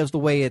game because of the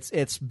way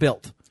it's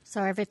built.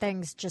 So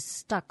everything's just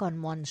stuck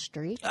on one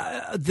street?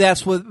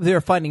 That's what they're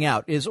finding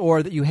out,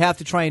 or that you have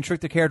to try and trick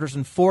the characters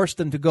and force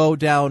them to go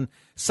down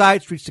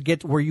side streets to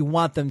get to where you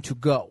want them to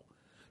go,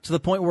 to the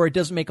point where it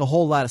doesn't make a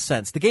whole lot of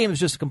sense. The game is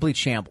just a complete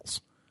shambles.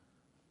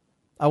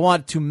 I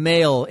want to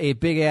mail a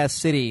big-ass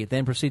city,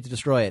 then proceed to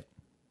destroy it.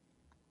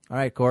 All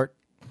right, Court.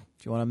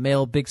 If you want to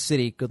mail a big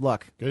city, good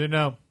luck. Good to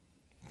know.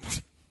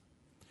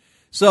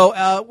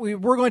 So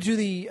we're going to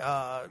the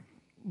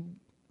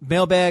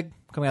mailbag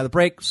coming out of the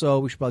break, so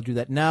we should probably do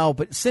that now.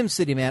 But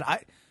SimCity, man, I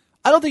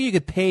don't think you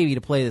could pay me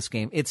to play this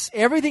game. It's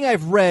everything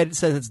I've read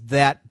says it's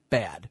that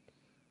bad.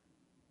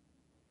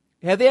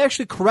 Have they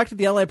actually corrected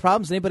the online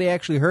problems? Anybody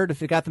actually heard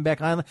if it got them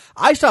back online?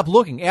 I stopped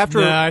looking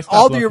after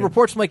all the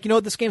reports. I'm like,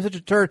 this game's such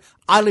a turd.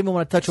 I don't even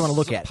want to touch it. I want to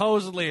look at it.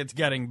 Supposedly it's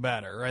getting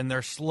better, and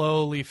they're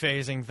slowly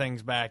phasing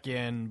things back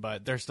in,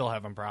 but they're still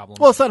having problems.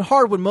 Well, it's not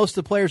hard when most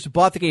of the players who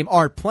bought the game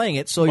aren't playing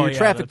it, so your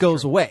traffic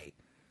goes away.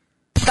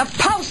 The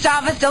post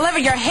office delivered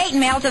your hate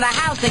mail to the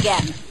house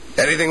again.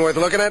 Anything worth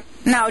looking at?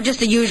 No, just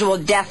the usual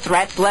death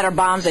threats, letter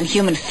bombs, and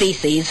human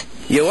feces.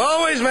 You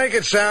always make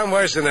it sound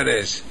worse than it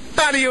is.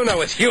 How do you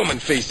know it's human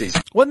feces?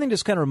 One thing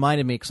just kind of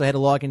reminded me, because I had to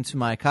log into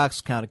my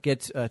Cox account to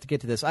get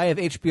to this. I have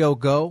HBO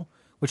Go,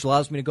 which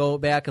allows me to go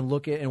back and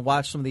look at and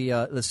watch some of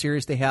the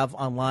series they have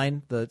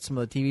online, some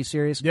of the TV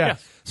series. Yeah.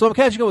 So I'm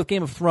catching up with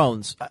Game of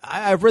Thrones.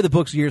 I've read the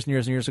books years and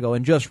years and years ago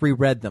and just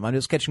reread them. I'm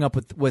just catching up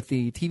with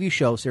the TV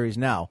show series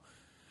now.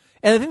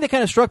 And the thing that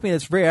kind of struck me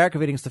that's very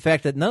aggravating is the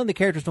fact that none of the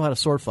characters know how to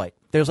sword fight.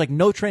 There's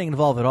no training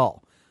involved at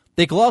all.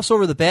 They gloss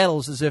over the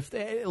battles as if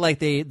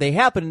they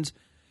happened.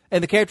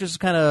 And the characters is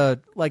kind of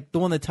like the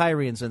one that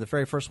Tyrion's in, the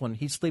very first one.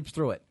 He sleeps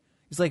through it.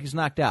 He's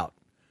knocked out.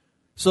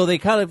 So they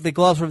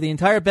gloss over the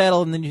entire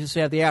battle, and then you just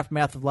have the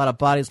aftermath of a lot of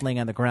bodies laying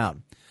on the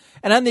ground.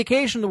 And on the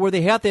occasion where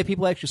they have to have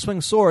people actually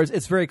swing swords,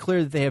 it's very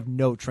clear that they have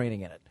no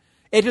training in it.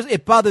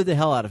 It bothered the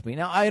hell out of me.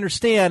 Now, I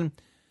understand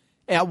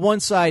at one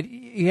side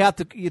you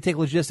take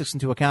logistics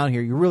into account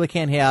here. You really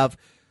can't have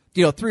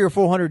 300 or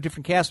 400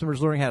 different cast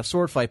members learning how to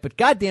sword fight. But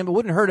goddamn, it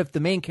wouldn't hurt if the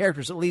main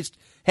characters at least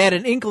had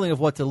an inkling of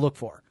what to look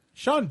for.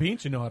 Sean Bean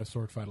should know how to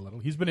sword fight a little.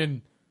 He's been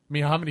in,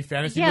 how many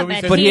fantasy Yeah,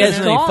 movies? but he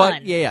hasn't gone. any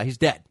fun. Yeah, he's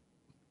dead.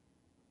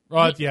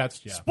 Oh, yeah.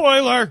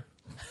 Spoiler!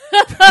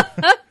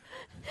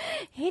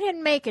 He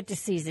didn't make it to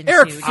season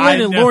Eric 2.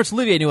 Flynn and Laurence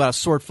Olivier knew how to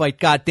sword fight,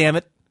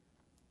 goddammit.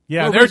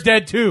 Yeah, they're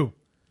dead too.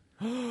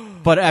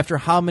 But after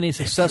how many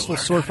successful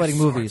sword fighting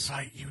movies?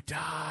 Fight, you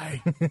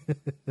die.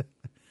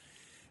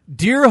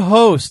 Dear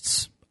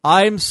hosts,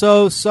 I'm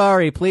so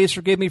sorry. Please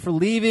forgive me for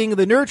leaving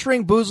the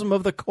nurturing bosom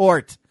of the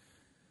court.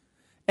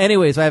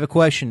 Anyways, I have a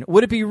question.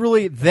 Would it be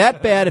really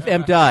that bad if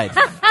M died?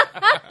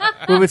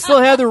 We would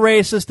still have the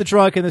racist, the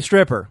drunk, and the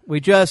stripper.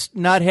 We just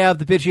not have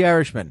the bitchy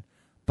Irishman.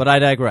 But I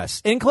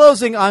digress. In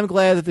closing, I'm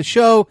glad that the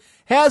show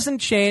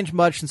hasn't changed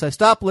much since I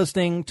stopped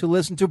listening to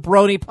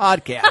Brony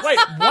podcast. Wait,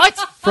 what?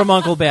 From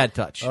Uncle Bad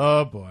Touch.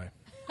 Oh, boy.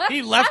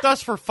 He left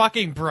us for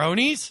fucking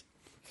bronies?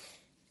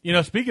 You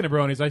know, speaking of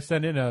bronies, I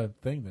sent in a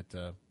thing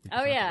that...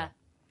 Oh, yeah.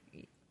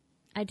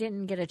 I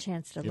didn't get a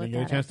chance to look at it. You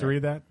didn't get a chance to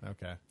read that?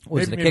 Okay.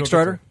 Was it a Maybe we'll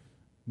Kickstarter?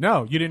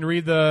 No, you didn't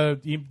read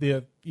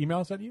the email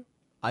I sent you?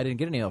 I didn't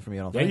get an email from you,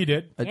 I don't Yeah, think. you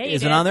did.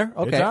 Is it on there?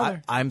 Okay. It's on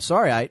there. I'm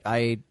sorry.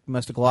 I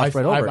must have glossed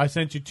right over I it.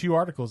 sent you 2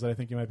 articles that I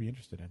think you might be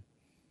interested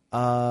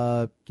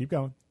in. Keep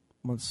going.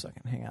 1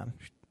 second. Hang on.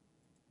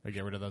 I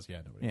get rid of those?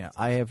 Yeah. Yeah,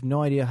 I have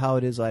no idea how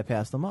it is I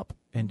passed them up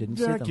and didn't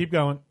see them. Keep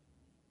going.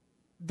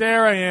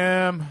 There I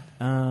am.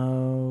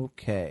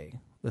 Okay.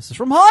 This is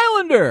from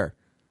Highlander.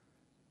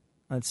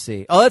 Let's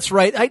see. Oh, that's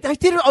right. I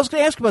did. I was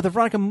going to ask about the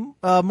Veronica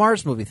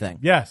Mars movie thing.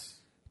 Yes.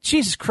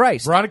 Jesus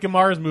Christ. Veronica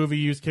Mars movie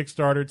used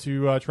Kickstarter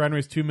to try and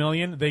raise $2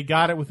 million. They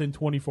got it within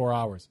 24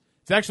 hours.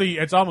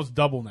 It's almost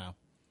double now.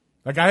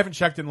 Like, I haven't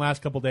checked it in the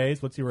last couple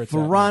days. Let's see where it's at.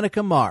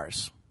 Veronica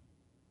Mars.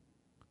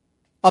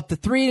 Up to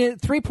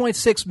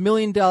 $3.6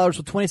 million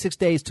with 26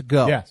 days to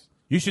go. Yes.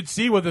 You should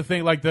see what the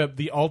thing, like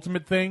the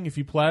ultimate thing, if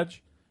you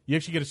pledge, you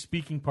actually get a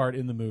speaking part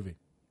in the movie.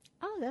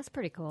 Oh, that's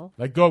pretty cool.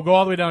 Like, go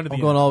all the way down to the I'm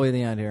end. going all the way to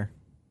the end here.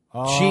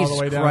 Jesus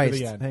the way down Christ. to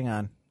the end. Hang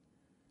on.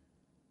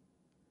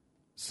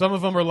 Some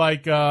of them are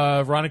like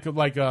Veronica,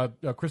 like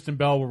Kristen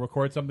Bell will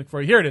record something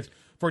for you. Here it is.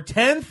 For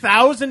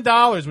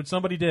 $10,000, which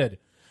somebody did,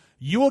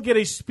 you will get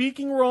a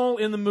speaking role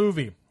in the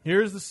movie.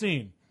 Here's the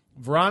scene.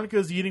 Veronica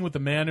is eating with the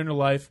man in her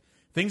life.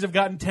 Things have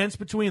gotten tense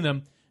between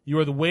them. You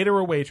are the waiter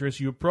or waitress.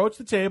 You approach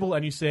the table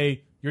and you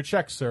say, "Your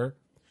check, sir."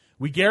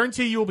 We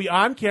guarantee you will be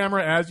on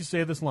camera as you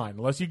say this line,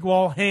 unless you go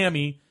all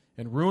hammy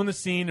and ruin the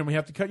scene and we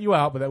have to cut you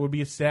out, but that would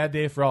be a sad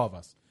day for all of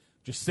us.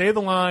 Just say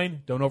the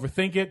line. Don't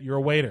overthink it. You're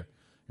a waiter.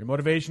 Your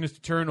motivation is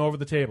to turn over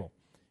the table.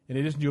 In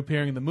addition to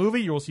appearing in the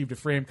movie, you'll receive a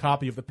framed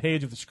copy of the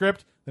page of the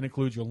script that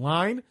includes your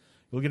line.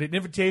 You'll get an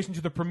invitation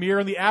to the premiere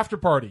and the after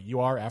party. You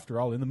are, after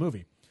all, in the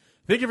movie.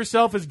 Think of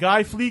yourself as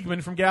Guy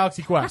Fleegman from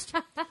Galaxy Quest.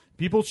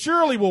 People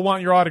surely will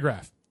want your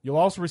autograph. You'll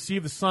also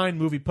receive the signed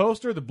movie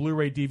poster, the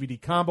Blu-ray DVD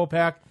combo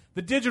pack,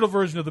 the digital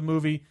version of the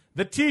movie,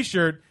 the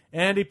T-shirt,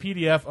 and a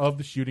PDF of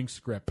the shooting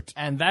script.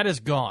 And that is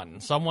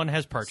gone. Someone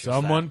has purchased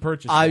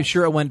purchased I'm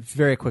sure it went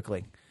very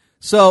quickly.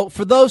 So,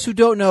 for those who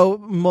don't know,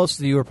 most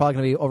of you are probably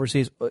going to be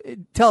overseas.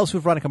 Tell us who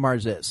Veronica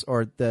Mars is,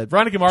 or the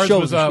Veronica Mars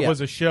shows was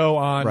a show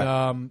on.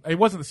 Right. It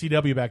wasn't the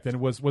CW back then.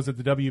 Was it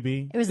the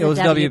WB? It was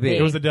WB.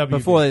 It was the WB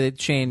before they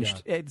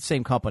changed.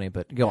 Same company,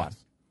 but go on.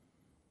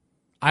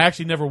 I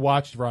actually never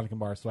watched Veronica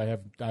Mars, so I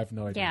have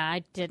no idea. Yeah,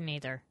 I didn't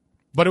either.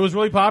 But it was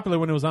really popular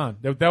when it was on.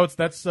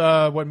 That's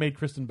what made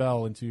Kristen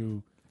Bell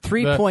into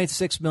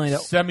 $3.6 million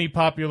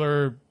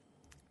semi-popular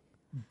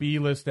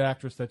B-list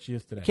actress that she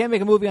is today. Can't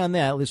make a movie on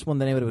that. At least one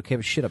that anybody would give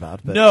a shit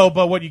about. But. No,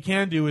 but what you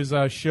can do is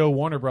show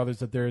Warner Brothers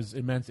that there's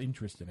immense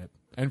interest in it,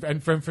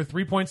 and for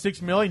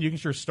 $3.6 million, you can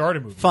sure start a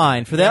movie.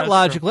 Fine, for that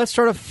logic, let's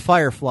start a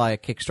Firefly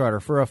Kickstarter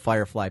for a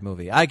Firefly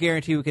movie. I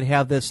guarantee we could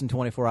have this in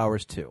 24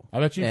 hours too. I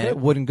bet you and could. It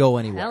wouldn't go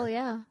anywhere. Hell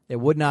yeah! It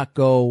would not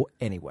go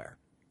anywhere.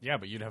 Yeah,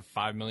 but you'd have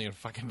 $5 million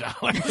fucking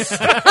dollars.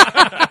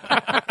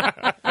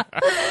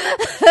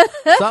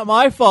 It's not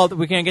my fault that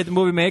we can't get the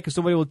movie made because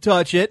somebody will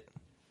touch it.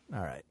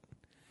 All right.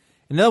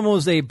 Another one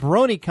was a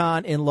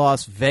BronyCon in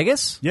Las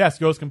Vegas. Yes,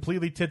 goes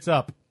completely tits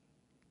up.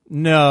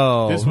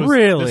 No,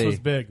 really? This was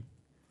big.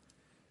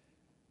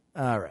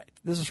 All right.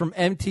 This is from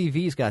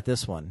MTV's got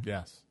this one.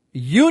 Yes.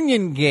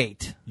 Union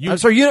Gate.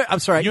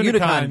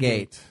 Unicon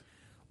Gate.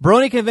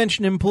 Brony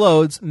convention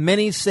implodes.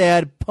 Many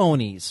sad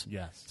ponies.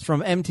 Yes. It's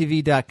from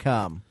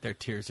MTV.com. Their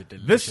tears are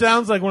delicious. This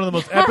sounds like one of the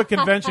most epic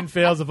convention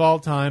fails of all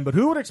time, but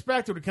who would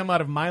expect it would come out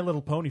of My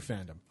Little Pony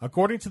fandom?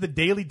 According to the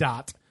Daily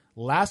Dot,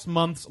 last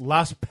month's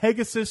Las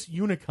Pegasus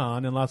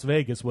Unicon in Las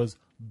Vegas was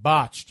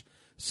botched,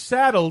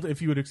 saddled,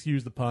 if you would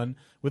excuse the pun,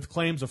 with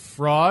claims of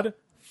fraud,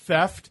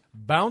 theft,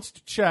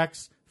 bounced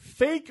checks,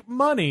 fake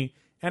money,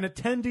 and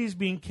attendees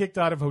being kicked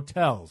out of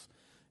hotels.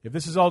 If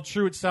this is all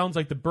true, it sounds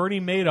like the Bernie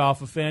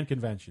Madoff of fan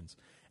conventions.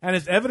 And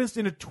as evidenced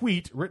in a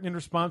tweet written in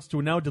response to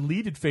a now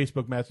deleted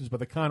Facebook message by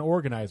the con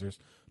organizers,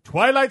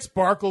 Twilight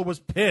Sparkle was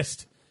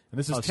pissed. And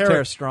this is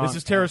Tara Strong. This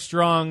is Tara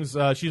Strong's.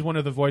 She's one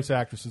of the voice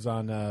actresses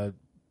on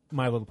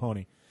My Little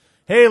Pony.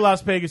 Hey,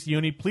 Las Vegas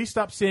Uni, please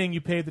stop saying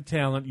you paid the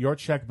talent. Your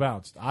check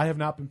bounced. I have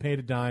not been paid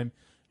a dime.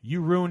 You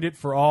ruined it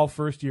for all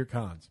first-year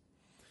cons.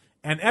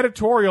 An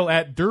editorial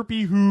at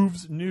Derpy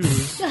Hooves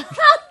News...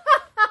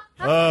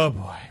 Oh,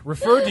 boy.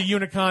 Referred to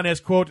Unicon as,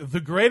 quote, the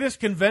greatest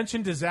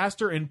convention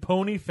disaster in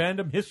pony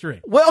fandom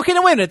history. Well, okay,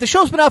 now wait a minute. The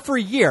show's been out for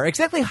a year.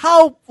 Exactly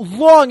how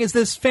long is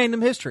this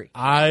fandom history?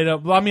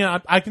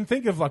 I can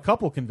think of a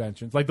couple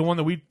conventions, like the one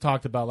that we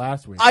talked about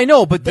last week. I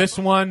know, but... This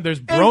one,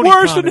 there's BronyCon. And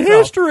worse in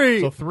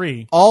history! So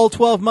 3. All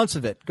 12 months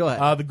of it. Go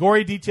ahead. The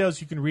gory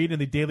details you can read in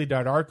the Daily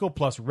Dart article,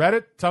 plus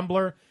Reddit,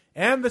 Tumblr,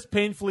 and this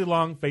painfully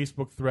long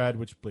Facebook thread,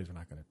 which, please, we're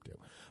not going to do.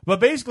 But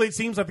basically, it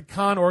seems like the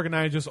con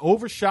organizers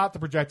overshot the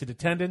projected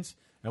attendance,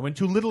 and when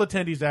too little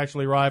attendees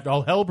actually arrived,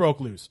 all hell broke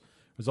loose,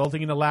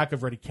 resulting in a lack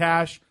of ready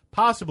cash,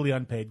 possibly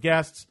unpaid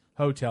guests,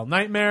 hotel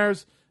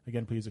nightmares,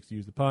 again, please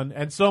excuse the pun,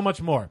 and so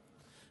much more.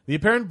 The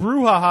apparent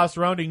brouhaha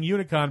surrounding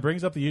Unicon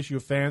brings up the issue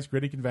of fans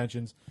creating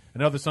conventions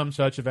and other some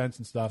such events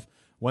and stuff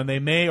when they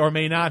may or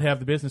may not have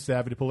the business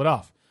savvy to pull it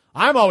off.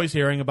 I'm always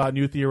hearing about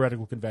new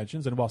theoretical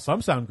conventions, and while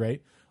some sound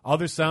great,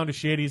 others sound as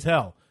shady as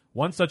hell.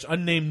 One such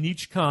unnamed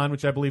niche con,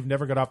 which I believe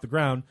never got off the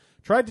ground,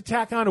 tried to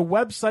tack on a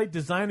website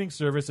designing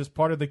service as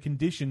part of the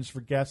conditions for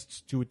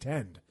guests to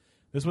attend.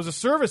 This was a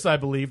service I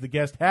believe the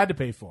guest had to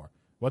pay for.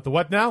 What the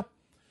what now?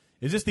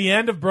 Is this the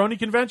end of brony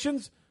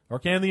conventions? Or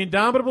can the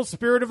indomitable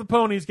spirit of the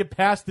ponies get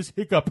past this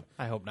hiccup?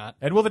 I hope not.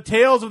 And will the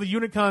tales of the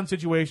Unicon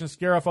situation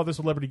scare off other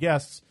celebrity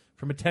guests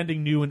from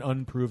attending new and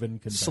unproven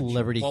conventions?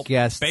 Celebrity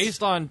guests.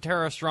 Based on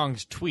Tara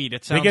Strong's tweet,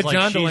 it sounds get like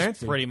John she's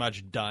Delancey. pretty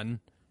much done.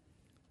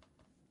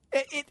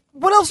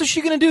 What else is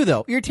she going to do,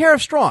 though? You're Tara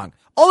Strong.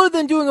 Other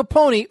than doing a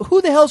pony,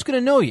 who the hell's going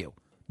to know you?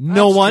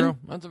 No That's one. true.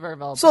 That's a very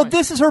valid So point.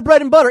 this is her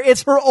bread and butter.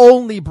 It's her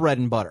only bread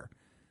and butter.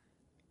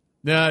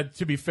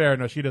 To be fair,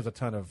 no, she does a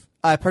ton of.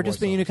 I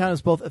participated in Unicon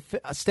as both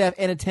a staff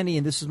and attendee,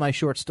 and this is my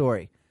short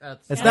story.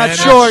 That's It's not not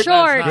short.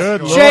 short.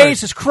 Good Lord.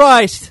 Jesus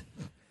Christ.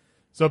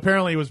 So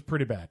apparently it was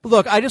pretty bad.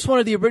 Look, I just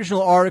wanted the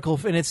original article,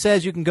 and it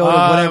says you can go to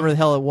whatever the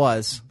hell it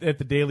was. At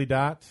the Daily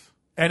Dot.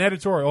 An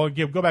editorial.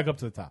 Go back up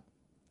to the top.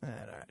 All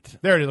right.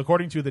 There it is,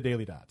 according to the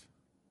Daily Dot.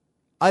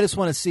 I just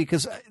want to see,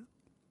 because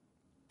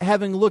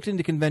having looked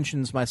into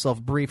conventions myself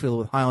briefly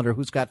with Highlander,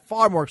 who's got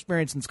far more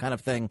experience in this kind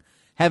of thing,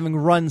 having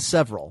run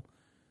several.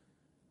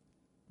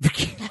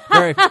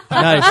 Very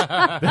nice.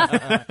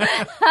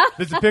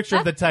 There's a picture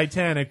of the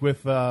Titanic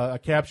with a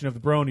caption of the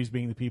bronies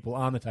being the people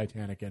on the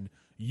Titanic and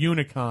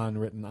Unicon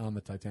written on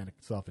the Titanic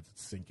itself. It's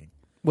sinking.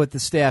 With the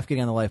staff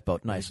getting on the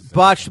lifeboat. Nice. Exactly.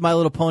 Botched My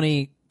Little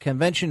Pony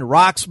convention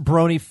rocks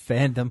brony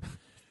fandom.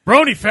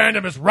 Brony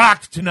fandom is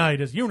rocked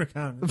tonight as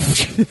Unicon.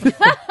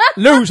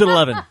 Lose at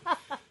 11.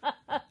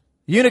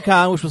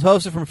 Unicon, which was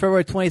hosted from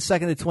February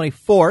 22nd to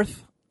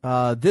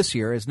 24th this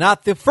year, is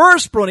not the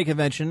first brony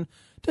convention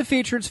to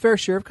feature its fair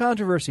share of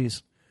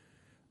controversies.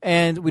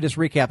 And we just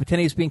recap.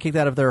 Attendees being kicked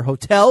out of their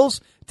hotels,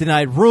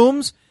 denied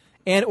rooms,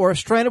 and or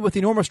stranded with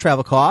enormous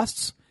travel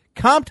costs.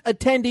 Comped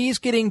attendees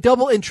getting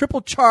double and triple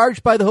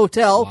charged by the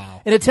hotel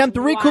in an attempt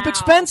to recoup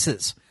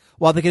expenses,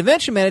 while the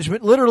convention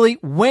management literally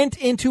went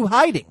into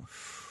hiding.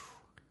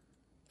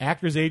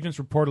 Actors' agents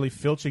reportedly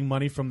filching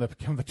money from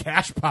the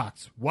cash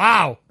box.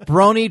 Wow.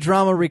 Brony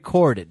drama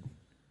recorded.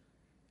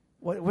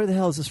 Where the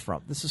hell is this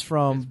from? This is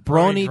from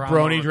Brony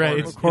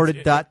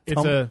recorded.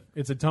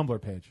 It's a Tumblr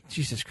page.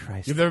 Jesus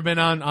Christ! You've ever been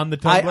on the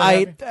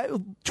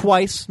Tumblr?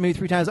 Twice, maybe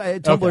 3 times.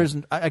 Tumblr is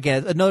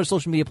again another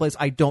social media place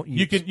I don't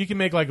use. You can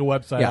make like a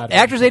website. out of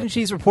Actors' it.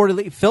 agencies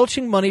reportedly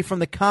filching money from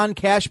the con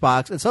cash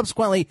box and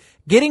subsequently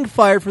getting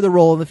fired for the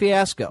role in the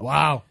fiasco.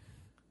 Wow.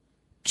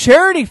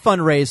 Charity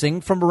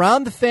fundraising from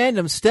around the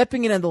fandom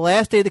stepping in on the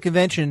last day of the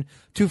convention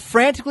to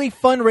frantically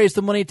fundraise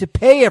the money to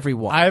pay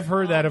everyone. I've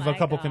heard that of a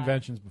couple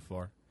conventions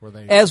before.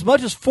 As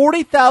much as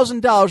 $40,000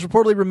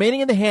 reportedly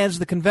remaining in the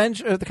hands of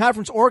the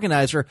conference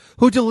organizer,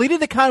 who deleted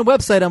the con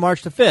website on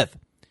March the 5th.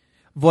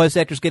 Voice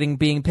actors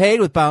being paid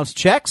with bounced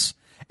checks,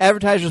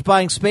 advertisers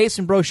buying space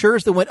in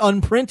brochures that went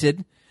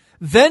unprinted,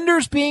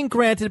 vendors being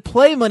granted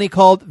play money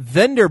called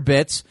vendor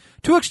bits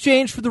to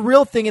exchange for the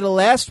real thing at a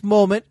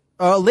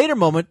later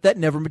moment that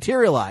never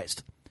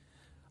materialized.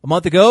 A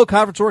month ago,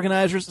 conference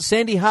organizers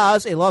Sandy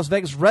Haas, a Las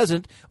Vegas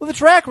resident with a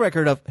track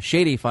record of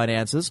shady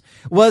finances,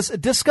 was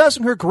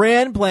discussing her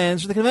grand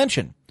plans for the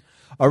convention.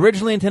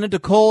 Originally intended to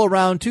cull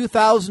around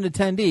 2,000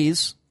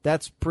 attendees,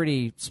 that's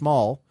pretty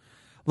small,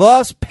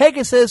 Las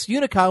Pegasus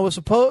Unicon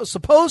was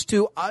supposed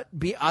to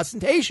be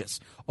ostentatious,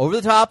 over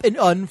the top, and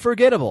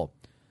unforgettable.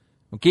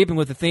 In keeping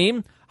with the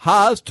theme,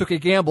 Haas took a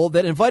gamble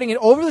that inviting an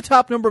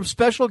over-the-top number of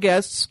special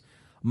guests,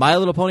 My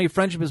Little Pony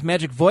Friendship is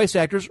Magic voice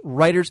actors,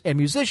 writers, and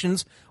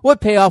musicians would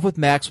pay off with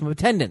maximum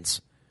attendance.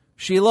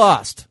 She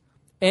lost.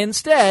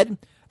 Instead,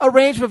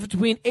 arranged with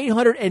between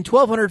 800 and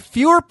 1,200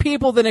 fewer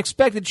people than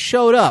expected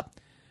showed up,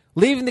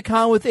 leaving the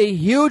con with a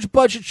huge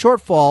budget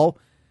shortfall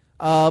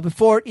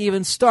before it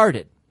even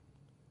started.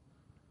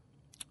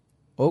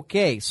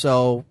 Okay,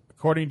 so...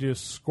 According to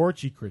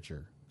Scorchy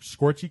Critter?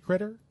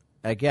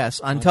 I guess,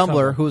 on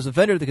Tumblr, who was a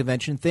vendor at the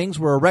convention, things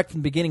were a wreck from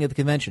the beginning of the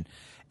convention.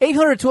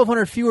 800 to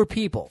 1,200 fewer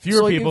people.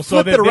 Fewer people. You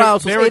flip it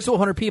around, so 800 to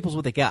 1,200 people is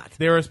what they got.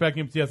 They were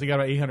expecting, yes, they got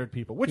about 800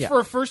 people, which for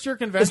a first-year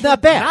convention, it's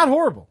not bad. Not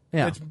horrible.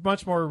 Yeah. It's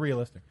much more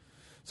realistic.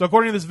 So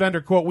according to this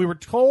vendor, quote, we were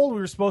told we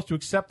were supposed to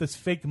accept this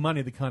fake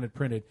money the con had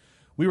printed.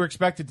 We were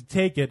expected to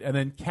take it and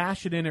then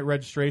cash it in at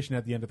registration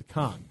at the end of the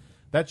con.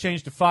 That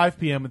changed to 5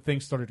 p.m. and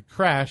things started to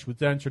crash, which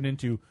then turned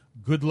into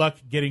good luck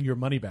getting your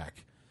money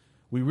back.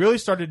 We really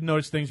started to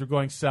notice things were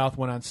going south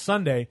when on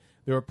Sunday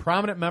there were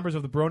prominent members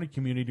of the Brony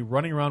community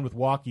running around with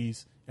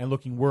walkies and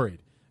looking worried.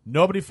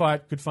 Nobody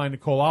could find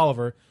Nicole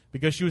Oliver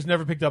because she was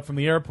never picked up from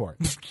the airport.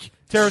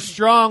 Sarah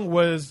Strong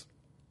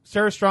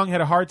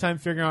had a hard time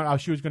figuring out how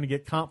she was going to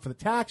get comp for the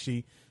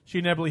taxi she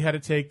inevitably had to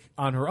take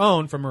on her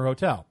own from her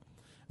hotel.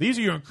 These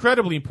are your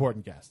incredibly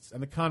important guests,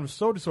 and the con was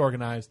so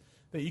disorganized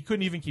that you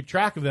couldn't even keep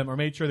track of them or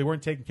made sure they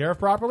weren't taken care of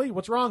properly?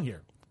 What's wrong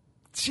here?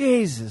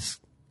 Jesus.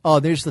 Oh,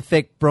 there's the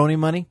fake brony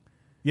money?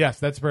 Yes,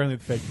 that's apparently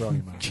the fake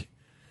brony money.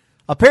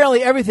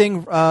 Apparently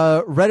everything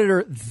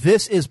Redditor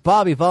This Is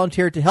Bobby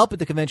volunteered to help at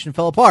the convention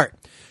fell apart.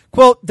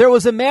 Quote, there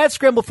was a mad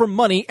scramble for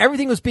money.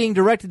 Everything was being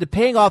directed to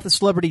paying off the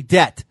celebrity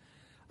debt.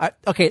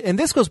 Okay, and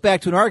this goes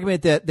back to an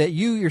argument that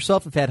you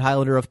yourself have had,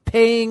 Highlander, of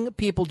paying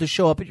people to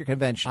show up at your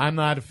convention. I'm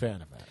not a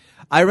fan of that.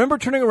 I remember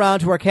turning around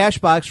to our cash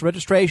box for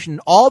registration.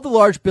 All the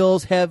large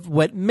bills have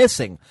went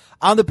missing.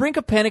 On the brink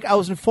of panic, I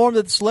was informed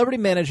that the celebrity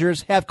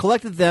managers have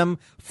collected them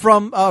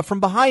from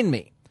behind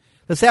me.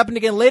 This happened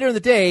again later in the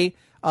day.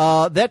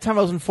 That time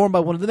I was informed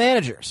by one of the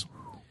managers.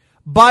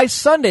 By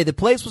Sunday, the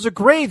place was a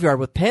graveyard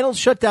with panels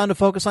shut down to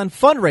focus on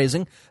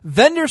fundraising,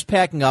 vendors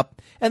packing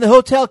up, and the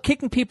hotel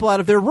kicking people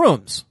out of their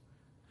rooms.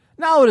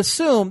 Now, I would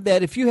assume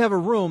that if you have a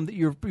room that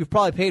you've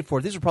probably paid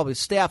for, these are probably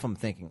staff, I'm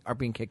thinking, are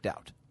being kicked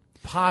out.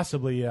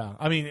 Possibly, yeah.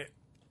 I mean,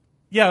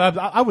 yeah,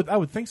 I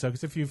would think so,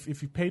 because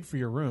if you paid for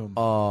your room,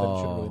 then it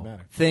shouldn't really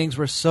matter. Things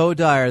were so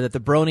dire that the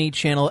Brony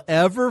Channel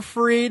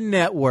Everfree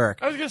Network.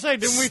 I was going to say,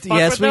 didn't we fuck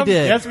yes, with them? we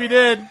did. Yes, we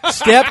did.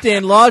 Stepped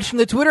in, launching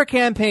the Twitter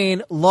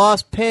campaign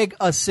Lost Peg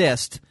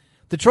Assist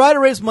to try to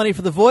raise money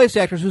for the voice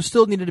actors who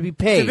still needed to be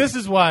paid. See, this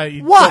is why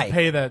you don't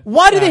pay that.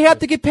 Why do they have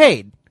to get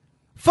paid?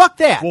 Fuck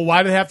that. Well,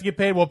 why do they have to get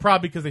paid? Well,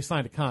 probably because they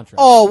signed a contract.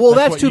 Oh, well,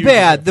 that's what too you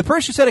bad. do. The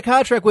person you set a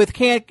contract with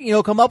can't,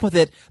 come up with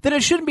it. Then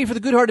it shouldn't be for the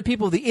good-hearted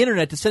people of the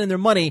internet to send in their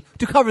money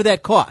to cover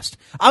that cost.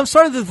 I'm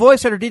sorry that the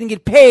voice actor didn't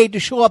get paid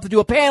to show up to do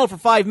a panel for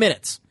 5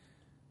 minutes.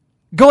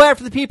 Go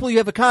after the people you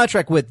have a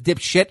contract with,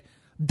 dipshit.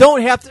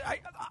 Don't have to.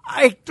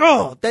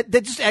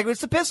 That just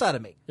aggravates the piss out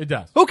of me. It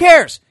does. Who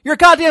cares? You're a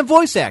goddamn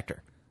voice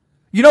actor.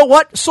 You know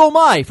what? So am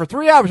I for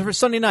 3 hours every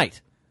Sunday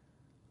night.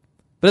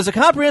 But as a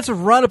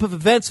comprehensive roundup of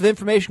events of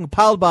information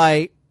compiled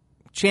by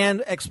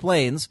Chan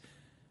explains,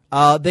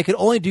 they could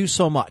only do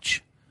so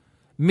much.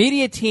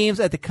 Media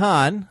teams at the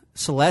con,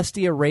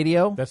 Celestia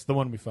Radio. That's the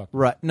one we fucked.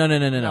 Right. No. we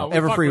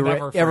fucked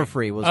with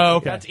Everfree was. Oh,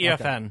 okay. That's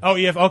EFN.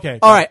 Oh, okay.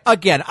 All right.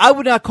 Again, I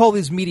would not call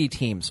these media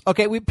teams.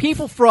 Okay,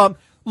 people from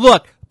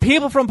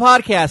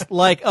podcasts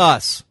like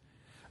us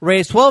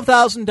raised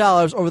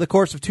 $12,000 over the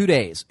course of 2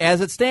 days.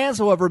 As it stands,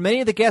 however,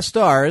 many of the guest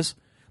stars,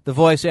 the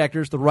voice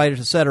actors, the writers,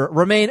 etc.,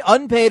 remain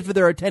unpaid for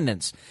their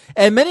attendance.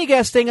 And many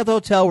guests staying at the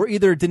hotel were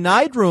either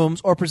denied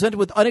rooms or presented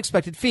with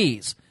unexpected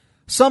fees,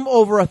 some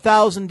over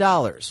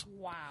 $1,000.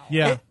 Wow.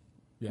 Yeah.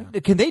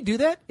 Can they do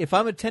that? If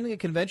I'm attending a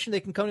convention, they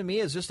can come to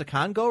me as just a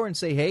con-goer and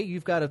say, hey,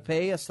 you've got to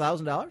pay us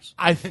 $1,000?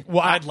 I think. Well,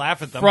 I'd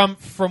laugh at them.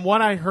 From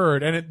what I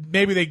heard, and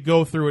maybe they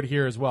go through it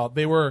here as well.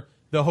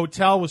 The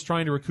hotel was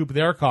trying to recoup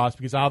their costs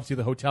because obviously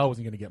the hotel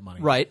wasn't going to get money.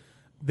 Right.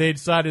 They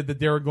decided that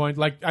they were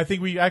going, I think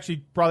we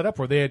actually brought it up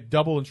where they had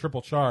double and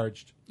triple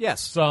charged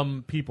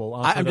some people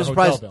on I'm their just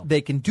hotel surprised bill.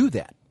 they can do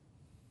that.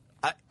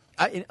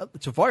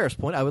 To Voyer's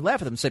point, I would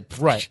laugh at them and say,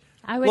 right.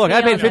 Look,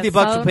 I paid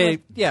 $50 to pay.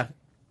 Yeah.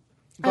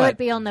 I would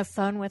be on the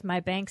phone with my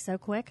bank so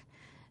quick.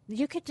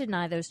 You could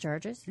deny those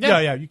charges.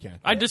 Yeah, you can.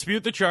 I'd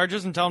dispute the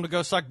charges and tell them to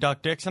go suck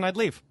duck dicks, and I'd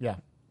leave. Yeah.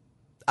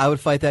 I would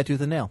fight that tooth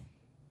and nail.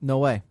 No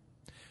way.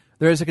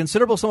 There is a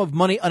considerable sum of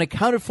money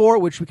unaccounted for,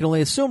 which we can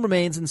only assume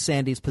remains in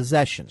Sandy's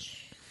possession.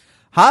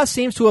 Haas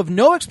seems to have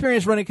no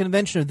experience running a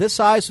convention of this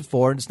size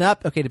before, and it's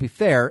not, okay, to be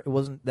fair, it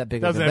wasn't that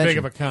big of a convention. That big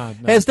of a con.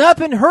 No. Has not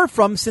been heard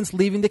from since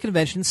leaving the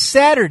convention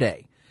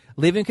Saturday,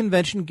 leaving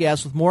convention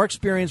guests with more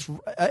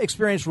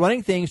experience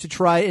running things to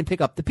try and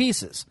pick up the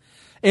pieces.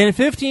 In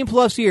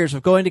 15-plus years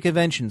of going to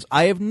conventions,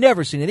 I have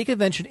never seen any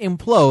convention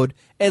implode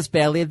as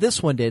badly as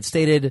this one did,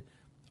 stated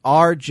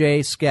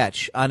R.J.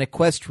 Sketch on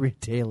Equestrian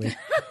Daily.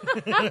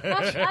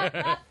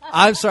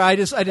 I'm sorry, I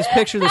just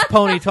picture this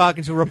pony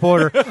talking to a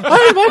reporter. In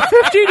my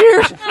 15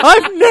 years,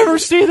 I've never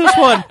seen this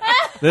one.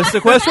 This is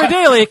Equestrian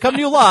Daily, coming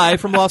to you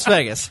live from Las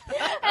Vegas.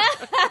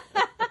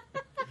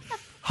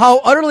 How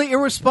utterly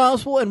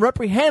irresponsible and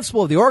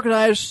reprehensible of the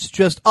organizers to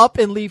just up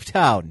and leave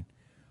town.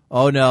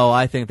 Oh no,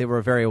 I think they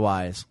were very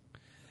wise.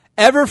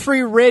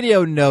 Everfree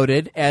Radio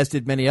noted, as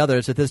did many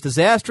others, that this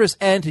disastrous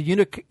end to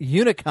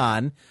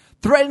Unicon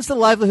threatens the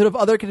livelihood of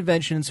other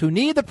conventions who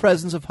need the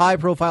presence of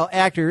high-profile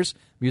actors,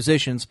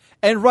 musicians,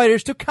 and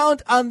writers to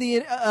count on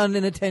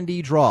an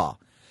attendee draw.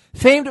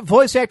 Famed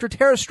voice actor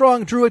Tara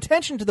Strong drew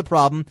attention to the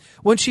problem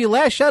when she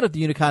lashed out at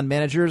the Unicon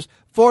managers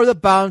for the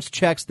bounced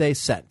checks they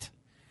sent.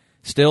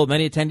 Still,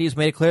 many attendees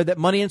made it clear that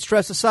money and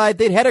stress aside,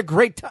 they'd had a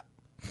great time.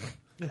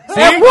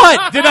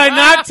 What? Did I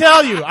not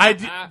tell you?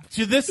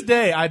 To this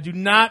day, I do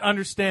not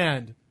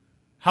understand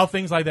how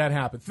things like that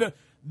happen.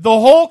 The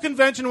whole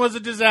convention was a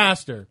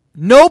disaster.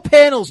 No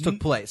panels took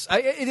place.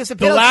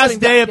 The last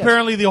day,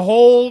 apparently, the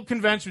whole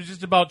convention was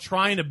just about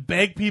trying to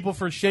beg people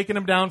for shaking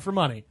them down for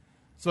money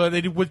so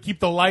that they would keep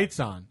the lights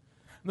on. And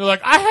they're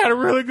like, I had a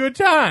really good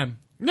time.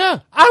 Yeah,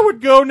 I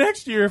would go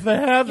next year if they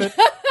have it.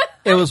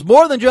 It was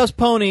more than just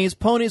ponies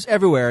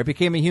everywhere. It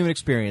became a human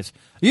experience.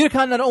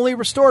 Unicon not only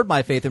restored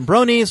my faith in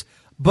bronies,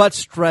 but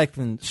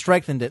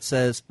strengthened it,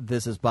 says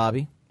This Is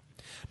Bobby.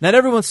 Not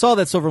everyone saw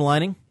that silver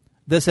lining.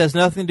 This has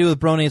nothing to do with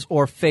bronies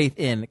or faith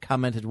in,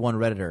 commented one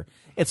Redditor.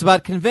 It's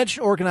about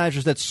convention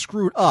organizers that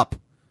screwed up.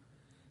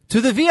 To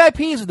the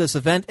VIPs of this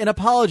event, an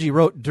apology,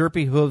 wrote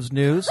Derpy Hooves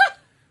News.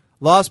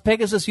 Las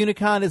Pegasus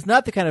Unicon is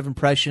not the kind of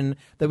impression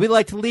that we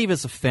like to leave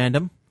as a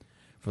fandom.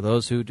 For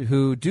those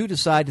who do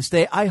decide to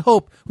stay, I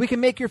hope we can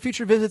make your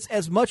future visits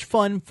as much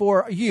fun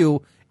for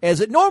you as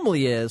it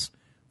normally is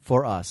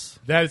for us.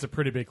 That is a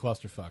pretty big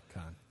clusterfuck,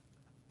 Con.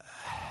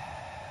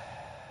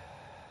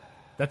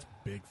 That's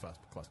big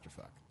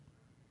clusterfuck.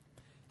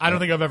 I don't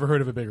think I've ever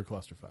heard of a bigger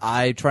clusterfuck.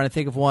 I'm trying to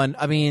think of one.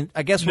 I mean,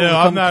 I guess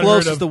I've not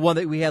close heard is the one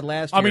that we had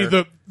last year. I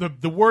mean,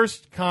 the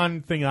worst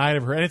con thing I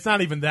ever heard, and it's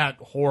not even that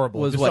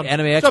horrible. Was Just what,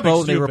 Anime Expo?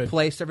 something They stupid.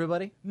 replaced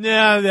everybody?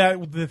 Yeah,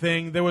 the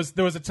thing. There was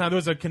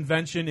a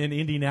convention in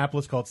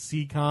Indianapolis called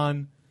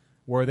CCon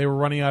where they were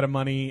running out of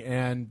money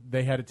and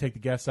they had to take the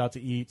guests out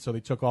to eat, so they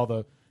took all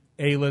the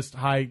A-list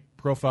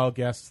high-profile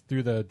guests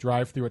through the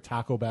drive-through at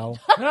Taco Bell.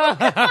 And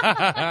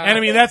I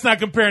mean, that's not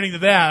comparing to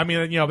that. I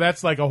mean,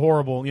 that's like a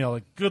horrible,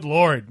 like, good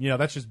Lord,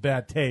 that's just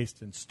bad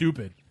taste and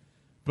stupid.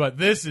 But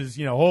this is,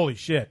 holy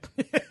shit.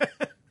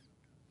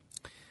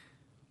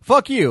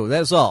 Fuck you.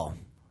 That's all.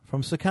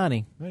 From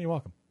Sakani. No, you're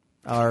welcome.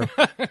 Our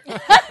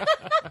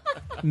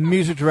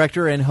music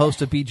director and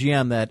host of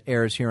BGM that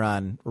airs here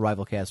on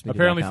RivalCastMedia.com.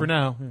 Apparently for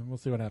now. Yeah, we'll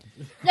see what happens.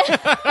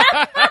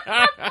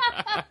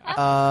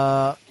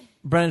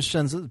 Brendan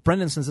sends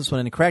this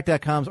one in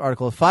Crack.com's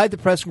article, 5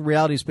 depressing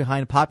realities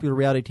behind popular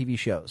reality TV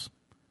shows.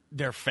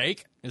 They're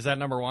fake? Is that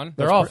number one?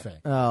 They're all fake.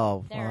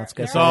 Oh, well, that's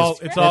It's all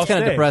kind of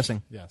staged.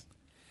 depressing. Yes.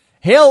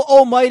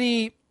 Hail,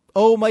 mighty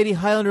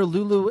Highlander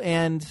Lulu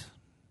and...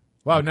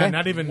 Wow, Okay.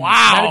 not even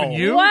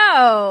you?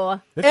 Whoa.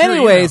 That's your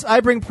Anyways, email.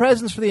 I bring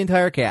presents for the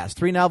entire cast.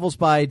 3 novels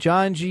by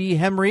John G.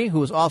 Henry,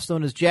 who is also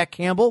known as Jack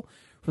Campbell,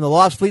 from the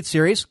Lost Fleet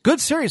series.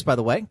 Good series, by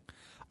the way.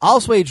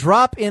 Also, a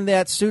drop in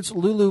that suits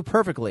Lulu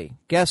perfectly.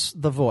 Guess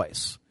the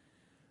voice.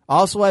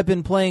 Also, I've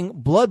been playing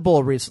Blood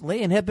Bowl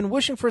recently and have been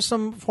wishing for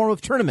some form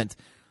of tournament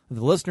that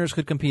the listeners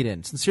could compete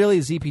in. Sincerely,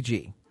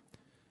 ZPG.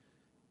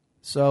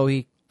 So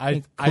he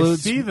I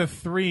includes... see the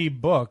 3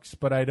 books,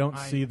 but I don't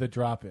see the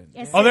drop-in.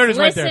 Yes, Oh, there it is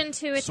right listen there. to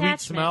Sweet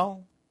attachment.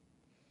 smell.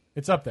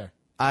 It's up there.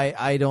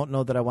 I don't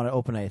know that I want to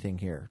open anything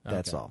here.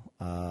 That's Okay.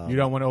 all. You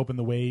don't want to open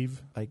the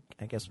wave? I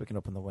guess we can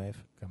open the wave.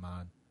 Come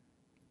on.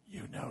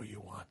 You know you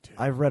want to.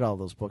 I've read all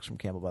those books from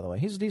Campbell, by the way.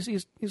 He's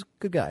a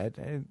good guy.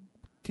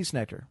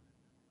 Decent actor.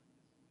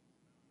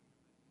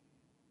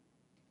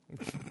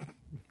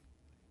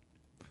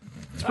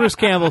 It's Bruce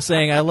Campbell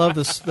saying, "I love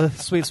the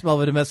sweet smell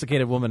of a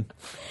domesticated woman."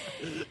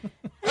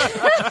 Is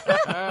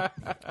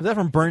that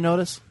from Burn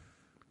Notice?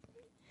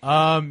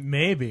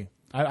 Maybe.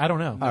 I don't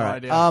know. All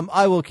right.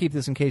 I will keep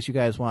this in case you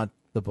guys want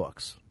the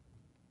books.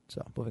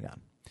 So, moving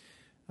on.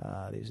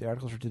 These are the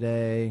articles for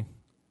today.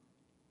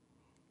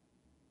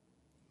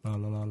 I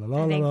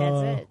think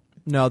that's it.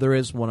 No, there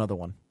is one other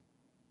one.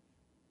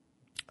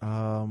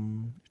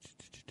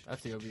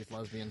 That's the obvious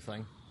lesbian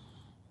thing.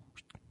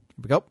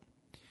 Here we go.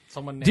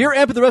 Someone named- Dear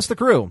Emp and the rest of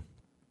the crew,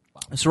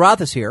 Sarath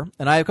is here,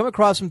 and I have come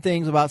across some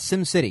things about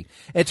SimCity.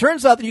 It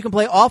turns out that you can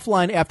play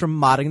offline after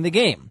modding the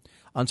game.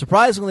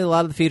 Unsurprisingly, a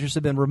lot of the features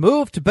have been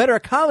removed to better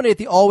accommodate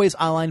the always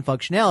online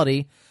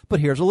functionality,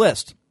 but here's a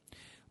list.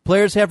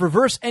 Players have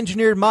reverse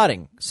engineered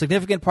modding.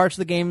 Significant parts of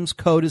the game's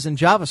code is in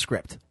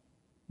JavaScript.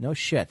 No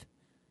shit.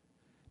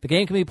 The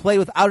game can be played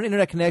without an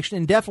internet connection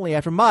indefinitely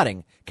after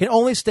modding. Can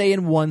only stay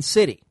in one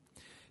city.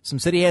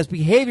 SimCity has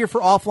behavior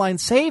for offline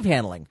save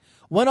handling.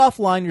 When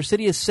offline, your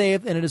city is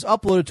saved and it is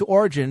uploaded to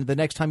Origin the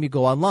next time you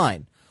go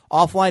online.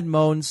 Offline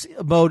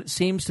mode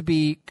seems to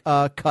be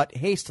cut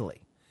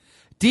hastily.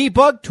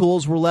 Debug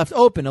tools were left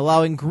open,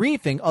 allowing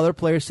griefing other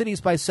players' cities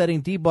by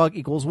setting debug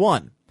equals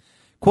 1.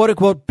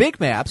 Quote-unquote big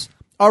maps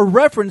are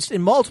referenced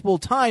in multiple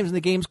times in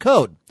the game's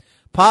code.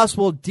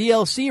 Possible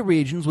DLC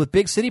regions with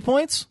big city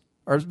points,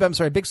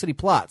 big city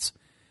plots.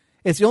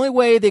 It's the only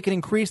way they can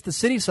increase the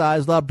city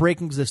size without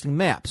breaking existing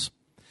maps.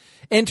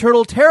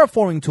 Internal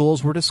terraforming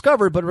tools were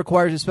discovered, but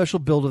requires a special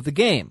build of the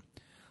game.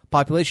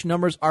 Population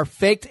numbers are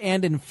faked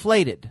and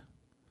inflated.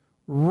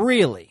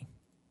 Really?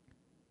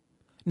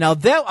 Now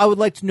that I would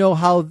like to know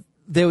how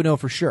they would know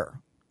for sure.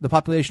 The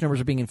population numbers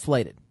are being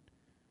inflated.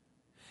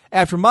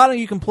 After modding,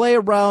 you can play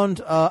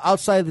around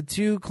outside the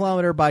 2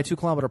 kilometer by 2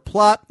 kilometer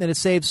plot, and it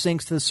saves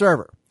syncs to the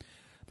server.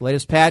 The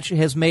latest patch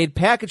has made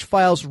package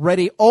files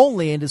ready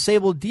only and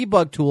disabled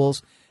debug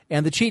tools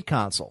and the cheat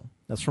console.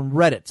 That's from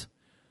Reddit.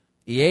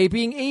 EA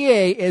being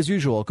EA, as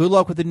usual. Good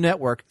luck with the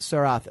network,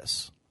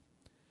 Sarathis.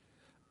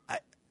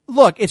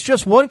 Look, it's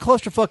just one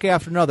clusterfuck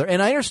after another,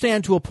 and I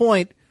understand to a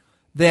point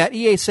that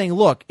EA is saying,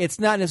 look, it's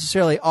not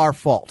necessarily our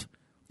fault.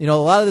 A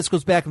lot of this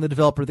goes back on the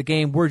developer of the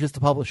game. We're just the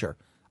publisher.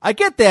 I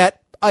get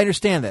that. I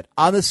understand that.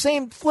 On the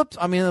flip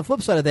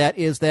side of that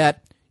is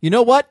that, you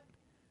know what?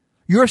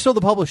 You're still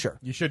the publisher.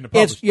 You shouldn't have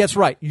published. That's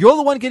right. You're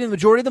the one getting the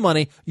majority of the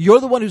money. You're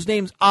the one whose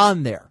name's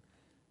on there.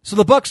 So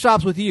the buck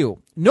stops with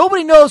you.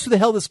 Nobody knows who the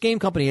hell this game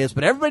company is,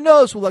 but everybody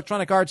knows who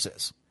Electronic Arts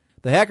is.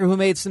 The hacker who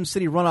made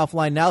SimCity run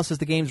offline now says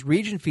the game's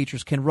region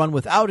features can run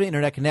without an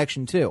internet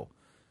connection, too.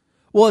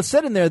 Well, it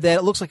said in there that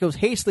it looks like it was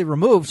hastily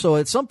removed, so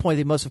at some point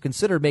they must have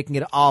considered making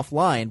it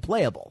offline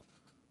playable.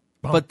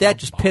 But that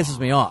just pisses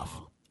me off.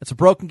 It's a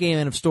broken game,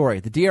 end of story.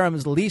 The DRM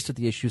is the least of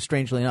the issues,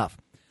 strangely enough.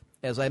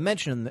 As I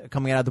mentioned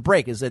coming out of the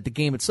break, is that the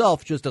game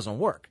itself just doesn't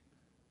work.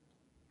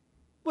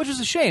 Which is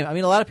a shame. I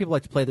mean, a lot of people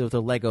like to play with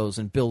their Legos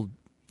and build,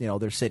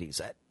 their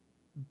cities.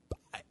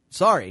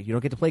 Sorry, you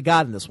don't get to play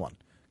God in this one.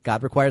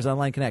 God requires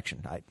online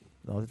connection.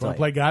 Don't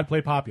play God,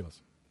 play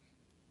Populous.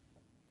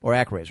 Or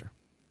ActRaiser.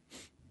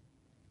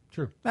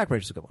 True.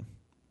 ActRaiser's a good one.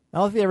 I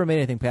don't know if he ever made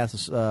anything past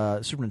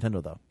Super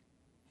Nintendo, though.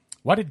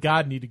 Why did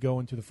God need to go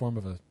into the form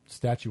of a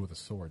statue with a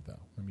sword, though?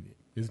 I mean,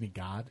 isn't he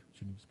God?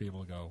 Shouldn't he just be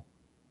able to go,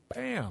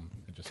 bam?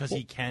 Because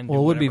he can do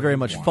Well, it would be whatever very he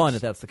much wants. fun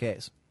if that's the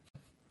case.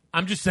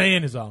 I'm just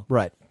saying is all.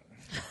 Right.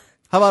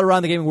 How about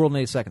Around the Gaming World in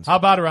 8 seconds? How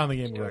about Around the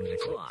Gaming World in 8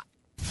 seconds?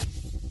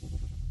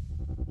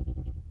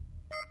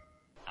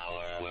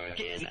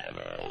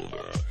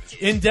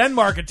 In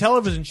Denmark, a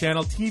television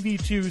channel,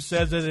 TV2,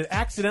 says that it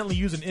accidentally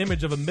used an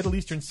image of a Middle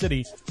Eastern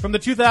city from the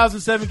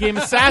 2007 game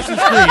Assassin's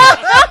Creed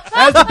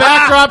as the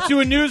backdrop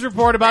to a news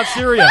report about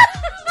Syria.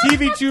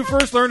 TV2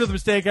 first learned of the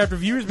mistake after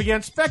viewers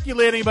began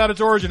speculating about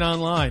its origin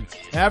online.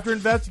 After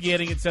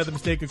investigating, it said the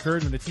mistake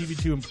occurred when a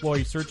TV2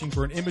 employee searching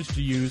for an image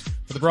to use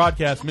for the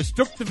broadcast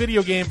mistook the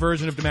video game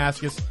version of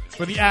Damascus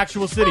for the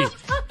actual city,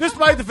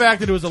 despite the fact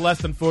that it was a less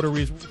than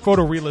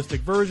photorealistic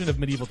version of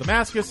medieval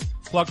Damascus,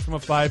 plucked from a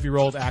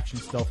 5-year-old action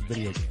stealth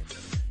video game.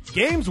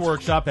 Games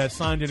Workshop has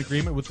signed an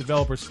agreement with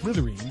developer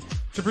Slytherin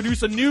to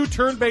produce a new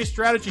turn-based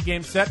strategy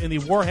game set in the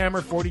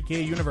Warhammer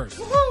 40k universe.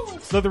 Woo-hoo!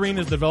 Slytherin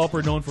is a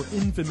developer known for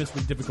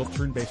infamously difficult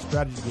turn-based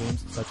strategy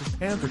games such as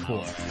Panther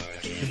Corps.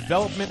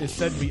 Development is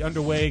said to be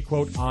underway,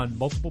 quote, on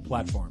multiple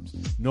platforms.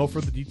 No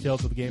further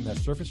details of the game have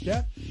surfaced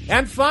yet.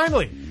 And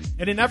finally,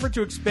 in an effort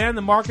to expand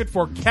the market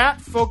for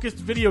cat-focused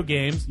video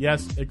games,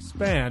 yes,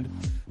 expand,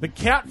 the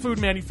cat food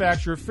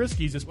manufacturer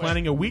Friskies is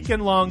planning a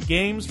weekend-long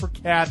Games for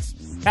Cats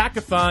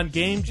Hackathon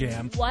Game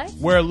Jam,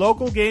 where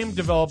local game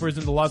developers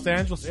in the Los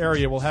Angeles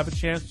area will have a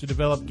chance to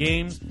develop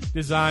games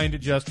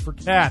designed just for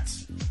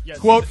cats. Yes.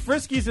 Quote,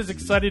 Friskies is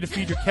excited to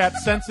feed your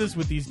cat's senses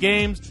with these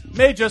games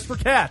made just for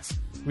cats,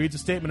 reads a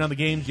statement on the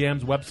Game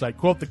Jam's website.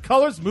 Quote, the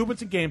colors,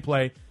 movements, and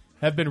gameplay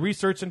have been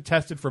researched and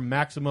tested for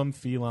maximum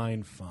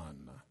feline fun.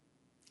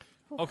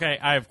 Okay,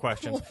 I have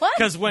questions.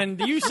 Because when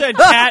you said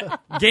cat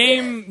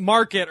game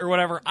market or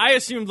whatever, I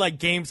assumed like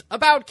games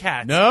about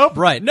cats. Nope.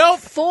 Right. Nope.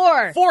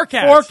 4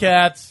 cats. 4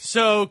 cats.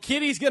 So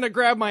Kitty's going to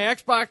grab my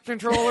Xbox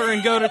controller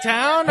and go to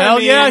town? Hell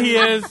yeah, he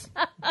is.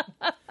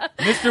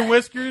 Mr.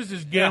 Whiskers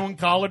is going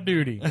Call of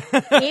Duty.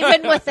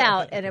 Even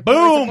without an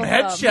Boom! opposable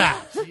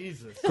Headshot.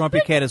 Jesus. Grumpy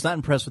Cat is not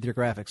impressed with your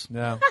graphics.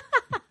 No.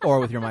 Or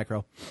with your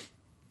micro.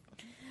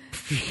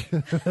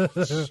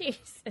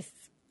 Jesus.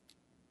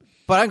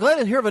 But I'm glad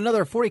to hear of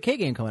another 40K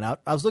game coming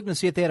out. I was looking to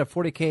see if they had a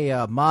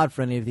 40K mod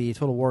for any of the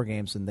Total War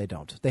games, and they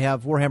don't. They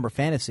have Warhammer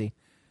Fantasy,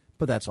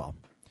 but that's all.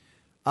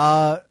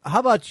 How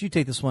about you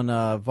take this one,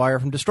 Vire,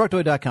 from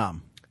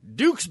Destructoid.com?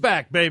 Duke's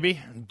back,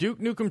 baby. Duke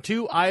Nukem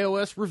 2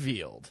 iOS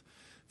revealed.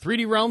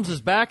 3D Realms is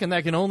back, and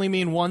that can only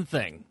mean one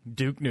thing.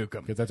 Duke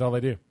Nukem. Because that's all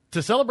they do.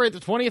 To celebrate the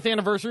 20th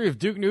anniversary of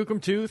Duke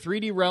Nukem 2,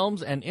 3D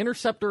Realms and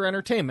Interceptor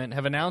Entertainment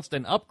have announced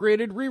an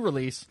upgraded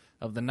re-release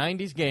of the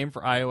 90s game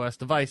for iOS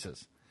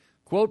devices.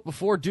 Quote,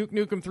 before Duke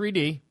Nukem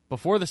 3D,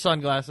 before the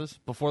sunglasses,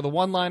 before the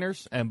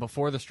one-liners, and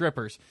before the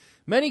strippers,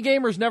 many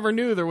gamers never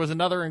knew there was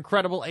another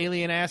incredible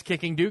alien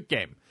ass-kicking Duke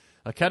game.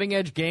 A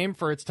cutting-edge game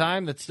for its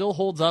time that still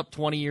holds up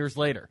 20 years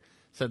later,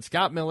 said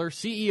Scott Miller,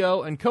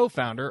 CEO and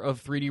co-founder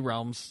of 3D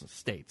Realms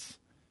States.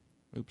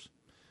 Oops.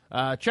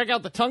 Check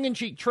out the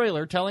tongue-in-cheek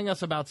trailer telling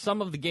us about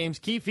some of the game's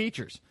key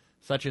features,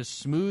 such as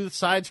smooth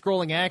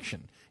side-scrolling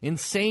action,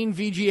 insane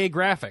VGA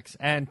graphics,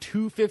 and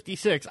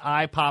 256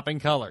 eye-popping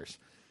colors.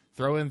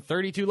 Throw in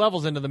 32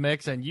 levels into the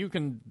mix, and you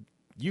can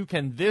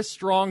this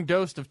strong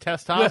dose of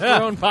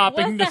testosterone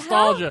popping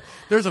nostalgia. Hell?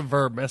 There's a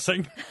verb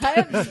missing.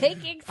 I'm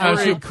thinking For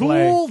through. a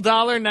cool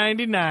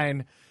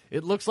 $1.99.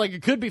 It looks like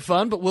it could be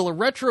fun, but will a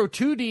retro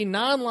 2D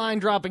non-line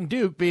dropping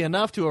Duke be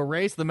enough to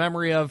erase the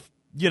memory of,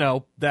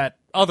 that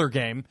other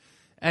game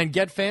and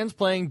get fans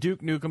playing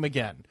Duke Nukem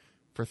again?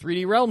 For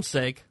 3D Realms'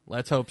 sake,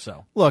 let's hope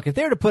so. Look, if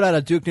they were to put out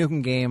a Duke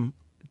Nukem game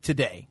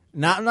today,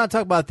 I'm not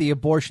talking about the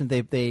abortion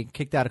they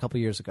kicked out a couple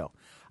years ago.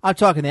 I'm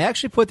talking they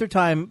actually put their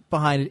time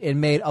behind it and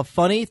made a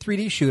funny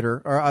 3D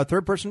shooter or a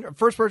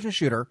first-person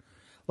shooter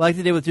like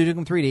they did with Duke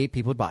Nukem 3D,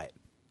 people would buy it.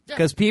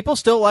 Because people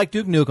still like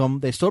Duke Nukem.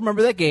 They still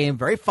remember that game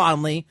very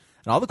fondly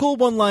and all the cool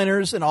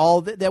one-liners and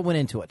all that went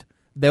into it.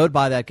 They would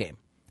buy that game.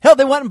 Hell,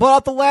 they went and bought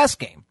out the last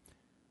game.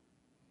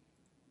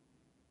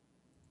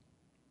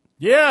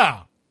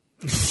 Yeah.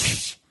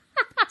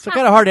 So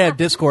kind of hard to have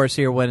discourse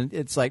here when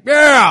it's like,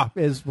 yeah,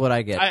 is what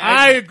I get.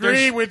 I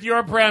agree with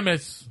your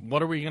premise.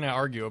 What are we going to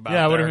argue about?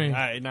 Yeah, what there? do you mean?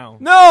 I know.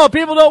 No,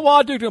 people don't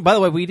want Duke Nukem. By the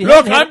way, we did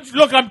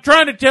I'm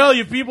trying to tell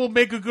you, if people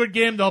make a good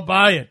game, they'll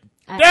buy it.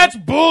 That's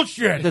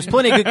bullshit. There's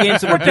plenty of good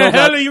games that were What the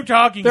hell are you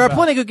talking There about? are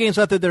plenty of good games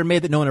out there that are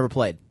made that no one ever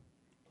played.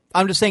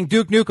 I'm just saying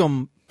Duke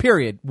Nukem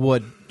period,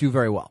 would do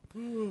very well.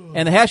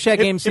 And the hashtag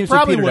game seems to have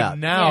probably petered would out.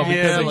 now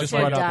because they it just would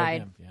brought have up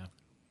died. again. Yeah.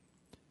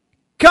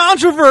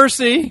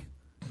 Controversy.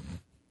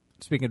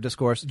 Speaking of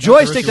discourse,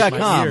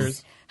 joystick.com.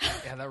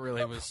 Yeah, that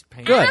really was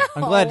painful. Good.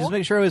 I'm glad. Just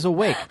making sure I was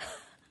awake.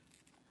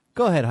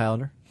 Go ahead,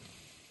 Highlander.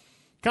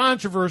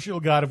 Controversial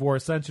God of War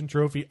Ascension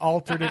Trophy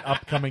altered in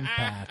upcoming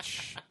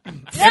patch.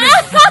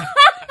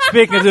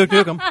 Speaking of Duke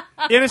Nukem.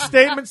 In a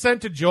statement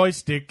sent to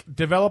Joystick,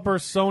 developer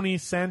Sony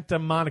Santa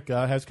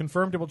Monica has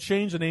confirmed it will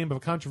change the name of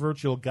a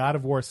controversial God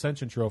of War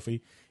Ascension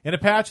Trophy in a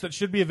patch that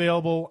should be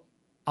available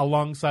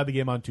alongside the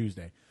game on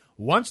Tuesday.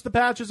 Once the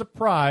patch is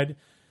applied,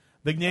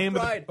 the name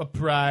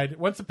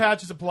Once the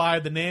patch is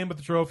applied, the name of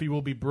the trophy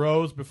will be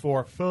Bros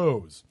Before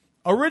Foes.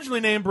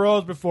 Originally named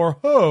Bros Before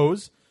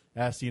Hoes,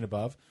 as seen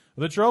above,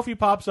 the trophy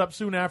pops up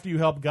soon after you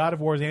help God of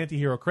War's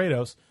anti-hero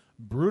Kratos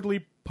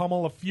brutally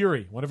pummel a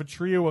Fury, one of a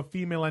trio of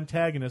female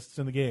antagonists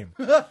in the game.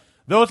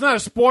 Though it's not a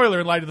spoiler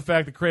in light of the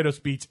fact that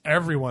Kratos beats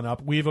everyone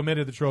up, we've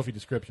omitted the trophy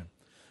description.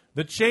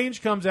 The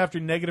change comes after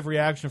negative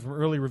reaction from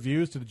early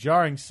reviews to the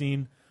jarring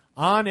scene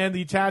on and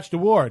the attached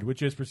award,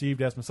 which is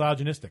perceived as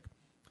misogynistic.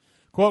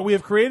 Quote, we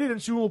have created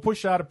and soon will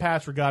push out a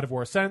patch for God of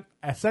War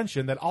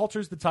Ascension that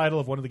alters the title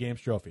of one of the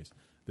game's trophies.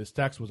 This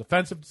text was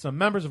offensive to some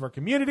members of our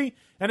community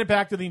and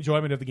impacted the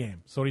enjoyment of the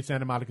game, Sony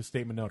Santa Monica's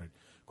statement noted.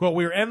 Quote,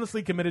 we are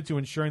endlessly committed to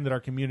ensuring that our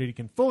community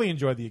can fully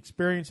enjoy the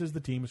experiences the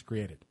team has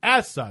created.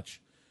 As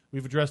such,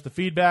 we've addressed the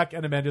feedback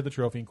and amended the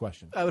trophy in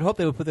question. I would hope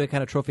they would put that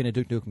kind of trophy in a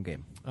Duke Nukem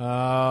game.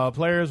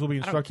 Players will be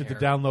instructed to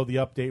download the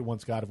update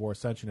once God of War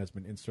Ascension has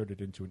been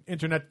inserted into an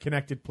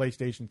internet-connected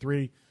PlayStation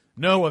 3.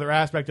 No other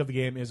aspect of the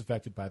game is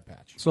affected by the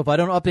patch. So if I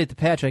don't update the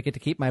patch, I get to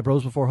keep my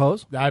Bros Before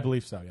Hoes? I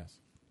believe so, yes.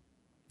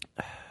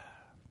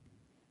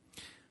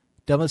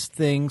 Dumbest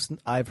things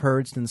I've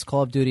heard since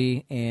Call of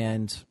Duty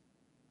and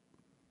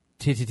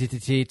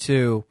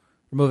TTTT2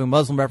 removing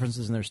Muslim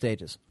references in their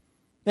stages.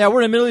 Yeah, we're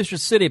in a Middle Eastern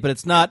city, but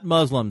it's not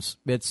Muslims.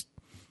 It's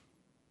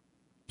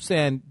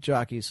sand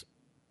jockeys.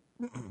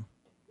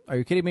 Are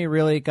you kidding me,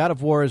 really? God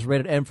of War is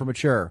rated M for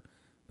mature.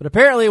 But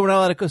apparently we're not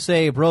allowed to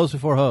say Bros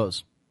Before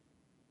Hoes.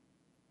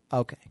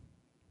 Okay.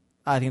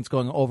 I think it's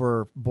going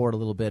overboard a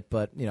little bit,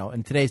 but, you know,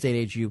 in today's day and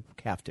age, you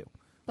have to.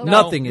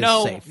 Nothing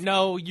is safe.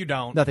 No, you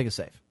don't. Nothing is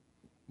safe.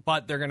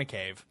 But they're going to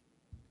cave.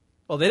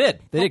 Well, they did.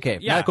 They did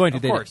cave. Yeah, Not going to.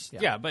 of They course.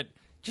 did. Yeah, but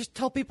just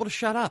tell people to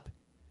shut up.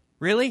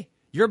 Really?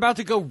 You're about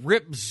to go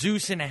rip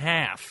Zeus in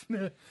half.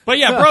 But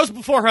yeah, Bros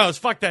Before Hoes.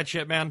 Fuck that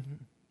shit, man.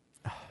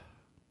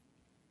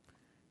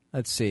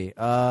 Let's see.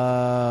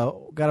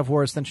 God of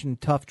War Ascension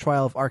Tough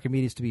Trial of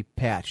Archimedes to be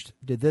patched.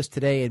 Did this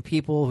today, and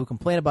people who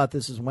complain about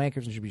this as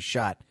wankers and should be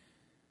shot.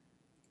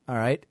 All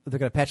right. They're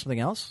going to patch something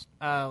else?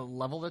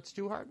 Level that's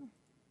too hard?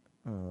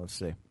 Let's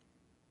see.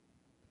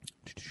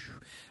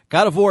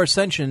 God of War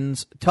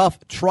Ascension's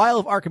Tough Trial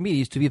of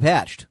Archimedes to be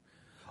patched.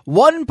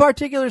 One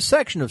particular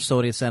section of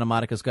Sony Santa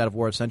Monica's God of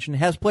War Ascension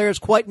has players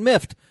quite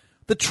miffed.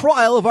 The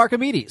Trial of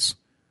Archimedes.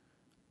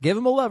 Give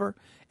him a lever.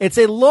 It's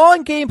a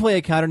long gameplay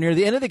encounter near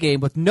the end of the game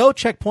with no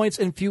checkpoints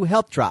and few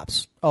health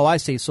drops. Oh, I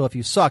see. So if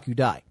you suck, you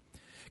die.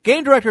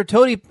 Game director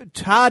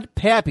Todd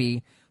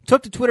Pappy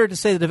took to Twitter to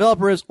say the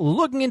developer is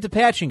looking into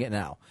patching it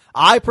now.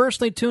 I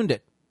personally tuned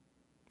it.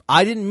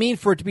 I didn't mean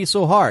for it to be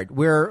so hard.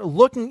 We're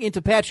looking into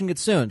patching it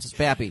soon, says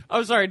Pappy.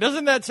 I'm sorry,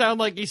 doesn't that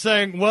sound like he's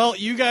saying, well,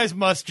 you guys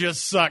must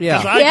just suck, Yeah.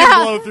 because I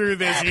can blow through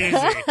this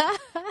easy.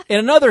 In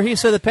another, he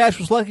said the patch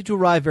was likely to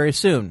arrive very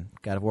soon.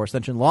 God of War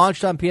Ascension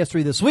launched on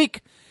PS3 this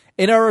week.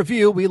 In our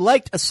review, we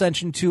liked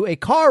Ascension 2, a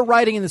car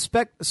riding in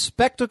the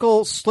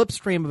spectacle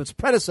slipstream of its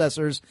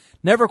predecessors,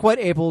 never quite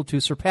able to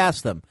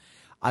surpass them.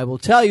 I will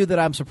tell you that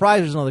I'm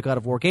surprised there's another God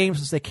of War game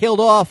since they killed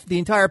off the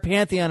entire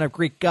pantheon of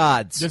Greek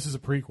gods. This is a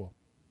prequel.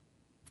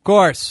 Of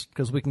course,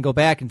 because we can go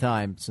back in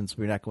time since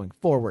we're not going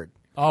forward.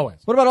 Always.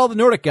 What about all the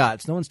Nordic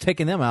gods? No one's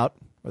taking them out.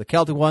 Or the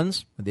Celtic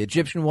ones, or the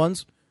Egyptian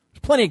ones.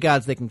 There's plenty of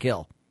gods they can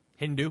kill.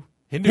 Hindu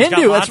Hindu,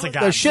 got lots of there's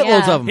gods.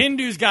 shitloads of them.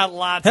 Hindu's got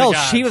lots Hell, of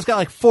gods. Shiva's got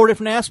like 4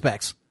 different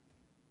aspects.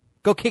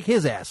 Go kick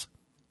his ass.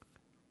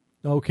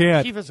 No,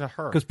 can't. Shiva's a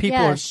her. Because people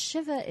yeah, are...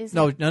 Shiva is.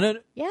 No.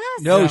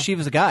 Yes. No, Yeah.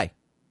 Shiva's a guy.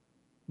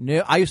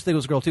 No, I used to think it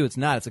was a girl too. It's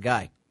not. It's a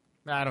guy.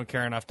 I don't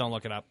care enough. Don't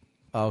look it up.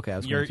 Oh, okay. I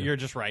was going to. You're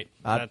just right.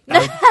 I- All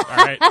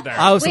right, there.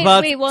 I was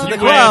about we to won't- the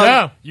You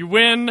crowd. You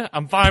win.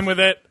 I'm fine with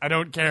it. I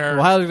don't care.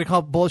 Well, how are they going to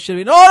call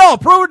bullshit? No,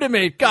 prove it to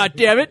me. God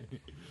damn it.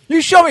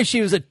 You show me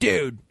she was a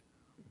dude.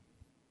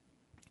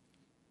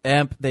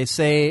 Emp, they're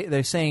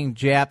saying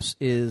Japs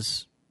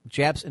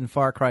in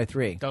Far Cry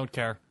 3. Don't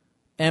care.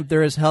 Emp,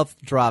 there is health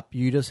drop.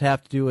 You just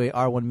have to do a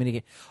R1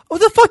 minigame. Oh,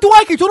 the fuck do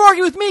I care? Don't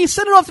argue with me.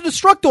 Send it off to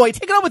Destructoid.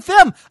 Take it up with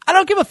them. I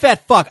don't give a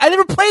fat fuck. I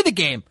never played the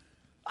game.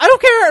 I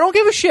don't care. I don't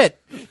give a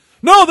shit.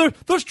 No,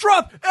 there's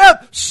drop.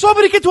 Emp,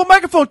 somebody get to a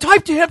microphone.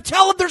 Type to him.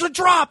 Tell him there's a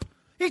drop.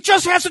 He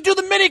just has to do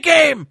the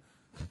minigame.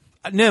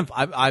 Nymph,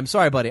 I'm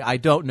sorry, buddy. I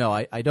don't know.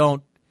 I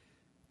don't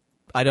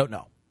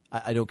know.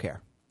 I don't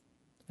care.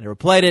 I never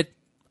played it.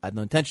 I had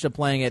no intention of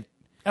playing it.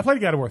 I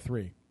played God of War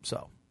 3.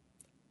 So,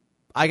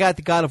 I got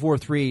the God of War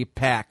 3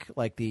 pack.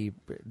 Like they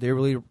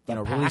really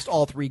released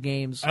all 3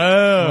 games.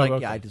 Oh, like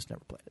okay. yeah, I just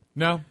never played it.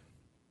 No,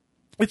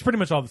 it's pretty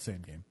much all the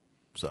same game.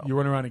 So you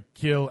run around and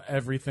kill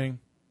everything.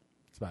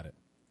 That's about it.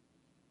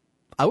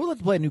 I would like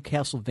to play a new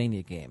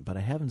Castlevania game, but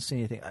I haven't seen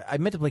anything. I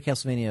meant to play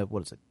Castlevania.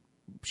 What is it?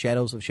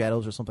 Shadows of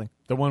Shadows or something?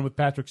 The one with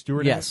Patrick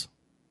Stewart. Yes.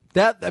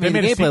 In it? The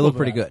gameplay looked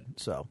pretty good.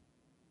 So, all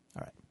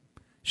right.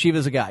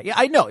 Shiva's a guy. Yeah,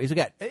 I know he's a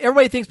guy.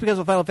 Everybody thinks because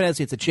of Final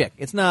Fantasy it's a chick.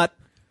 It's not.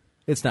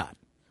 It's not.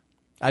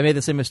 I made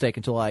the same mistake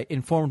until I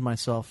informed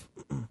myself.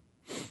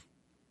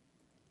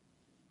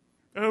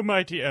 O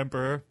mighty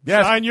Emperor,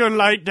 yes. shine your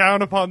light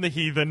down upon the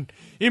heathen.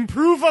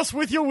 Improve us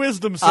with your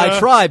wisdom, sir. I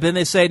tried, but then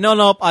they say,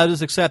 no, I'll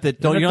just accept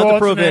it. You don't have to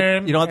prove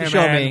it. You don't have to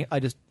show me.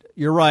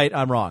 You're right,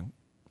 I'm wrong.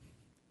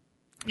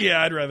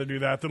 Yeah, I'd rather do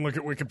that than look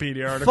at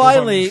Wikipedia articles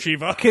Finally, on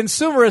Shiva.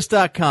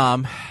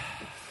 Consumerist.com.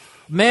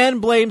 Man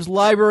blames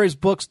library's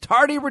book's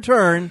tardy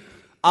return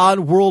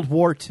on World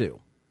War II.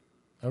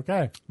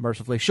 Okay.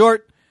 Mercifully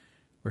short.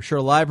 We're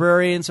sure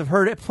librarians have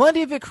heard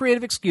plenty of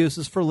creative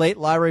excuses for late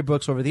library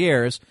books over the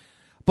years,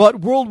 but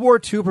World War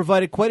II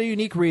provided quite a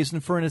unique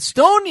reason for an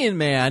Estonian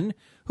man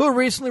who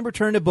recently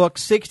returned a book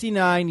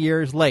 69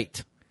 years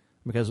late.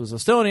 Because it was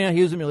Estonia,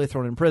 he was immediately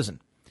thrown in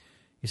prison.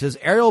 He says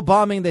aerial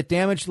bombing that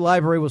damaged the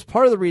library was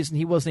part of the reason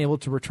he wasn't able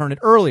to return it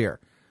earlier.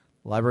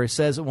 The library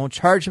says it won't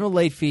charge him a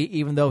late fee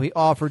even though he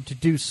offered to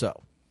do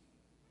so.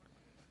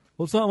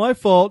 Well, it's not my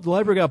fault. The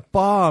library got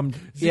bombed.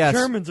 The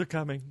Germans are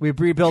coming. We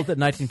rebuilt it in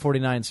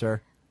 1949,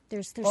 sir.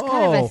 There's kind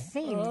of a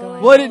theme going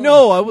on. Well, I didn't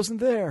know. I wasn't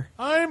there.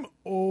 I'm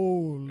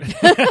old.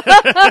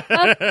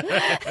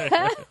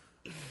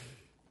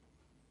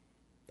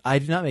 I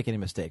do not make any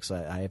mistakes.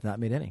 I have not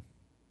made any.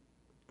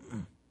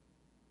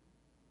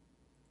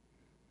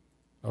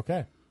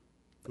 Okay.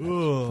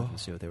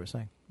 Let's see what they were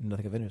saying.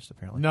 Nothing of interest,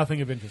 apparently.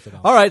 Nothing of interest at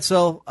all. All right,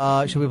 so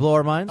should we blow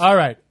our minds? All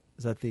right.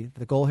 Is that the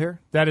goal here?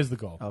 That is the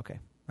goal. Okay.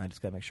 I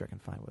just got to make sure I can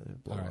find where to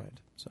blow our mind.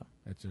 So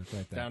that's just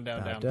right there.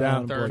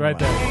 Down. Third. Right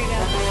there.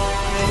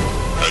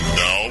 And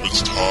now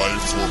it's time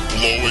for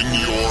Blowing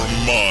Your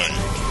Mind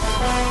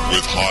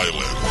with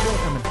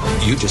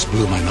Highland. You just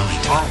blew my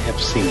mind. I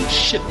have seen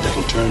shit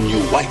that'll turn you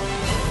white.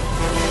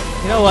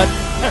 You know what?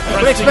 What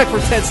do you expect for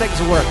 10 seconds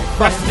of work?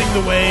 Cresting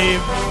the wave.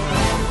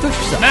 Push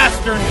yourself.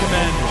 Master and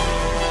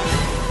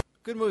Commander.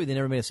 Good movie they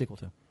never made a sequel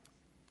to.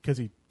 Because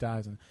he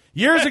dies.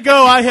 Years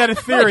ago, I had a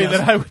theory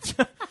that I would.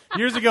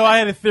 Years ago, I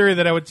had a theory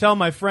that I would tell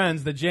my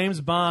friends that James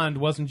Bond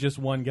wasn't just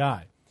one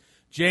guy.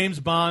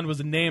 James Bond was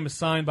a name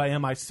assigned by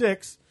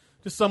MI6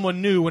 to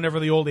someone new whenever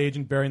the old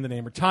agent bearing the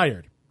name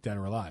retired, dead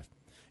or alive.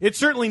 It's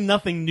certainly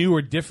nothing new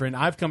or different.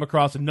 I've come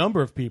across a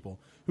number of people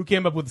who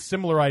came up with a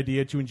similar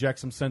idea to inject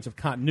some sense of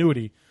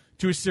continuity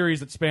to a series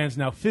that spans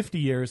now 50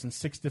 years and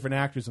 6 different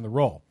actors in the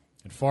role,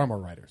 and far more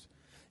writers.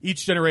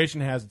 Each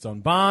generation has its own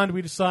Bond,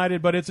 we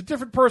decided, but it's a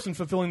different person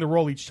fulfilling the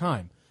role each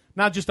time,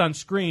 not just on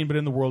screen, but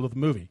in the world of the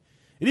movie.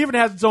 It even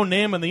has its own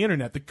name on the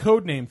internet, the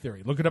codename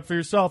theory. Look it up for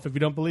yourself if you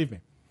don't believe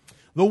me.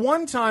 The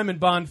one time in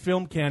Bond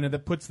film canon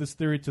that puts this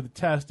theory to the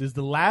test is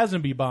the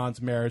Lazenby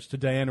Bond's marriage to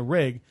Diana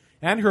Rigg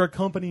and her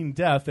accompanying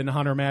death in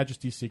On Her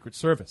Majesty's Secret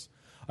Service.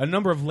 A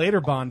number of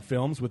later Bond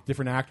films, with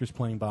different actors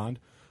playing Bond,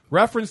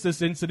 reference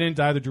this incident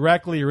either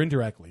directly or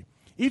indirectly.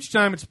 Each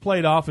time it's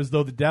played off as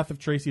though the death of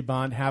Tracy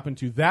Bond happened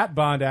to that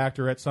Bond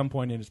actor at some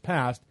point in his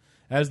past,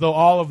 as though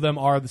all of them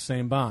are the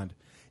same Bond.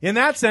 In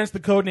that sense, the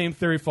codename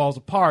theory falls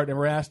apart, and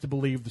we're asked to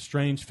believe the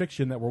strange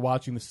fiction that we're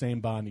watching the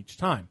same Bond each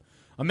time.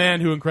 A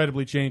man who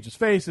incredibly changes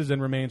faces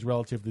and remains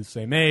relatively the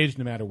same age,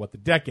 no matter what the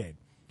decade.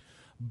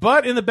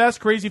 But in the best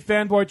crazy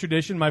fanboy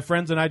tradition, my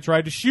friends and I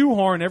tried to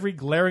shoehorn every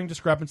glaring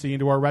discrepancy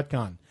into our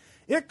retcon.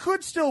 It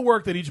could still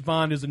work that each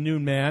Bond is a new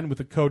man with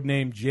the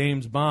codename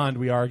James Bond,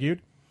 we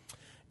argued,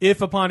 if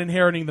upon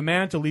inheriting the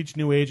mantle, each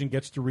new agent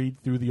gets to read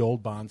through the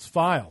old Bond's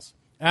files.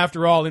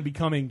 After all, in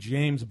becoming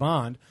James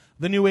Bond,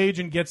 the new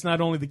agent gets not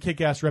only the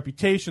kick-ass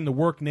reputation the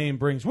work name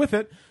brings with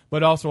it,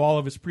 but also all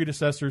of his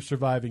predecessors'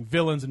 surviving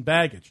villains and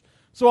baggage.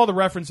 So all the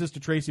references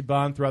to Tracy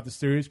Bond throughout the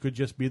series could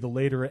just be the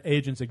later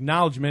agent's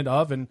acknowledgement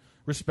of and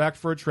respect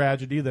for a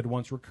tragedy that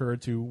once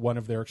recurred to one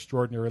of their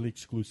extraordinarily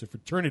exclusive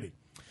fraternity.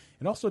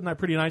 It also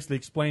pretty nicely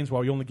explains why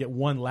we only get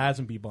one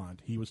Lazenby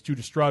Bond. He was too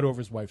distraught over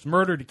his wife's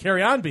murder to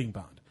carry on being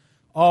Bond.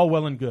 All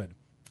well and good,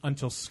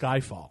 until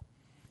Skyfall.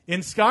 In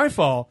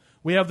Skyfall,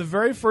 we have the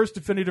very first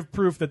definitive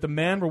proof that the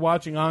man we're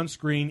watching on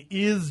screen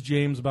is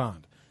James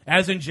Bond.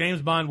 As in,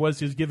 James Bond was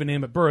his given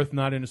name at birth,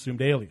 not an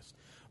assumed alias.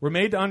 We're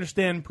made to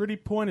understand pretty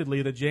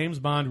pointedly that James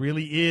Bond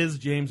really is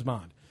James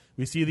Bond.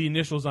 We see the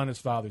initials on his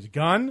father's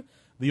gun.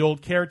 The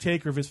old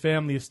caretaker of his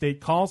family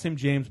estate calls him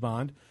James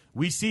Bond.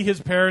 We see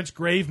his parents'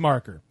 grave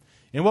marker.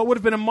 In what would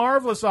have been a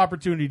marvelous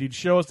opportunity to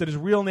show us that his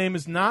real name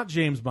is not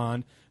James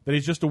Bond, that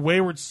he's just a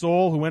wayward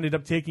soul who ended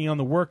up taking on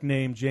the work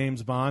name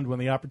James Bond when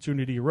the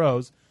opportunity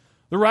arose,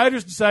 the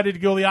writers decided to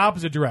go the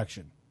opposite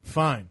direction.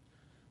 Fine.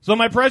 So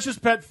my precious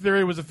pet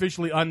theory was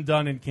officially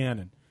undone in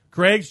canon.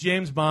 Craig's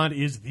James Bond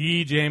is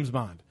the James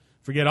Bond.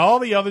 Forget all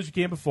the others who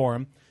came before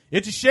him.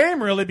 It's a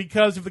shame, really,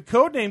 because if the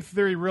codename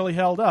theory really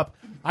held up,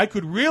 I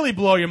could really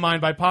blow your mind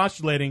by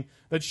postulating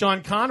that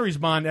Sean Connery's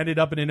Bond ended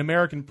up in an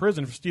American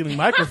prison for stealing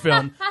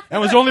microfilm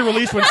and was only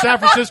released when San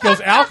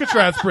Francisco's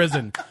Alcatraz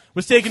prison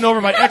was taken over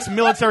by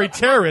ex-military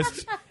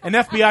terrorists, and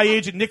FBI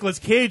agent Nicolas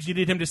Cage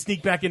needed him to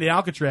sneak back into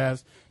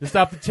Alcatraz to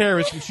stop the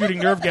terrorists from shooting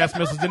nerve gas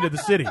missiles into the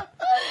city.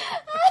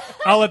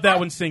 I'll let that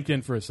one sink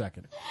in for a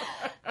second.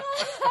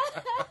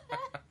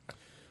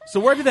 So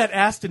where did that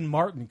Aston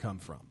Martin come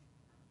from?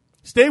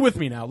 Stay with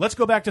me now. Let's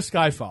go back to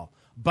Skyfall.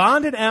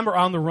 Bond and M are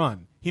on the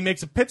run. He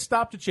makes a pit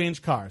stop to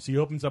change cars. He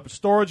opens up a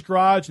storage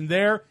garage, and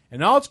there,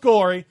 in all its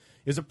glory,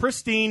 is a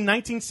pristine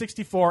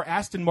 1964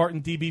 Aston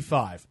Martin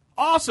DB5.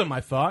 Awesome,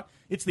 I thought.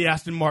 It's the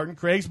Aston Martin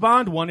Craig's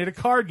Bond won at a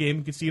card game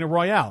in Casino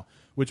Royale,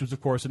 which was, of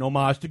course, an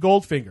homage to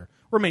Goldfinger.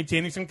 We're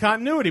maintaining some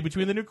continuity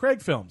between the new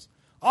Craig films.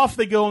 Off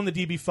they go in the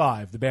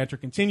DB5. The banter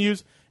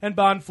continues, and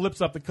Bond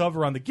flips up the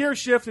cover on the gear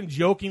shift and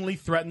jokingly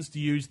threatens to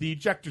use the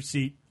ejector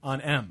seat on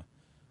M.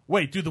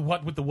 Wait, do the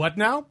what with the what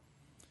now?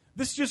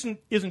 This just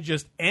isn't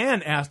just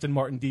an Aston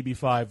Martin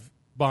DB5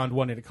 Bond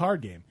won in a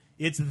card game.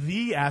 It's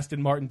the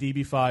Aston Martin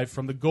DB5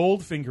 from the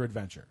Goldfinger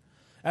adventure.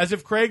 As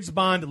if Craig's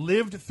Bond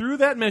lived through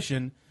that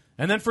mission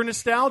and then for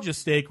nostalgia's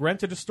sake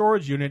rented a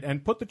storage unit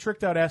and put the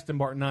tricked-out Aston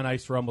Martin on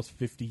ice for almost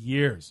 50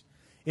 years.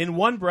 In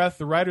one breath,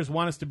 the writers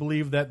want us to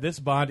believe that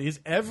this Bond is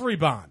every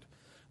Bond.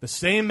 The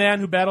same man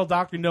who battled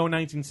Dr. No in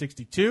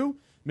 1962,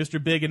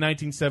 Mr. Big in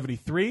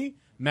 1973,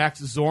 Max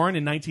Zorn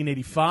in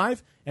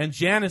 1985, and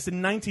Janice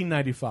in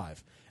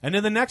 1995. And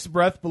in the next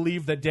breath,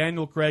 believe that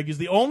Daniel Craig is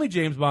the only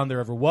James Bond there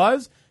ever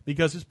was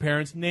because his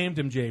parents named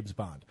him James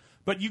Bond.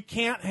 But you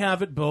can't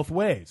have it both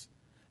ways.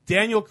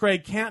 Daniel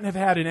Craig can't have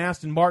had an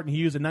Aston Martin he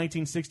used in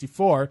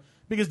 1964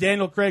 because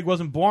Daniel Craig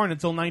wasn't born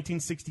until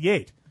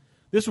 1968.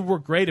 This would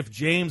work great if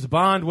James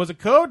Bond was a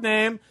code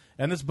name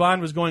and this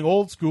Bond was going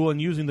old school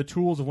and using the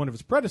tools of one of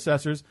his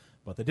predecessors,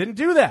 but they didn't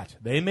do that.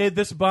 They made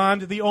this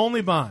Bond the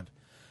only Bond.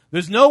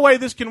 There's no way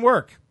this can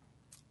work.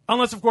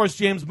 Unless, of course,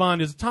 James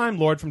Bond is a Time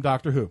Lord from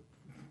Doctor Who.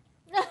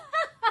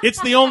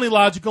 It's the only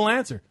logical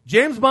answer.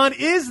 James Bond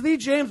is the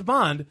James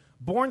Bond,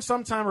 born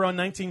sometime around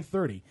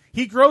 1930.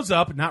 He grows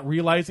up, not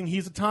realizing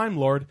he's a Time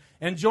Lord,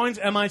 and joins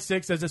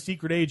MI6 as a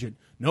secret agent.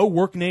 No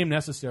work name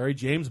necessary.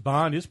 James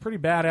Bond is pretty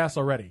badass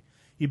already.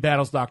 He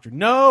battles Dr.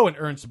 No and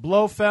Ernst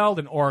Blofeld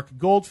and Auric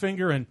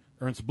Goldfinger and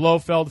Ernst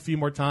Blofeld a few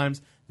more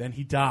times. Then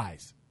he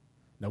dies.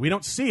 Now, we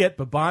don't see it,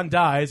 but Bond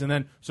dies, and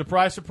then,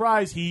 surprise,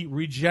 surprise, he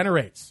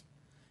regenerates.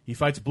 He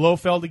fights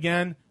Blofeld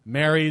again,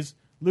 marries,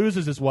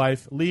 loses his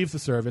wife, leaves the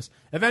service,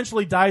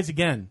 eventually dies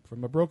again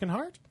from a broken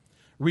heart,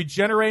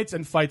 regenerates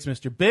and fights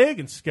Mr. Big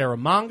and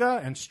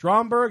Scaramanga and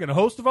Stromberg and a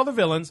host of other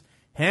villains,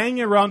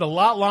 hanging around a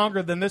lot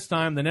longer than this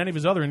time than any of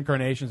his other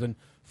incarnations and,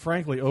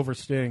 frankly,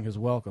 overstaying his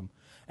welcome.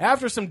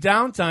 After some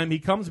downtime, he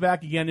comes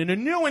back again in a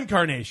new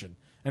incarnation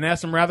and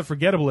has some rather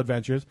forgettable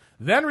adventures,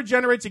 then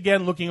regenerates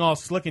again looking all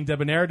slick and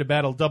debonair to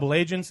battle double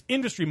agents,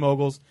 industry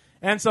moguls,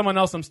 and someone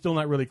else I'm still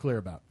not really clear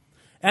about.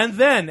 And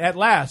then, at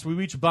last, we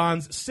reach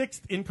Bond's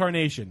sixth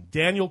incarnation,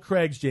 Daniel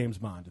Craig's James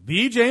Bond.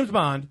 The James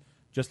Bond,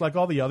 just like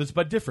all the others,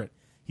 but different.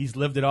 He's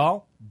lived it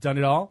all, done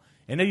it all,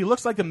 and then he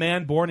looks like a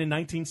man born in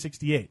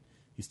 1968.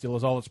 He still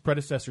has all his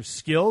predecessors'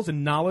 skills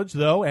and knowledge,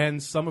 though,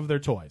 and some of their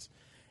toys.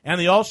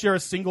 And they all share a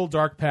single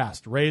dark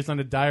past, raised on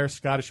a dire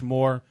Scottish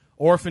moor,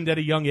 orphaned at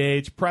a young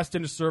age, pressed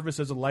into service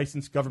as a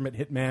licensed government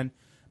hitman,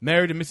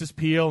 married to Mrs.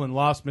 Peel and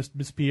lost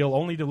Miss Peel,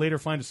 only to later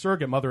find a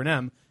surrogate mother in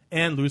M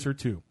and lose her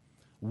too.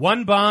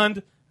 One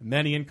Bond,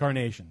 many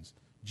incarnations.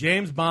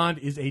 James Bond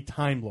is a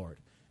Time Lord.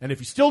 And if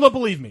you still don't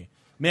believe me,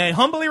 may I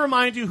humbly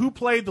remind you who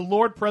played the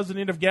Lord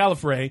President of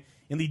Gallifrey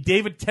in the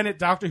David Tennant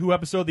Doctor Who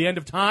episode The End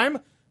of Time?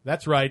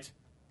 That's right,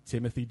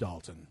 Timothy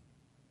Dalton.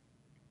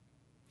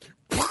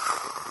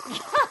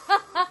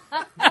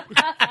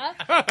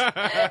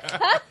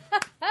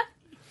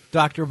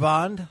 Dr.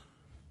 Bond?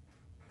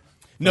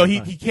 No,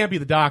 he can't be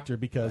the Doctor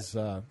because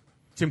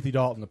Timothy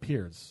Dalton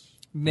appears.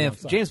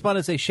 James Bond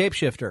is a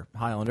shapeshifter,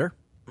 Highlander.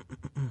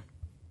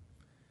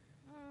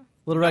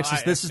 Little Rex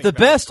says, this is the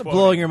best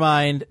blowing your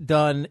mind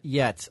done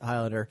yet,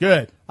 Highlander.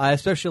 Good. I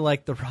especially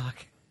like The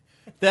Rock.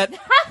 That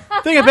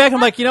thinking back, I'm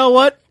like, you know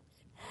what?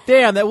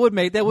 Damn, that would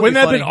Wouldn't be that have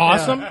funny. been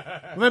awesome?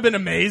 Yeah. Wouldn't that have been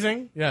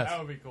amazing? Yes. That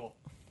would be cool.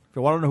 If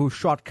you want to know who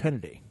shot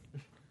Kennedy,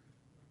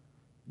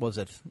 was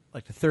it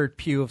like the third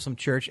pew of some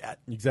church?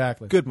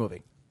 Exactly. Good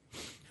movie.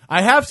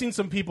 I have seen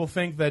some people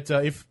think that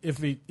if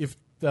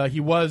he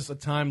was a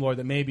Time Lord,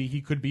 that maybe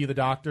he could be the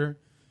Doctor,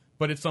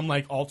 but it's some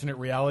like alternate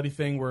reality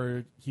thing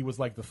where he was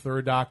like the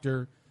third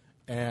Doctor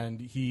and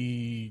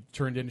he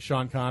turned into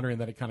Sean Connery,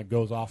 and then it kind of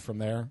goes off from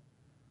there.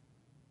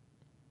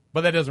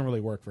 But that doesn't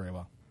really work very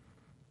well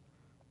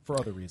for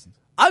other reasons.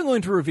 I'm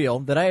going to reveal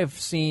that I have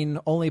seen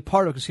only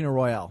part of Casino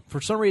Royale. For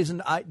some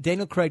reason,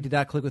 Daniel Craig did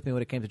not click with me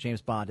when it came to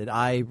James Bond, and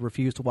I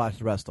refuse to watch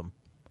the rest of them.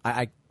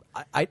 I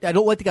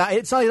don't like the guy.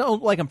 It's not like I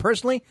don't like him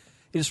personally.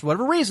 It's just for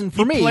whatever reason,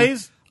 for me,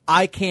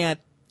 I can't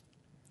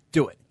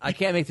do it. I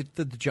can't make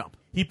the jump.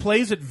 He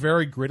plays it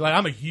very gritty. Like,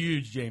 I'm a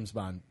huge James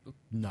Bond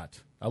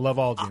nut. I love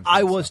all James Bond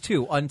I was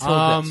too,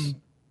 until this.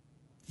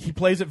 he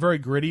plays it very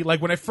gritty.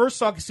 Like when I first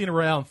saw Casino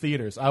Royale in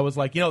theaters, I was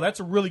like, that's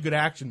a really good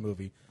action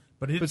movie.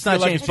 But it's not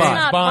like James a Bond.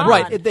 James Bond.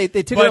 Right. They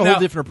took a whole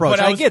different approach.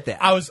 I get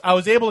that. I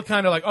was able to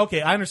kind of like,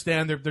 okay, I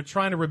understand. They're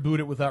trying to reboot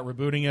it without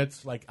rebooting it.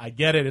 Like, I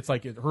get it. It's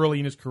like early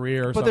in his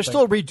career or something. But they're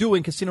still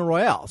redoing Casino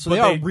Royale, so they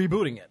are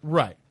rebooting it.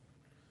 Right.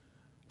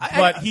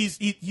 But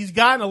he's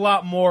gotten a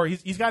lot more.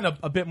 He's gotten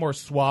a bit more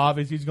suave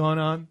as he's gone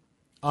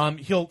on.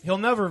 He'll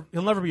never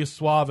be as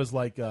suave as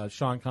like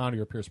Sean Connery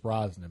or Pierce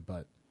Brosnan.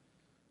 But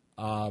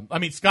I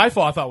mean,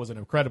 Skyfall I thought was an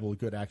incredibly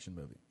good action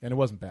movie, and it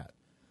wasn't bad.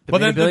 But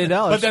then,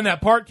 but then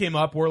that part came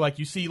up where like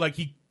you see like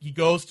he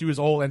goes to his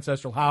old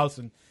ancestral house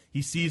and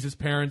he sees his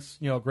parents'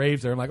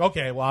 graves there. I'm like,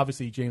 okay, well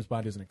obviously James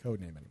Bond isn't a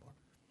code name anymore.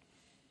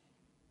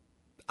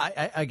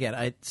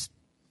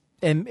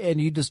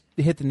 And you just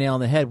hit the nail on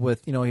the head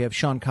with you have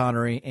Sean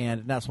Connery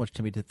and not so much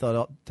Timothy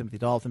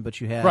Dalton, but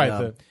you had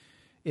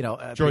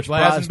George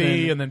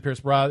Lazenby and then Pierce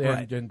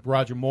Brosnan and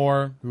Roger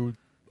Moore, who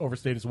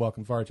overstayed his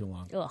welcome far too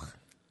long. Ugh.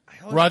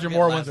 Roger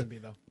Moore wasn't.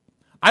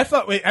 I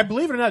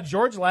believe it or not,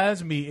 George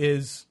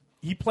Lazenby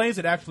he plays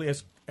it actually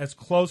as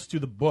close to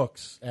the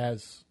books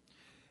as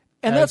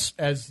you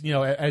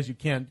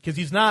can, because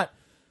he's not.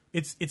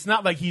 It's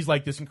not like he's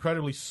like this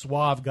incredibly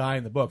suave guy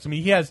in the books. I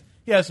mean, he has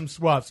some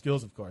suave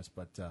skills, of course,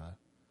 but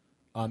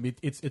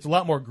it's a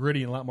lot more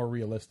gritty and a lot more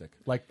realistic.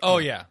 Like,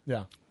 yeah.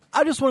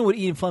 I just wonder what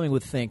Ian Fleming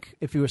would think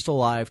if he were still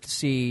alive to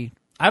see.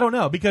 I don't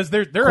know, because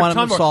there are Quantum a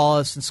ton more, of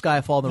Solace and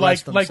Skyfall and the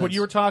rest of them. Like what you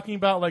were talking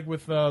about, like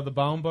with the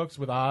Baum books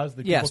with Oz.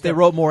 Yes, they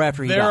wrote more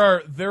after he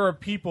died. There are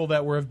people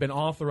that have been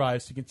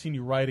authorized to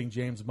continue writing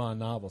James Bond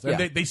novels, and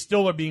Yeah. they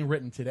still are being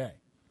written today.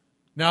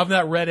 Now, I've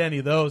not read any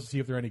of those to see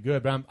if they're any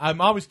good, but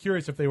I'm always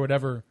curious if they would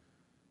ever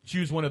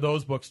choose one of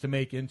those books to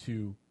make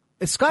into.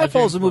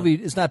 Skyfall's a movie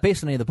is not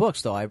based on any of the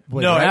books, though. I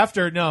believe, no, right?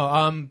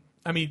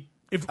 I mean,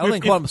 I don't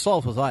think Quantum of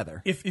Solace was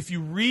either. If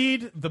you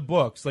read the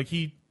books, like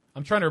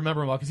I'm trying to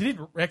remember them all because he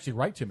didn't actually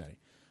write too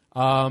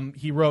many.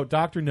 He wrote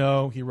Dr.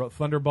 No. He wrote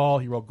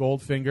Thunderball. He wrote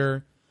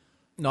Goldfinger.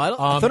 No,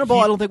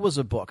 Thunderball I don't think was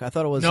a book. I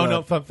thought it was.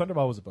 No,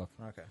 Thunderball was a book.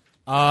 Okay.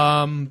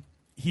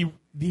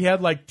 He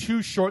had like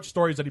 2 short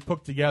stories that he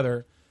put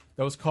together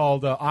that was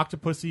called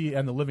Octopussy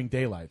and the Living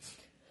Daylights.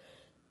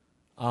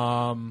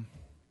 I'm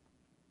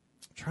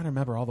trying to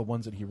remember all the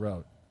ones that he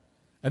wrote,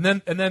 and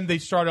then they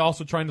started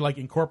also trying to like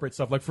incorporate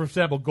stuff. Like for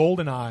example,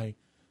 Goldeneye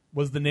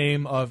was the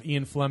name of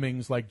Ian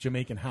Fleming's like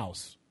Jamaican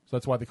house, so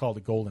that's why they called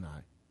it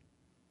Goldeneye.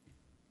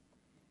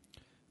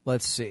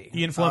 Let's see.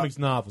 Ian Fleming's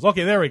novels.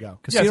 Okay, there we go.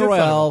 Casino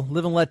Royale,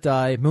 Live and Let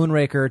Die,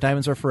 Moonraker,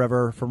 Diamonds Are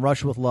Forever, From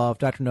Russia with Love,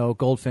 Dr. No,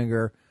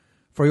 Goldfinger,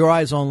 For Your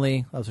Eyes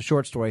Only, that was a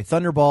short story,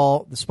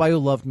 Thunderball, The Spy Who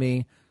Loved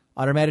Me,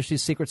 On Her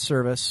Majesty's Secret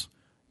Service,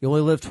 You Only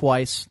Live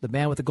Twice, The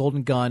Man with the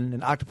Golden Gun,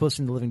 and Octopus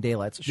and the Living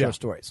Daylights, short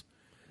stories.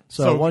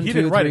 So 1,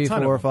 2, 3,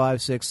 4,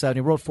 5, 6, 7.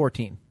 He wrote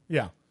 14.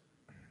 Yeah.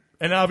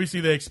 And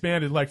obviously they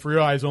expanded, like For Your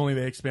Eyes Only,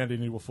 they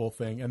expanded into a full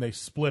thing, and they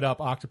split up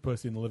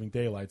Octopus and the Living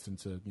Daylights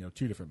into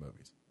 2 different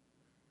movies.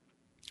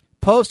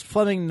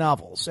 Post-Fleming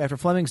novels. After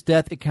Fleming's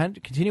death, a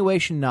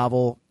continuation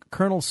novel,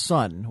 Colonel's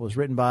Son, was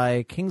written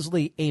by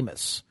Kingsley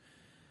Amis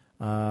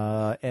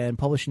and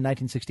published in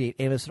 1968.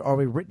 Amis had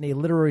already written a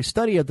literary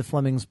study of the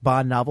Fleming's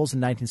Bond novels in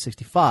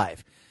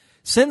 1965.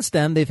 Since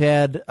then, they've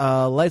had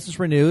license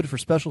renewed for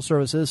Special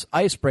Services,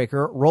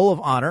 Icebreaker, Roll of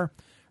Honor,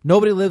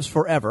 Nobody Lives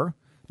Forever,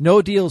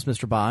 No Deals,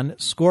 Mr. Bond,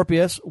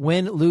 Scorpius,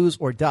 Win, Lose,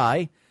 or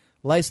Die,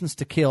 License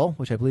to Kill,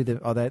 which I believe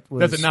that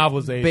was that's a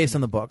novelization based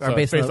on the book, or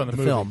based on the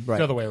movie. film. Right. It's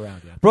the other way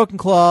around, yeah. Broken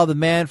Claw, The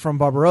Man from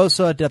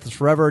Barbarossa, Death is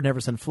Forever, Never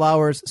Send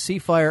Flowers,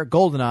 Seafire,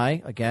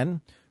 Goldeneye, again,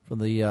 from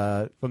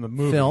the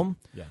movie. film,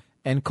 Yeah.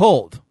 and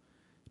Cold.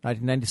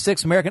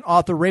 1996, American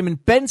author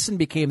Raymond Benson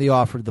became the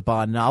author of the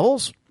Bond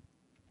novels.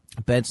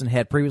 Benson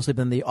had previously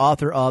been the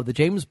author of The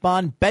James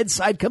Bond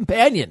Bedside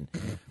Companion,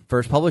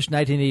 first published in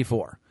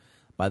 1984.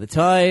 By the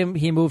time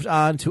he moved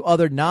on to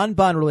other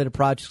non-Bond related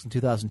projects in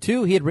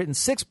 2002, he had written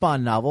 6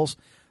 Bond novels,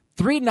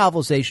 3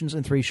 novelizations,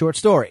 and 3 short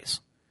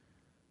stories.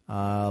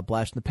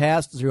 Blast in the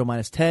Past,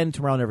 0-10,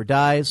 Tomorrow Never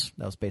Dies.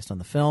 That was based on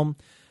the film.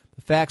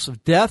 The Facts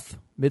of Death,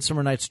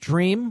 Midsummer's Night's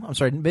Doom.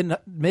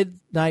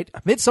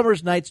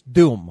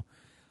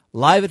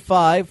 Live at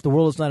 5, The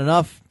World Is Not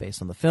Enough,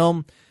 based on the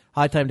film.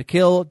 High Time to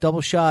Kill, Double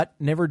Shot,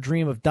 Never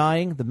Dream of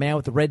Dying, The Man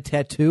with the Red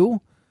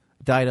Tattoo,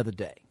 Die Another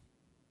Day.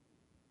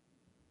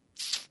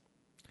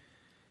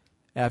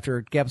 After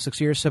a gap of 6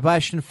 years,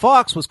 Sebastian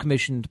Fox was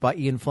commissioned by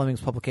Ian Fleming's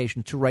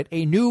publication to write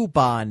a new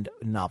Bond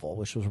novel,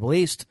 which was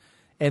released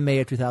in May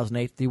of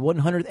 2008, the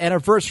 100th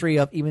anniversary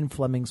of Ian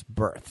Fleming's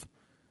birth.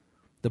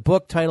 The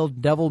book,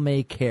 titled Devil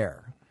May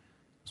Care,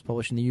 was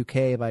published in the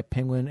UK by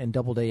Penguin and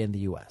Doubleday in the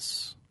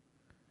US.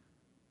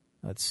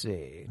 Let's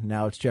see.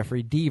 Now it's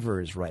Jeffrey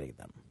Devers writing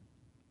them.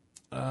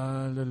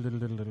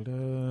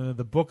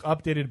 The book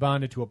updated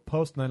Bond into a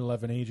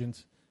post-9/11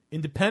 agent,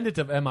 independent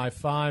of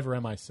MI5 or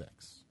MI6.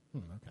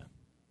 Okay.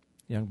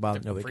 Young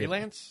Bond, no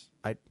freelance?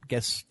 I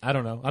guess. I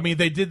don't know. I mean,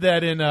 they did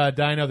that in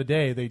Die Another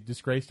Day. They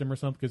disgraced him or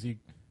something because he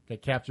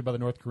got captured by the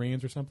North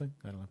Koreans or something.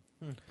 I don't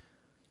know.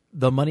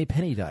 The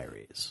Moneypenny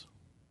Diaries.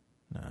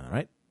 All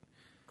right.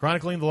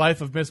 Chronicling the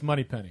life of Miss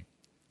Moneypenny.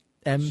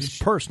 M's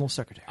personal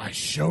secretary. I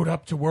showed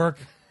up to work,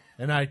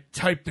 and I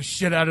typed the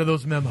shit out of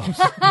those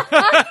memos.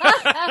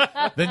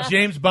 Then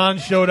James Bond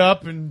showed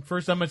up, and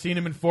first time I've seen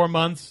him in 4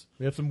 months.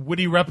 We have some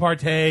witty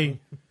repartee.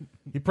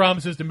 He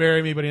promises to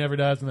marry me, but he never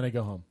does, and then I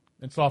go home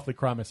and softly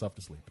cry myself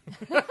to sleep.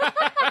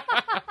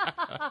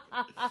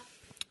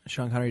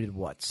 Sean Connery did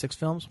what? 6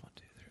 films? 1,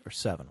 2, 3, or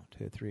 7? 1,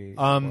 2, 3,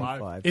 4,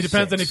 5. It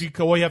depends 6. on if you.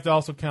 Well, you have to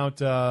also count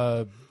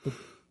the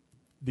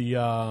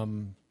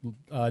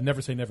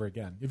Never Say Never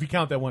Again. If you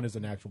count that one as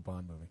an actual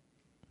Bond movie,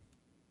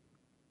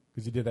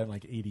 because he did that in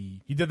like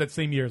 80. He did that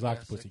same year as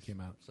Octopussy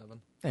came out. 7.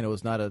 And it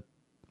was not a.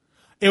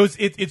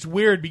 It's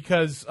weird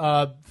because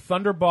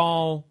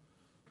Thunderball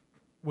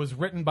was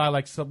written by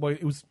like some.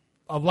 It was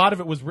a lot of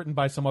it was written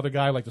by some other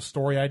guy. Like the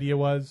story idea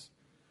was,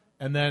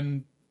 and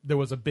then there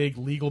was a big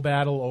legal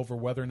battle over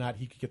whether or not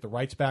he could get the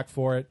rights back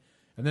for it,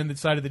 and then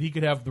decided that he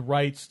could have the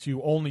rights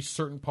to only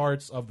certain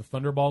parts of the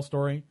Thunderball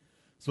story.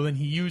 So then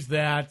he used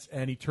that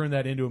and he turned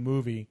that into a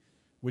movie,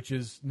 which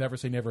is Never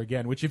Say Never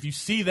Again. Which, if you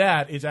see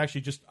that, is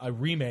actually just a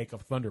remake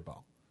of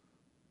Thunderball.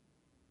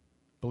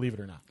 Believe it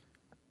or not.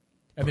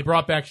 And they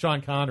brought back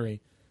Sean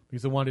Connery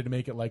because they wanted to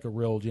make it like a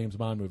real James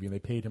Bond movie, and they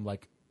paid him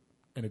like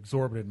an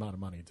exorbitant amount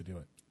of money to do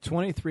it.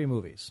 23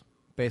 movies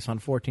based on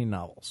 14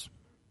 novels.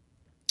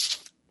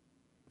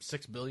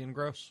 $6 billion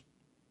gross.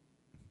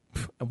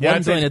 And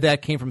 $1 billion of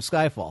that came from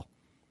Skyfall.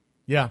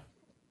 Yeah.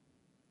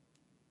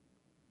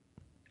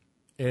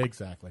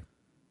 Exactly.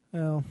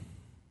 Well,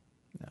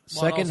 no.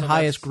 Second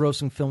highest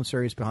grossing film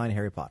series behind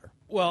Harry Potter.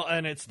 Well,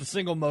 and it's the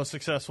single most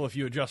successful if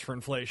you adjust for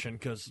inflation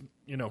because,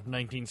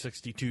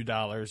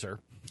 $1962 or...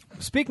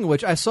 Speaking of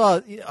which, I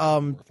saw...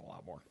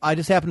 I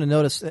just happened to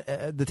notice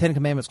the Ten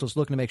Commandments, because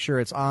looking to make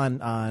sure it's on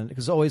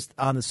because it's always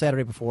on the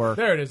Saturday before.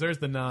 There it is. There's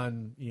the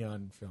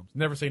non-Eon films.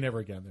 Never Say Never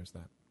Again. There's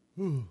that.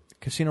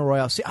 Casino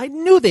Royale. See, I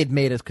knew they'd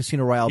made a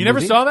Casino Royale movie. You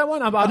never saw that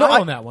one? I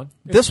own that one.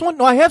 This one?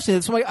 No, I have seen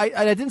it. So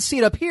I didn't see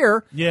it up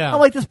here. Yeah. I'm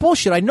like, this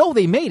bullshit. I know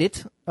they made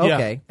it.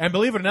 Okay. Yeah. And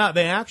believe it or not,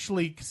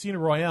 Casino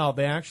Royale,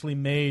 they actually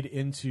made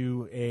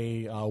into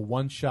a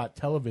one-shot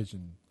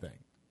television thing.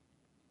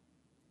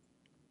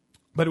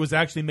 But it was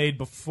actually made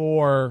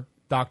before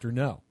Dr.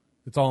 No.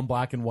 It's all in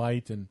black and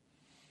white, and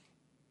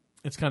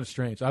it's kind of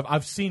strange.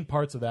 I've seen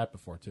parts of that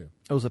before, too.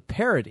 It was a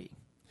parody.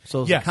 So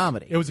it was a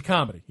comedy. It was a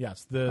comedy,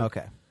 yes.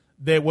 Okay.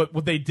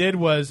 What they did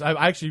was,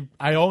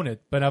 I own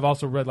it, but I've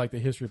also read like the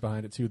history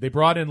behind it, too. They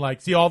brought in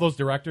see all those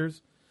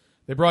directors?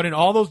 They brought in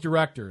all those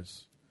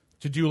directors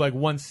to do like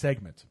one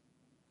segment.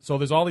 So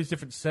there's all these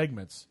different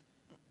segments.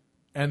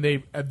 And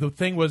the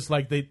thing was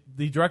like the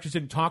directors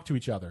didn't talk to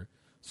each other.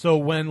 So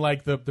when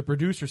like the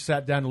producer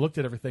sat down and looked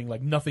at everything,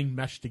 like nothing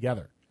meshed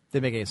together.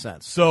 Didn't make any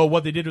sense. So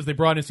what they did was they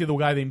brought in the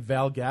guy named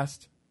Val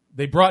Guest.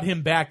 They brought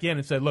him back in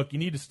and said, look, you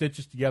need to stitch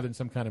this together in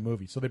some kind of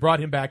movie. So they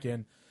brought him back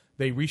in.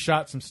 They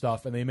reshot some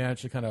stuff, and they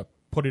managed to kind of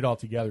put it all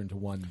together into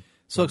one.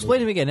 So explain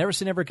to me again. Never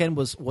Say Never Again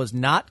was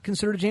not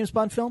considered a James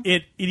Bond film?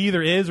 It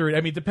either is, or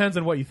it depends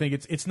on what you think.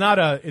 It's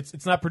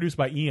not produced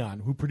by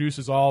Eon, who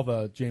produces all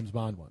the James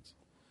Bond ones,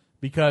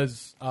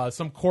 because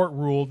some court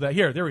ruled that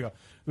there we go.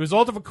 The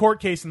result of a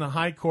court case in the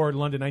High Court,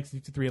 London,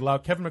 1963,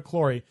 allowed Kevin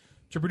McClory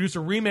to produce a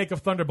remake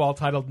of Thunderball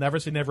titled Never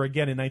Say Never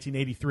Again in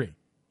 1983.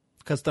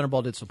 Because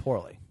Thunderball did so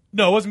poorly.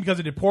 No, it wasn't because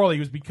it did poorly. It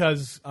was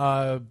because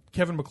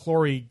Kevin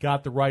McClory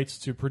got the rights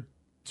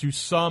to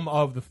some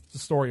of the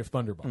story of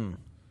Thunderball.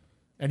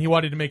 And he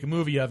wanted to make a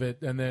movie of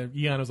it, and then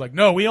Eon was like,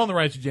 no, we own the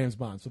rights to James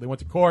Bond. So they went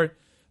to court.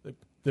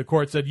 The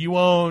court said,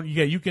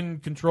 you can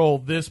control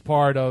this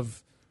part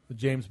of the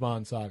James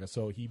Bond saga.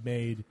 So he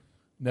made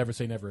Never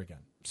Say Never Again.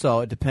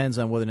 So it depends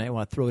on whether or not you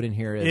want to throw it in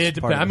here as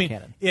part of the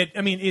canon.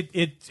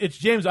 It's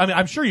James.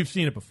 I'm sure you've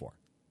seen it before.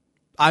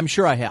 I'm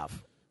sure I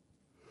have.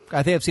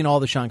 I think I've seen all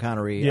the Sean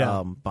Connery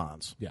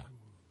Bonds. Yeah.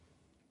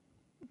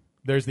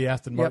 There's the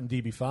Aston Martin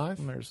DB5.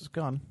 And there's his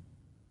gun.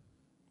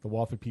 The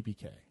Walther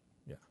PPK.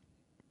 Yeah.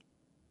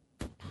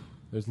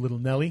 There's little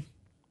Nellie.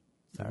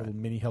 That little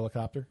mini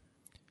helicopter.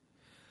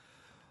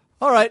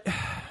 All right.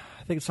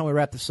 I think it's time we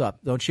wrap this up,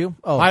 don't you?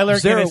 Oh, Tyler,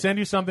 can I send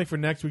you something for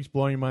next week's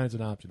Blowing Your Mind as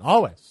an option?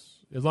 Always.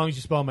 As long as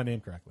you spell my name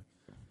correctly.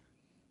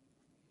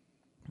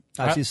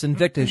 I see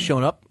Sinvicta has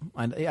shown up.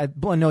 I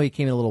know he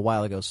came in a little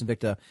while ago.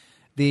 Sinvicta,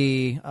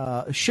 the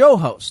show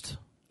host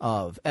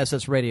of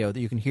SS Radio that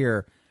you can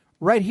hear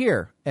right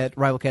here at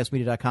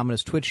rivalcastmedia.com and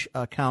his Twitch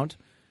account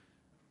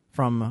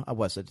from,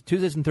 what's it,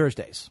 Tuesdays and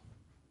Thursdays.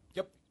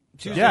 Yep.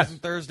 Tuesdays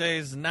and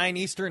Thursdays, 9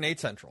 Eastern, 8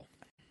 Central.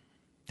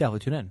 Definitely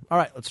tune in. All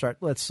right, let's start.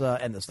 Let's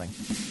end this thing.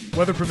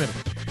 Weather permitting.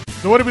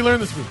 So what did we learn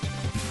this week?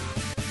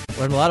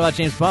 Learned a lot about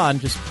James Bond,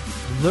 just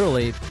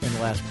literally in the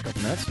last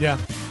couple minutes. Yeah.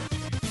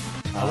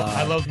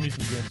 I love me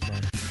some James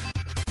Bond.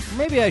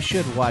 Maybe I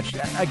should watch.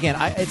 Again,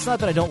 it's not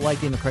that I don't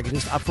like Daniel Craig.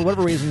 Just for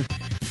whatever reason,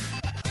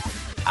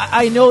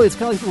 I know it's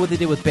kind of like what they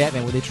did with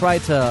Batman, where they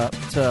tried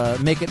to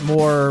make it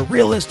more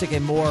realistic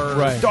and more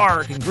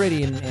dark and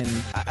gritty,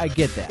 and I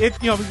get that.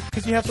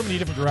 Because you have so many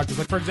different directors.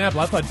 Like, for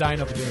example, I thought Die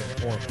Another Day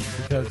was horrible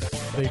because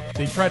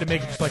they tried to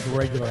make it just like a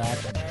regular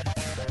action.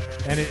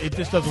 And it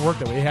just doesn't work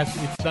that way.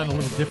 It's done a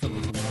little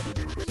differently.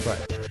 Right.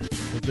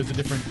 There's a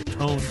different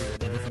tone, a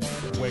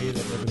different way that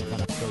everything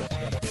kind of goes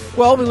together.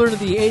 Well, we learned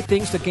the 8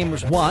 things that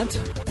gamers want,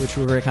 which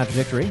were very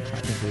contradictory. I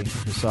think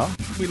we saw.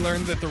 We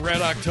learned that the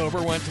Red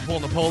October went to pull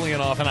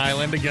Napoleon off an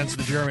island against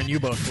the German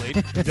U-boat fleet.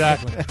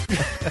 Exactly.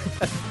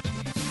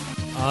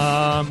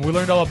 We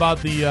learned all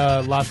about the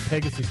Las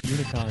Pegasus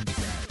Unicon.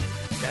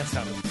 That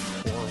sounded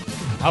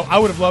horrible. I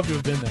would have loved to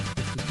have been there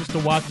just to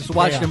watch this.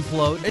 Watch it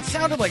implode. It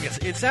sounded like a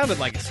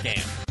scam.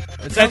 It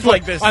That's sounds what-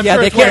 like this. I'm sure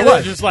they it's what can't. it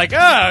was. Just like The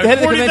head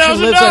of the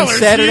convention lives on $40,000.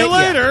 Saturday. See you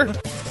later. Yeah.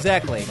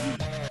 Exactly.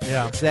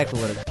 Yeah. Exactly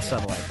what it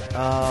sounded like.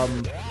 I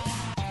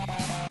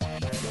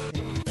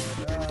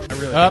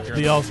really Up think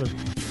the you're- also.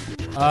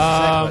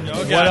 Oh,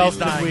 What God, else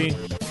he's did dying. we?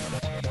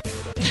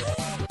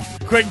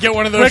 Quick, get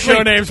one of those Quickly.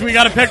 show names. We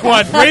got to pick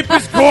one.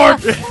 Rapist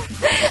Corp.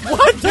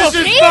 What the This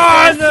is Jesus?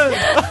 fun.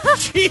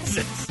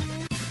 Jesus.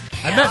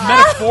 I meant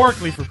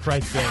metaphorically, for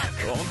Christ's sake.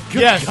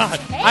 Yes, God.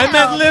 I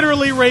meant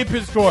literally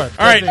Rapist Corp.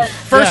 All right,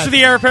 first Yes. to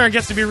the heir apparent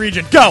gets to be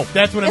regent. Go.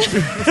 That's what I'm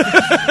doing.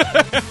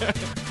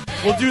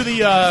 We'll do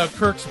the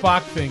Kirk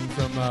Spock thing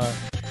from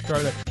Star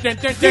Trek.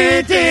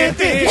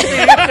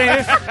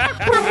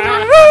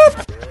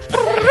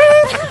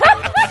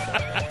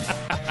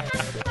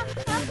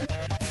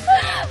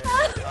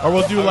 Or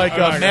we'll do like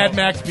Mad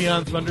Max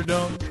Beyond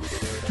Thunderdome.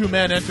 2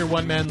 men enter,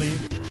 1 man leave.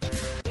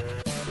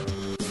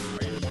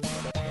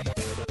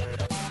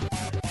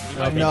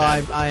 No,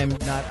 I am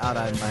not out.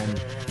 I'm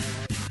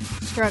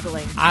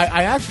Struggling.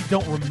 I actually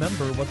don't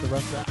remember what the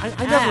rest of that.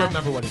 I never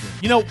remember what it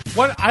is. You know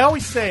what I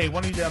always say?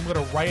 One of these, I'm going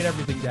to write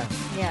everything down.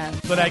 Yeah.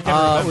 So that I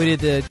can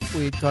remember.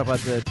 we talked about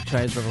the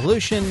Chinese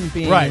Revolution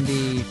being Right.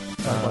 the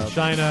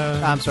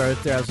China. I'm sorry,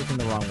 I was looking at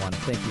the wrong one.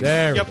 Thank you.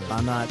 There. Yep. We go.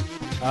 I'm not.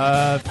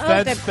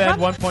 Fed the spent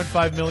Trump-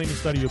 1.5 million to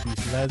study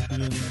obese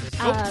lesbians.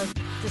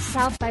 The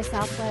South by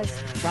Southwest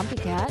Grumpy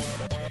Cat.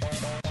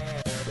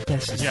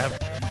 This is Yeah.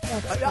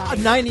 That's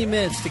fun. 90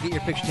 minutes to get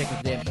your picture taken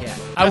with the damn cat.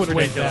 I would That's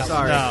wait that.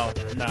 Sorry.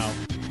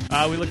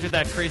 No. We looked at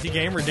that crazy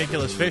game,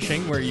 Ridiculous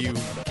Fishing, where you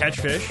catch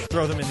fish,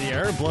 throw them in the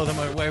air, and blow them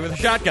away with a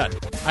shotgun.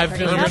 I have a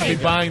feeling you're going to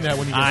be buying that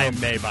when you get I home.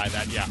 may buy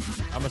that, yeah.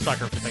 I'm a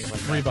sucker for things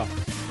like that.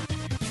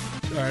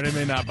 $3. All right, I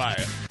may not buy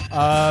it.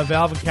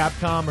 Valve and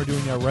Capcom are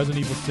doing a Resident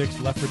Evil 6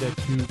 Left 4 Dead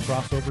 2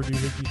 crossover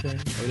doohickey thing.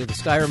 We did the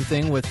Skyrim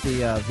thing with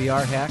the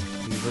VR hack,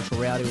 the virtual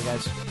reality where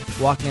guys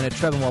walking in a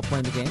treadmill while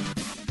playing the game.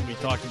 We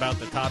talked about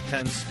the top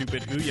 10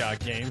 stupid Ouya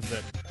games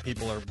that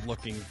people are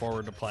looking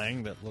forward to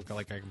playing that look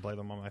like I can play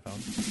them on my phone.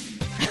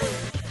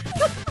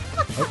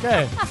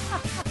 Okay.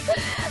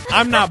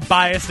 I'm not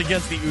biased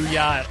against the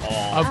Ouya at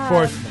all. Of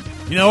course not.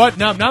 You know what?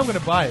 Now I'm going to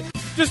buy it.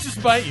 Just to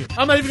spite you.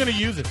 I'm not even going to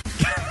use it.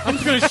 I'm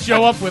just going to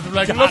show up with,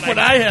 like, God, look what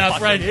I have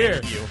fucking right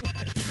here. hate you.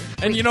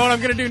 And you know what I'm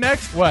going to do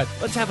next? What?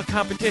 Let's have a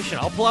competition.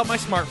 I'll pull out my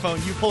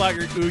smartphone, you pull out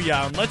your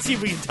Ouya, and let's see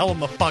if we can tell them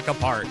the fuck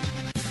apart.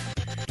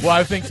 Well,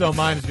 I think so.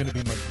 Mine is going to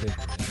be much bigger.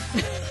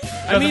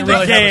 I mean, Doesn't the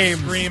really have a games.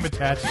 stream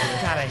attached to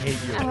it. God, I hate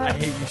you. I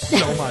hate you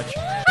so much.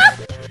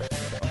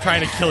 I'm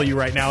trying to kill you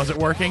right now. Is it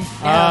working?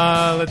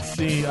 Let's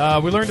see. We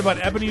learned about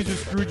Ebenezer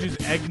Scrooge's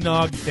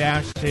Eggnog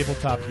Dash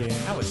tabletop game.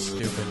 That was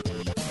stupid.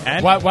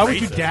 And Why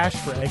would you racist. dash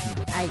for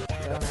eggnog? I don't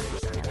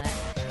understand that.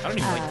 I don't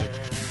even like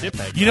the zip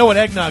egg. You know what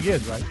eggnog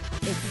is, right?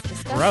 It's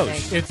disgusting.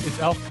 Gross. It's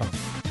elf cum.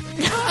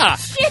 Ah,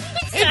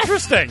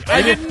 interesting.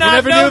 I did You not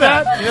never know knew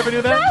that? You never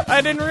knew that?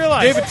 I didn't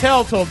realize. David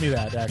Tell told me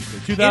that, actually.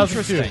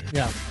 2002. Interesting.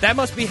 Yeah. That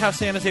must be how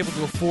Santa's able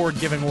to afford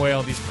giving away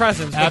all these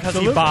presents because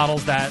Absolutely. he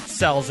bottles that,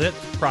 sells it,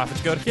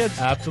 profits go to kids.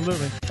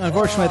 Absolutely.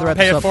 Unfortunately, the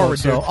Pay it wrap up, forward,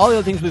 folks. So dude. all the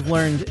other things we've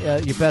learned,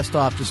 you're best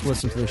off just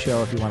listen to the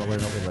show if you want to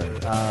learn what we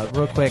learned.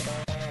 Real quick,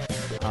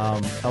 I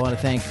want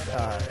to thank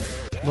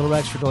Little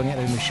Rex for going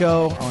editing the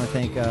show. I want to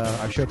thank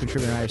our show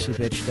contributor, IRC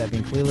bitch, that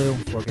being Kalilu,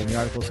 for getting the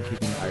articles and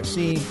keeping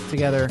IRC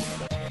together.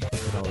 What the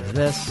hell is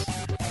this?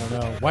 I don't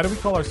know. Why do we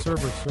call our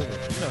server?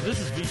 No, this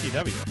is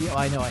VTW. Yeah,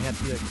 I know. I have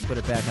to put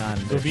it back on.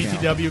 So their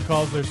channel. VTW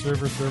calls their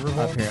server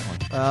hole?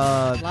 Apparently.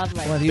 Lovely.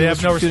 Well, They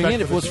have no tuning respect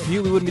in. If for it was the for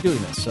you, we wouldn't be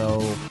doing this. So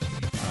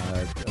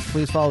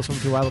please follow us over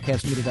to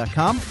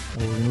rivalcastmedia.com.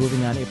 We'll be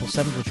moving on April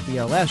 7th, which will be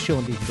our last show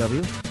in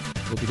VTW.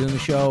 We'll be doing the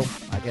show.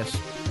 I guess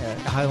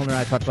Highlander and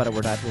I talked about it.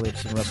 We're not really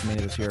interested in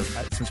WrestleMania this year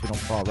since we don't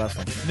follow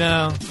wrestling.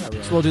 No.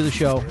 So we'll do the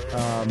show.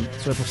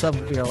 So April 7th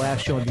will be our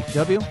last show in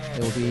VTW.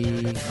 It will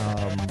be...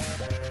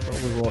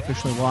 we will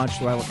officially launch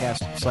the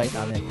Rivalcast site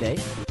on that day.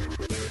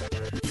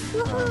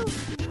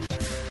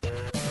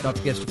 Don't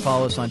forget to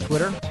follow us on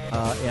Twitter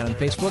and on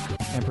Facebook.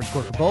 Emperor's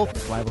Court for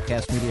both.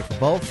 Rivalcast Media for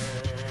both.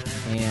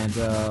 And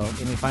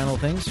any final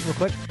things, real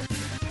quick?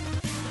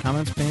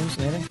 Comments, opinions,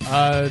 anything?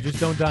 Just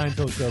don't die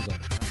until the show's over.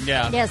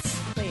 Yeah. Yes,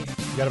 please.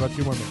 You got about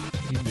 2 more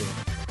minutes. You can do it.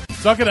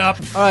 Suck it up.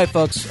 All right,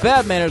 folks.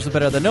 Bad manners are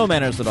better than no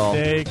manners at all.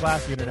 Stay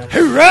classy, Internet.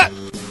 Hoorah!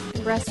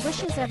 Best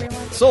wishes,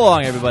 everyone. So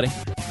long, everybody.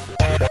 One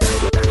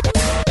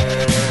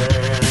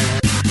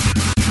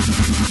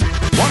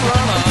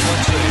run on,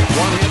 let's see,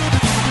 one hit.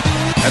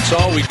 That's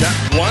all we got.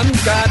 One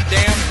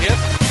goddamn hit.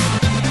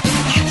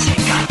 Can't say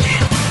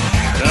goddamn.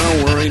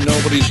 Don't worry,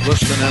 nobody's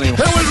listening anyway.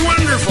 That was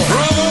wonderful.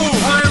 Bravo.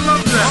 I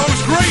loved that. Oh, it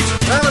was great.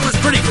 Well, it was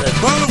pretty good.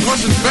 Well, it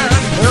wasn't bad.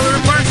 Well, there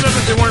were parts of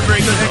it, they weren't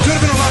very good. It could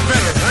have been a lot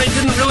better. I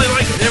didn't really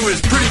like it. It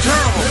was pretty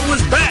terrible. It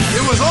was bad.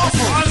 It was awful.